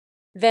Chen.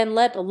 Then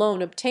let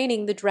alone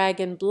obtaining the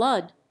dragon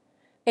blood,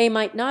 They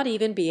might not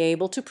even be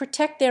able to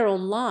protect their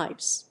own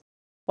lives,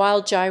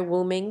 while Jai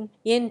Wuming,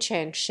 Yin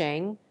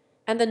Changsheng,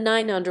 and the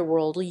nine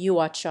underworld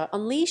Yuacha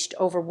unleashed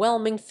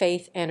overwhelming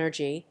faith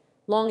energy.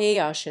 Long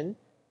Eashen,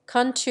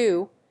 Kun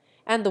Tu,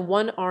 and the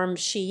one-armed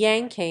Shi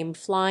Yang came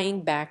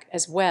flying back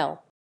as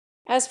well.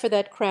 As for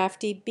that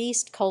crafty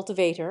beast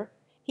cultivator,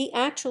 he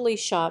actually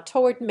shot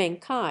toward Meng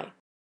Kai.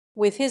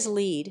 With his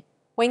lead,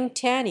 Weng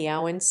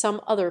Tianyao and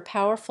some other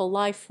powerful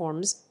life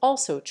forms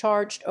also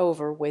charged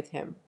over with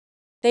him.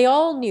 They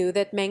all knew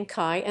that Meng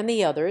Kai and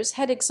the others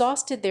had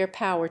exhausted their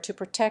power to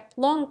protect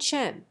Long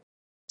Chen.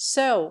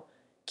 So,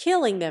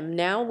 killing them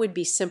now would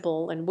be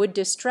simple and would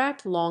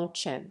distract Long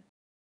Chen.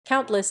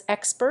 Countless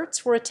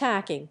experts were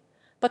attacking,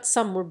 but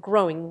some were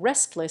growing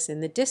restless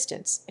in the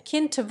distance,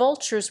 akin to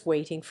vultures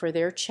waiting for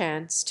their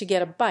chance to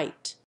get a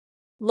bite.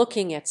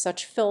 Looking at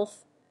such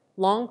filth,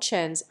 Long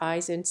Chen's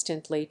eyes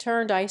instantly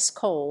turned ice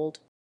cold.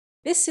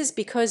 "This is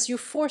because you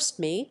forced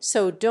me,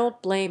 so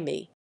don't blame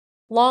me."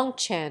 Long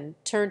Chen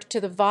turned to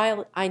the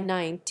violet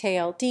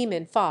nine-tailed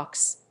demon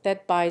fox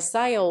that Bai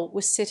Xiao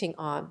was sitting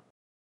on.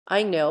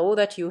 "I know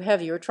that you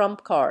have your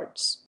trump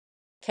cards.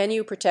 Can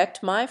you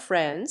protect my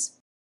friends?"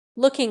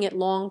 Looking at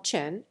Long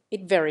Chen,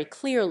 it very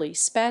clearly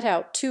spat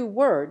out two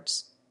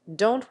words: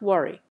 "Don't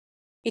worry."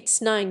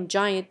 Its 9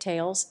 giant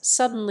tails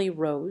suddenly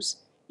rose,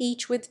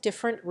 each with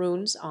different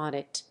runes on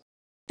it.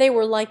 They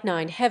were like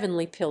 9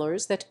 heavenly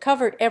pillars that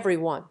covered every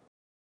one.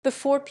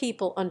 Before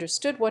people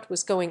understood what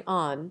was going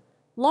on,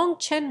 Long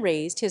Chen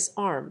raised his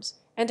arms,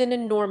 and an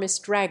enormous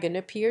dragon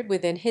appeared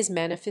within his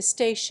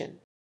manifestation.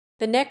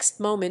 The next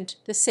moment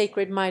the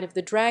sacred might of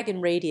the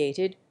dragon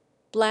radiated,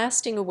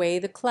 blasting away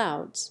the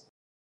clouds.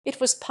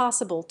 It was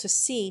possible to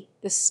see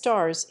the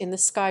stars in the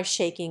sky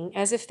shaking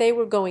as if they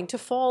were going to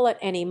fall at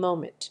any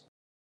moment.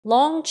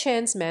 Long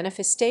Chen's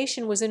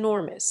manifestation was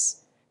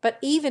enormous, but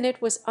even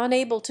it was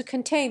unable to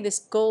contain this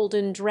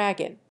golden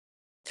dragon.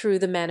 Through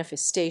the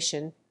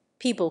manifestation,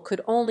 people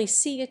could only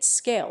see its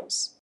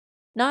scales.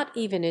 Not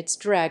even its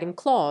dragon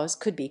claws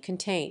could be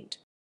contained.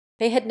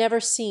 They had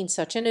never seen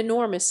such an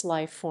enormous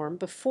life form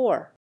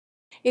before.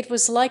 It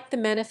was like the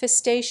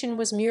manifestation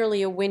was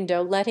merely a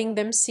window letting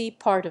them see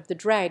part of the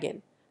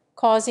dragon,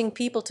 causing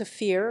people to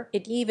fear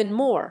it even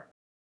more.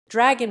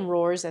 Dragon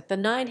roars at the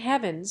 9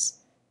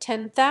 heavens,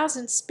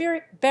 10,000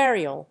 spirit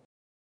burial.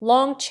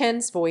 Long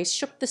Chen's voice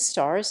shook the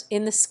stars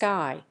in the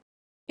sky.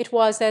 It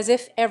was as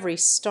if every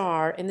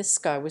star in the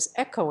sky was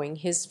echoing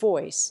his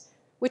voice,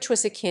 which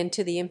was akin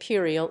to the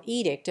imperial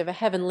edict of a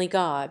heavenly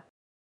god.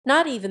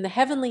 Not even the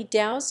heavenly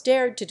Taos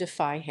dared to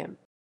defy him.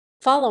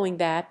 Following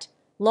that,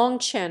 Long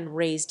Chen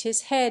raised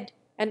his head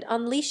and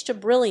unleashed a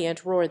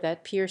brilliant roar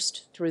that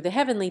pierced through the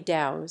heavenly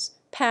Taos,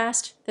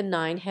 past the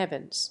 9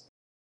 heavens.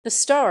 The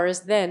stars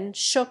then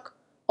shook,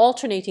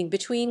 alternating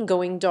between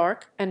going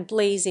dark and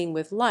blazing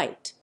with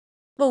light.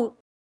 But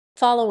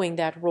following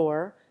that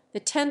roar,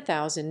 the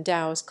 10,000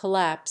 Taos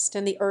collapsed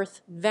and the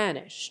earth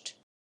vanished.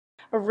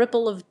 A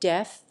ripple of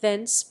death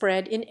then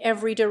spread in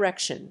every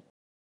direction.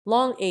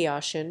 Long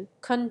Eashen,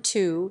 Kun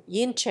Tu,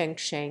 Yin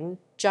Chengsheng,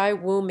 Jai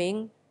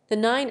Wuming, the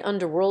 9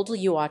 underworld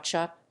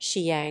Yuacha,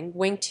 Xiang,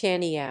 Weng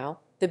Tianyao,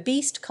 the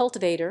beast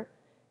cultivator,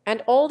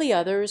 and all the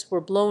others were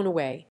blown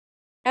away.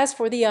 As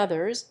for the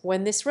others,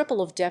 when this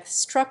ripple of death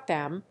struck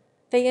them,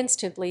 they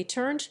instantly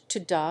turned to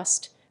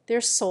dust,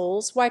 their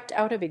souls wiped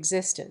out of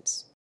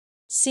existence.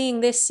 Seeing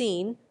this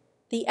scene,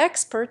 the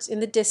experts in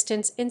the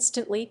distance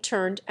instantly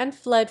turned and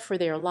fled for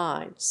their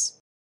lives.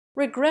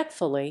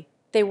 Regretfully,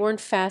 they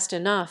weren't fast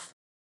enough.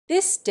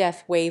 This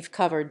death wave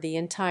covered the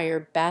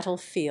entire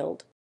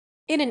battlefield.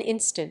 In an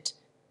instant,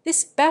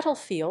 this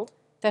battlefield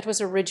that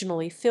was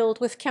originally filled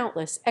with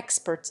countless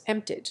experts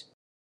emptied.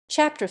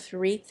 Chapter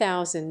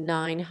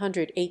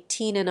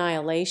 3918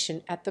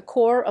 Annihilation. At the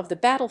core of the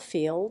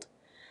battlefield,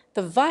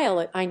 the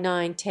violet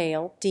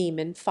I-9-tail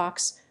demon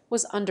fox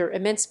was under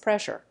immense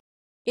pressure.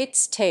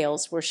 Its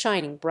tails were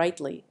shining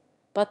brightly,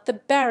 but the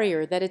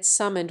barrier that it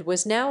summoned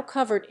was now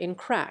covered in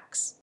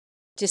cracks.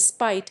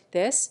 Despite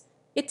this,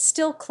 it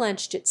still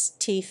clenched its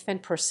teeth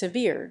and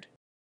persevered.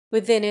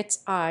 Within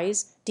its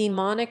eyes,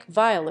 demonic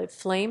violet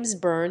flames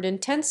burned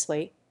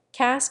intensely,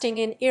 casting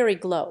an eerie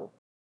glow.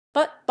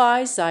 But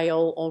Bai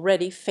Xiao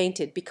already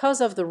fainted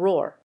because of the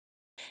roar.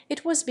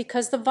 It was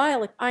because the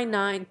violet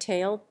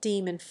I-9-tailed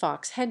demon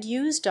fox had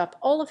used up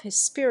all of his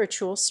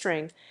spiritual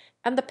strength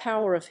and the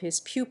power of his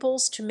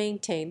pupils to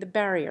maintain the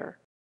barrier.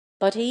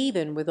 But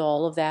even with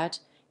all of that,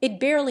 it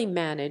barely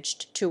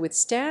managed to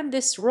withstand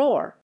this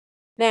roar.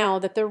 Now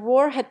that the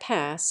roar had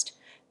passed,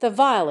 the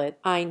violet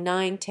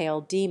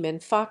I-9-tailed demon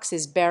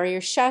fox's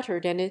barrier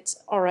shattered and its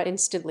aura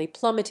instantly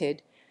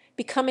plummeted,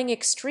 becoming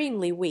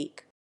extremely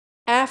weak.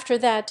 After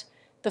that,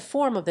 the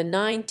form of the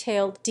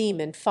 9-tailed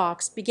demon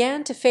fox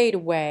began to fade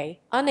away,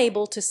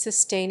 unable to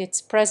sustain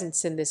its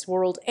presence in this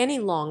world any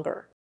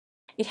longer.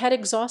 It had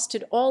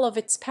exhausted all of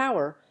its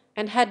power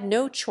and had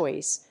no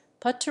choice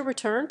but to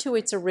return to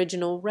its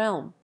original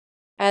realm.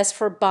 As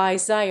for Bai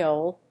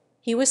Xiao,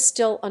 he was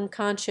still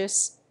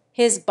unconscious,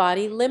 his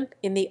body limp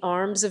in the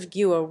arms of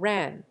Guo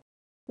Ran.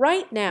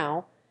 Right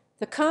now,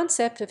 The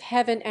concept of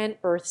heaven and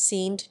earth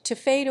seemed to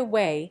fade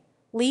away,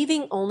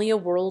 leaving only a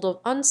world of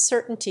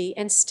uncertainty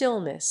and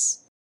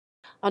stillness.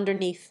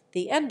 Underneath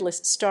the endless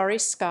starry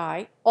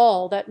sky,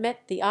 all that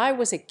met the eye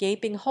was a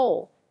gaping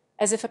hole,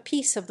 as if a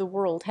piece of the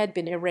world had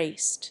been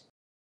erased.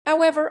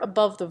 However,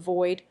 above the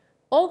void,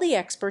 all the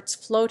experts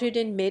floated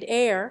in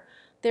mid-air,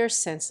 their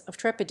sense of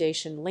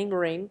trepidation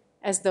lingering,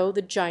 as though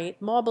the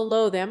giant maw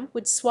below them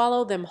would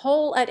swallow them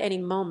whole at any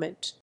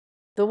moment.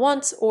 The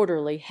once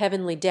orderly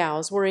heavenly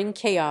Taos were in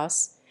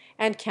chaos,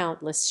 and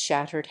countless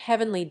shattered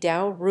heavenly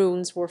Tao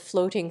runes were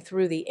floating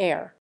through the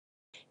air.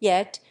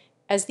 Yet,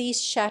 as these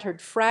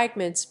shattered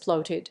fragments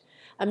floated,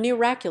 a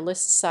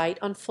miraculous sight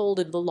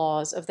unfolded. The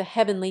laws of the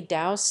heavenly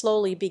Tao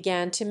slowly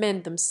began to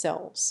mend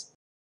themselves.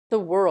 The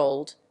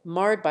world,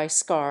 marred by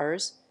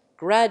scars,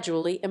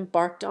 gradually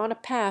embarked on a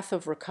path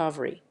of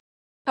recovery.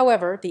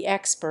 However, the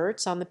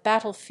experts on the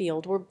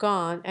battlefield were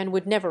gone and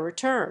would never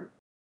return.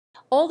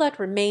 All that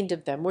remained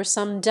of them were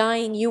some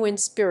dying human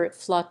spirit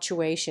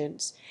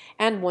fluctuations,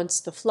 and once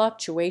the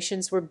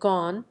fluctuations were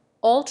gone,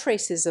 all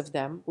traces of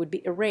them would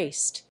be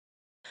erased.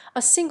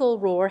 A single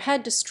roar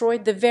had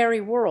destroyed the very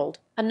world,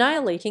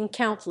 annihilating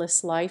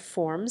countless life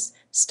forms,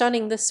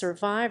 stunning the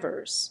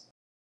survivors.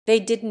 They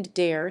didn't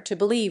dare to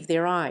believe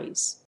their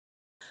eyes.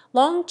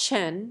 Long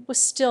Chen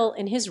was still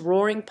in his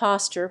roaring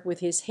posture, with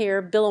his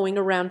hair billowing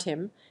around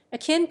him,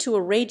 akin to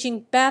a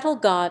raging battle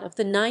god of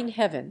the 9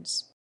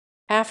 heavens.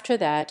 After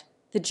that,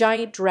 the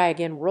giant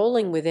dragon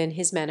rolling within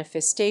his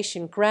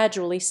manifestation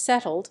gradually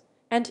settled,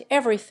 and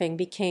everything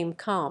became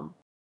calm.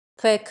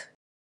 Click!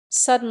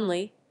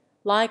 Suddenly,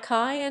 Lai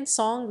Kai and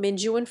Song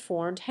Minju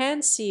informed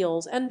hand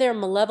seals and their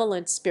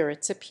malevolent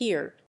spirits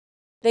appeared.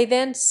 They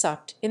then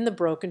sucked in the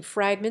broken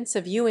fragments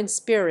of Yuan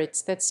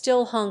spirits that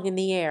still hung in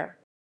the air.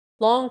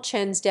 Long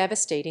Chen's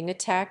devastating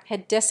attack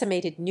had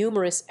decimated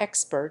numerous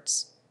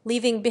experts,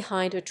 leaving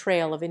behind a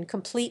trail of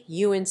incomplete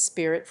Yuan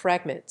spirit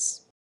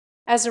fragments.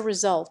 As a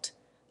result,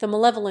 the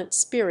malevolent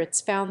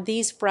spirits found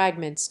these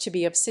fragments to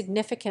be of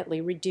significantly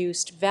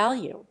reduced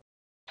value.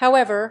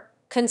 However,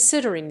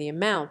 considering the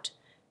amount,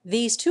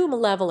 these 2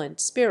 malevolent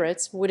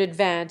spirits would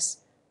advance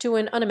to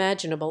an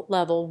unimaginable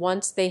level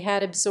once they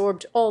had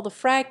absorbed all the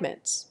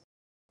fragments.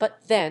 But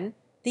then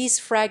these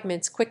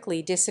fragments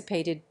quickly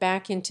dissipated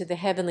back into the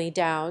heavenly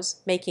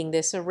Taos, making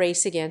this a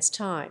race against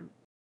time.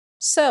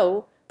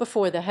 So,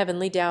 before the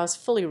heavenly Taos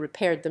fully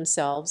repaired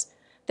themselves,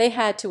 they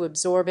had to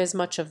absorb as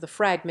much of the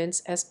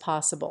fragments as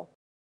possible.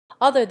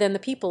 Other than the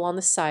people on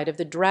the side of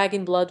the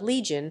Dragon Blood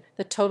Legion,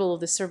 the total of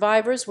the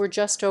survivors were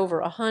just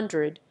over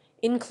 100,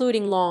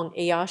 including Long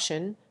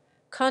Eashen,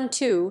 Kun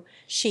Tu,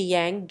 Shi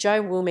Yang, Jai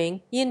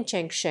Wuming, Yin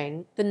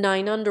Chengsheng, the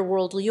 9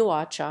 underworld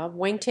Liuacha,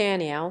 Wang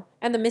Tianyao,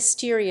 and the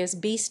mysterious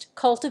beast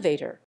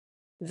Cultivator.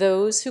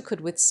 Those who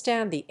could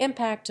withstand the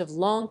impact of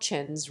Long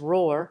Chen's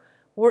roar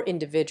were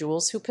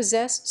individuals who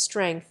possessed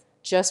strength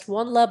just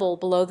 1 level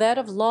below that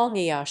of Long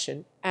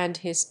Eashen and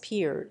his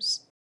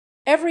peers.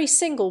 Every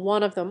single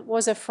one of them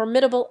was a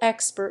formidable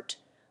expert,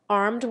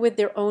 armed with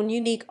their own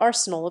unique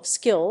arsenal of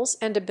skills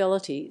and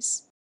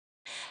abilities.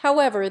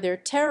 However, their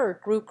terror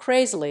grew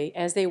crazily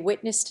as they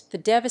witnessed the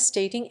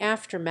devastating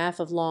aftermath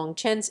of Long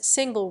Chen's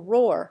single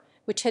roar,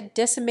 which had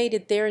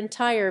decimated their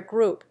entire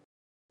group.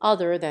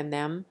 Other than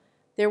them,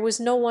 there was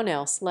no one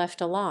else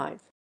left alive.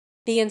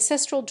 The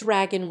ancestral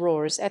dragon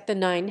roars at the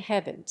 9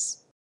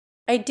 heavens.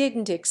 I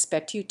didn't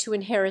expect you to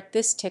inherit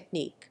this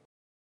technique.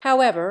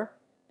 However,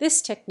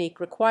 this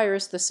technique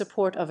requires the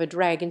support of a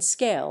dragon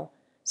scale,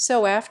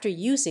 so after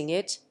using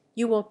it,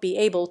 you won't be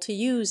able to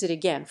use it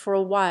again for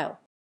a while.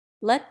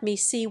 Let me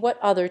see what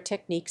other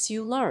techniques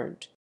you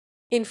learned.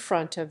 In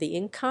front of the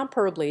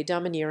incomparably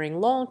domineering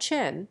Long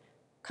Chen,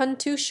 Kun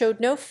Tu showed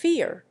no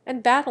fear,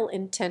 and battle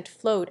intent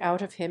flowed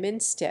out of him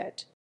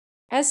instead.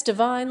 As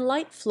divine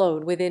light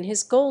flowed within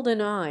his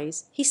golden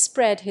eyes, he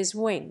spread his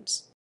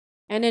wings.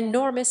 An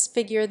enormous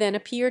figure then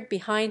appeared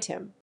behind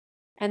him.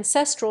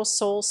 Ancestral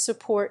soul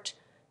support,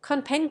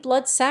 Kunpeng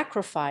blood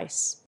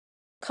sacrifice.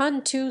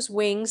 Kun Tu's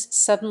wings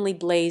suddenly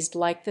blazed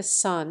like the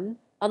sun,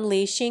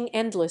 unleashing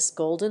endless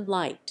golden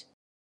light.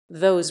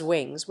 Those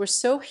wings were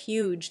so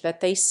huge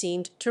that they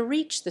seemed to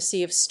reach the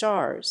sea of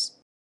stars.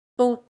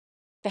 Boom!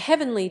 The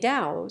heavenly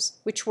Taos,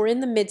 which were in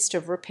the midst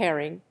of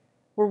repairing,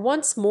 were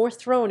once more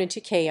thrown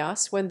into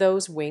chaos when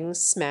those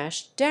wings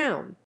smashed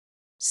down.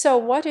 So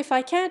what if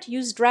I can't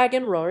use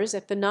dragon roars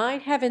at the 9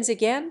 heavens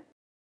again?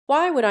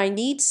 Why would I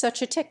need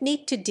such a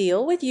technique to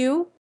deal with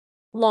you?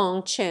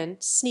 Long Chen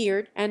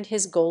sneered, and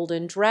his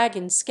golden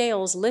dragon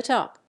scales lit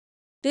up.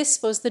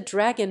 This was the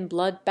dragon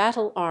blood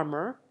battle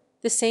armor,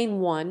 the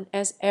same one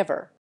as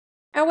ever.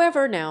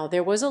 However, now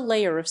there was a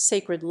layer of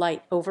sacred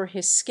light over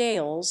his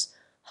scales,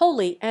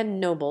 holy and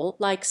noble,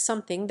 like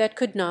something that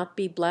could not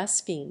be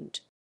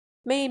blasphemed.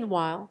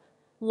 Meanwhile,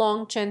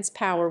 Long Chen's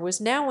power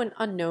was now an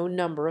unknown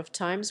number of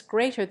times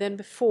greater than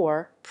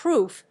before,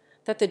 proof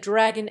that the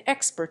dragon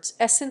expert's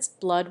essenced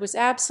blood was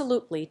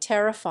absolutely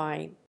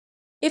terrifying.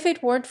 If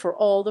it weren't for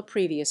all the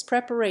previous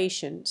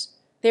preparations,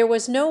 there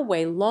was no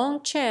way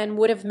Long Chen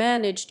would have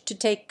managed to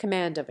take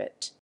command of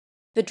it.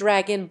 The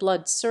dragon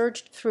blood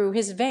surged through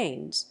his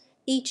veins,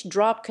 each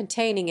drop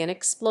containing an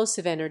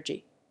explosive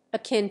energy,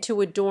 akin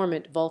to a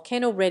dormant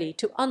volcano ready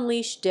to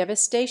unleash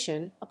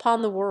devastation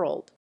upon the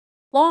world.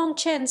 Long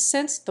Chen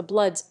sensed the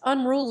blood's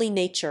unruly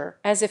nature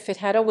as if it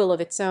had a will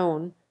of its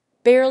own,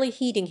 barely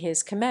heeding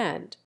his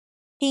command.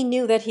 He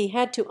knew that he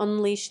had to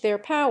unleash their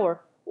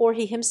power, or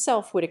he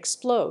himself would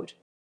explode.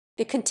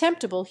 The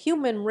contemptible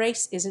human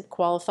race isn't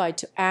qualified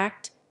to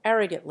act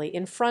arrogantly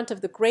in front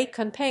of the great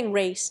Kunpeng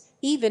race,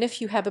 even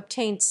if you have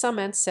obtained some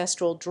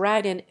ancestral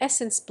dragon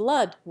essence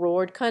blood,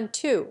 roared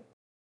Kuntu.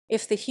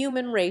 If the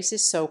human race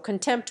is so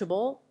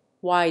contemptible,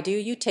 why do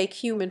you take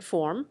human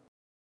form?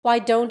 Why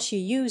don't you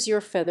use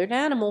your feathered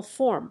animal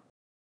form?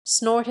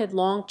 Snorted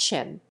Long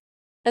Chen.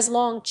 As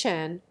Long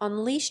Chen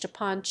unleashed a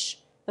punch,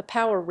 the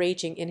power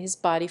raging in his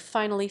body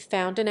finally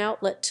found an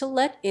outlet to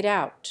let it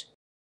out.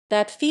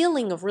 That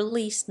feeling of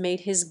release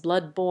made his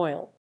blood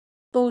boil.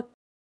 But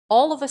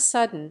all of a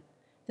sudden,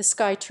 the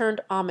sky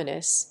turned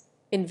ominous,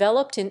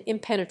 enveloped in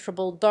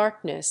impenetrable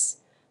darkness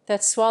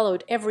that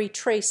swallowed every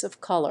trace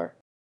of color.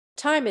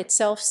 Time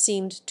itself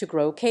seemed to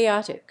grow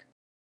chaotic.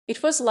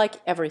 It was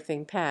like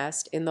everything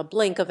passed in the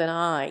blink of an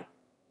eye,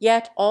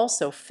 yet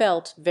also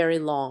felt very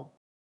long.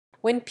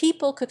 When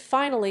people could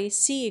finally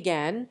see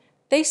again,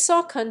 they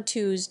saw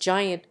Kuntu's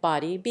giant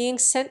body being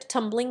sent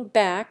tumbling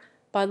back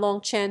by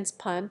Long Chen's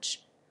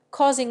punch,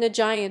 causing a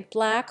giant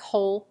black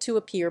hole to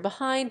appear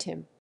behind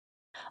him.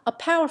 A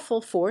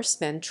powerful force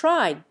then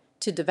tried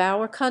to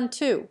devour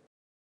Kuntu.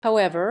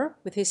 However,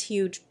 with his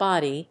huge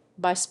body,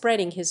 by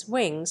spreading his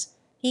wings,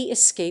 he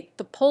escaped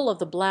the pull of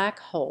the black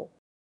hole.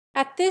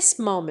 At this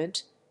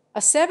moment,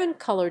 a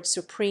seven-colored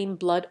supreme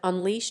blood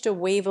unleashed a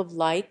wave of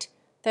light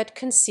that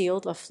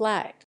concealed a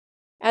flag.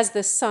 As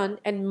the sun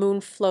and moon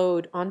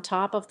flowed on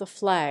top of the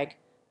flag,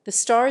 the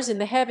stars in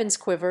the heavens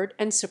quivered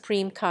and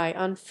Supreme Kai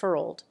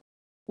unfurled.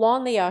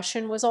 Long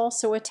Liaoshen was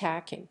also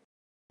attacking.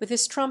 With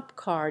his trump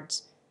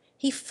cards,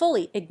 he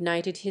fully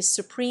ignited his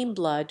supreme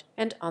blood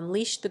and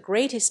unleashed the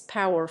greatest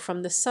power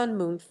from the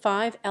Sun-Moon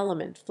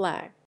five-element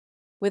flag.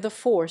 With a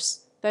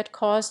force that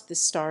caused the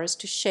stars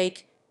to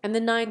shake and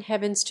the nine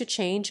heavens to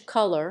change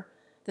color,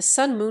 the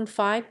Sun-Moon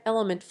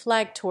five-element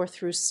flag tore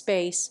through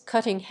space,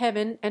 cutting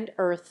heaven and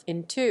earth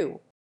in two.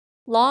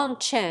 Long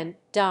Chen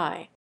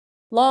died.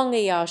 Long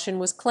Liaoshen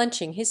was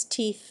clenching his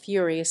teeth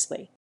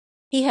furiously.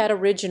 He had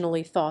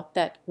originally thought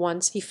that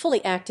once he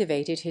fully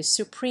activated his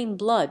supreme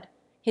blood,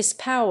 his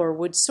power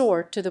would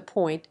soar to the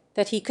point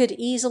that he could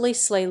easily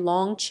slay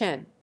Long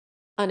Chen.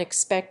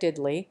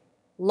 Unexpectedly,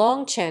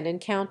 Long Chen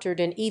encountered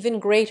an even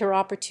greater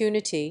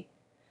opportunity,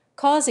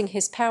 causing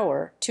his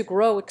power to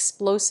grow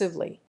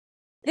explosively.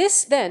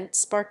 This then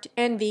sparked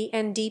envy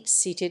and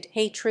deep-seated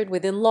hatred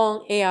within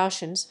Long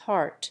Liaoshen's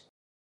heart.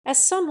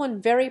 As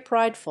someone very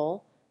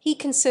prideful, he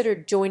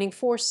considered joining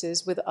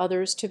forces with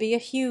others to be a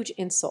huge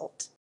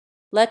insult.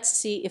 "Let's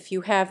see if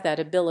you have that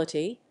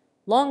ability,"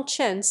 Long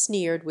Chen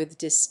sneered with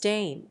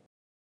disdain.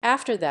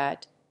 After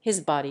that,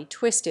 his body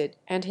twisted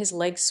and his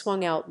legs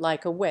swung out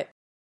like a whip.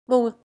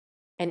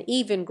 An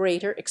even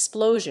greater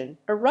explosion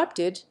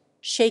erupted,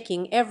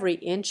 shaking every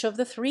inch of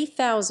the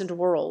 3,000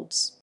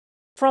 worlds.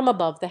 From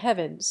above the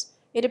heavens,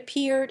 it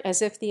appeared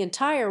as if the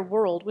entire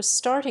world was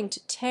starting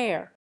to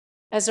tear.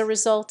 As a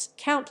result,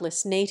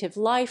 countless native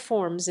life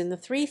forms in the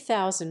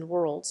 3,000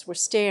 worlds were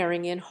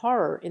staring in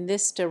horror in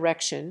this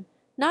direction,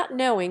 not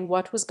knowing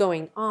what was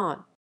going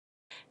on.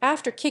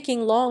 After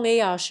kicking Long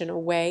Liaoshen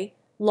away,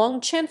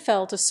 Long Chen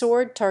felt a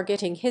sword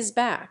targeting his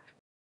back.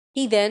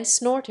 He then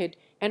snorted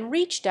and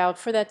reached out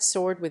for that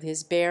sword with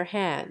his bare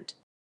hand.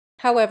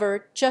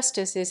 However, just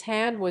as his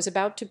hand was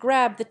about to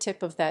grab the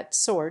tip of that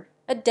sword,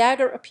 a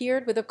dagger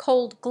appeared with a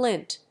cold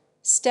glint,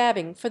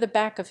 stabbing for the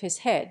back of his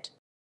head.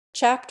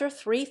 Chapter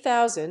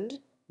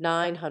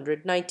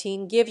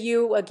 3919 Give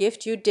you a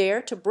gift you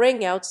dare to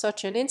bring out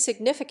such an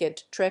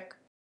insignificant trick.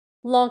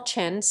 Long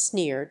Chen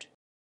sneered.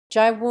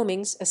 Jai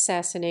Wuming's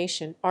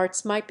assassination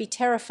arts might be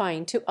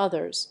terrifying to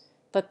others,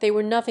 but they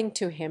were nothing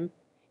to him,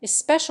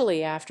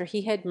 especially after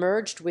he had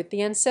merged with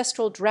the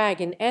ancestral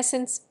dragon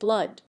essence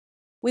blood.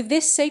 With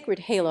this sacred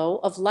halo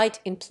of light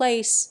in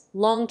place,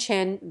 Long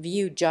Chen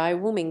viewed Jai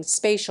Wuming's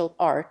spatial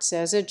arts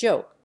as a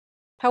joke.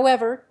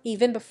 However,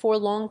 even before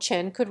Long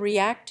Chen could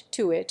react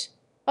to it,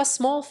 a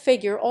small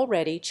figure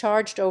already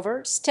charged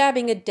over,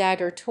 stabbing a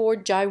dagger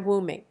toward Jai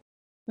Wuming.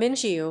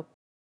 Minjiu.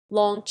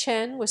 Long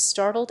Chen was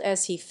startled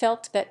as he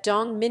felt that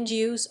Dong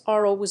Minjiu's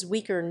aura was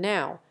weaker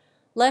now,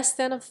 less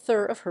than a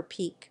third of her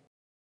peak.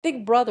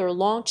 "Big brother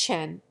Long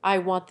Chen, I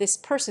want this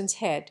person's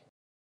head.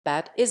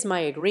 That is my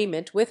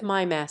agreement with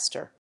my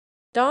master."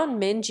 Don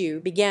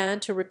Minju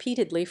began to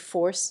repeatedly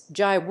force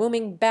Jai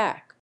Wuming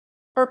back.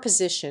 Her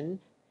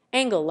position,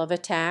 angle of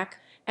attack,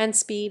 and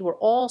speed were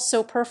all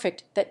so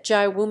perfect that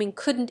Jai Wuming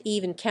couldn't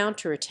even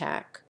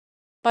counterattack.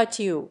 But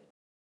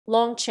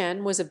Long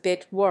Chen was a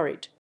bit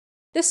worried.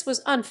 This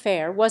was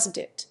unfair, wasn't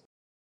it?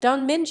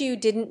 Don Minju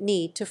didn't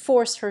need to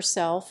force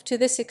herself to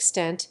this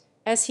extent,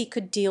 as he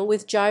could deal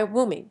with Jai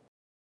Wuming.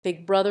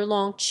 "Big brother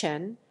Long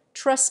Chen,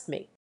 trust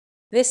me.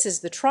 This is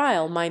the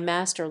trial my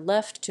master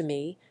left to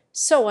me,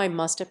 so I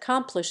must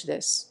accomplish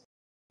this."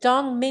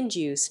 Dong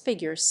Minju's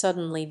figure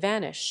suddenly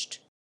vanished.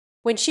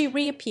 When she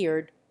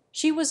reappeared,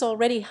 she was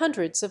already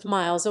hundreds of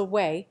miles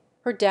away,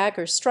 her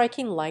dagger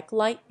striking like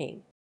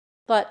lightning.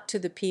 But to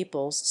the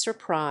people's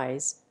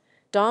surprise,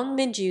 Dong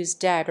Minju's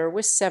dagger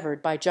was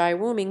severed by Jai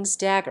Wuming's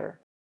dagger.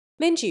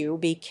 "Minju,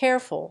 be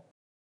careful.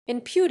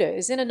 Imputa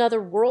is in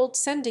another world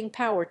sending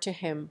power to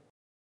him.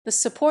 The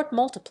support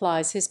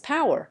multiplies his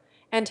power,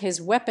 and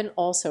his weapon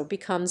also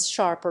becomes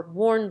sharper,"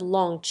 warned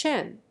Long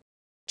Chen.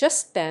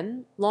 Just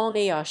then Long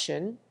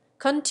Eoshin,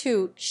 Kun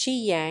Tu, Shi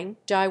Yang,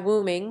 Jai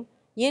Wuming,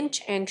 Yin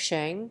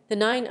Changsheng, the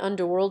 9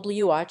 underworld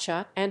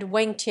Liuacha, and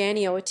Wang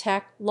Tianio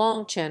attacked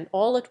Long Chen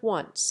all at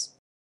once.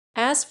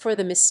 As for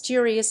the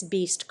mysterious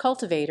beast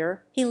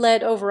cultivator, he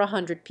led over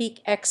 100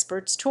 peak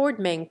experts toward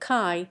Meng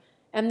Kai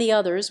and the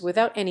others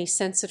without any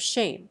sense of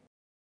shame.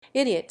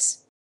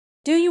 "Idiots!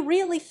 Do you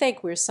really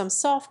think we're some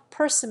soft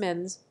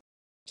persimmons?"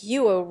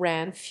 Guo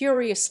Ran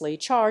furiously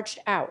charged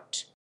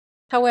out.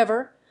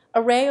 However,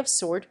 a ray of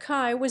sword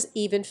Kai was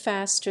even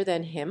faster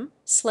than him,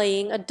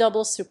 slaying a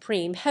double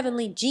supreme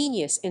heavenly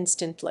genius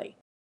instantly.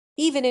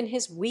 Even in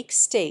his weak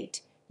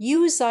state,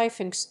 Yu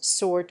Zaifeng's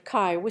sword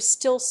Kai was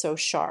still so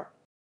sharp.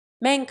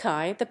 Meng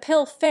Kai, the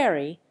Pill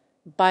Fairy,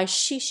 Bai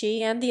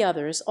Shishi, and the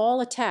others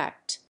all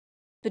attacked.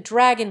 The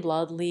Dragon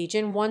Blood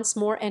Legion once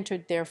more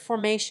entered their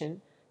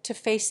formation to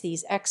face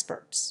these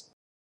experts.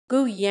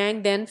 Gu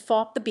Yang then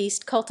fought the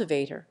beast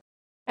cultivator.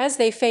 As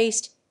they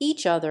faced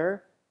each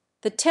other,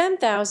 the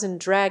 10,000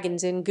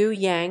 dragons in Gu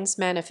Yang's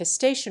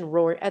manifestation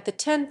roared at the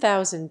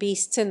 10,000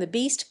 beasts in the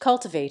beast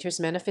cultivator's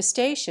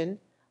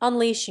manifestation,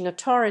 unleashing a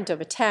torrent of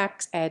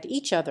attacks at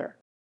each other.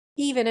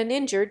 Even an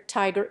injured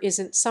tiger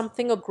isn't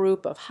something a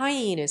group of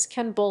hyenas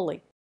can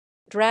bully.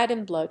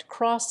 Dragon blood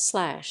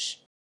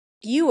cross-slash.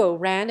 Guo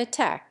Ran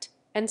attacked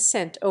and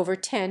sent over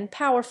 10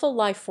 powerful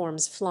life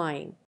forms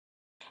flying.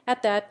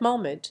 At that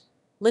moment,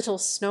 Little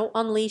Snow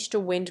unleashed a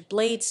wind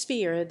blade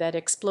sphere that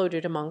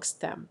exploded amongst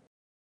them.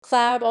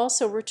 Cloud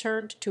also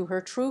returned to her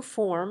true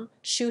form,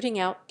 shooting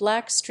out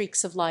black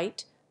streaks of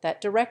light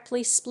that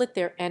directly split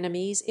their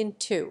enemies in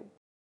two.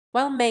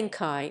 While Meng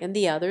Kai and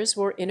the others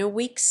were in a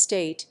weak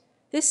state,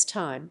 this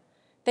time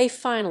they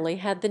finally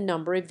had the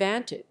number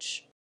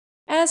advantage.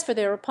 As for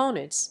their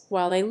opponents,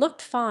 while they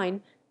looked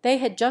fine, they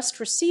had just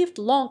received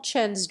Long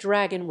Chen's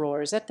dragon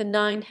roars at the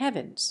 9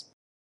 heavens.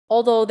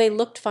 Although they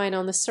looked fine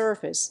on the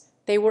surface,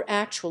 they were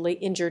actually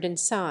injured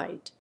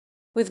inside.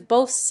 With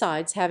both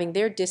sides having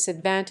their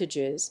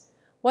disadvantages,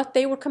 what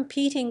they were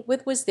competing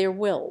with was their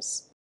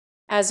wills.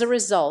 As a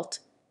result,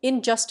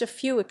 in just a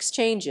few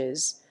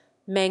exchanges,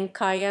 Meng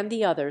Kai and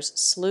the others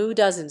slew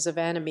dozens of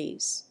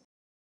enemies.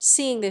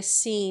 Seeing this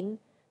scene,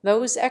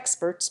 those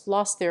experts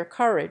lost their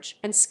courage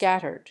and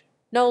scattered,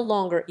 no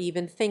longer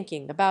even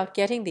thinking about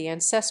getting the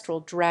ancestral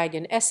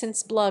dragon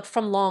essence blood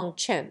from Long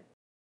Chen.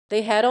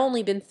 They had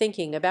only been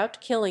thinking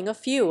about killing a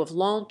few of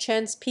Long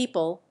Chen's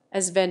people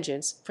as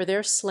vengeance for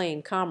their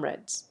slain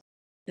comrades.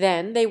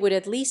 Then they would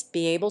at least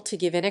be able to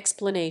give an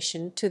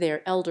explanation to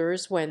their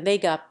elders when they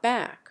got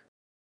back.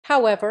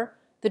 However,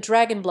 the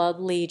Dragon Blood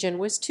Legion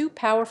was too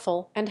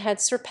powerful and had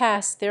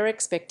surpassed their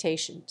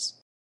expectations.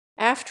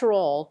 After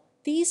all,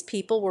 these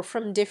people were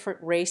from different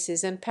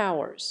races and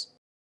powers.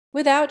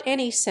 Without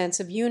any sense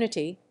of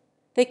unity,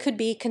 they could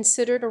be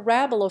considered a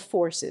rabble of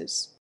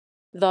forces.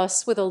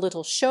 Thus, with a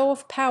little show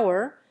of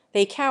power,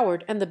 they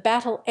cowered and the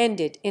battle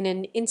ended in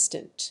an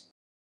instant.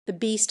 The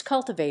beast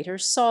cultivator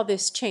saw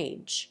this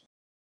change.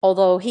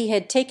 Although he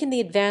had taken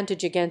the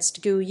advantage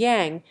against Gu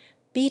Yang,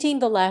 beating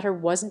the latter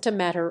wasn't a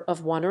matter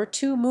of 1 or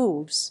 2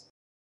 moves.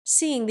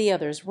 Seeing the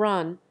others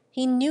run,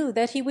 he knew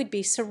that he would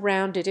be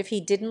surrounded if he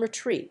didn't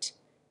retreat,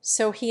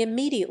 so he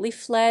immediately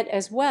fled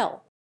as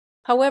well.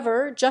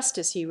 However, just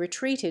as he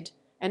retreated,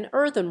 an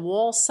earthen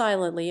wall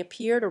silently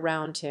appeared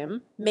around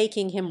him,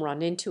 making him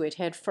run into it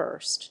head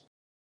first.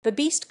 The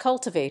beast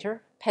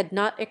cultivator had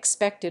not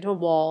expected a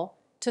wall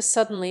to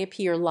suddenly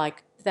appear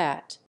like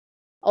that.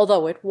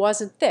 Although it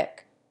wasn't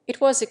thick,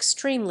 it was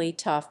extremely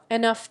tough,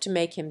 enough to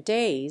make him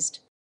dazed.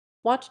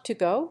 Want to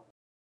go?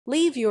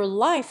 Leave your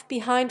life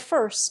behind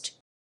first.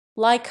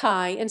 Lai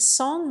Kai and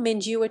Song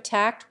Minju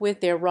attacked with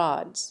their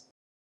rods.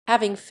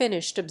 Having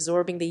finished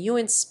absorbing the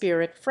Yuan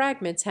spirit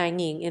fragments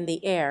hanging in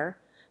the air,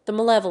 the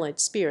malevolent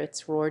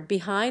spirits roared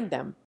behind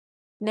them.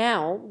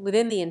 Now,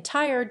 within the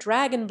entire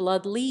Dragon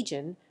Blood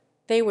Legion,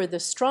 they were the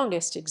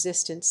strongest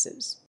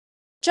existences.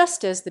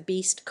 Just as the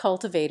beast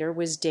cultivator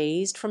was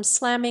dazed from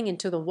slamming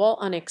into the wall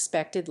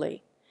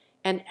unexpectedly,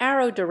 an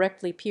arrow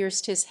directly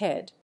pierced his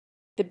head.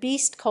 The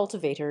beast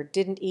cultivator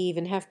didn't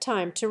even have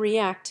time to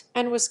react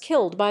and was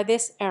killed by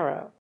this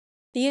arrow.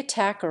 The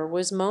attacker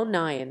was Mo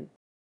Nyan.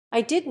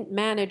 "I didn't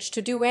manage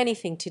to do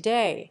anything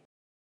today.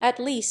 At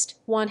least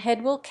one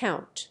head will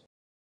count."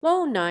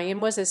 Mo Nyan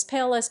was as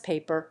pale as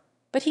paper,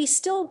 but he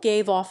still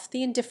gave off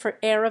the indifferent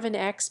air of an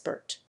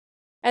expert.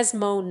 As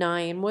Mo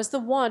Nyan was the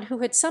one who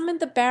had summoned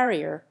the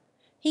barrier,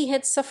 he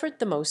had suffered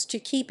the most to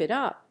keep it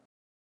up.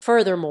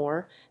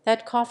 Furthermore,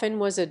 that coffin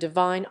was a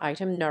divine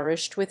item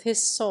nourished with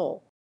his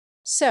soul.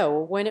 So,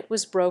 when it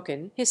was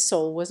broken, his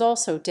soul was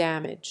also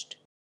damaged.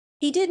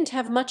 He didn't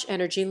have much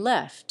energy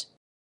left,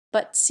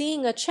 but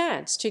seeing a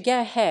chance to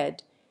get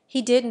ahead,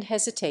 he didn't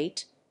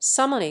hesitate,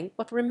 summoning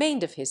what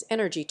remained of his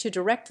energy to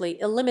directly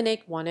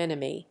eliminate one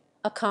enemy,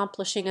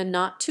 accomplishing a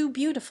not too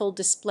beautiful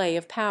display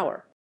of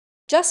power.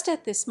 Just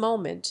at this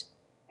moment,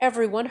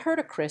 everyone heard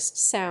a crisp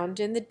sound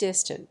in the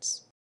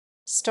distance.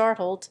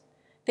 Startled,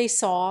 they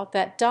saw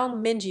that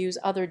Dong Minju's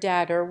other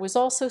dagger was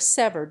also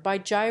severed by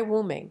Jai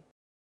Wuming.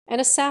 An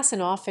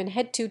assassin often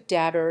had two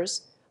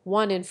daggers,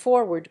 one in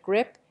forward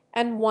grip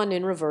and one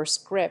in reverse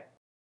grip.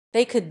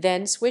 They could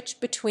then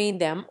switch between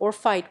them or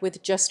fight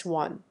with just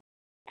one.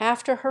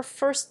 After her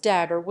first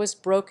dagger was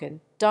broken,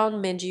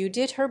 Dong Minju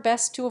did her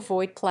best to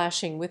avoid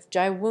clashing with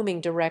Jai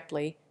Wuming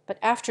directly, but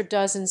after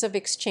dozens of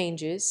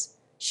exchanges,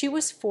 she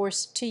was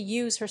forced to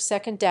use her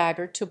second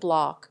dagger to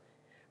block,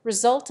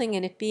 resulting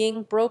in it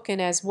being broken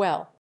as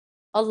well.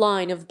 A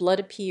line of blood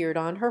appeared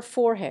on her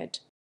forehead.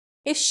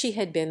 If she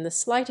had been the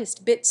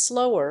slightest bit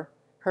slower,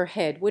 her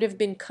head would have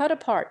been cut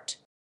apart.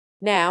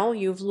 Now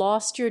you've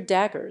lost your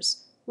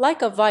daggers,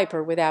 like a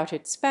viper without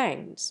its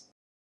fangs.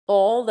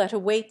 All that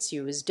awaits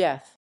you is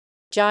death.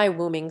 Jai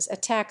Wuming's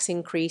attacks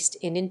increased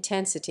in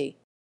intensity.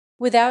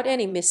 Without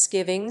any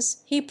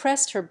misgivings, he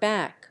pressed her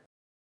back.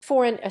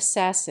 For an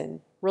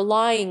assassin,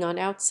 relying on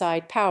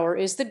outside power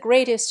is the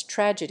greatest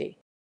tragedy.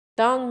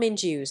 Dong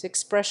Minju's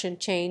expression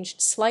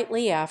changed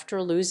slightly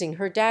after losing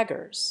her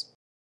daggers.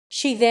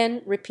 She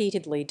then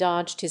repeatedly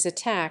dodged his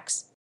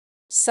attacks.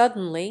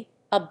 Suddenly,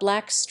 a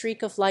black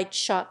streak of light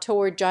shot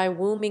toward Jai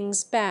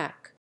Wuming's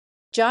back.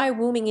 Jai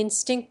Wuming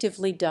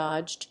instinctively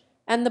dodged,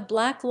 and the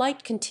black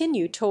light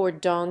continued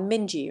toward Dong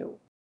Minju.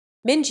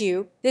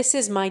 "Minju, this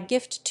is my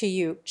gift to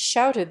you,"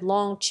 shouted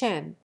Long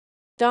Chen.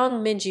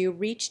 Dong Minju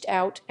reached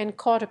out and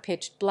caught a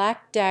pitched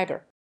black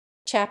dagger.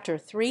 Chapter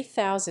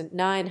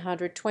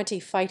 3920.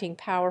 Fighting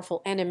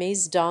powerful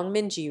enemies. Dong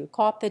Minju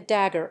caught the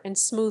dagger and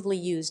smoothly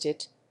used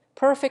it,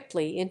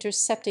 perfectly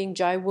intercepting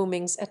Jai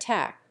Wuming's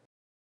attack.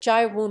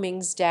 Jai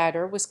Wuming's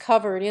dagger was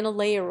covered in a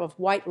layer of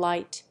white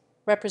light,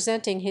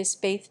 representing his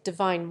faith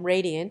divine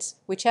radiance,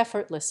 which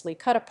effortlessly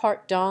cut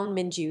apart Dong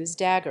Minju's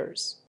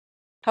daggers.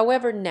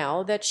 However,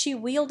 now that she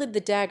wielded the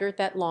dagger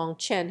that Long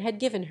Chen had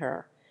given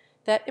her,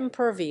 that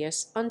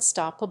impervious,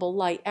 unstoppable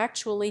light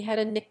actually had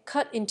a nick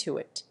cut into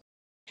it.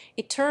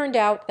 It turned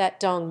out that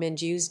Dong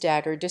Minju's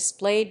dagger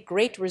displayed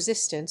great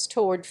resistance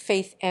toward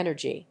faith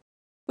energy.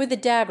 With the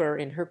dagger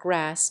in her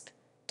grasp,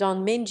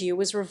 Dong Minju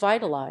was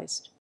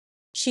revitalized.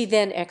 She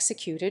then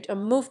executed a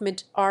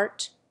movement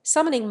art,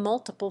 summoning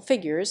multiple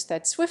figures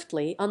that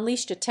swiftly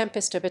unleashed a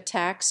tempest of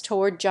attacks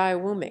toward Jai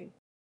Wuming.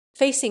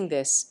 Facing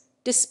this,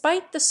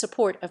 despite the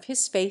support of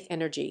his faith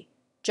energy,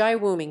 Jai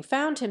Wuming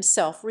found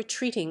himself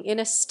retreating in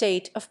a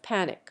state of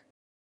panic.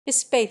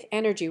 His faith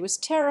energy was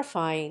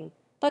terrifying,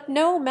 but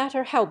no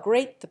matter how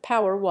great the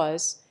power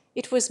was,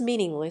 it was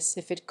meaningless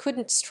if it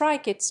couldn't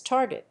strike its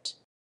target.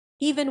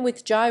 Even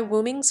with Jai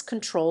Wuming's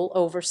control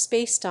over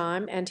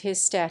space-time and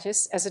his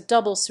status as a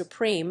double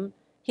supreme,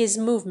 his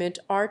movement,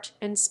 art,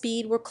 and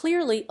speed were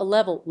clearly a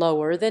level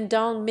lower than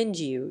Dong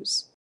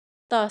Minju's.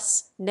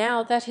 Thus,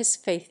 now that his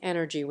faith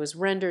energy was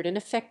rendered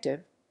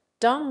ineffective,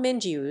 Dong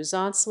Minju's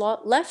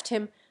onslaught left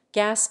him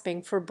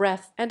gasping for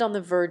breath and on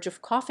the verge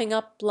of coughing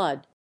up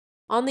blood.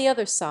 On the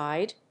other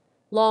side,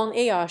 Long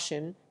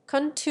Aoshin,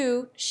 Kun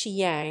Tu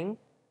Shiyang,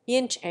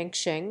 Yin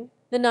Chengsheng,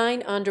 the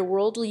nine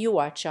underworld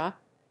Liuacha,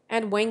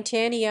 and Wang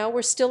Tianyao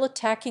were still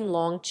attacking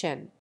Long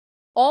Chen.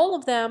 All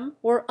of them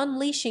were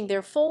unleashing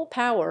their full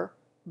power,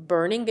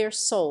 burning their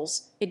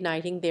souls,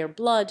 igniting their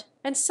blood,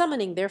 and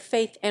summoning their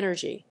faith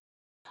energy.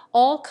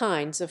 All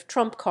kinds of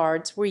trump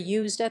cards were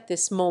used at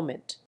this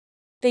moment.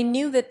 They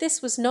knew that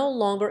this was no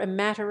longer a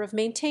matter of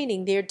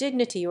maintaining their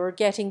dignity or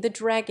getting the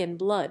dragon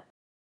blood.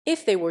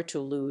 If they were to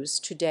lose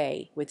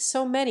today, with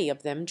so many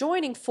of them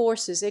joining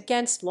forces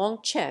against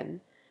Long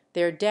Chen,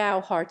 their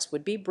Tao hearts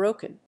would be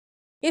broken.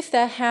 If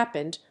that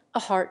happened, a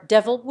heart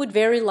devil would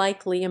very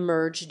likely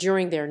emerge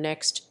during their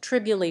next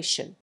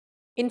tribulation.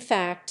 In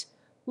fact,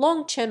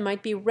 Long Chen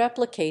might be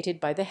replicated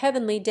by the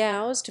heavenly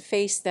Taos to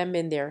face them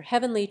in their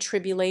heavenly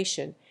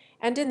tribulation,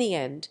 and in the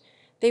end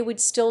they would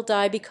still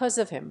die because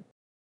of him.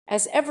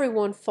 As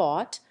everyone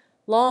fought,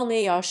 Long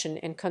Aoshin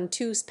and Kun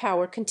Tu's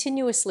power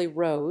continuously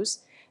rose,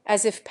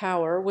 as if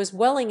power was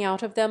welling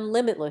out of them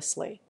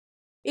limitlessly.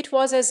 It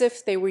was as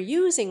if they were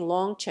using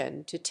Long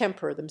Chen to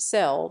temper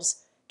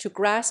themselves, to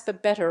grasp a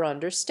better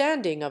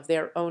understanding of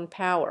their own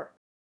power.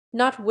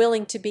 Not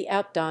willing to be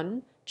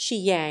outdone, Shi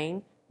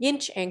Yang, Yin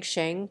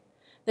Chengsheng,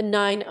 the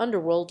nine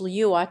underworld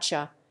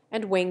Liuacha,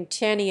 and Wang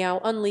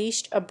Tianyao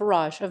unleashed a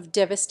barrage of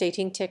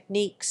devastating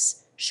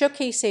techniques,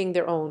 showcasing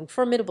their own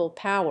formidable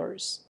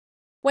powers.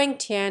 Wang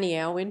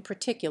Tianyao in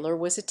particular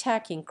was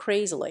attacking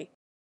crazily.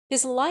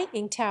 His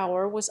lightning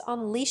tower was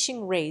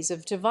unleashing rays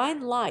of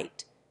divine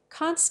light,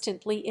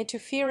 constantly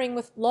interfering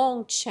with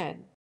Long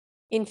Chen.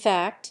 In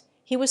fact,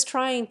 he was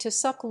trying to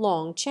suck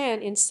Long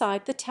Chen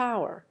inside the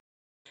tower.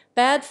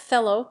 Bad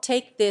fellow,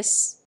 take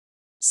this!"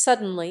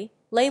 Suddenly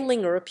Lei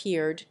Linger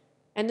appeared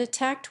and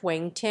attacked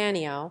Wang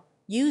Tianyao,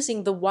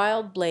 using the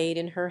wild blade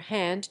in her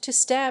hand to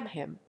stab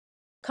him.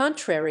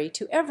 Contrary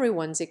to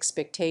everyone's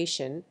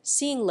expectation,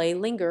 seeing Lei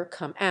Linger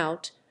come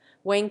out,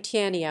 Wang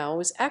Tianyao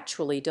was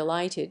actually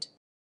delighted.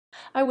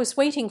 "I was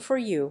waiting for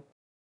you.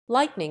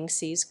 Lightning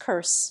sees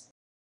curse."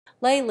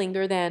 Lei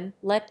Linger then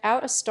let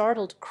out a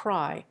startled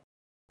cry.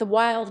 The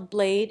wild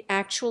blade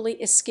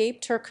actually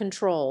escaped her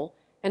control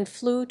and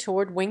flew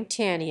toward Wang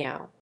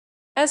Tianyao.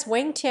 As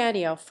Wang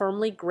Tianyao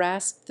firmly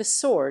grasped the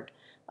sword,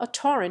 a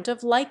torrent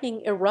of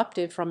lightning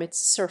erupted from its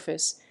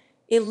surface,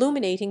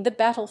 illuminating the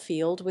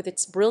battlefield with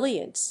its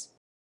brilliance.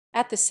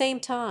 At the same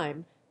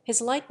time, his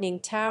lightning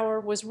tower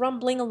was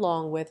rumbling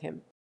along with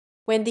him.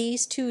 When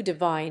these two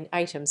divine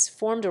items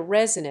formed a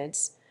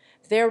resonance,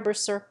 their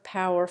berserk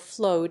power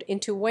flowed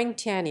into Wang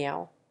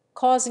Tianyao,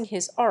 causing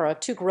his aura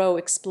to grow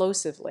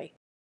explosively.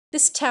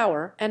 This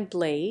tower and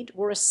blade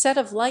were a set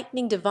of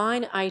lightning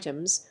divine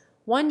items,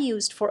 one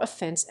used for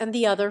offense and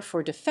the other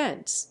for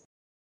defense.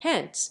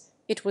 Hence,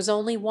 it was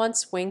only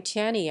once Wang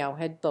Tianyao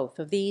had both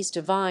of these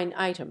divine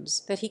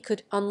items that he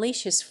could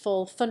unleash his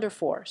full thunder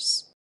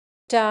force.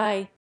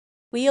 Die!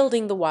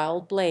 Wielding the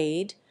wild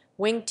blade,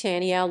 Wang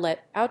Tianyao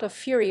let out a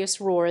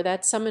furious roar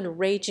that summoned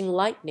raging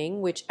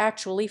lightning, which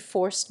actually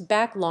forced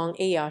back Long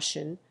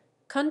Eashin,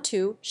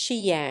 Kuntu, Shi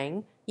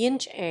Yang, Yin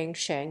Chang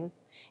Sheng,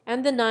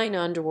 and the nine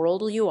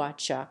underworld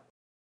Yuacha.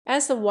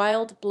 As the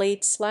wild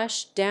blade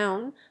slashed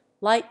down,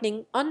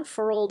 lightning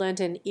unfurled and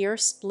an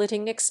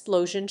ear-splitting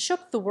explosion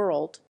shook the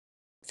world.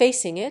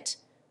 Facing it,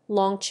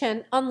 Long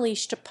Chen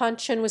unleashed a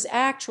punch and was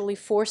actually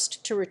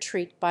forced to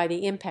retreat by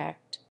the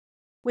impact.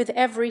 With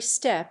every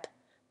step,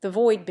 the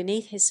void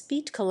beneath his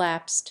feet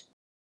collapsed.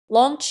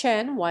 "Long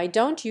Chen, why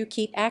don't you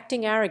keep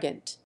acting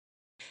arrogant?"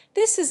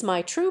 "This is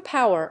my true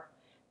power,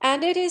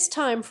 and it is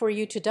time for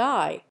you to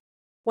die."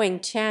 Wang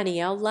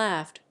Tianyao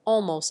laughed,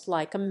 almost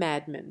like a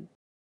madman.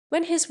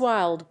 When his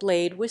wild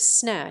blade was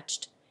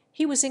snatched,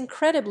 he was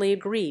incredibly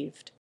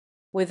aggrieved.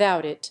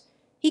 Without it,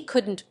 he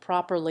couldn't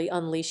properly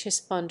unleash his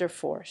thunder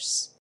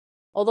force.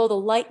 Although the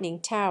lightning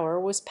tower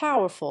was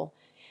powerful,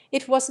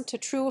 it wasn't a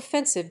true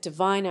offensive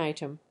divine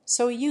item,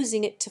 so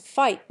using it to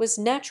fight was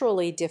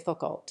naturally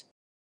difficult.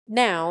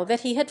 Now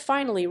that he had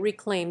finally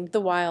reclaimed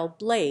the wild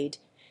blade,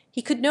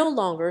 he could no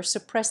longer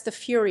suppress the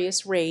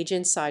furious rage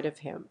inside of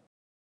him.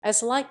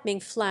 As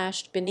lightning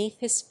flashed beneath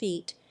his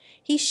feet,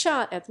 he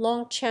shot at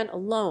Long Chen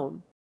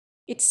alone.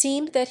 It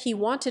seemed that he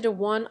wanted a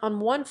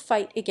one-on-one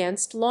fight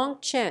against Long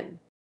Chen.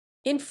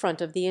 In front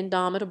of the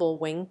indomitable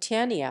Wang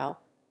Tianyao,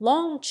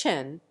 Long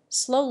Chen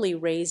slowly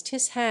raised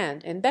his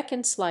hand and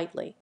beckoned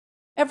slightly.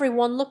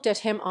 Everyone looked at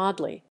him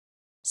oddly.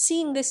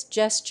 Seeing this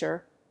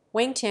gesture,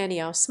 Wang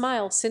Tianyao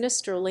smiled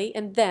sinisterly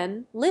and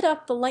then lit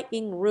up the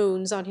lightning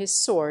runes on his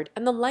sword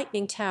and the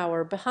lightning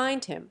tower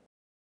behind him.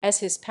 As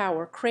his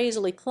power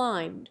crazily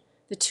climbed,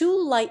 the two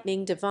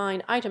lightning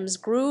divine items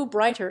grew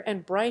brighter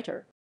and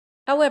brighter.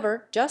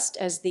 However, just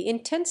as the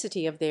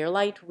intensity of their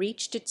light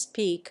reached its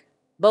peak,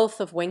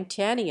 both of Wang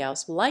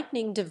Tianyao's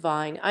lightning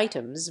divine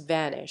items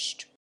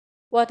vanished.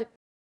 What?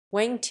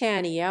 Wang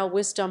Tianyao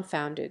was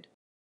dumbfounded.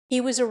 He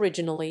was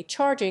originally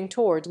charging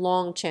toward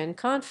Long Chen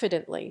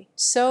confidently,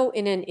 so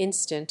in an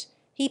instant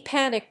he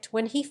panicked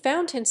when he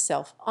found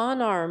himself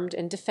unarmed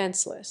and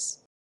defenseless.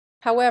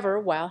 However,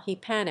 while he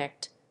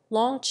panicked,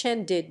 Long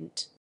Chen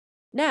didn't.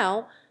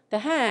 Now, the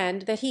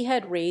hand that he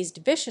had raised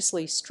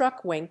viciously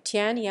struck Wang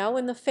Tianyao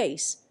in the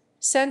face,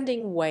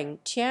 sending Wang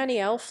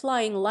Tianyao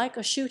flying like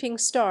a shooting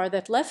star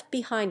that left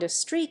behind a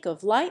streak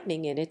of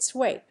lightning in its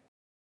wake.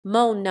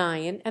 Mo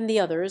Nian and the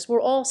others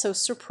were also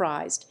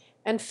surprised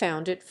and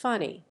found it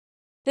funny.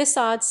 This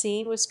odd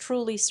scene was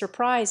truly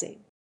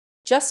surprising.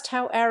 Just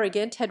how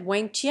arrogant had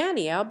Wang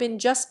Tianyao been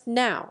just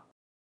now?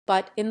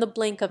 But in the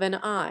blink of an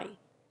eye,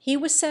 he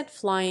was sent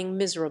flying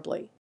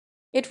miserably.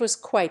 It was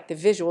quite the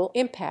visual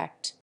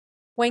impact.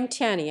 "Wang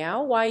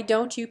Tianyao, why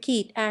don't you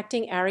keep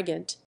acting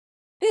arrogant?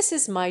 This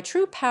is my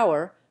true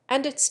power,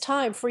 and it's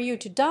time for you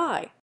to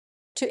die."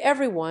 To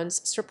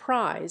everyone's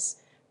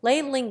surprise,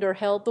 Lei Linger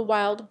held the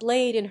wild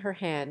blade in her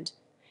hand,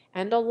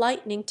 and a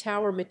lightning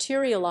tower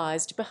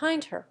materialized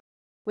behind her.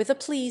 With a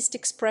pleased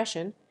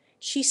expression,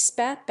 she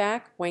spat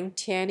back Wang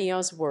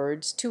Tianyao's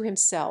words to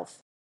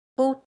himself.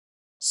 Boom!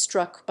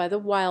 Struck by the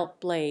wild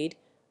blade,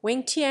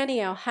 Wang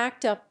Tianyao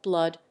hacked up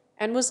blood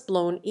and was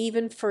blown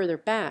even further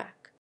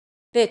back.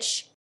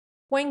 "Bitch!"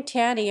 Wang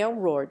Tianyao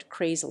roared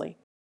crazily.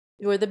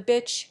 "You're the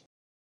bitch.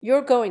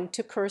 You're going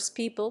to curse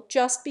people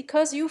just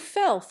because you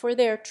fell for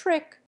their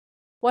trick.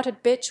 What a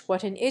bitch,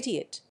 what an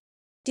idiot.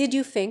 Did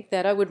you think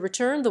that I would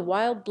return the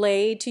wild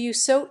blade to you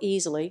so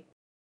easily?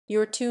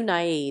 You're too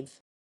naive.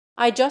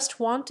 I just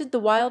wanted the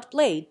wild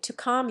blade to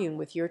commune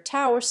with your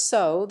tower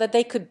so that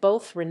they could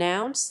both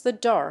renounce the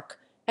dark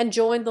and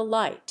join the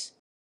light.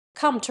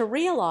 Come to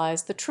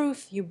realize the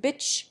truth, you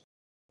bitch."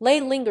 Lei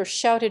Linger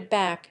shouted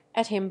back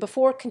at him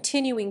before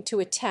continuing to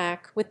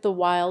attack with the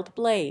wild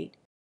blade.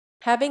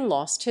 Having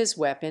lost his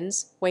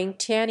weapons, Wang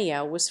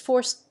Tianyao was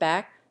forced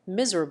back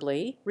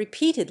miserably,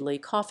 repeatedly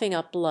coughing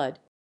up blood.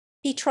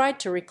 He tried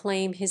to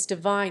reclaim his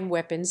divine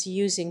weapons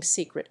using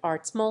secret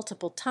arts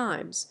multiple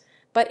times,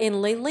 but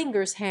in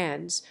Leilinger's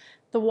hands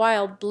the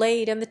wild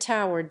blade and the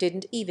tower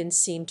didn't even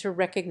seem to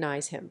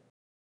recognize him.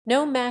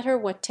 No matter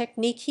what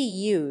technique he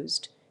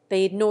used,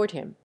 they ignored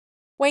him.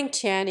 Wang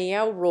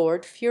Tianyao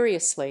roared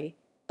furiously,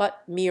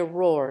 but mere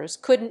roars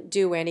couldn't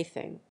do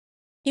anything.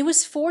 He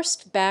was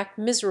forced back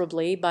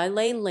miserably by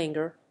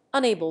Leilinger,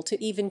 unable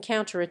to even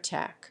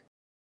counterattack.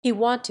 He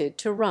wanted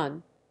to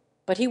run,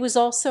 but he was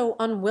also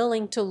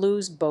unwilling to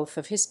lose both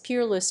of his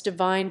peerless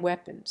divine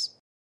weapons.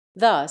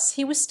 Thus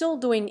he was still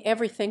doing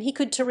everything he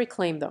could to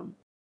reclaim them.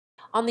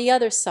 On the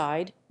other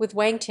side, with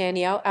Wang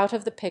Tianyao out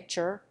of the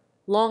picture,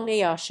 Long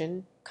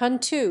Eashin, Kun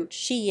Tu,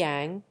 Shi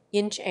Yang,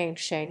 Yin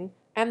Changsheng,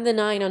 and the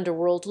 9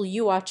 underworld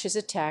Liuach's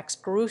attacks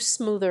grew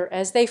smoother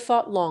as they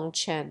fought Long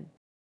Chen.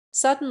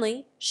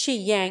 Suddenly Shi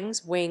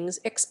Yang's wings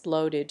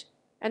exploded,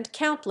 and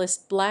countless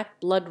black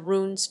blood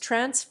runes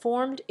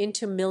transformed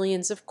into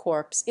millions of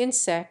corpse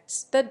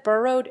insects that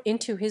burrowed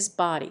into his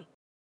body.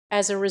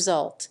 As a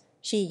result,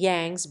 Shi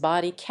Yang's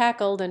body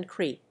cackled and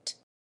creaked.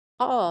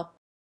 "Ah,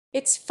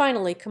 it's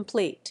finally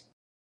complete.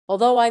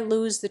 Although I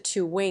lose the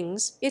 2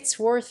 wings, it's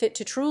worth it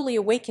to truly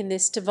awaken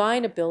this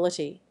divine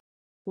ability.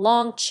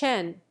 Long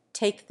Chen,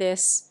 take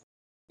this."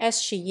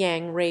 As Shi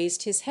Yang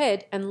raised his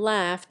head and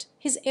laughed,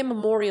 his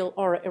immemorial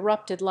aura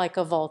erupted like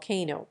a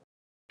volcano.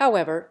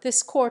 However,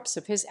 this corpse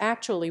of his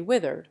actually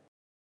withered.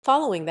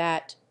 Following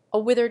that, a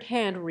withered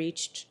hand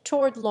reached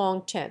toward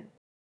Long Chen.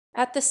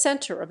 At the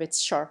center of its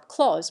sharp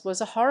claws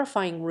was a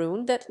horrifying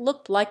rune that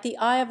looked like the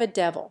eye of a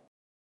devil.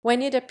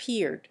 When it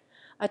appeared,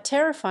 a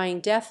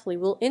terrifying deathly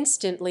will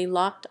instantly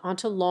locked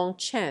onto Long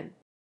Chen.